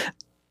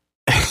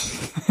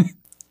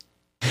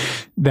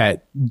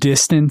that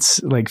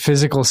distance, like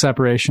physical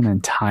separation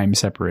and time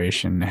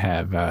separation,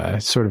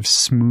 have sort of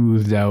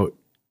smoothed out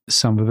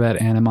some of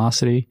that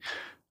animosity.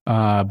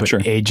 But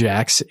sure.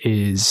 Ajax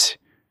is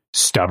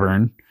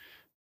stubborn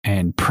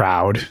and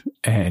proud,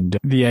 and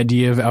the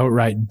idea of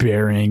outright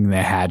burying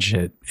the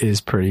hatchet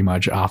is pretty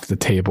much off the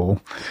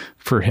table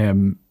for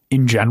him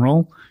in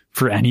general.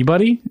 For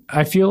anybody,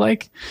 I feel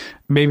like.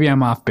 Maybe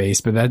I'm off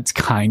base, but that's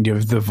kind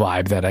of the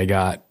vibe that I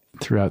got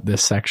throughout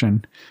this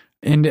section.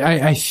 And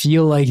I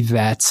feel like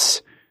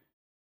that's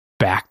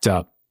backed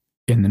up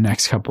in the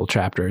next couple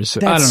chapters.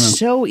 That's I don't know.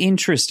 So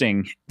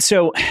interesting.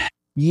 So,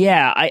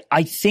 yeah,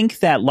 I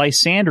think that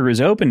Lysander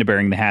is open to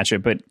burying the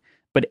hatchet, but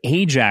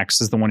Ajax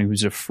is the one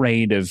who's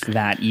afraid of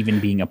that even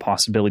being a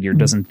possibility, or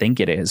doesn't think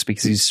it is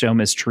because he's so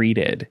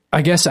mistreated.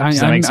 I guess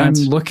I'm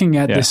looking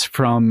at this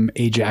from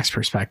Ajax's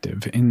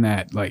perspective, in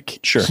that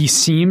he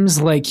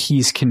seems like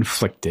he's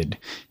conflicted.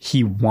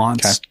 He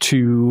wants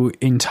to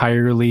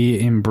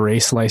entirely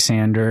embrace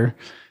Lysander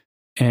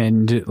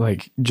and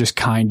just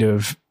kind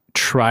of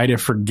try to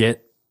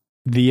forget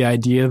the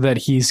idea that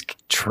he's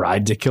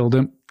tried to kill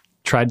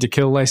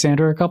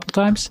Lysander a couple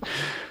times.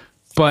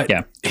 But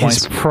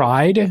his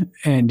pride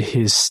and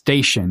his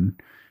station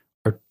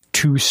are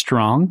too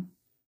strong,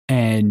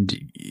 and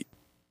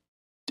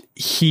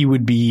he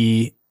would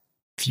be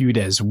viewed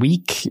as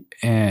weak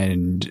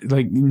and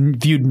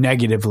viewed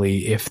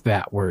negatively if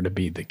that were to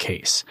be the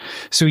case.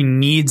 So he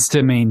needs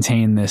to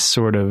maintain this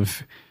sort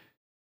of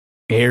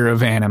air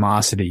of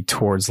animosity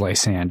towards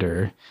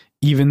Lysander,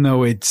 even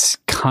though it's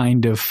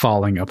kind of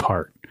falling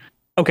apart.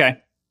 Okay.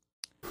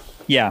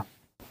 Yeah.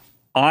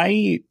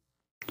 I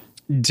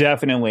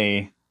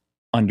definitely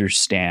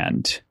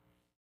understand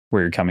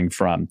where you're coming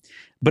from,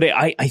 but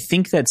I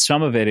think that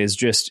some of it is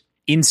just,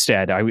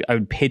 instead I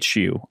would pitch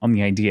you on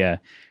the idea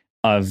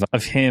of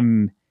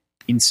him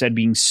instead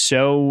being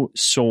so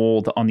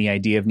sold on the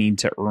idea of needing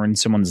to earn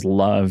someone's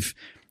love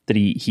that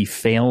he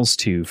fails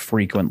to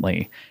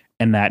frequently,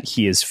 and that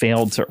he has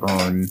failed to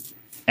earn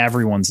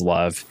everyone's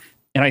love.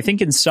 And I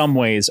think in some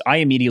ways I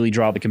immediately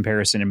draw the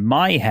comparison in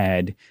my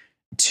head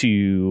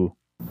to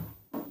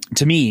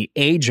me,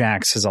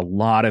 Ajax has a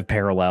lot of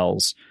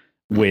parallels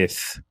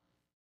with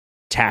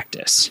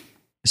Tactus.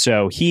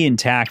 So he and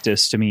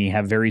Tactus, to me,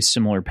 have very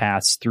similar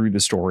paths through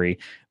the story.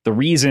 The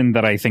reason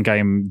that I think I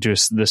am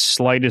just the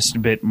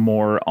slightest bit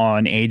more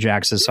on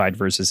Ajax's side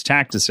versus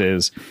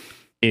Tactus's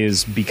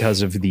is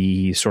because of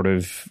the sort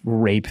of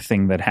rape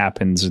thing that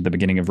happens at the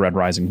beginning of Red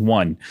Rising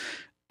 1.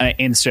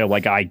 And so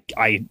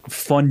I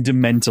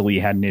fundamentally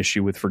had an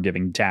issue with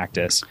forgiving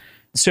Tactus.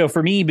 So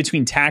for me,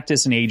 between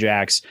Tactus and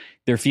Ajax,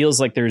 there feels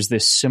like there's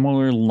this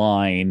similar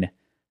line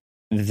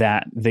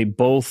that they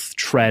both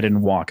tread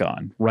and walk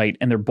on, right?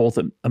 And they're both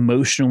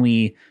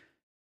emotionally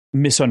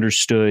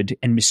misunderstood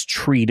and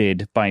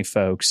mistreated by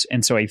folks.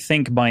 And so I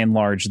think by and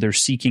large, they're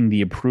seeking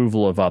the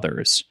approval of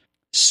others.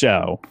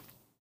 So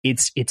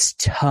it's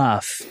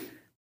tough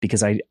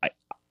because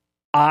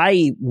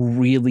I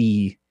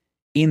really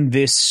in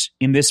this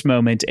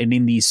moment and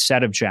in these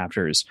set of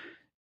chapters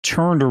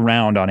turned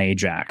around on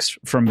Ajax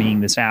from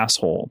being this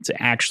asshole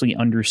to actually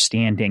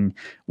understanding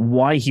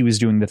why he was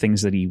doing the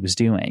things that he was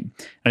doing.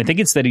 And I think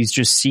it's that he's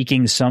just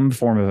seeking some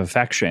form of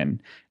affection,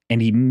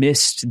 and he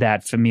missed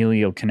that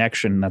familial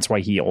connection. That's why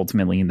he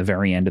ultimately, in the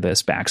very end of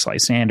this, backs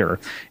Lysander,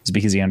 is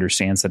because he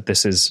understands that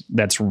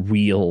that's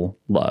real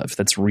love.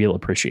 That's real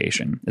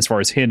appreciation as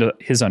far as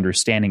his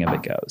understanding of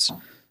it goes.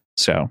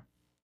 So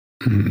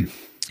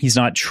he's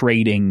not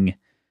trading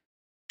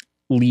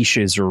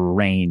leashes or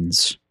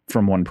reins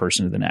from one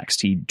person to the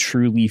next. He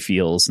truly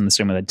feels, in the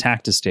same way that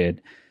Tactus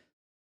did,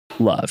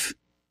 love.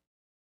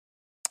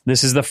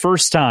 This is the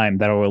first time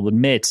that I will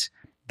admit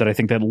that I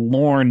think that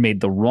Lorne made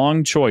the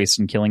wrong choice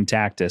in killing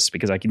Tactus,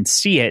 because I can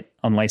see it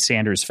on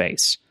Lysander's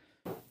face.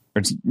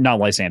 Or it's not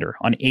Lysander,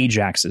 on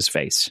Ajax's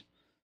face.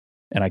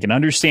 And I can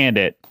understand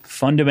it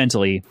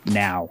fundamentally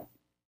now,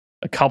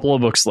 a couple of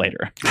books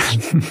later.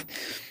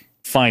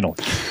 Finally.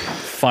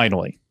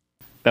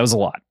 That was a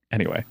lot.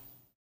 Anyway.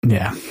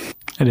 Yeah,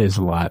 it is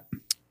a lot.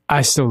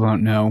 I still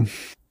don't know.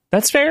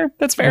 That's fair.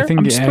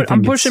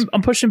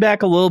 I'm pushing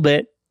back a little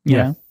bit. You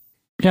know?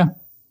 Yeah.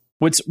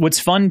 What's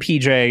fun,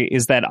 PJ,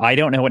 is that I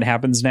don't know what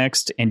happens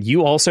next, and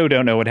you also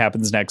don't know what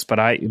happens next.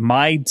 But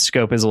my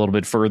scope is a little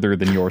bit further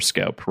than your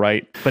scope,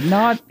 right? But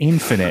not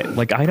infinite.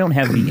 Like, I don't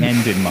have the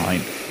end in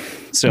mind.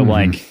 So,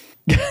 like,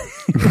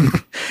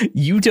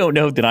 you don't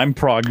know that I'm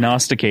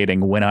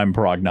prognosticating when I'm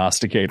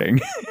prognosticating.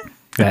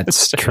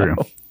 That's true.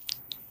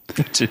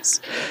 Which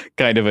is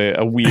kind of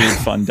a weird,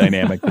 fun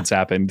dynamic that's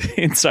happened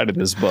inside of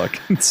this book.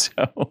 And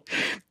so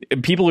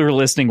people who are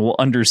listening will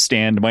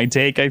understand my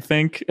take, I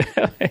think.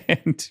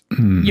 And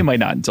you might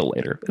not until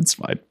later. That's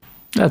fine.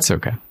 That's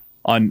okay.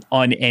 On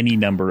any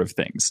number of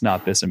things,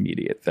 not this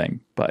immediate thing.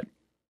 But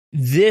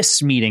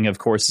this meeting, of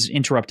course, is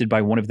interrupted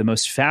by one of the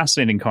most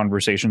fascinating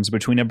conversations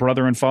between a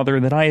brother and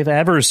father that I have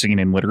ever seen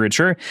in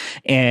literature.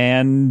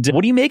 And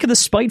what do you make of the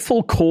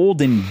spiteful,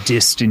 cold, and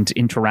distant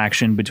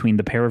interaction between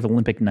the pair of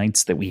Olympic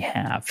knights that we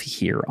have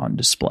here on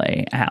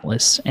display,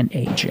 Atlas and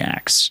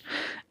Ajax,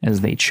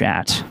 as they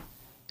chat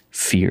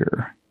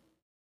fear?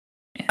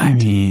 I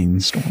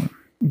mean, storm.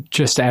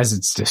 Just as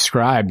it's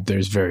described,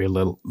 there's very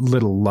little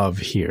love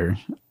here,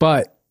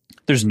 but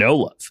there's no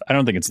love. I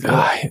don't think it's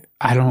love.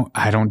 I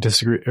don't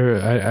disagree.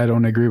 I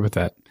don't agree with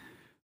that.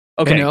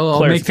 Okay,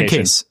 I'll make the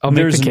case.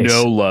 There's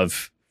no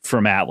love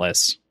from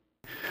Atlas,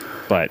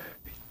 but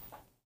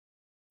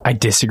I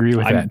disagree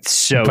with that.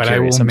 So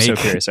curious. I'm so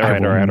curious. All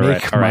right.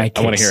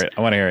 I want to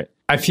hear it.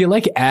 I feel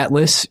like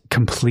Atlas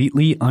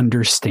completely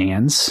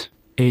understands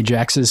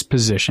Ajax's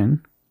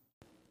position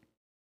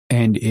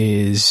and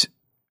is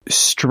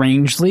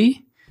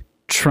strangely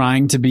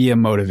trying to be a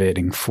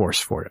motivating force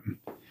for him.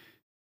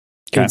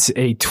 Okay. It's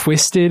a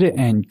twisted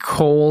and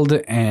cold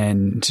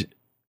and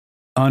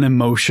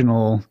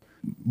unemotional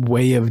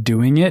way of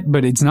doing it,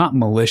 but it's not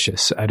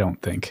malicious, I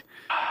don't think.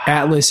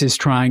 Atlas is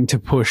trying to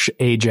push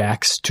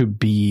Ajax to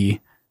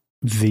be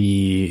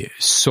the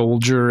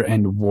soldier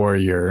and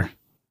warrior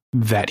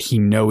that he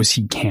knows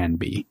he can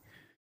be.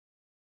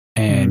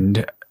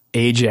 And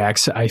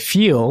Ajax, I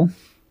feel,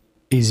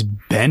 is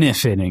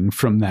benefiting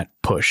from that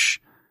push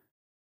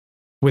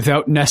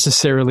without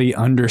necessarily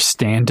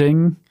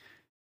understanding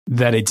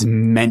that it's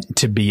meant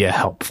to be a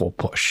helpful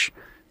push.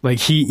 Like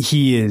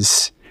he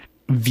is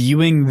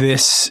viewing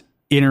this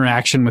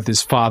interaction with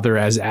his father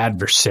as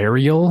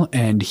adversarial,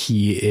 and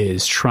he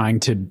is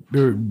trying to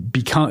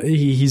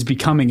he's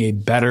becoming a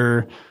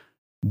better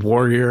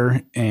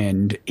warrior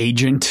and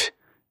agent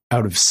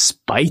out of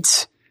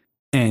spite.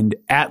 And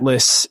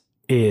Atlas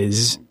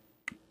is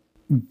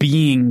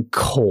being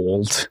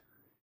cold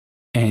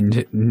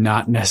and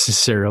not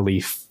necessarily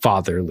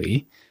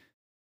fatherly,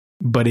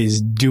 but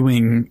is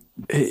doing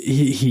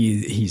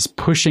he's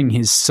pushing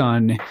his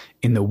son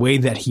in the way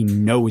that he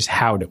knows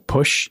how to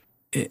push.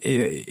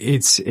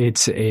 It's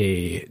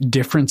a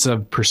difference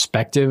of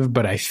perspective,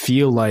 but I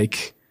feel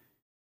like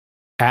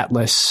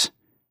Atlas,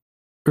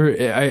 or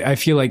I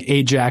feel like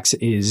Ajax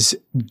is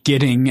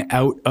getting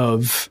out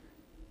of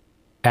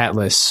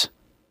Atlas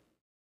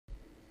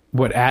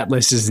what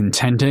Atlas is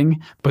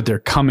intending, but they're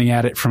coming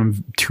at it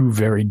from two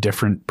very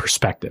different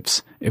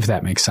perspectives, if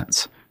that makes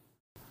sense.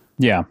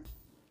 Yeah.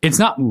 It's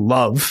not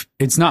love.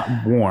 It's not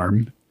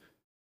warm,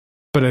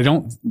 but I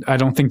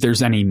don't think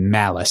there's any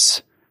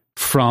malice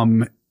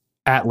from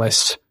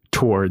Atlas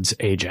towards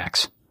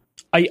Ajax.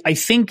 I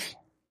think,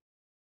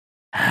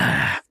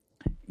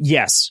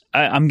 yes,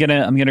 I'm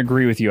gonna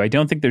agree with you. I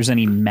don't think there's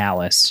any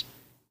malice,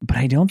 but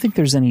I don't think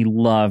there's any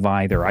love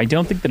either. I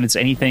don't think that it's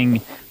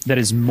anything that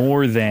is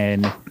more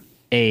than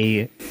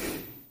a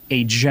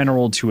a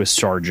general to a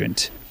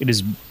sergeant. It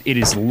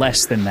is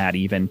less than that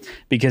even,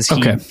 because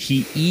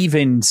he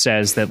even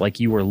says that like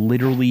you are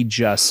literally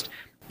just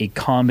a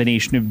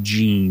combination of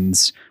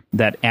genes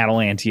that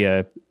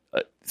Atalantia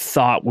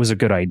thought was a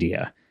good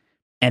idea.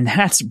 And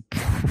that's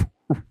brutal.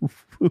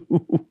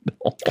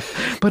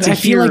 But I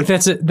feel like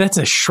that's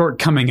a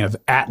shortcoming of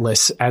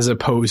Atlas as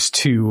opposed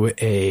to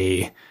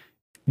a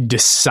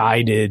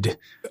decided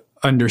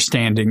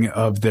understanding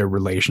of their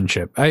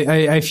relationship.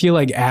 I feel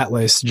like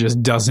Atlas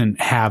just doesn't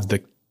have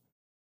the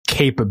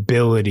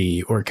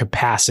capability or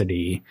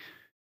capacity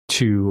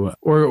to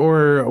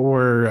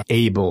or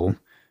able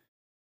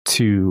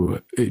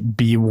to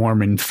be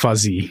warm and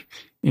fuzzy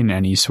in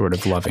any sort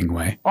of loving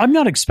way. I'm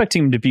not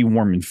expecting him to be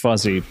warm and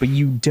fuzzy, but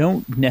you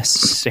don't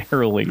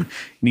necessarily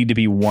need to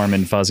be warm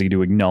and fuzzy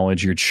to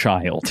acknowledge your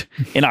child.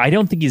 And I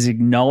don't think he's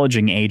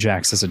acknowledging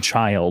Ajax as a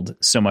child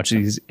so much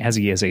as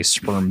he is a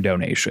sperm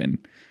donation.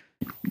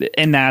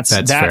 And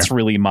that's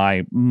really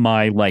my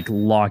like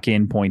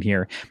lock-in point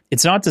here.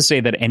 It's not to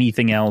say that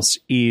anything else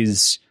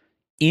is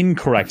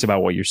incorrect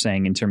about what you're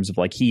saying in terms of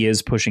like he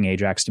is pushing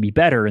Ajax to be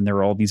better and there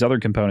are all these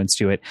other components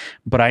to it,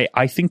 but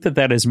I think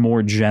that is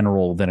more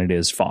general than it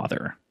is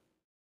father.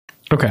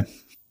 Okay.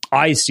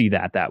 I see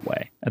that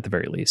way at the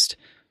very least.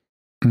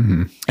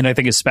 Mm-hmm. And I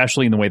think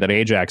especially in the way that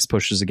Ajax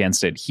pushes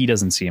against it, he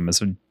doesn't see him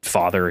as a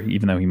father,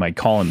 even though he might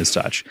call him as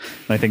such.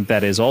 And I think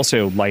that is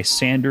also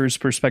Lysander's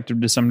perspective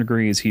to some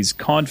degree, is he's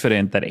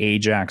confident that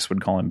Ajax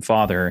would call him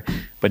father,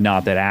 but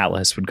not that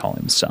Atlas would call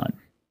him son.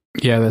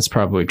 Yeah, that's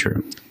probably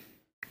true.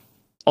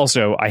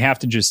 Also, I have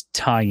to just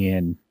tie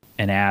in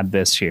and add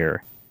this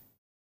here.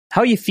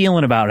 How are you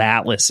feeling about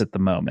Atlas at the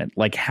moment?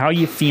 Like, how are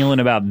you feeling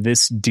about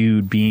this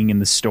dude being in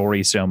the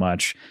story so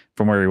much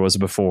from where he was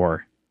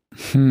before?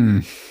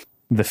 The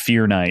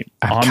Fear Knight.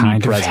 I'm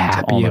kind of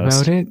happy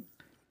about it.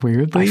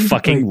 Weirdly. I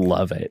fucking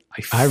love it.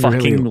 I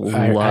fucking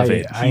love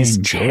it. He's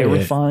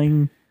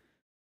terrifying.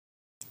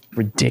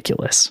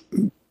 Ridiculous.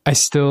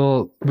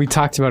 We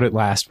talked about it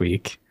last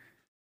week.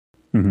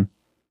 Mm-hmm.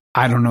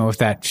 I don't know if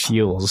that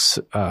feels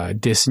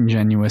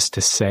disingenuous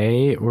to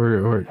say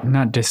or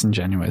not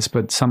disingenuous,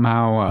 but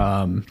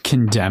somehow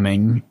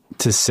condemning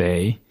to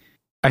say.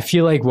 I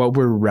feel like what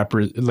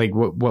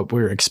what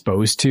we're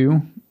exposed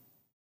to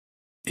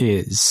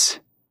is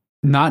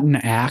not an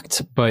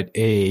act, but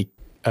a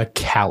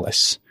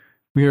callus.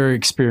 We are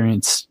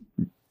experiencing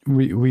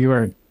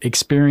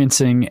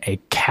a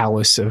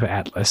callus of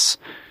Atlas,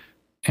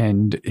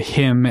 and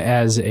him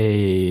as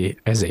a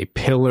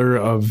pillar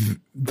of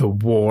the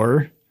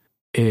war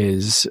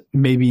is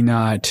maybe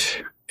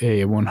not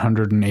a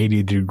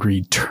 180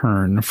 degree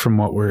turn from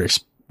what we're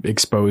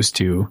exposed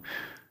to.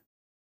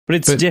 But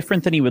it's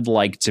different than he would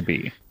like to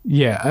be.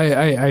 Yeah,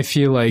 I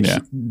feel like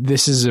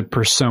this is a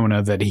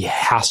persona that he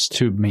has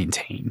to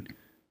maintain.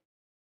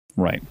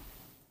 Right.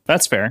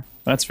 That's fair.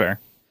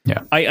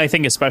 Yeah. I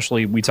think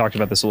especially, we talked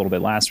about this a little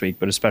bit last week,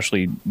 but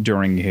especially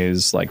during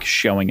his like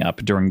showing up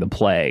during the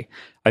play,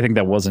 I think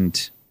that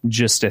wasn't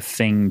just a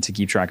thing to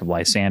keep track of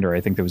Lysander.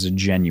 I think there was a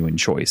genuine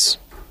choice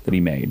that he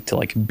made to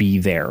like be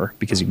there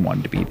because he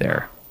wanted to be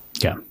there.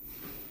 Yeah.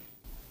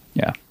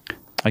 Yeah.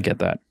 I get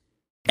that.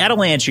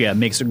 Atalantia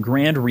makes a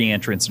grand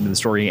re-entrance into the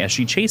story as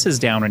she chases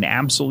down and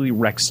absolutely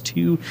wrecks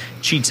 2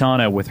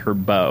 Chitana with her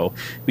bow.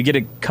 We get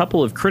a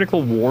couple of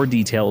critical war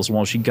details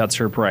while she guts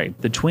her prey.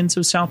 The twins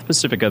of South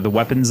Pacifica, the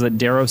weapons that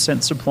Darrow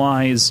sent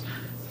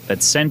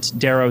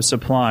Darrow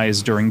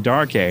supplies during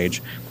Dark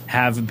Age,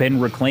 have been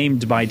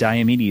reclaimed by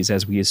Diomedes,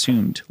 as we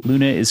assumed.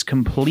 Luna is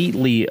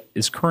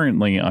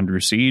currently under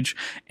siege,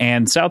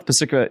 and South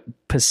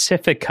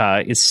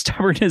Pacifica is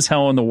stubborn as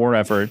hell in the war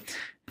effort.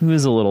 Who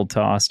is a little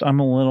tossed.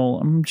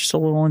 I'm just a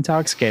little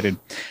intoxicated.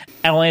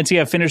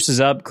 Atalantia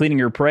finishes up cleaning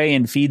her prey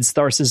and feeds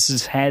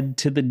Tharsis' head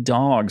to the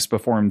dogs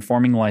before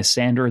informing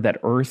Lysander that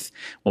Earth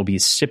will be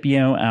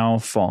Scipio Al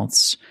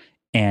False.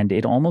 And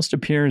it almost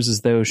appears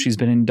as though she's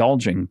been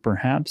indulging,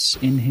 perhaps,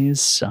 in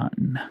his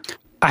son.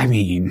 I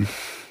mean,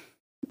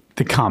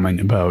 the comment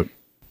about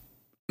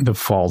the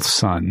false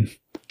son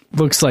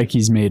looks like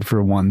he's made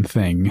for one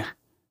thing: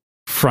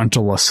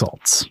 frontal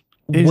assaults.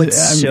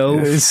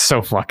 It's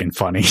so fucking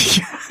funny.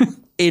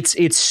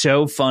 It's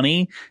so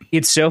funny.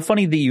 It's so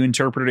funny that you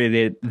interpreted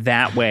it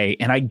that way.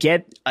 And I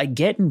get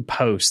in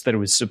post that it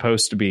was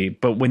supposed to be,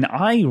 but when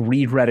I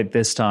reread it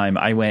this time,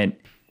 I went,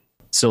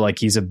 so like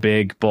he's a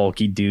big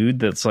bulky dude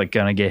that's like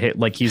gonna get hit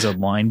like he's a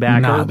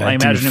linebacker. I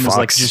imagine him as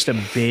like just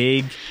a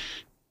big.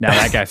 No,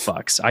 that guy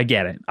fucks. I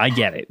get it.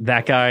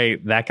 That guy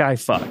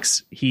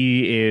fucks.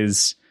 He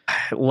is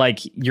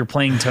like, you're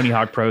playing Tony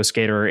Hawk Pro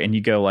Skater and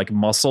you go like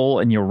muscle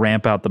and you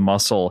ramp out the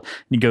muscle.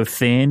 You go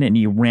thin and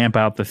you ramp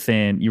out the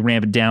thin. You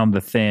ramp down the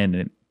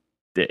thin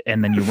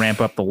and then you ramp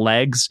up the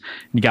legs.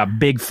 And you got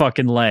big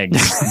fucking legs.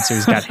 And so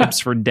he's got hips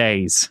for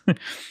days.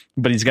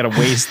 But he's got a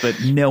waist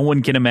that no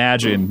one can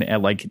imagine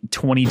at like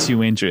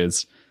 22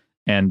 inches.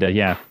 And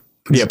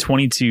he's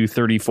 22,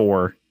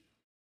 34.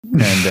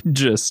 And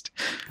just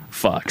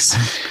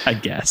fucks, I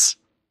guess.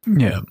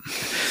 Yeah.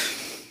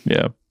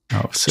 Yeah.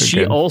 Oh, so she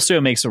good.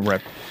 also makes a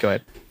rep. Go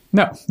ahead.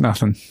 No,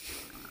 nothing.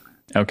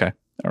 Okay.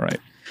 All right.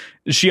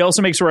 She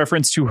also makes a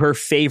reference to her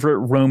favorite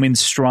Roman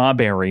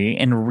strawberry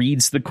and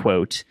reads the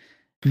quote,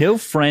 "No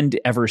friend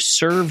ever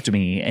served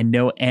me and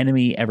no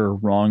enemy ever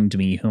wronged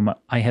me, whom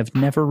I have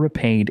never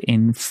repaid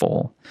in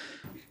full,"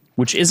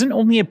 which isn't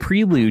only a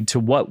prelude to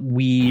what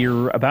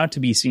we're about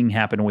to be seeing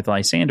happen with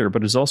Lysander,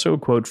 but is also a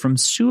quote from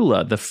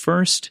Sulla, the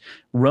first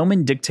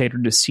Roman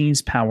dictator to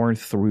seize power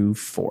through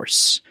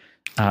force,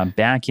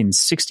 back in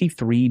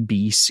 63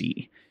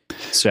 BC.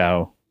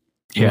 So,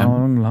 yeah,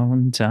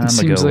 long time ago.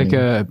 Seems like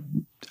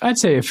I'd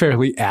say a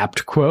fairly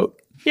apt quote.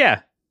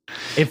 Yeah.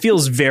 It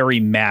feels very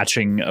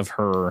matching of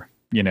her,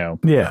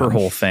 her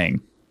whole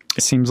thing.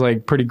 It seems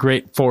like pretty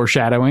great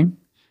foreshadowing.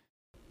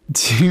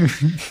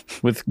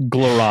 With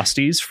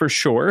Glorastes, for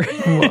sure.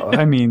 Well,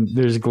 I mean,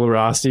 there's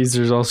Glorastes.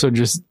 There's also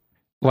just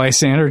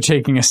Lysander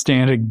taking a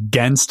stand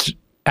against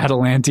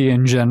Atalante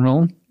in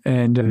general,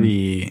 and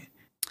the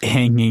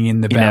hanging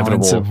in the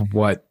balance of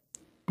what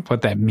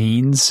that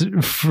means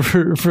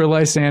for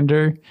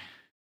Lysander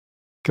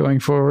going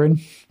forward.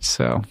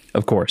 So,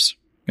 of course.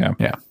 Yeah.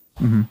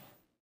 Mm-hmm.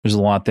 There's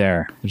a lot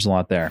there.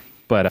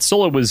 But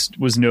Sulla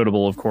was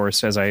notable, of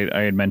course, as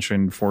I had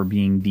mentioned, for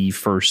being the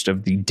first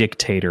of the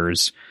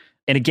dictators.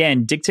 And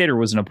again, dictator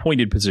was an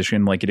appointed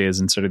position like it is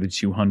instead of the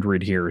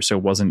 200 here. So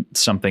it wasn't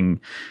something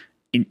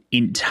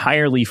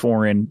entirely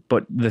foreign.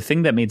 But the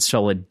thing that made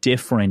Sulla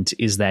different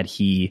is that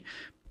he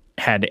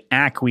had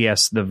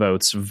acquiesced the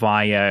votes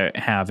via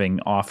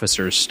having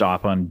officers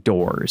stop on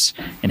doors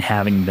and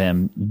having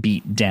them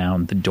beat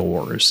down the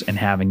doors and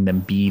having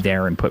them be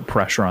there and put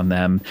pressure on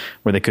them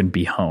where they couldn't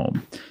be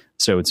home.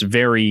 So it's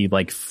very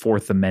like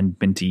Fourth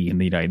Amendment-y in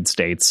the United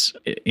States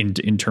in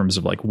terms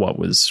of like what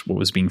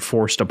was being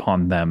forced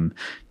upon them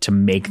to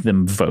make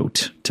them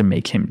vote to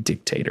make him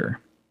dictator.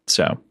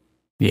 So,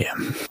 yeah,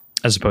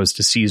 as opposed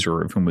to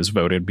Caesar, of whom was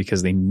voted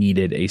because they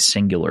needed a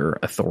singular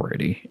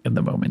authority in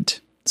the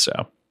moment. So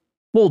a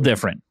little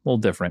different.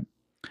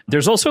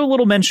 There's also a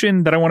little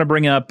mention that I want to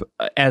bring up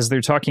as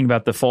they're talking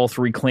about the Falth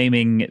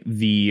reclaiming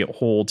the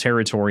whole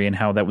territory and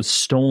how that was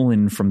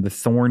stolen from the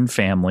Thorn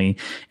family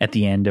at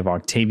the end of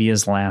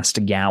Octavia's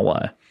last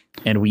gala.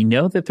 And we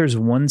know that there's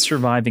one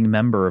surviving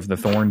member of the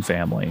Thorn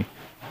family.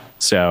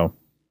 So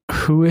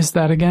who is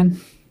that again?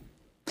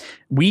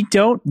 We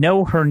don't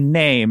know her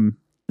name.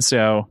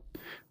 So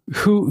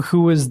who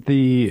was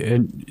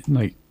the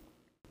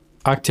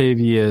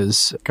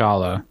Octavia's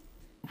gala?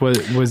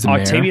 Was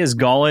Octavia's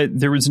gala?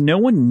 There was no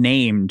one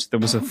named that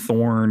was a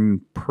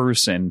Thorn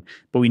person,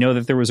 but we know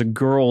that there was a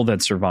girl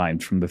that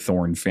survived from the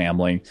Thorn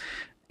family,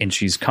 and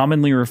she's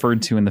commonly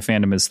referred to in the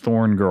fandom as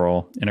Thorn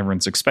Girl, and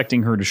everyone's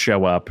expecting her to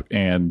show up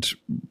and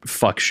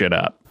fuck shit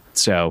up.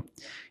 So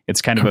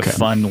it's kind of a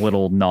fun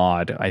little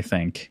nod, I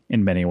think,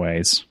 in many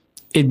ways.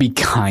 It'd be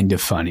kind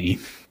of funny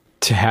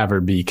to have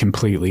her be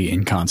completely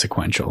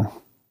inconsequential.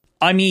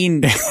 I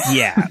mean,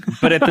 yeah,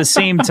 but at the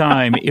same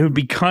time, it would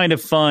be kind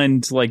of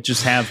fun to like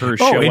just have her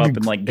show up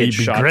and like get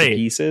shot to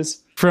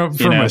pieces. From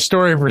a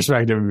story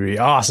perspective, it would be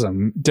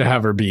awesome to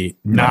have her be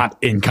not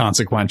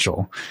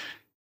inconsequential,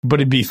 but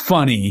it'd be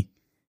funny.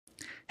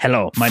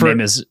 Hello, my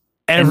name is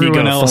everyone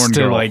Inigo else Thorn to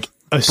Girl. like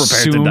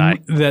assume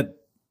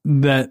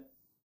that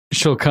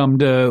she'll come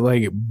to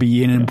like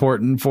be an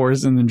important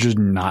force and then just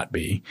not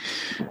be.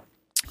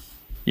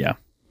 Yeah,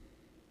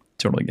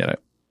 totally get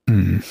it.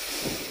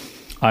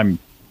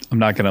 I'm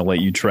not going to let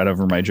you tread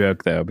over my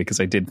joke, though, because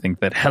I did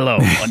think that, hello,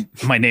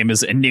 my name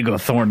is Inigo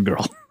Thorn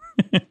Girl.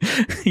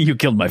 You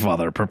killed my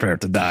father. Prepare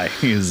to die.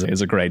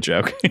 Is a great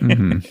joke.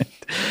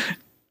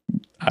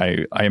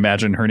 I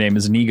imagine her name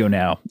is Inigo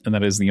now, and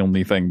that is the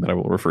only thing that I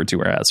will refer to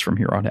her as from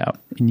here on out.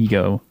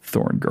 Inigo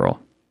Thorn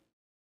Girl.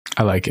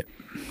 I like it.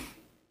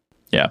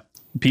 Yeah.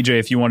 PJ,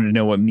 if you wanted to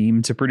know what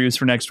meme to produce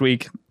for next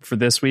week, for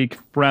this week,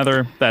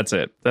 rather, that's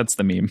it. That's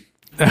the meme.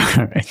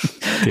 All right.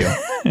 Deal.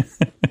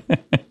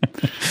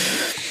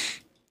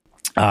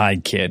 I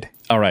kid.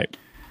 All right.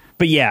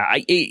 But yeah,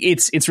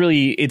 it's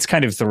really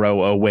kind of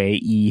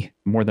throwaway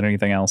more than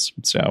anything else.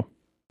 So,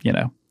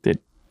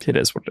 it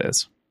is what it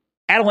is.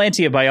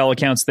 Atalantia, by all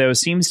accounts, though,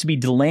 seems to be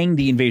delaying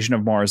the invasion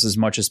of Mars as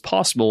much as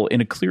possible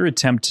in a clear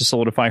attempt to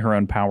solidify her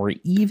own power,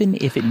 even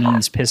if it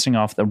means pissing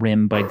off the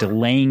Rim by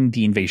delaying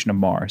the invasion of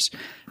Mars.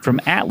 From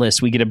Atlas,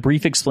 we get a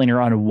brief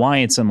explainer on why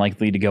it's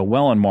unlikely to go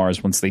well on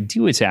Mars once they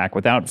do attack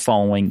without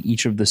following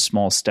each of the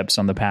small steps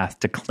on the path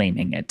to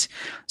claiming it.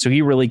 So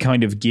he really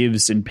kind of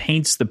gives and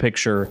paints the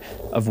picture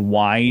of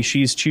why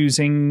she's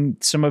choosing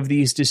some of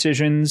these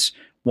decisions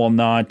while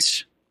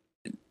not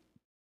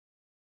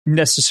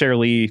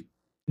necessarily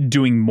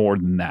doing more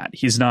than that.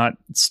 He's not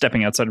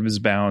stepping outside of his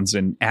bounds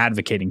and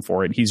advocating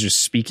for it. He's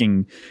just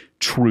speaking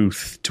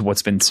truth to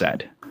what's been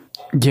said.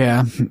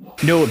 Yeah.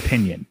 No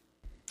opinion.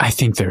 I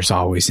think there's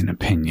always an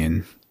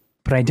opinion.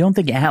 But I don't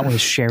think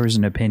Atlas shares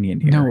an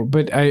opinion here. No,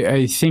 but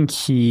I think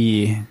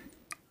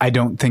I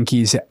don't think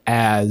he's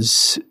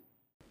as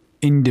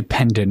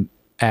independent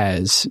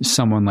as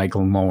someone like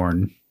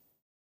Lorne.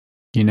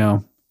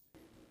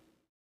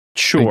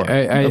 Sure.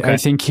 I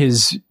think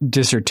his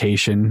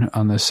dissertation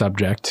on the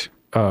subject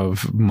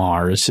of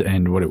Mars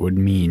and what it would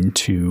mean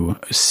to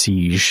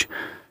siege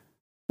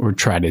or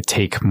try to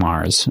take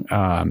Mars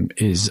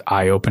is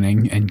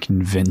eye-opening and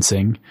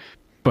convincing.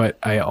 But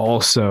I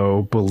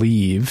also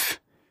believe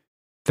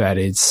that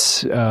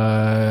it's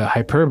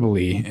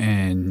hyperbole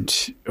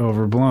and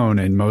overblown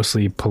and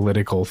mostly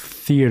political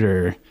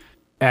theater.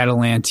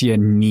 Atalantia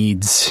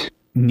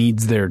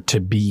needs there to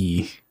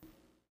be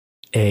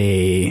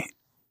a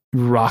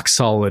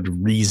rock-solid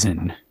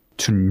reason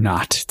to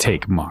not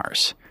take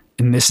Mars.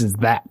 And this is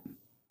that.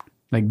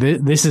 Like,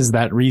 this is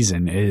that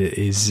reason.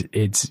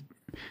 It's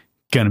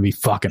going to be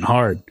fucking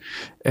hard.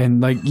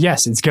 And, like,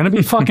 yes, it's going to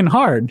be fucking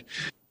hard.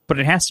 But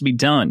it has to be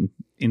done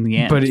in the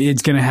end. But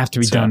it's going to have to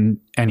be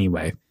done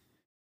anyway.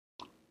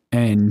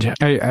 And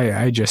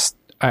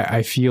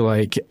I feel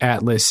like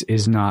Atlas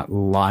is not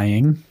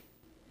lying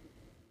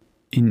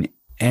in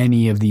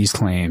any of these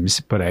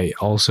claims, but I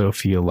also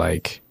feel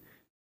like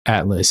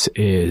Atlas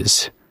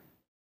is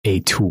a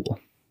tool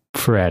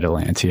for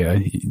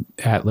Atalantia.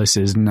 Atlas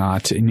is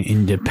not an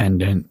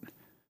independent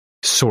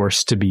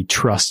source to be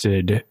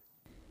trusted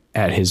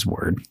at his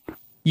word.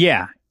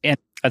 Yeah, and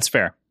that's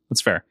fair.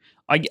 That's fair.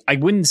 I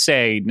wouldn't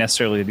say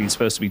necessarily that he's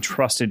supposed to be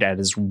trusted at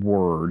his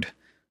word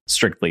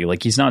strictly.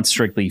 Like, he's not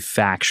strictly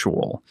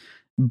factual,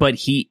 but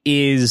he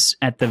is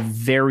at the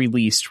very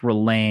least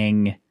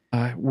relaying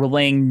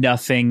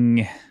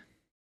nothing.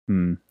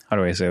 How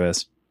do I say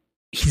this?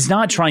 He's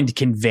not trying to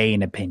convey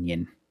an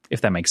opinion,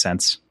 if that makes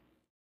sense.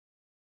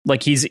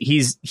 Like, he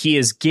is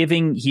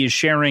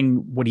sharing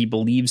what he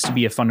believes to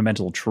be a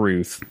fundamental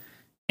truth.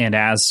 And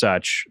as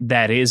such,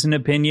 that is an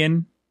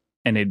opinion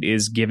and it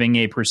is giving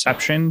a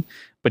perception,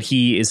 but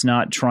he is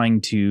not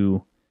trying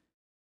to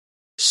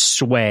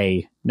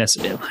sway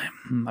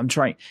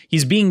necessarily.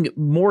 He's being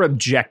more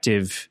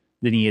objective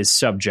than he is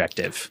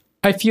subjective.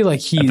 I feel like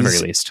he's, at the very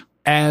least,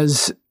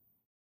 as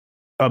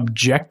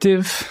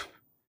objective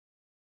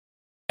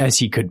as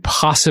he could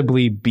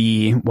possibly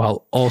be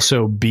while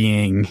also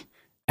being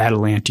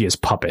Atalantia's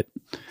puppet.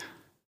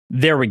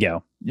 There we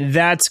go.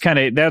 That's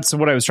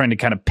what I was trying to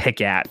kind of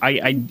pick at.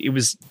 It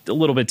was a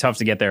little bit tough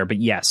to get there,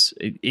 but yes,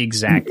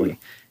 exactly.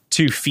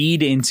 To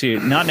feed into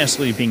not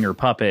necessarily being your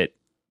puppet,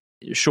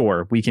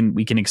 sure, we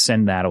can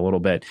extend that a little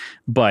bit,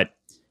 but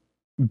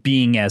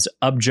being as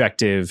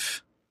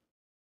objective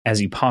as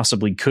he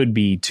possibly could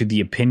be to the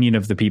opinion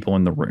of the people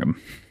in the room.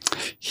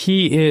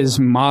 He is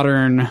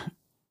modern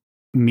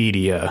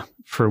media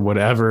for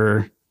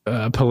whatever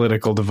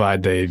political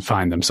divide they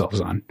find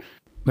themselves on.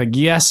 Like,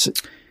 yes,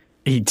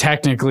 he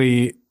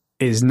technically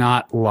is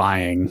not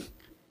lying,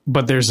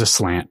 but there's a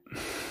slant.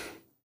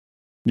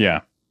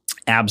 Yeah,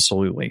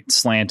 absolutely.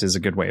 Slant is a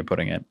good way of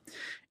putting it.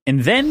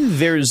 And then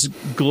there's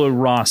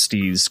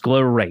Glorastes.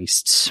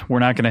 We're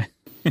not going to,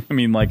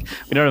 we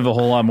don't have a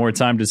whole lot more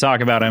time to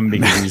talk about him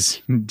because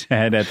he's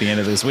dead at the end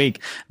of this week.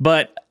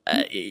 But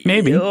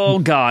maybe. Oh,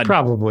 God.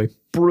 Probably.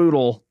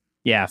 Brutal.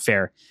 Yeah,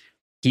 fair.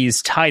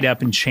 He's tied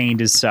up and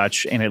chained as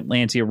such, and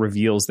Atlantia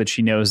reveals that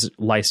she knows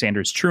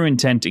Lysander's true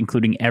intent,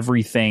 including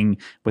everything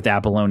with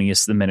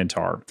Apollonius the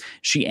Minotaur.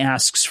 She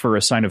asks for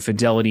a sign of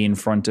fidelity in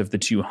front of the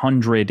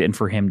 200 and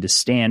for him to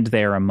stand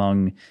there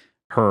among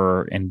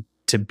her and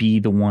to be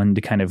the one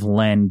to kind of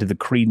lend the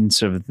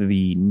credence of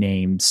the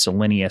name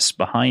Selenius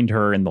behind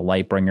her and the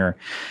Lightbringer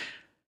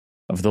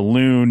of the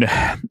Loon,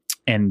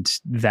 and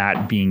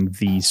that being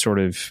the sort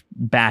of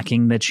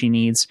backing that she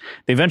needs.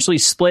 They eventually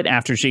split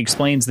after she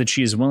explains that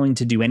she is willing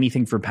to do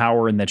anything for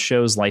power, and that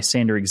shows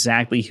Lysander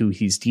exactly who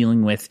he's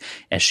dealing with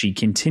as she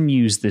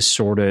continues this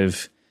sort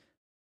of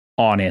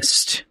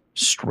honest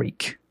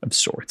streak of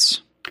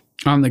sorts.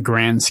 On the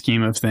grand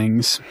scheme of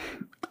things,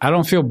 I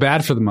don't feel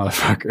bad for the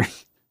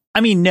motherfucker.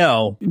 I mean,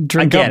 no.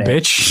 Drink up,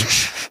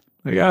 bitch.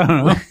 Like, I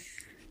don't know.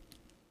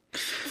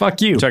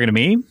 Fuck you. You're talking to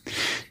me?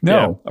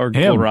 No. Yeah, or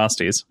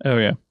Glorastes. Oh,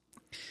 yeah.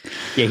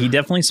 Yeah, he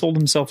definitely sold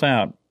himself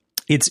out.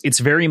 It's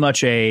very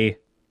much a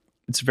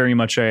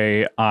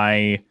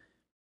I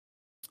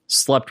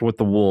slept with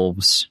the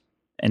wolves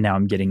and now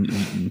I'm getting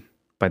eaten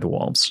by the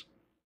wolves.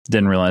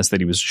 Didn't realize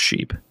that he was a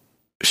sheep.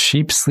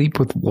 Sheep sleep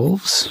with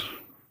wolves?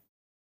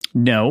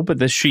 No, but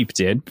the sheep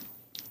did.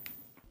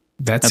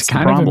 That's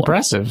kind of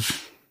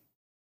impressive.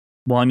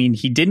 Well, I mean,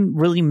 he didn't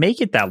really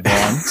make it that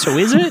long, so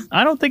is it?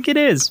 I don't think it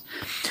is.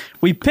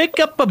 We pick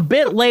up a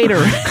bit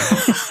later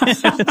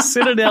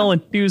Citadel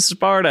in New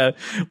Sparta,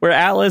 where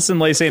Atlas and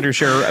Lysander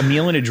share a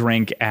meal and a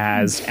drink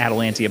as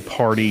Atalantia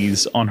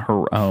parties on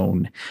her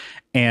own.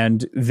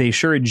 And they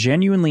share a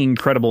genuinely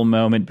incredible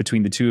moment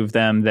between the two of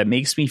them that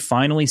makes me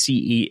finally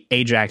see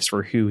Ajax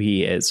for who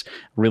he is.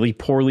 Really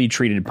poorly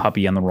treated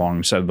puppy on the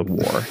wrong side of the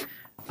war.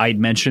 I'd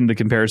mentioned the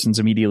comparisons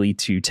immediately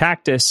to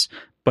Tactus,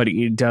 but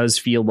it does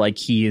feel like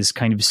he is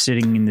kind of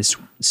sitting in this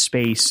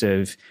space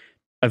of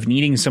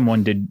needing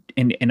someone to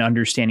and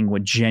understanding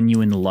what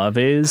genuine love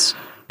is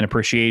and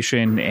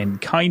appreciation, and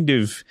kind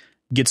of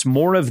gets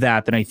more of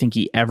that than I think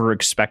he ever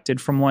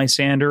expected from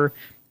Lysander.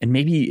 And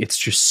maybe it's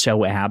just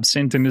so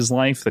absent in his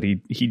life that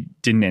he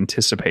didn't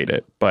anticipate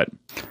it. But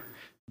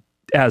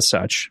as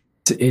such,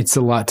 it's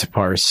a lot to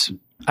parse.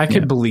 I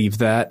could believe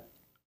that.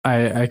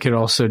 I could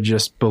also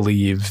just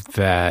believe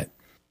that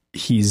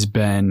he's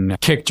been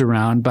kicked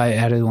around by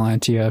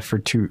Atalantia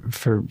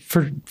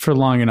for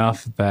long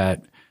enough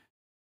that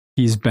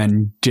he's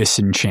been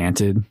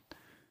disenchanted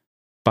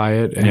by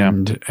it,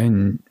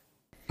 and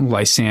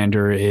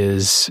Lysander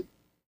is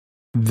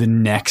the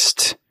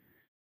next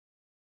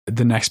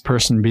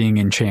person being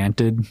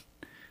enchanted,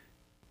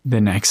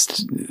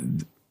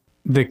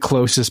 the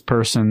closest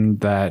person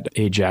that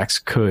Ajax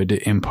could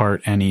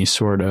impart any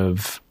sort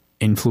of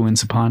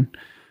influence upon.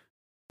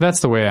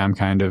 That's the way I'm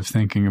kind of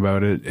thinking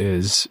about it.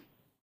 It's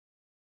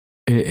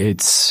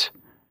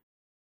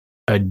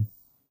a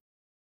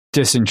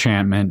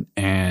disenchantment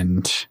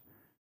and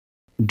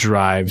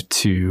drive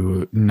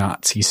to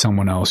not see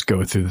someone else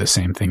go through the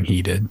same thing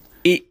he did.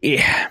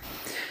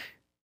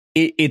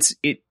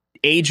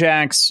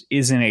 Ajax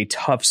is in a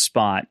tough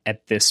spot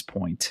at this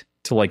point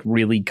to like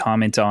really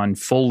comment on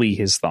fully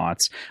his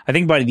thoughts. I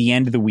think by the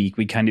end of the week,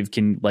 we kind of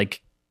can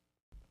like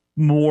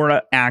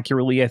more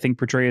accurately, I think,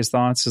 portray his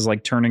thoughts as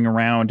like turning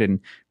around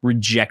and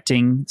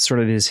rejecting sort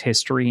of his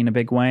history in a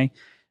big way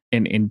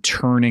and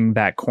turning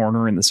that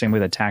corner in the same way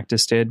that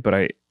Tactus did. But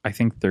I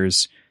think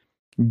there's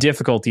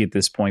difficulty at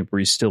this point where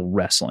he's still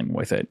wrestling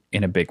with it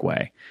in a big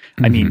way.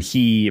 Mm-hmm. I mean,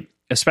 he,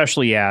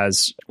 especially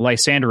as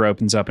Lysander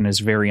opens up and is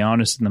very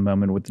honest in the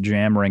moment with the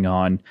jam ring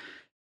on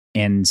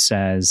and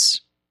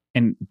says,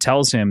 and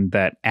tells him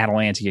that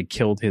Atalantia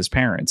killed his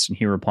parents. And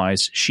he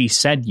replies, "She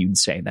said you'd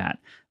say that.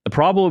 The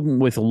problem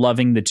with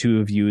loving the two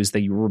of you is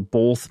that you were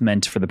both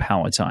meant for the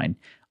Palatine.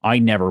 I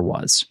never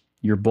was.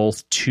 You're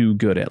both too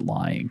good at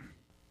lying."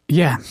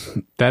 Yeah,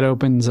 that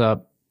opens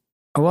up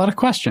a lot of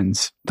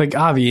questions. Like,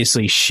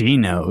 obviously she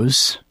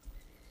knows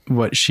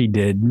what she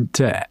did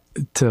to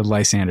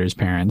Lysander's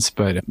parents,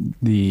 but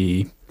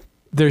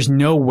there's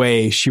no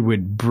way she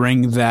would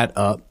bring that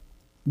up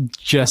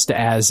just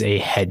as a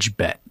hedge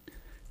bet.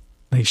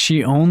 Like,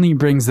 she only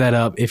brings that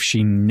up if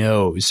she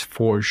knows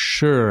for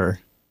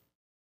sure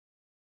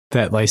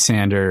that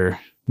Lysander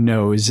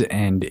knows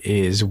and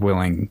is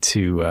willing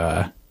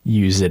to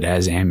use it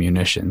as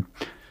ammunition.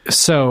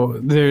 So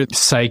there's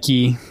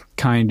psyche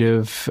kind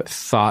of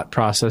thought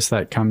process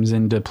that comes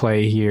into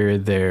play here.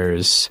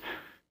 There's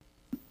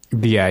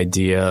the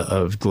idea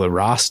of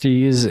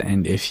Glarostes,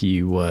 and if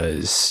he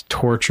was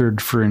tortured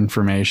for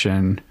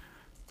information,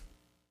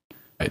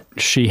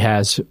 she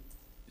has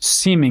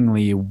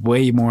seemingly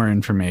way more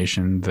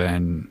information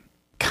than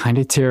kind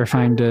of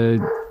terrifying to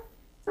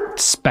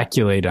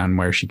speculate on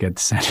where she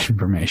gets that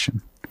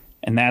information.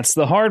 And that's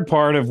the hard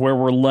part of where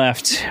we're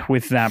left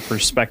with that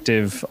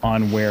perspective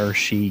on where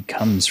she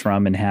comes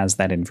from and has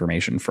that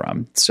information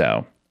from.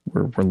 So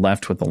we're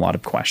left with a lot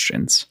of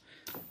questions.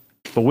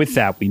 But with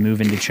that, we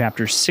move into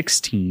chapter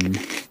 16,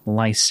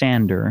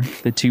 Lysander,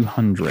 the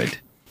 200.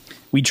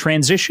 We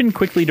transition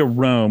quickly to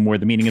Rome, where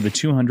the meeting of the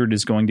 200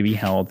 is going to be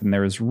held. And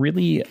there is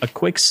really a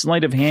quick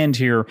sleight of hand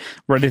here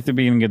right at the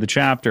beginning of the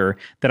chapter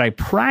that I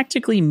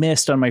practically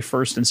missed on my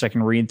first and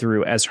second read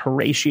through, as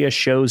Horatia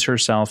shows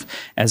herself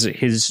as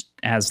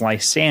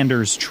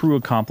Lysander's true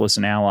accomplice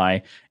and ally.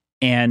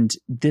 And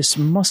this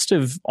must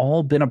have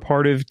all been a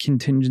part of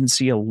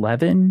contingency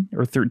 11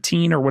 or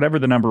 13 or whatever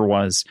the number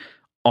was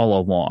all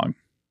along.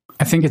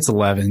 I think it's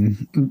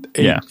 11.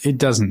 It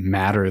doesn't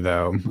matter,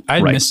 though.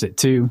 I missed it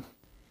too.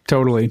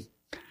 Totally.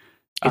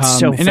 It's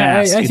so fast. And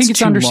I think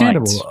it's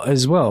understandable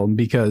as well,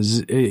 because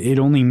it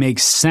only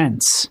makes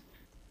sense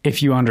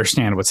if you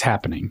understand what's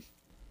happening.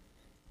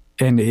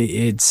 And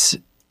it's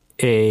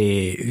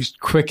a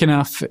quick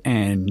enough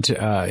and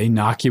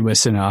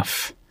innocuous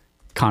enough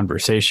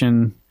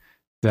conversation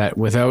that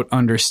without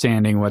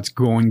understanding what's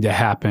going to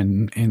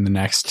happen in the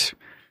next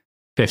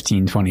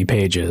 15, 20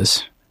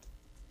 pages,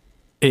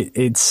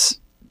 it's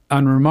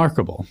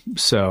unremarkable.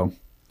 So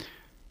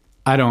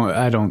I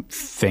don't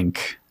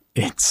think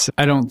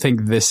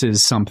this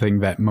is something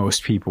that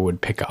most people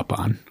would pick up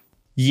on.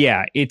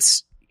 Yeah,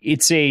 it's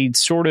a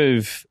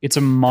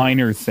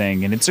minor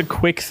thing, and it's a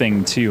quick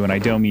thing too. And I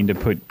don't mean to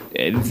put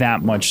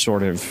that much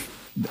sort of,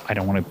 I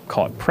don't want to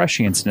call it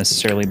prescience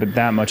necessarily, but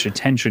that much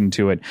attention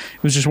to it.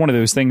 It was just one of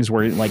those things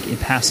where like it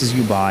passes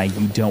you by,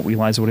 you don't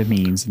realize what it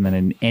means. And then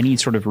in any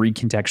sort of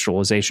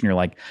recontextualization, you're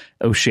like,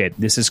 oh shit,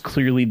 this is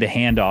clearly the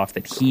handoff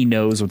that he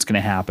knows what's going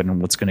to happen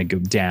and what's going to go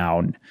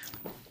down.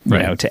 You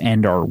know, to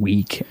end our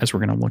week as we're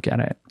going to look at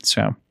it.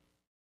 So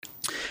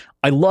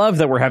I love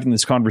that we're having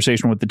this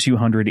conversation with the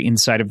 200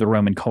 inside of the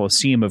Roman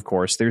Colosseum, of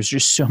course. There's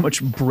just so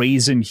much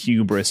brazen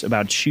hubris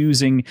about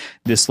choosing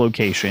this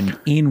location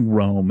in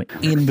Rome,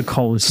 in the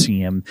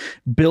Colosseum,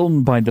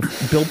 built by the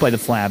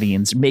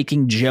Flavians,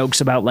 making jokes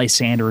about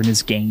Lysander and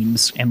his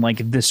games, and like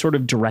this sort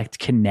of direct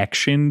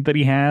connection that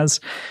he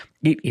has.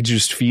 It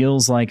just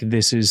feels like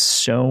this is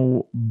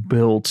so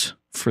built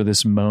for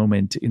this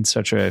moment in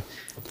such a...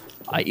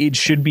 It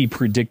should be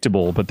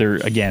predictable, but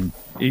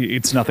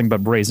it's nothing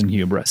but brazen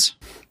hubris.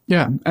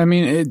 Yeah, I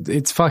mean,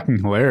 it's fucking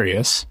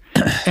hilarious.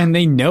 And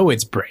they know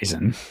it's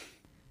brazen.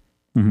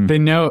 Mm-hmm. They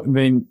know,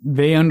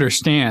 they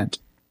understand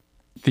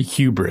the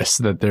hubris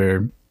that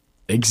they're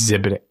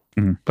exhibiting.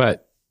 Mm-hmm.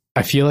 But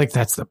I feel like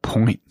that's the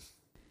point.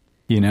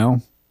 you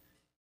know?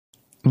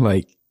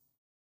 Like,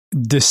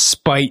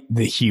 despite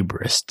the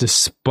hubris,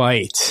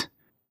 despite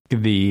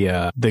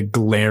the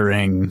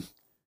glaring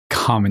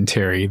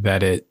commentary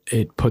that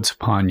it puts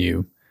upon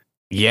you,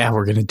 yeah,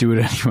 we're going to do it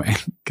anyway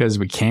because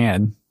we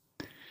can.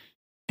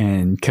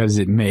 And because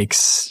it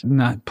makes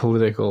not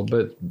political,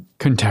 but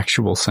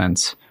contextual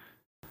sense,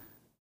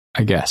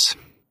 I guess.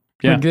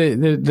 Yeah.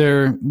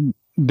 Like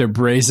they're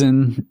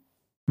brazen.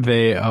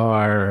 They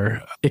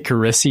are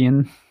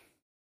Icarusian,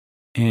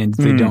 and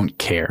they don't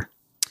care.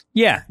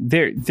 Yeah,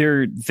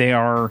 they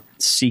are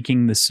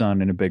seeking the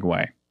sun in a big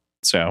way.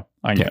 So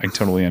I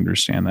totally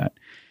understand that.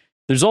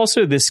 There's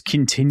also this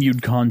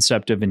continued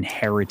concept of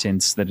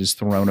inheritance that is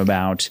thrown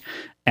about,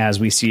 as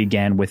we see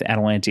again with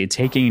Atalantia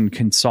taking and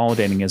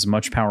consolidating as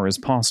much power as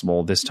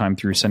possible, this time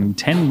through sending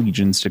 10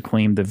 legions to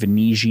claim the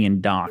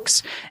Venetian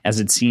docks, as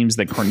it seems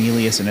that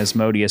Cornelius and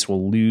Asmodeus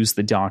will lose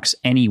the docks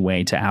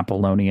anyway to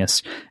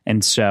Apollonius.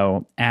 And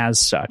so, as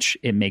such,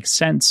 it makes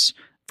sense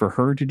for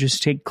her to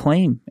just take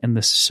claim, and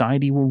the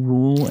society will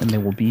rule, and they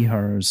will be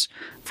hers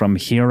from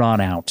here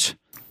on out.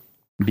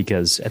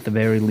 Because at the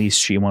very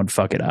least, she won't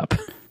fuck it up.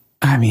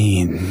 I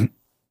mean,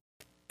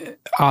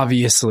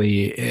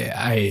 obviously,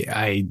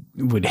 I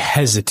would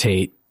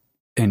hesitate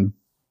and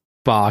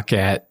balk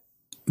at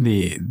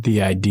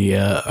the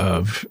idea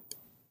of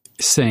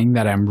saying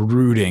that I'm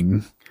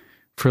rooting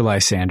for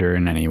Lysander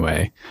in any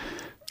way,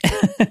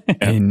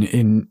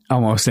 in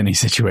almost any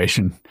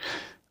situation.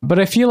 But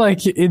I feel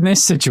like in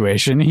this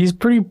situation, he's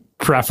pretty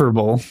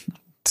preferable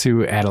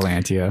to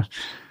Atalantia.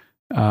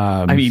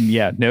 I mean,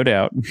 yeah, no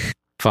doubt.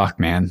 Fuck,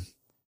 man.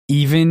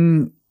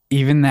 Even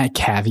that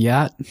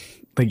caveat,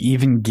 like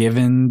even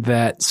given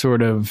that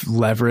sort of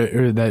leverage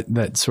or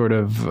that sort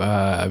of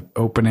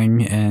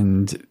opening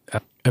and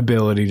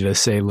ability to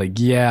say, like,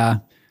 yeah,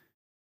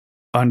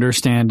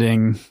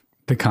 understanding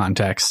the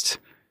context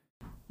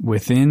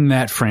within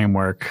that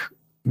framework,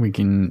 we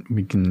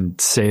can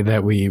say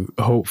that we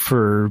hope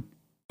for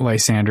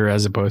Lysander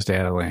as opposed to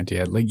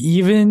Atalantia. Like,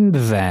 even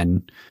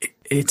then,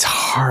 it's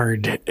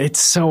hard. It's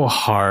so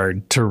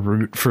hard to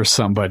root for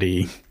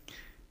somebody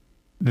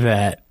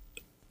that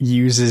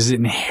uses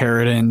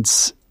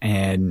inheritance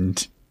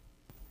and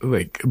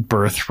like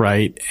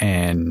birthright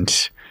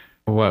and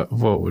what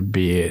would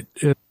be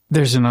it?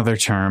 There's another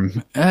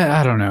term.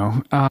 I don't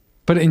know.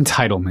 But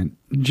entitlement.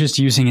 Just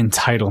using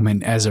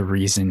entitlement as a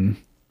reason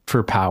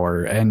for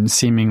power and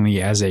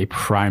seemingly as a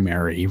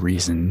primary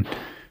reason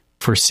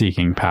for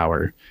seeking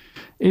power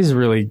is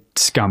really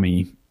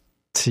scummy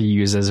to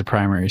use as a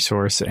primary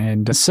source.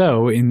 And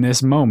so in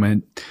this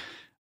moment,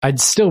 I'd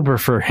still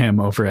prefer him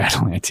over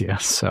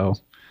Atalantia. So,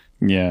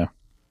 yeah,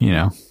 you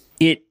know,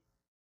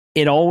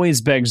 it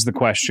always begs the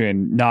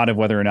question, not of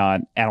whether or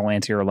not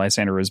Atalantia or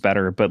Lysander is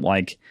better, but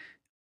like,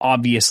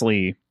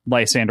 obviously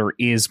Lysander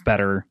is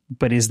better,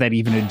 but is that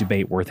even a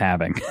debate worth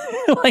having?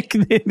 Like,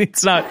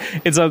 it's not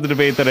the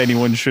debate that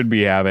anyone should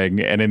be having.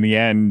 And in the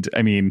end,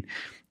 I mean,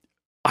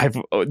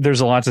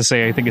 there's a lot to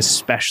say, I think,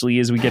 especially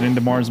as we get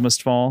into Mars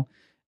Must Fall,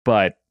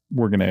 but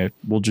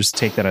we'll just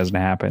take that as it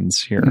happens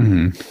here.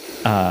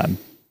 Mm-hmm.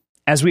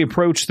 As we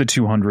approach the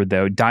 200,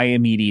 though,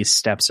 Diomedes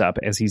steps up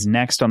as he's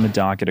next on the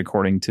docket,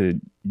 according to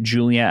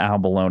Julia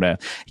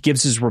Albellona. He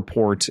gives his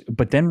report,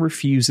 but then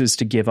refuses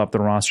to give up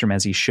the rostrum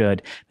as he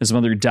should. His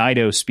mother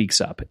Dido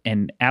speaks up,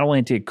 and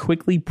Atalantia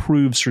quickly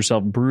proves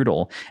herself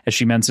brutal as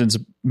she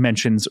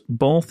mentions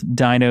both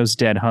Dido's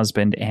dead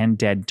husband and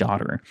dead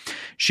daughter.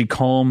 She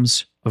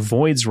calms,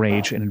 avoids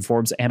rage, and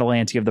informs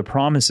Atalantia of the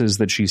promises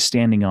that she's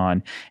standing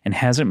on and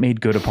hasn't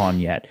made good upon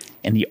yet,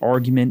 and the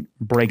argument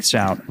breaks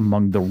out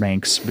among the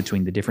ranks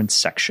between the different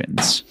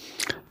sections.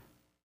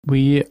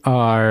 We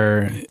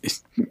are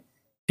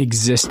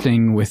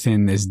existing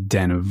within this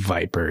den of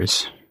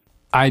vipers.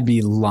 I'd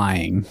be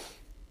lying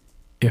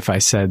if I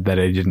said that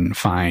I didn't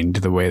find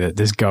the way that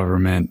this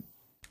government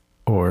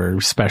or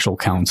special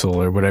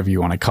council or whatever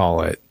you want to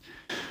call it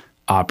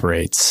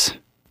operates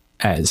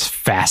as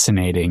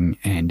fascinating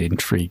and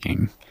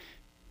intriguing.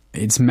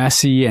 It's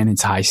messy and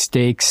it's high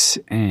stakes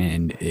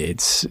and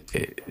it's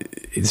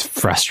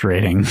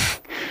frustrating.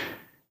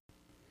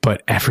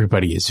 But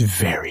everybody is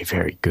very,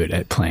 very good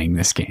at playing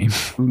this game.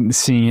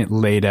 Seeing it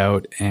laid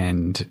out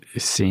and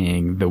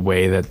seeing the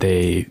way that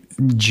they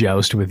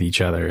joust with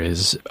each other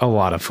is a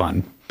lot of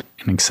fun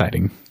and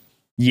exciting.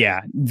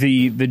 Yeah,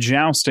 the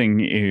jousting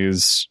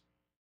is,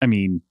 I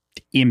mean,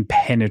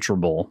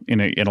 impenetrable in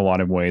a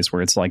lot of ways,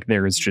 where it's like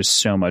there is just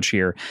so much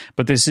here.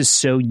 But this is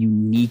so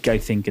unique, I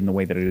think, in the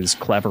way that it is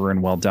clever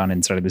and well done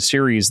inside of the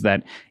series,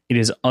 that it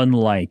is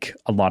unlike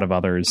a lot of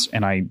others,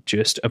 and I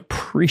just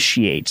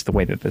appreciate the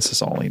way that this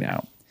is all laid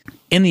out.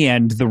 In the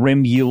end, the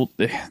rim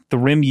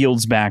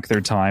yields back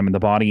their time, and the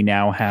body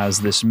now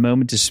has this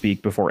moment to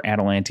speak before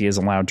Atalantia is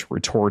allowed to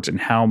retort, and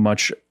how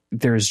much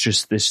there's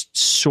just this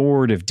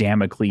sword of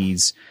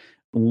Damocles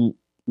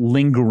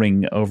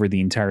lingering over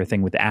the entire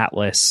thing with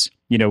Atlas.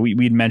 You know,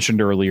 we'd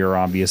mentioned earlier,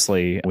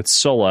 obviously, with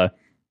Sulla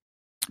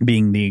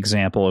being the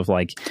example of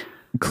like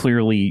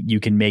clearly you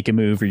can make a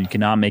move or you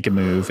cannot make a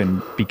move.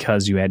 And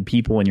because you had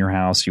people in your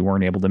house, you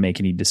weren't able to make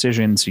any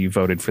decisions. So you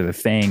voted for the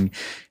thing.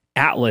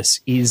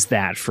 Atlas is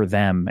that for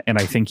them. And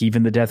I think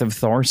even the death of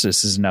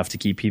Tharsis is enough to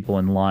keep people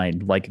in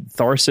line. Like,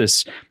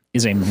 Tharsis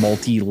is a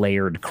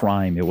multi-layered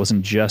crime. It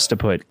wasn't just to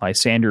put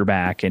Lysander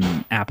back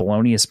and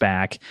Apollonius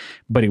back,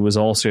 but it was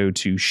also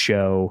to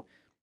show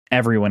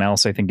everyone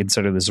else, I think,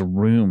 inside of this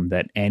room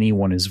that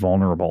anyone is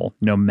vulnerable,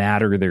 no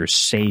matter their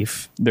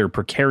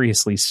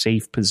precariously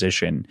safe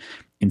position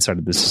inside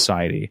of the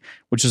society,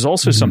 which is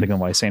also something that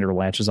Lysander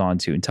latches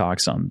onto and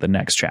talks on the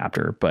next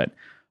chapter. But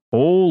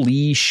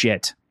holy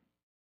shit.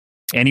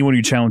 Anyone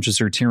who challenges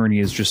her tyranny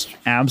is just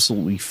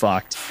absolutely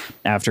fucked.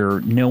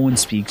 After no one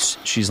speaks,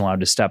 she's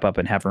allowed to step up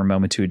and have her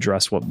moment to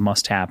address what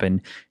must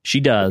happen. She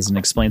does, and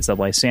explains that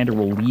Lysander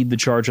will lead the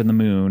charge on the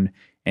moon,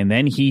 and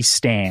then he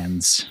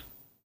stands.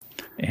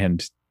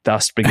 And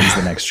thus begins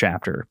the next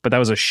chapter. But that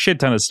was a shit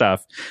ton of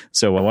stuff.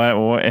 So what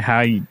do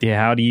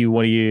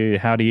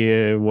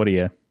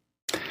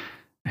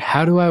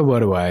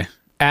I?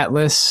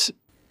 Atlas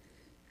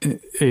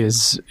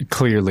is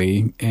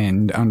clearly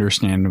and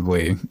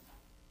understandably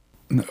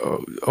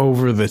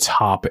over the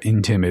top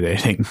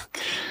intimidating.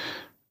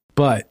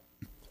 But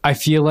I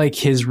feel like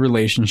his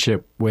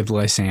relationship with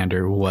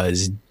Lysander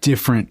was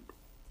different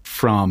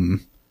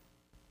from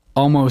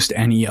almost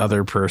any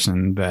other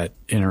person that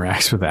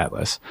interacts with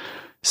Atlas.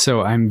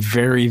 So I'm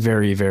very,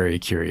 very, very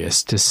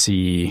curious to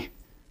see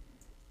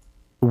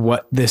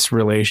what this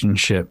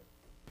relationship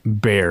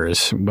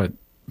bears, what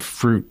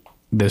fruit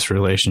this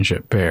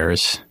relationship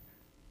bears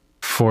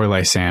for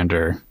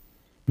Lysander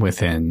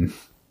within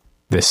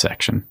this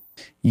section.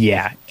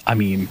 Yeah, I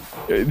mean,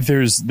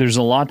 there's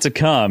a lot to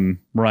come,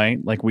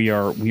 right? Like we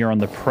are on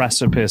the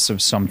precipice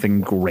of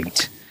something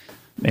great,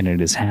 and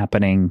it is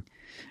happening.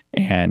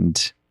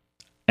 And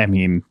I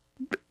mean,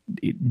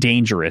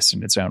 dangerous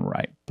in its own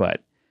right.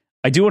 But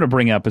I do want to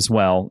bring up as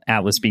well,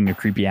 Atlas being a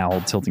creepy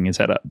owl, tilting his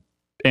head up,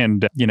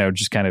 and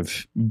just kind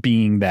of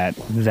being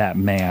that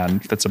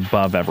man that's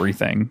above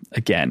everything.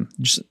 Again,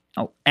 just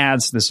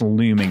adds this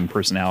looming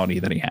personality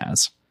that he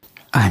has.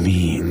 I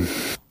mean,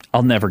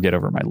 I'll never get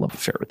over my love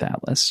affair with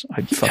Atlas.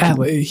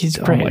 He's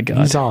great. Oh my God.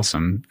 He's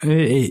awesome.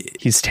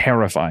 He's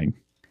terrifying.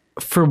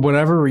 For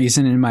whatever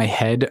reason in my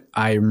head,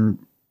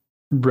 I'm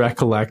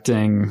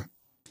recollecting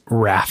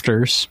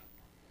Rafters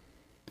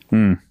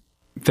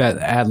that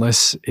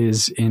Atlas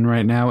is in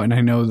right now. And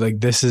I know like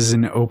this is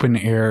an open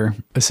air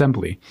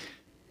assembly.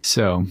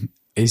 So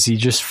is he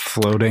just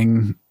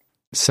floating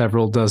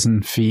several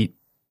dozen feet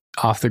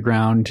off the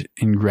ground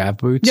in grav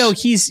boots? No,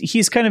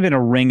 he's kind of in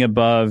a ring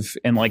above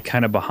and like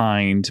kind of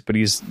behind, but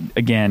he's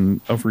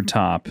again over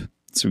top.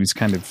 So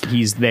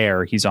he's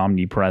there. He's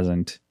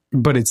omnipresent.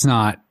 But it's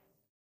not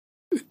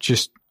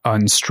just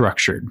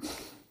unstructured.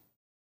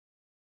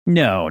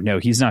 No,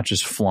 he's not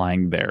just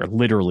flying there,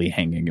 literally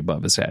hanging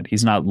above his head.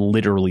 He's not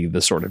literally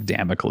the Sword of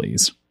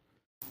Damocles.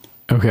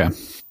 Okay.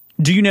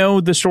 Do you know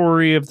the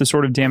story of the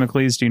Sword of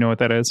Damocles? Do you know what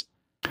that is?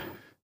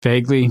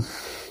 Vaguely.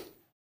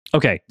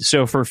 Okay,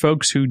 so for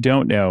folks who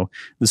don't know,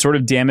 the Sword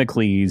of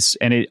Damocles,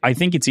 and I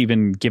think it's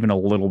even given a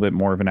little bit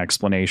more of an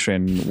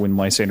explanation when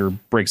Lysander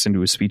breaks into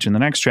his speech in the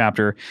next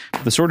chapter.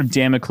 The Sword of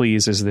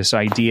Damocles is this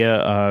idea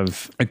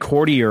of a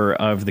courtier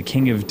of the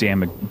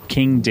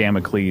King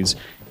Damocles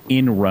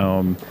in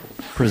Rome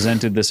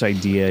presented this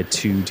idea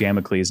to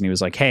Damocles, and he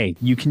was like, hey,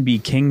 you can be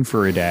king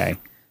for a day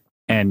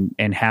and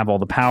have all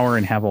the power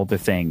and have all the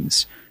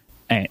things.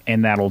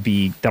 And that'll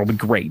be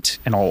great.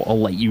 And I'll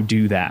let you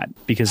do that,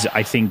 because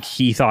I think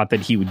he thought that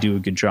he would do a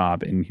good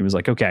job. And he was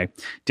like, okay.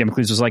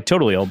 Damocles was like,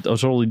 totally, I'll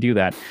totally do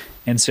that.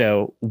 And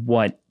so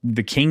what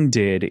the king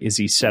did is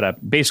he set up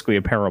basically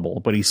a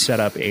parable, but he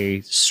set up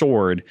a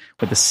sword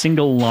with a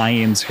single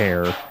lion's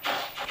hair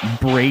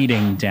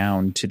braiding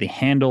down to the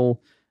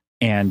handle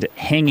and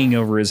hanging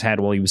over his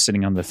head while he was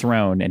sitting on the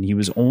throne. And he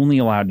was only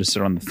allowed to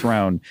sit on the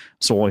throne.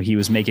 So while he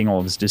was making all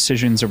of his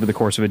decisions over the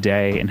course of a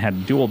day and had to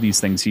do all these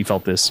things, he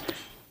felt this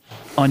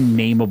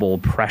unnameable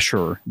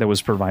pressure that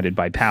was provided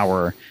by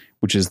power,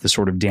 which is the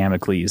Sword of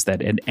Damocles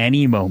that at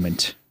any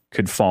moment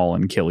could fall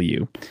and kill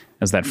you,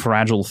 as that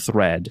fragile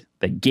thread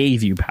that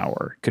gave you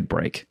power could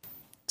break.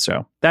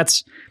 So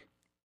that's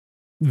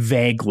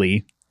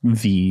vaguely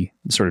the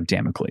Sword of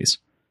Damocles.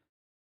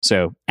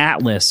 So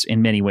Atlas,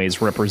 in many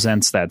ways,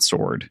 represents that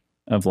sword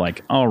of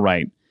like, all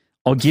right,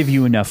 I'll give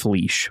you enough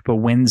leash, but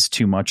when's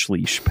too much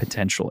leash,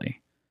 potentially?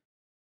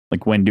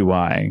 Like, when do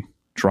I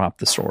drop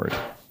the sword,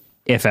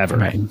 if ever?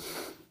 Right.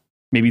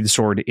 Maybe the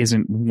sword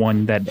isn't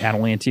one that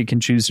Atalantia can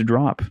choose to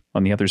drop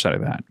on the other side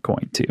of that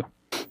coin, too.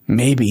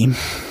 Maybe.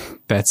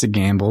 That's a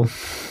gamble.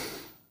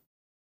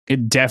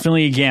 It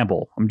definitely a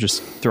gamble. I'm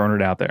just throwing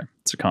it out there.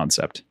 It's a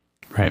concept.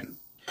 Right.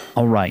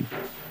 All right.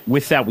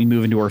 With that, we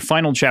move into our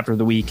final chapter of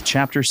the week,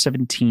 chapter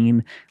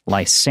 17,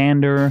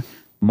 Lysander,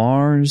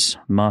 Mars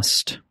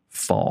Must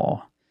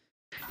Fall.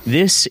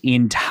 This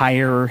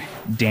entire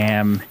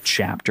damn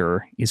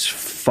chapter is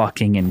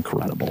fucking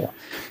incredible.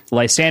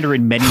 Lysander,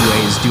 in many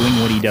ways, doing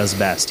what he does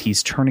best.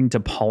 He's turning to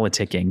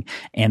politicking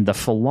and the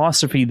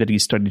philosophy that he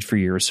studied for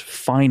years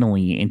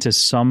finally into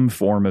some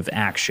form of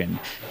action.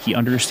 He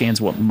understands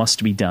what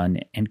must be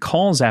done and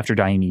calls after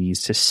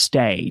Diomedes to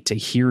stay, to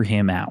hear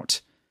him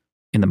out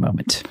in the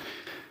moment.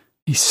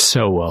 He's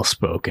so well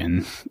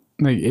spoken.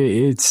 Like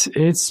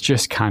it's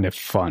just kind of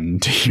fun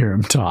to hear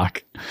him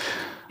talk.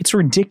 It's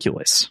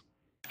ridiculous.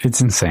 It's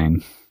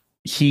insane.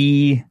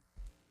 He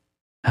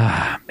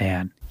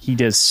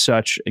does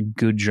such a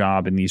good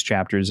job in these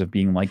chapters of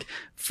being like,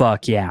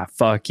 fuck yeah,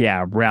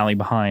 rally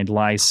behind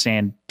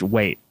Lysander.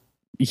 Wait,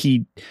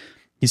 he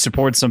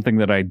supports something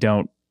that I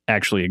don't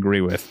actually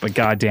agree with, but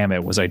god damn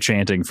it, was I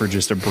chanting for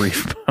just a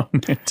brief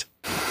moment.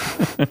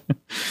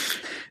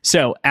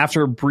 So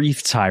after a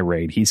brief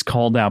tirade, he's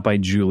called out by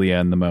Julia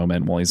in the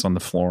moment while he's on the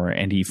floor,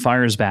 and he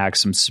fires back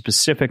some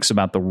specifics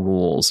about the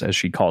rules as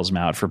she calls him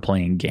out for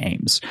playing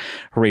games.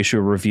 Horatio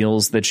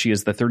reveals that she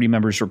has the 30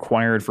 members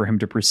required for him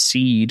to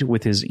proceed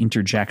with his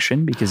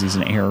interjection because he's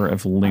an heir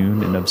of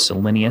Lune and of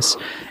Cellinius,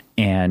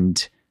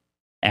 and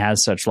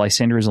as such,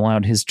 Lysander is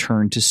allowed his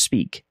turn to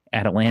speak.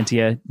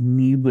 Atalantia,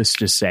 needless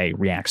to say,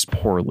 reacts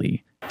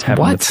poorly to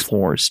having the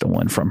floor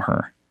stolen from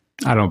her.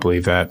 I don't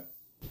believe that.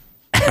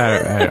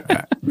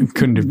 I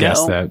couldn't have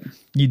guessed that.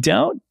 You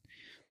don't?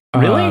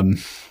 Really?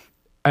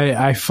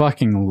 I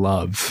fucking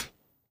love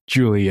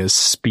Julia's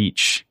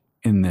speech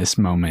in this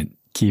moment,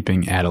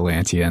 keeping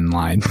Atalantia in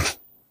line.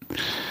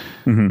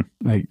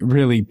 Like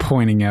really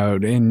pointing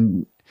out.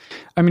 And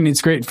I mean,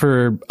 it's great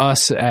for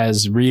us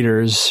as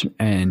readers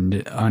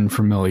and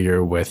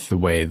unfamiliar with the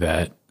way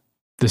that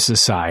the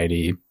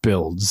society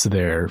builds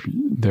their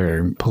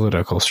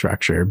political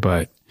structure.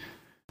 But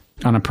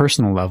on a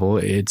personal level,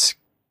 it's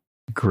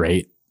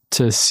great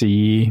to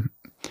see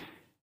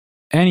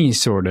any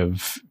sort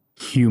of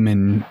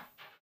human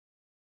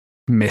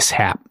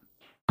mishap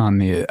on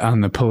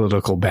the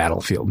political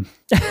battlefield.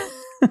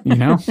 You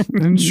know?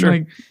 Sure.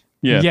 Like,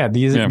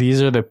 these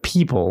are the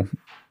people,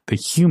 the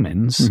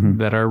humans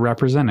that are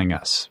representing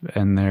us,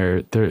 and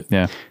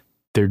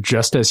they're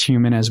just as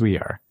human as we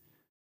are.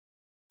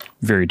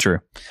 Very true.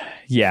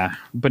 Yeah,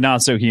 but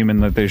not so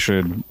human that they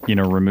should,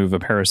 remove a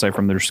parasite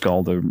from their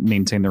skull to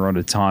maintain their own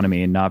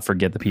autonomy and not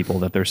forget the people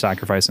that they're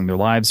sacrificing their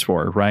lives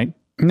for, right?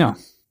 No,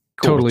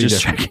 cool. Totally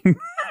just different.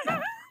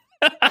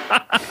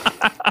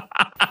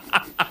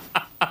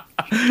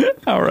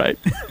 All right.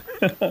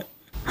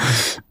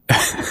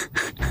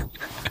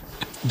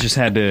 Just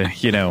had to,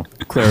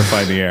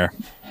 clarify the air.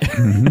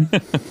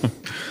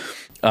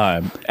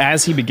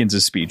 As he begins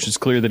his speech, it's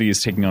clear that he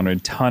is taking on a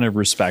ton of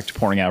respect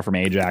pouring out from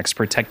Ajax,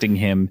 protecting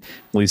him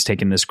while he's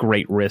taking this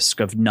great risk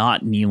of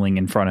not kneeling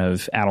in front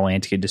of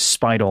Atalantia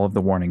despite all of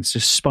the warnings,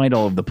 despite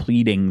all of the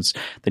pleadings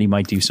that he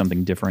might do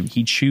something different.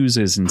 He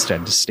chooses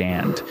instead to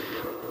stand,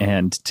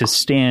 and to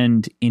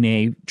stand in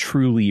a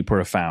truly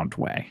profound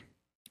way.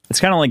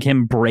 It's kind of like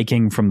him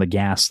breaking from the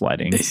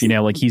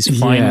gaslighting, like he's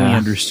finally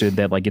understood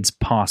that like it's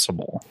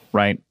possible,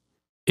 right?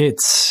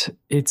 It's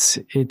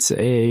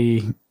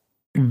a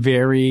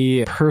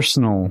very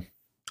personal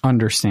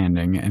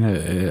understanding and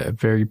a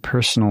very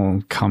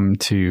personal come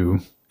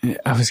to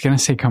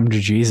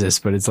Jesus,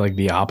 but it's like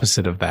the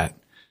opposite of that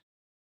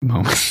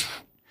moment.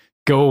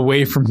 Go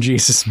away from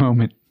Jesus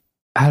moment.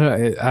 I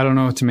don't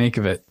know what to make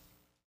of it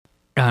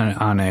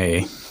on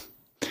a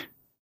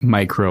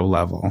micro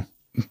level,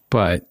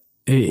 but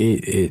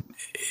it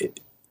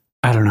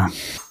I don't know.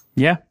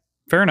 Yeah,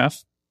 fair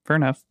enough.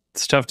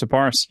 It's tough to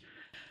parse.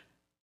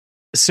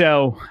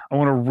 So I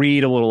want to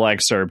read a little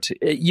excerpt.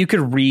 You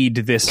could read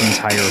this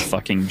entire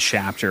fucking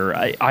chapter.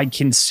 I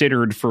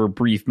considered for a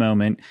brief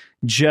moment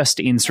just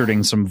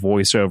inserting some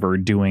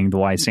voiceover doing the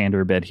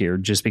Lysander bit here,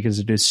 just because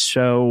it is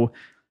so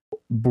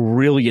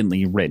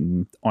brilliantly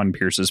written on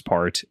Pierce's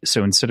part.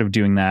 So instead of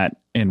doing that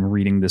and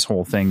reading this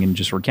whole thing and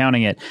just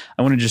recounting it,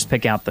 I want to just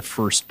pick out the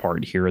first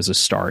part here as a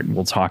start, and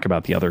we'll talk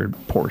about the other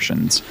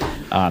portions.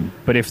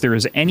 But if there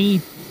is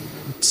any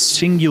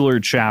singular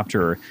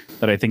chapter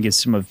that I think is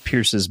some of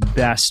Pierce's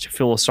best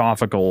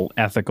philosophical,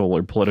 ethical,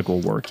 or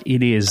political work,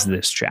 it is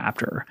this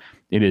chapter.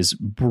 It is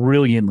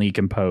brilliantly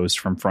composed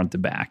from front to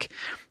back.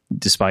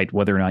 Despite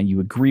whether or not you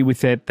agree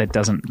with it, that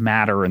doesn't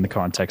matter in the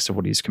context of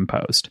what he's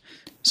composed.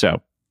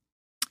 So,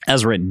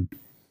 as written,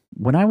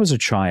 when I was a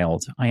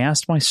child, I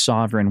asked my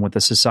sovereign what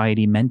the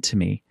society meant to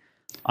me.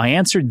 I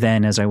answered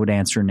then as I would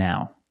answer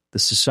now. The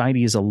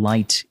society is a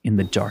light in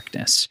the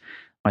darkness.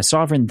 My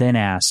sovereign then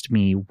asked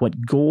me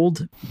what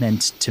gold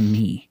meant to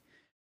me.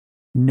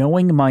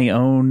 Knowing my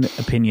own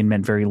opinion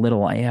meant very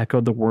little, I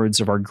echoed the words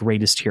of our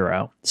greatest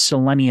hero,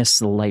 Cellinius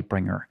the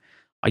Lightbringer.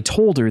 I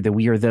told her that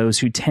we are those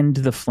who tend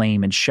to the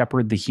flame and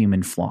shepherd the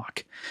human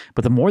flock.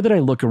 But the more that I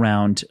look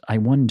around, I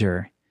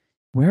wonder,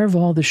 where have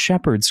all the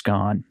shepherds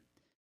gone?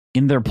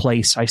 In their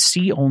place, I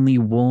see only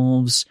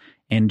wolves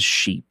and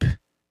sheep.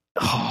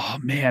 Oh,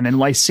 man. And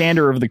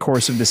Lysander, over the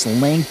course of this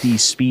lengthy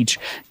speech,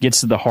 gets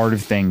to the heart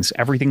of things.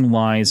 Everything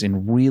lies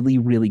in really,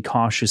 really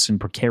cautious and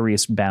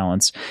precarious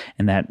balance,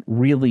 and that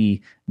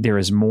really there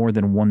is more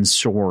than one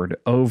sword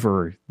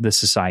over the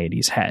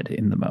society's head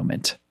in the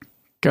moment.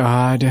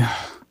 God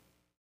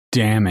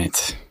damn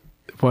it.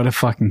 What a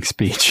fucking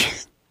speech.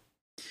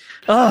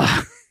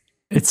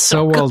 It's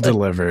so well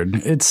delivered.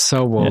 It's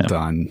so well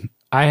done.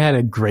 I had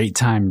a great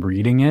time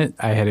reading it.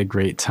 I had a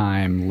great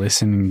time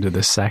listening to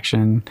this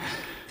section.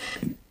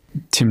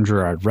 Tim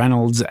Gerard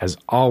Reynolds, as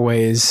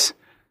always,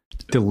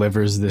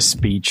 delivers this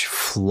speech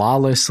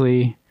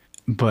flawlessly,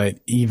 but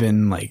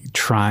even like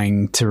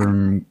trying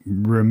to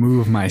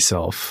remove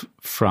myself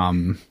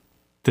from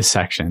the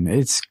section.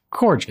 It's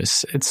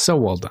gorgeous. It's so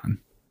well done.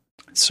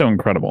 So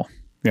incredible.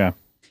 Yeah.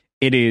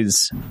 It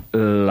is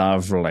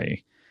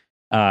lovely.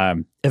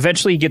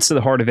 Eventually he gets to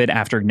the heart of it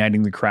after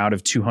igniting the crowd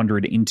of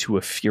 200 into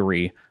a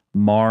fury.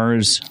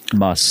 Mars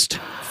must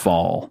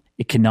fall.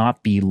 It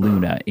cannot be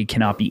Luna. It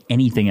cannot be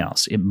anything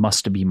else. It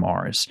must be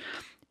Mars.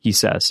 He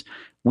says,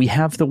 we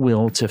have the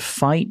will to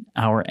fight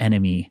our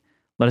enemy.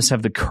 Let us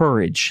have the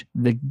courage,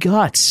 the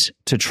guts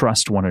to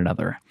trust one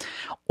another.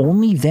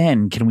 Only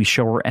then can we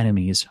show our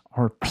enemies,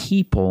 our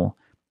people,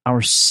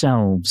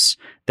 ourselves,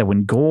 that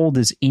when gold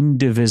is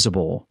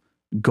indivisible,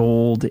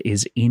 gold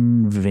is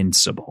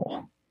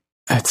invincible.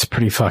 That's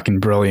pretty fucking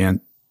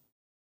brilliant.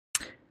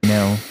 You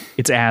know,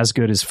 it's as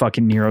good as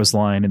fucking Nero's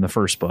line in the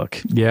first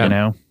book. Yeah. You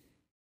know?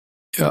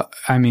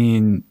 I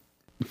mean,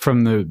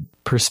 from the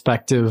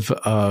perspective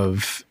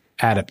of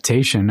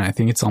adaptation, I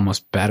think it's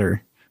almost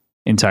better.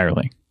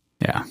 Entirely.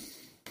 Yeah.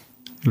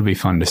 It'll be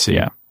fun to see.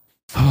 Yeah.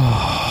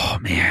 Oh,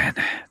 man.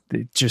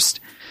 There's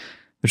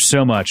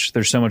so much.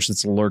 There's so much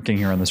that's lurking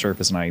here on the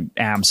surface, and I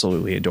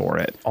absolutely adore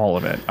it. All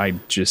of it. I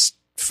just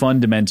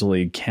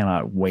fundamentally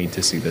cannot wait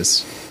to see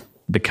this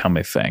become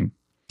a thing.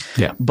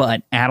 Yeah.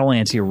 But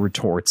Atalantia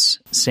retorts,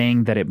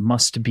 saying that it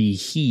must be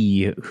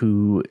he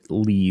who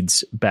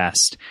leads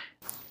best.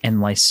 And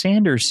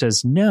Lysander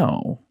says,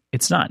 no,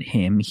 it's not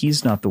him.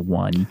 He's not the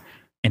one.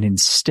 And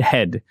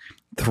instead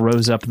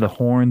throws up the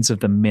horns of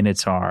the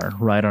Minotaur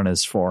right on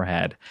his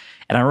forehead.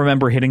 And I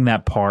remember hitting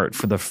that part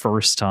for the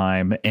first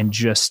time and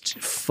just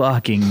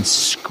fucking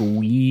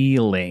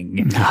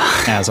squealing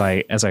as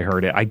I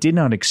heard it. I did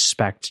not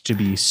expect to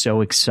be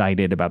so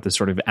excited about this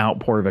sort of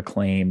outpour of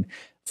acclaim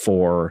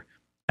for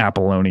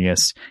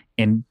Apollonius.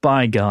 And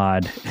by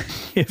God,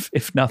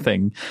 if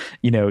nothing,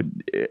 you know,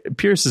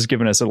 Pierce has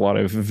given us a lot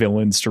of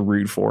villains to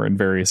root for in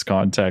various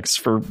contexts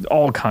for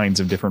all kinds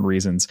of different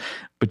reasons.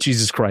 But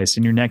Jesus Christ,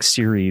 in your next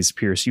series,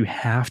 Pierce, you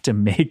have to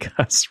make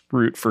us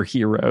root for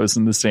heroes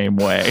in the same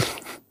way.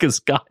 Because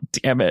God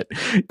damn it,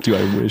 do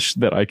I wish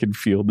that I could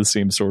feel the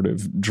same sort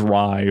of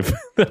drive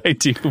that I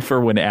do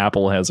for when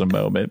Apple has a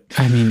moment.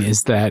 I mean,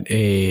 is that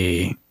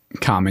a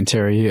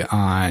commentary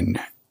on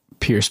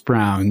Pierce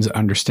Brown's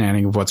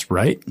understanding of what's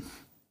right?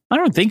 I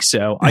don't think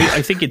so.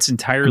 I think it's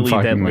entirely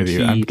that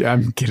like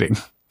I'm kidding.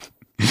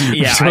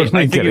 Yeah, I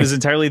think it was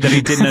entirely that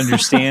he didn't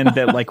understand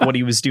that like what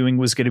he was doing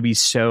was going to be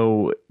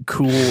so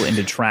cool and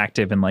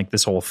attractive and like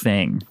this whole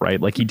thing, right?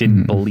 Like he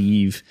didn't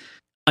believe.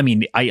 I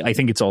mean, I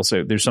think it's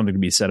also there's something to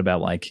be said about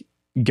like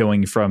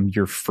going from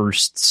your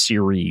first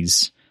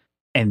series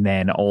and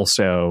then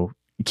also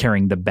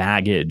carrying the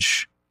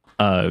baggage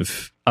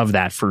of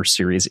that first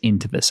series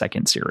into the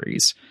second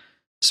series.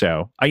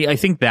 So I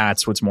think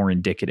that's what's more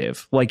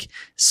indicative. Like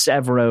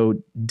Severo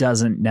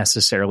doesn't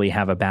necessarily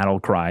have a battle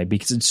cry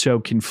because it's so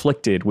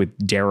conflicted with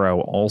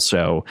Darrow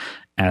also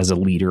as a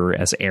leader,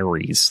 as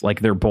Ares. Like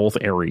they're both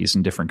Ares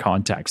in different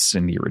contexts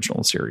in the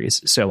original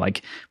series. So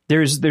like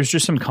there's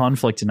just some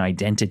conflict in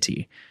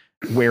identity.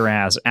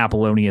 Whereas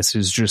Apollonius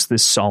is just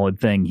this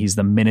solid thing. He's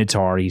the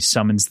Minotaur. He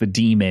summons the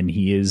demon.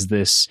 He is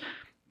this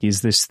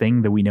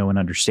thing that we know and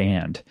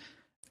understand.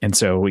 And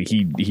so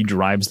he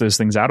drives those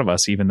things out of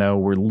us, even though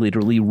we're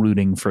literally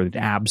rooting for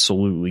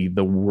absolutely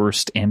the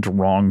worst and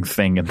wrong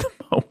thing at the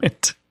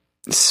moment.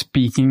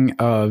 Speaking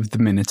of the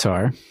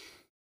Minotaur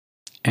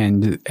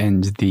and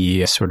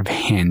the sort of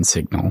hand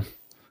signal,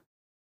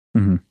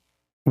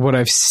 what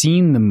I've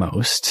seen the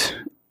most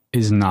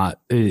is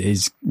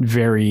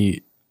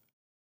very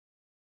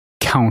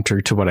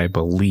counter to what I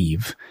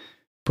believe.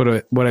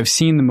 But what I've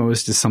seen the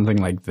most is something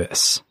like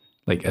this,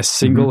 like a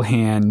single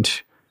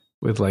hand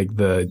with like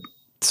the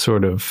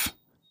sort of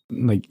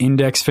like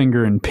index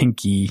finger and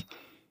pinky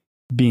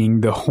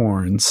being the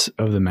horns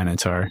of the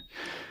Minotaur.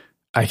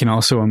 I can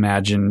also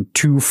imagine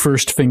two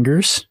first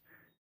fingers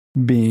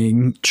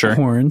being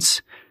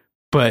horns,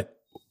 but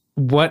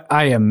what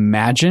I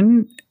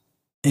imagine,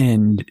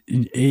 and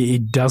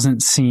it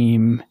doesn't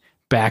seem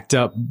backed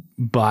up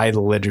by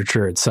the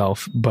literature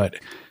itself, but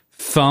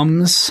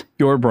thumbs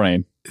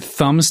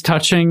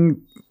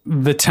touching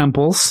the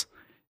temples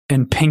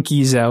and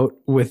pinkies out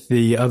with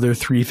the other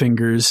three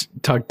fingers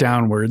tucked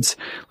downwards.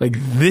 Like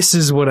this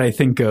is what I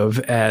think of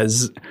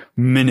as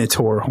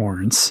Minotaur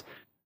horns.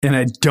 And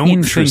I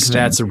don't think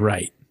that's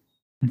right.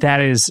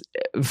 That is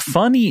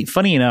funny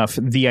enough.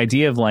 The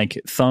idea of like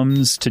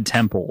thumbs to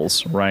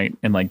temples, right,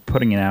 and like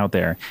putting it out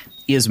there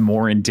is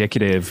more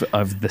indicative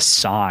of the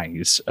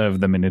size of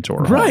the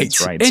Minotaur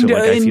horns, right? And, so,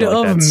 like, and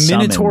of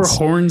Minotaur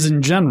horns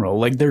in general,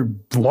 like they're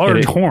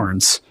large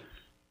horns.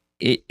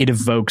 It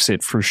evokes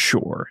it for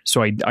sure.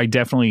 So I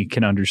definitely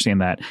can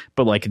understand that.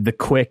 But like the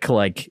quick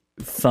like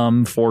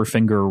thumb,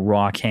 forefinger,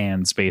 rock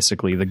hands,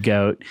 basically the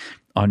goat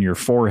on your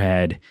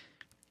forehead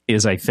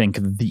is, I think,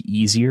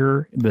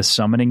 the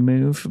summoning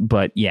move.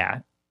 But yeah,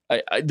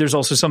 there's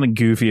also something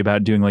goofy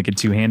about doing like a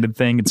two-handed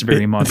thing. It's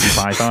very Monty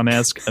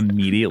Python-esque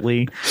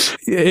immediately,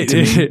 to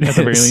me, at the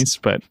very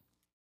least. But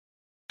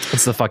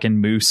it's the fucking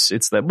moose.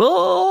 It's the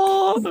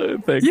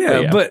thing.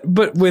 Yeah,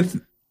 but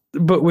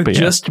with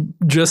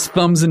just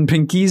thumbs and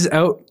pinkies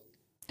out.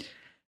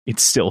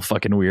 It's still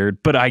fucking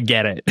weird, but I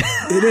get it.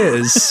 It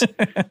is.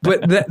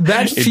 But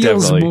that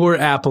feels more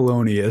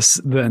Apollonius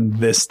than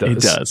this does.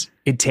 It does.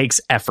 It takes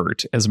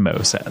effort, as Mo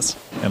says.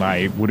 And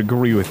I would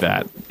agree with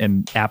that.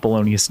 And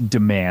Apollonius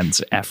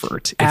demands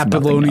effort.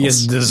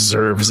 Apollonius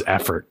deserves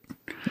effort.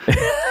 I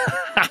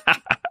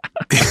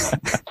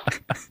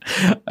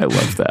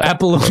love that.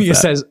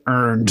 Apollonius has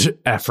earned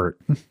effort.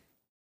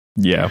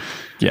 Yeah.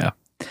 Yeah.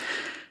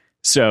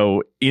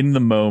 So in the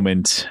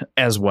moment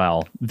as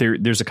well,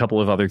 there's a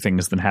couple of other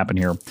things that happen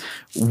here.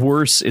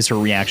 Worse is her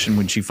reaction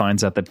when she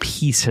finds out that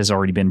peace has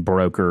already been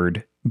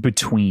brokered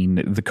between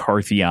the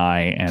Carthii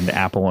and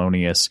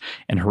Apollonius,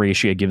 and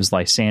Horatia gives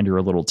Lysander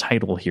a little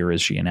title here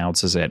as she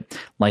announces it.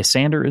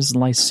 Lysander is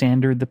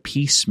Lysander the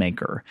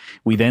Peacemaker.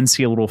 We then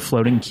see a little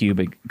floating cube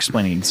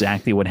explaining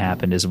exactly what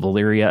happened as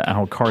Valeria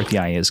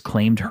Carthii has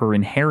claimed her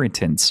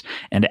inheritance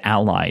and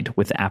allied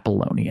with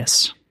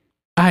Apollonius.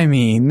 I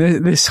mean,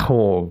 this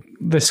whole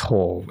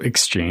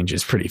exchange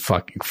is pretty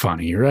fucking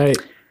funny, right?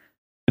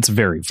 It's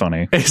very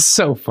funny. It's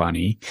so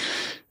funny.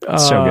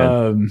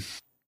 So good.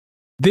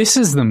 This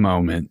is the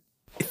moment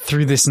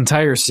through this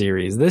entire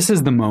series. This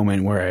is the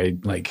moment where I,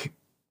 like,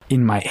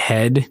 in my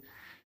head,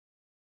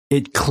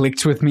 it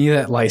clicked with me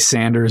that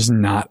Lysander's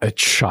not a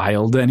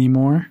child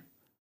anymore.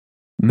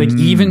 Like,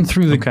 even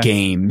through the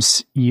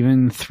games,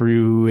 even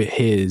through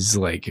his,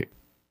 like,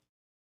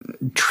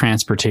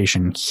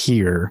 transportation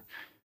here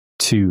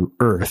to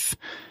Earth,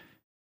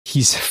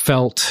 he's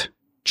felt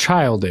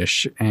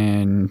childish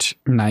and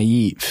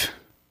naive.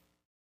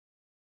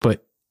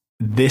 But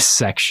this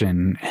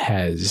section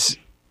has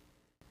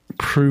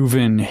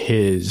proven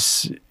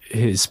his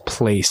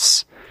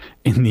place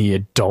in the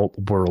adult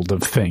world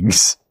of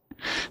things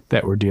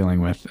that we're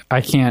dealing with. I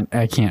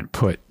can't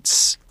put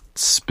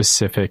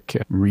specific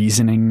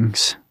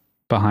reasonings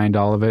behind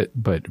all of it,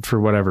 but for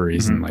whatever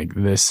reason, like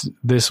this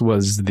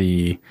was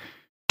the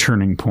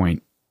turning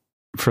point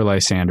for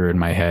Lysander in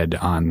my head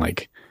on,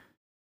 like,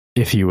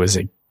 if he was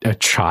a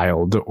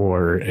child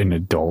or an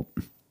adult.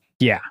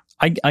 Yeah,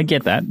 I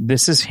get that.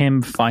 This is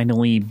him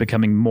finally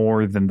becoming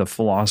more than the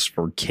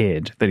philosopher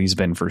kid that he's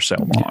been for so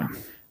long. Yeah.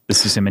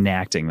 This is him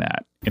enacting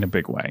that in a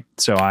big way.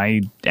 So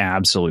I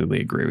absolutely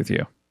agree with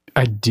you.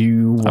 I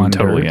do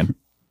wonder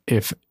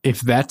if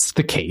that's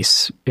the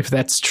case, if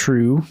that's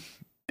true,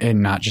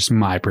 and not just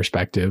my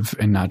perspective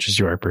and not just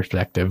your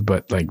perspective,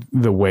 but like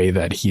the way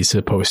that he's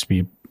supposed to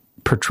be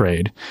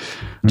portrayed.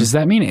 Does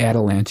that mean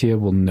Atalantia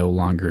will no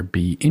longer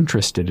be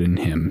interested in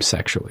him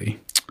sexually?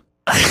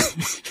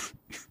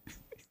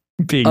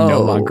 Being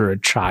no longer a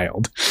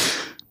child.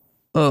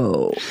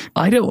 Oh,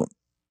 I don't.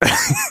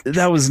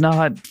 That was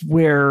not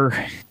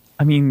where.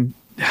 I mean,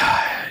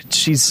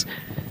 she's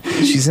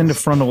into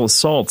frontal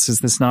assaults.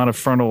 Is this not a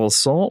frontal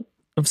assault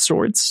of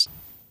sorts?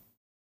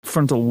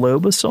 Frontal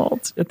lobe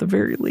assault, at the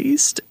very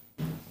least.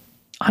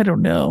 I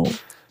don't know.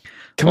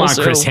 Come on,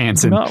 Chris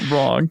Hansen. Not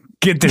wrong.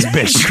 Get this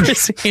bitch.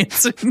 Chris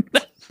Hansen.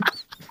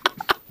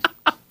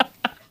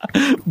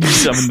 We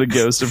summoned the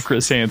ghost of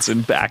Chris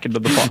Hansen back into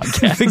the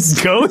podcast.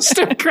 The ghost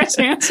of Chris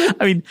Hansen?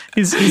 I mean,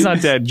 he's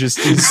not dead. Just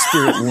his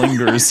spirit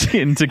lingers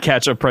into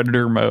catch a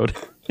predator mode.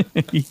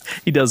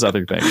 he does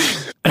other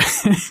things.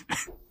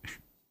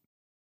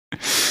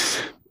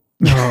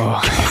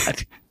 Oh,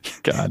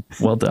 God.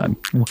 Well done.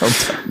 Well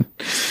done.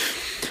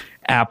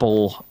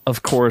 Apple,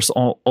 of course,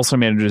 also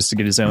manages to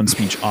get his own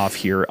speech off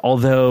here,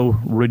 although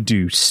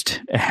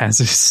reduced,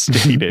 as is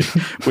stated,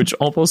 which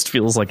almost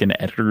feels like an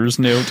editor's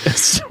note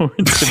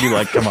to be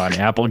like, come on,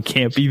 Apple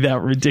can't be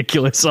that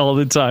ridiculous all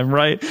the time,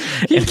 right?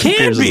 He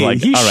can't be.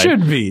 Like, he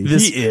should be.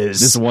 He is.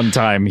 This one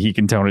time he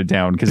can tone it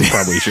down because he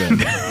probably should.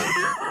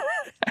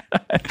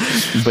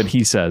 But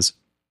he says,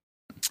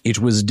 "It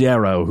was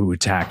Darrow who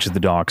attacked the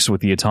docks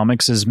with the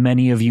atomics, as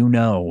many of you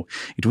know.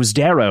 It was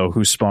Darrow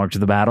who sparked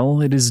the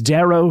battle. It is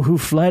Darrow who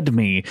fled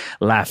me,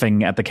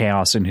 laughing at the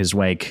chaos in his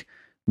wake.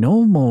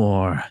 No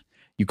more.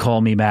 You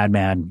call me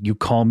madman. You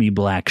call me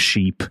black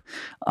sheep.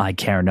 I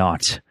care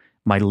not.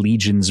 My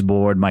legions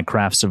board my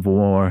crafts of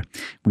war.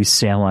 We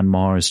sail on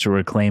Mars to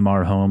reclaim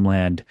our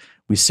homeland.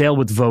 We sail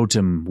with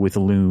Votum, with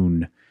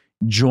Lune.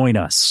 Join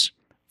us,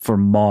 for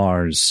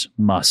Mars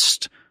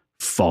must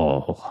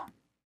fall."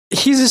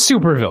 He's a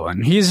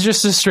supervillain. He's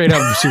just a straight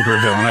up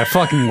supervillain. I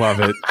fucking love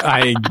it.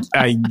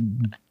 I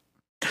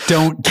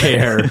don't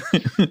care.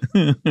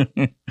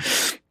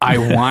 I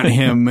want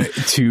him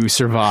to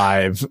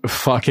survive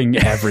fucking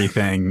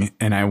everything,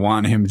 and I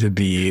want him to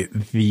be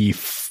the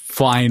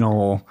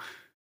final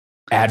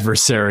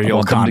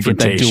adversarial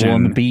confrontation. To get that duel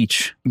on the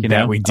beach,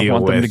 that we deal with. I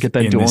want them to get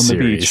that duel on the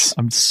beach.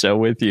 I'm so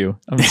with you.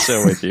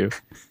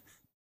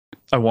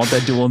 I want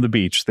that duel on the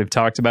beach. They've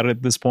talked about it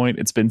at this point.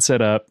 It's been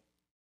set up.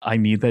 I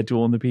need that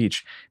duel on the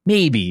beach.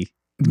 Maybe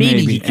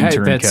he can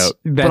turncoat.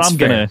 But I'm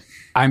fair.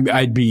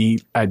 I'd be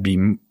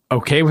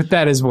okay with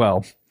that as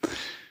well.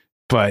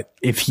 But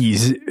if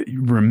he's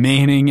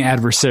remaining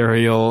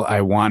adversarial,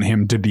 I want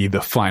him to be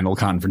the final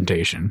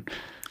confrontation.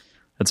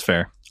 That's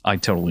fair. I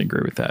totally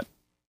agree with that.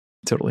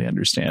 Totally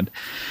understand.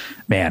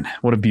 Man,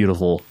 what a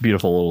beautiful,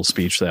 beautiful little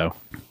speech, though.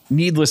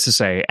 Needless to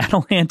say,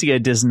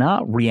 Atalantia does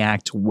not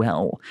react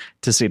well,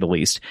 to say the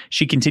least.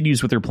 She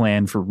continues with her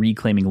plan for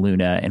reclaiming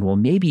Luna and will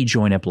maybe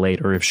join up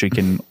later if she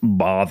can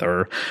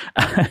bother.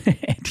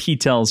 And he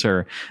tells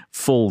her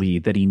fully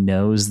that he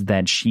knows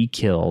that she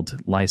killed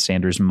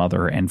Lysander's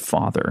mother and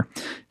father.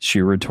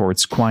 She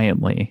retorts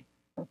quietly,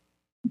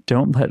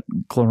 "Don't let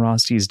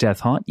Glarasti's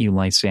death haunt you,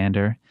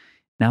 Lysander.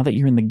 Now that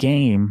you're in the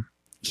game,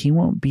 he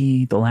won't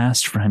be the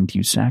last friend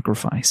you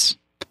sacrifice."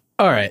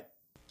 All right.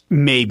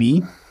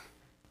 Maybe.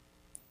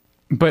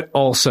 But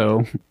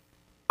also,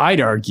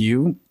 I'd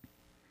argue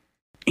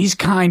he's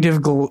kind of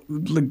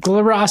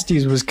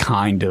Glarasti's was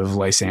kind of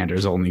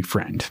Lysander's only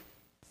friend.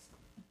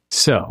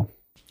 So,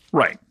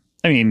 right.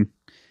 I mean,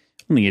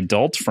 only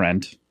adult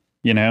friend,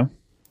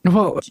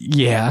 Well,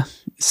 yeah.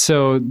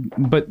 So,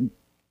 but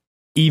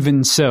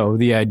even so,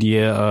 the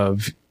idea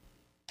of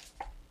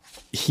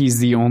he's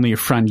the only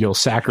friend you'll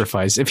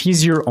sacrifice. If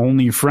he's your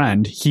only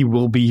friend, he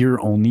will be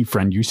your only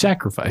friend you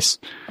sacrifice.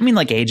 I mean,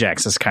 like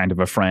Ajax is kind of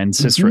a friend.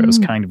 Cicero is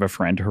kind of a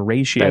friend.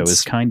 Horatio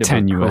is kind of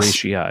tenuous.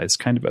 Horatia is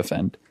kind of a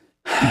friend.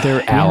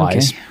 They're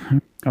allies.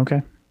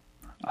 Okay.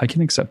 I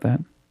can accept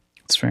that.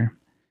 It's fair.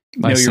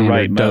 Lysander, no, you're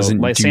right.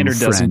 Lysander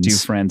doesn't do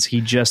friends.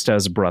 He just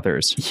does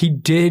brothers. He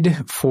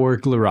did for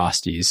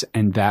Glarasti's,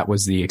 and that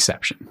was the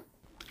exception.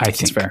 I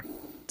think.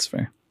 It's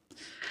fair.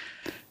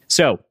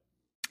 So,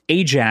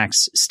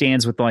 Ajax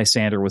stands with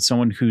Lysander, with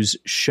someone who's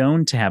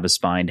shown to have a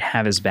spine,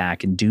 have his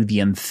back, and do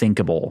the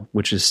unthinkable,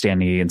 which is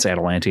standing against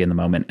Atalantia in the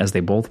moment as they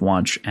both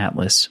watch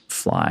Atlas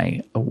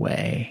fly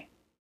away.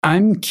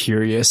 I'm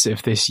curious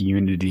if this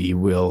unity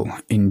will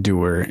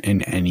endure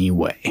in any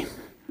way.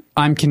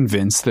 I'm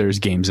convinced there's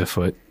games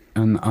afoot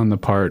on the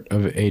part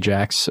of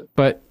Ajax,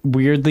 but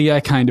weirdly, I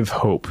kind of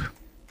hope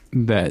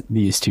that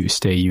these two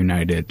stay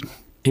united,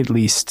 at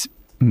least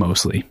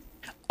mostly.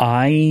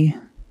 I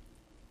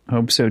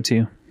hope so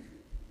too.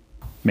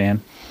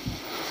 Man,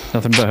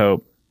 nothing but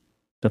hope.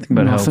 Nothing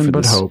but hope for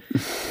this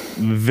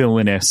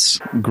villainous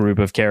group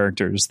of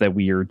characters that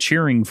we are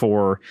cheering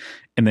for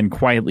and then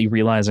quietly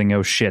realizing,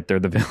 oh shit, they're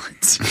the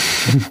villains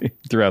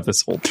throughout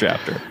this whole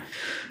chapter.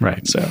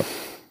 Right. So,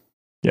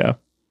 yeah,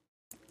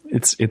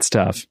 it's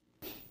tough.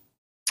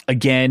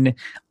 Again,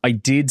 I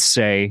did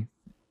say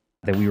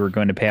that we were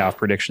going to pay off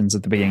predictions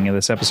at the beginning of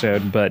this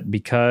episode, but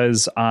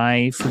because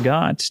I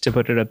forgot to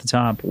put it at the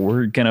top,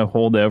 we're going to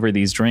hold over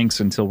these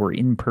drinks until we're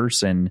in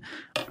person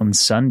on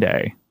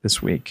Sunday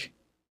this week.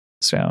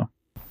 So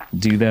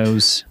do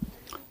those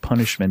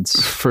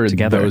punishments for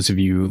together. Those of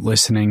you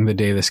listening the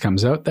day this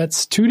comes out,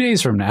 that's 2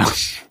 days from now.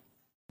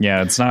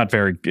 Yeah,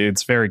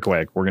 it's very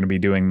quick. We're going to be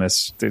doing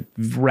this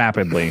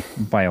rapidly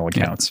by all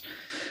accounts. Yeah.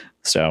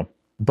 So,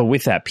 but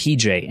with that,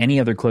 PJ, any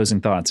other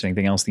closing thoughts?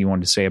 Anything else that you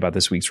wanted to say about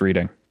this week's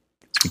reading?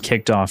 We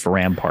kicked off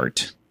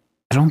Rampart.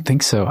 I don't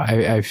think so.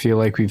 I feel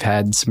like we've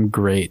had some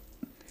great.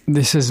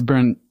 This has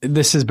been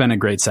a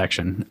great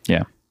section.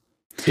 Yeah,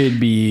 it'd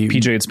be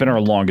PJ. It's been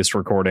our longest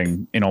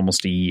recording in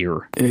almost a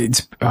year.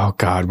 Oh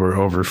God, we're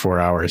over 4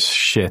 hours.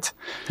 Shit.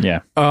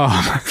 Yeah.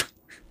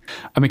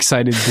 I'm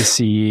excited to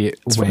see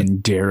when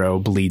Darrow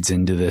bleeds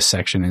into this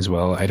section as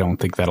well. I don't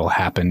think that'll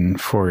happen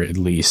for at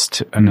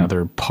least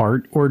another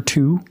part or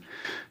two.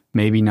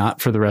 Maybe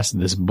not for the rest of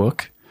this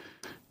book.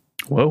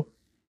 Whoa.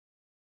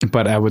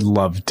 But I would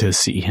love to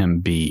see him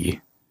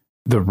be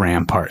the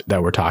Rampart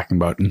that we're talking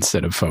about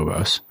instead of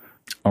Phobos.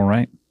 All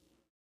right.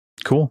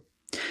 Cool.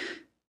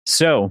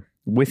 So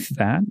with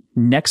that,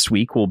 next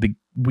week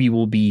we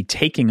will be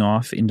taking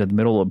off into the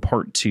middle of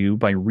part 2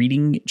 by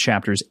reading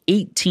chapters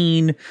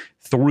 18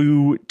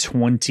 through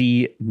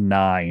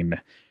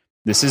 29.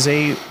 This is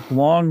a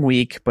long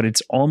week, but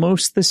it's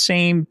almost the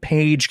same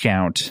page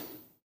count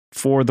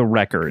for the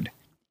record.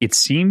 It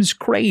seems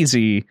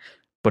crazy,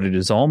 but it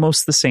is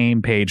almost the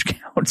same page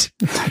count.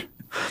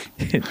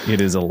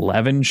 It is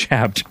 11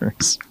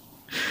 chapters.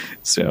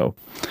 So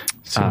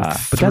but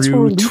that's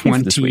where we're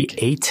leaving this week.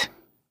 28?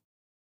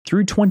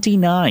 Through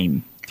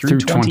 29. Through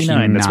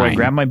 29. That's why I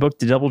grabbed my book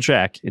to double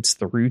check. It's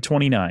through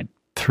 29.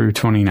 Through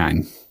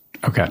 29.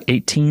 Okay.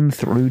 18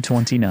 through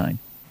 29.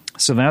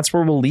 So that's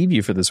where we'll leave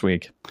you for this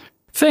week.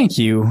 Thank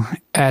you,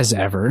 as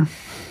ever,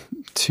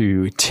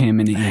 to Tim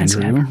and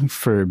Andrew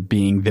for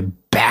being the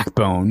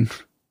backbone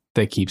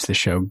that keeps the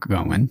show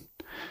going.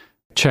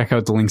 Check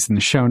out the links in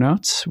the show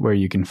notes where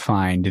you can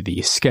find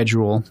the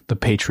schedule, the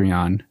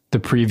Patreon, the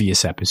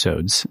previous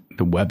episodes,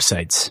 the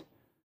websites,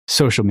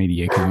 social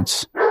media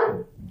accounts,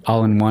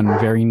 all in one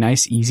very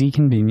nice, easy,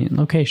 convenient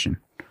location.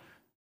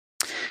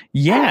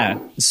 Yeah.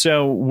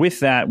 So with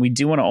that, we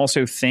do want to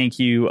also thank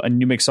you, a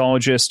new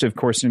mixologist, of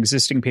course, an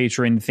existing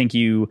patron. Thank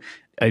you,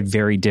 a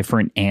very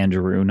different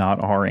Andrew, not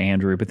our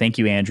Andrew, but thank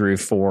you, Andrew,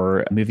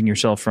 for moving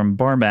yourself from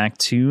barback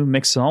to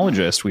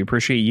mixologist. We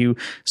appreciate you.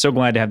 So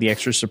glad to have the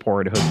extra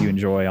support. I hope you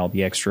enjoy all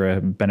the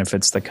extra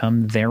benefits that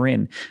come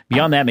therein.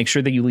 Beyond that, make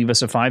sure that you leave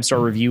us a 5-star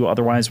review.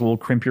 Otherwise, we'll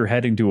crimp your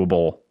head into a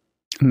bowl.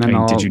 And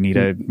then did you need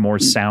a more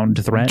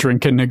sound threat?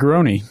 Drink a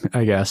Negroni,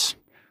 I guess.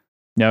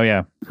 No,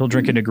 yeah. He'll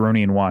drink a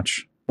Negroni and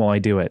watch while I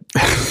do it.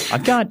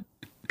 I've got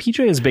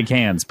PJ has big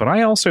hands, but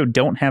I also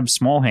don't have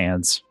small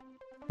hands.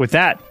 With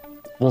that,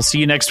 we'll see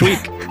you next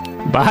week.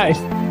 Bye.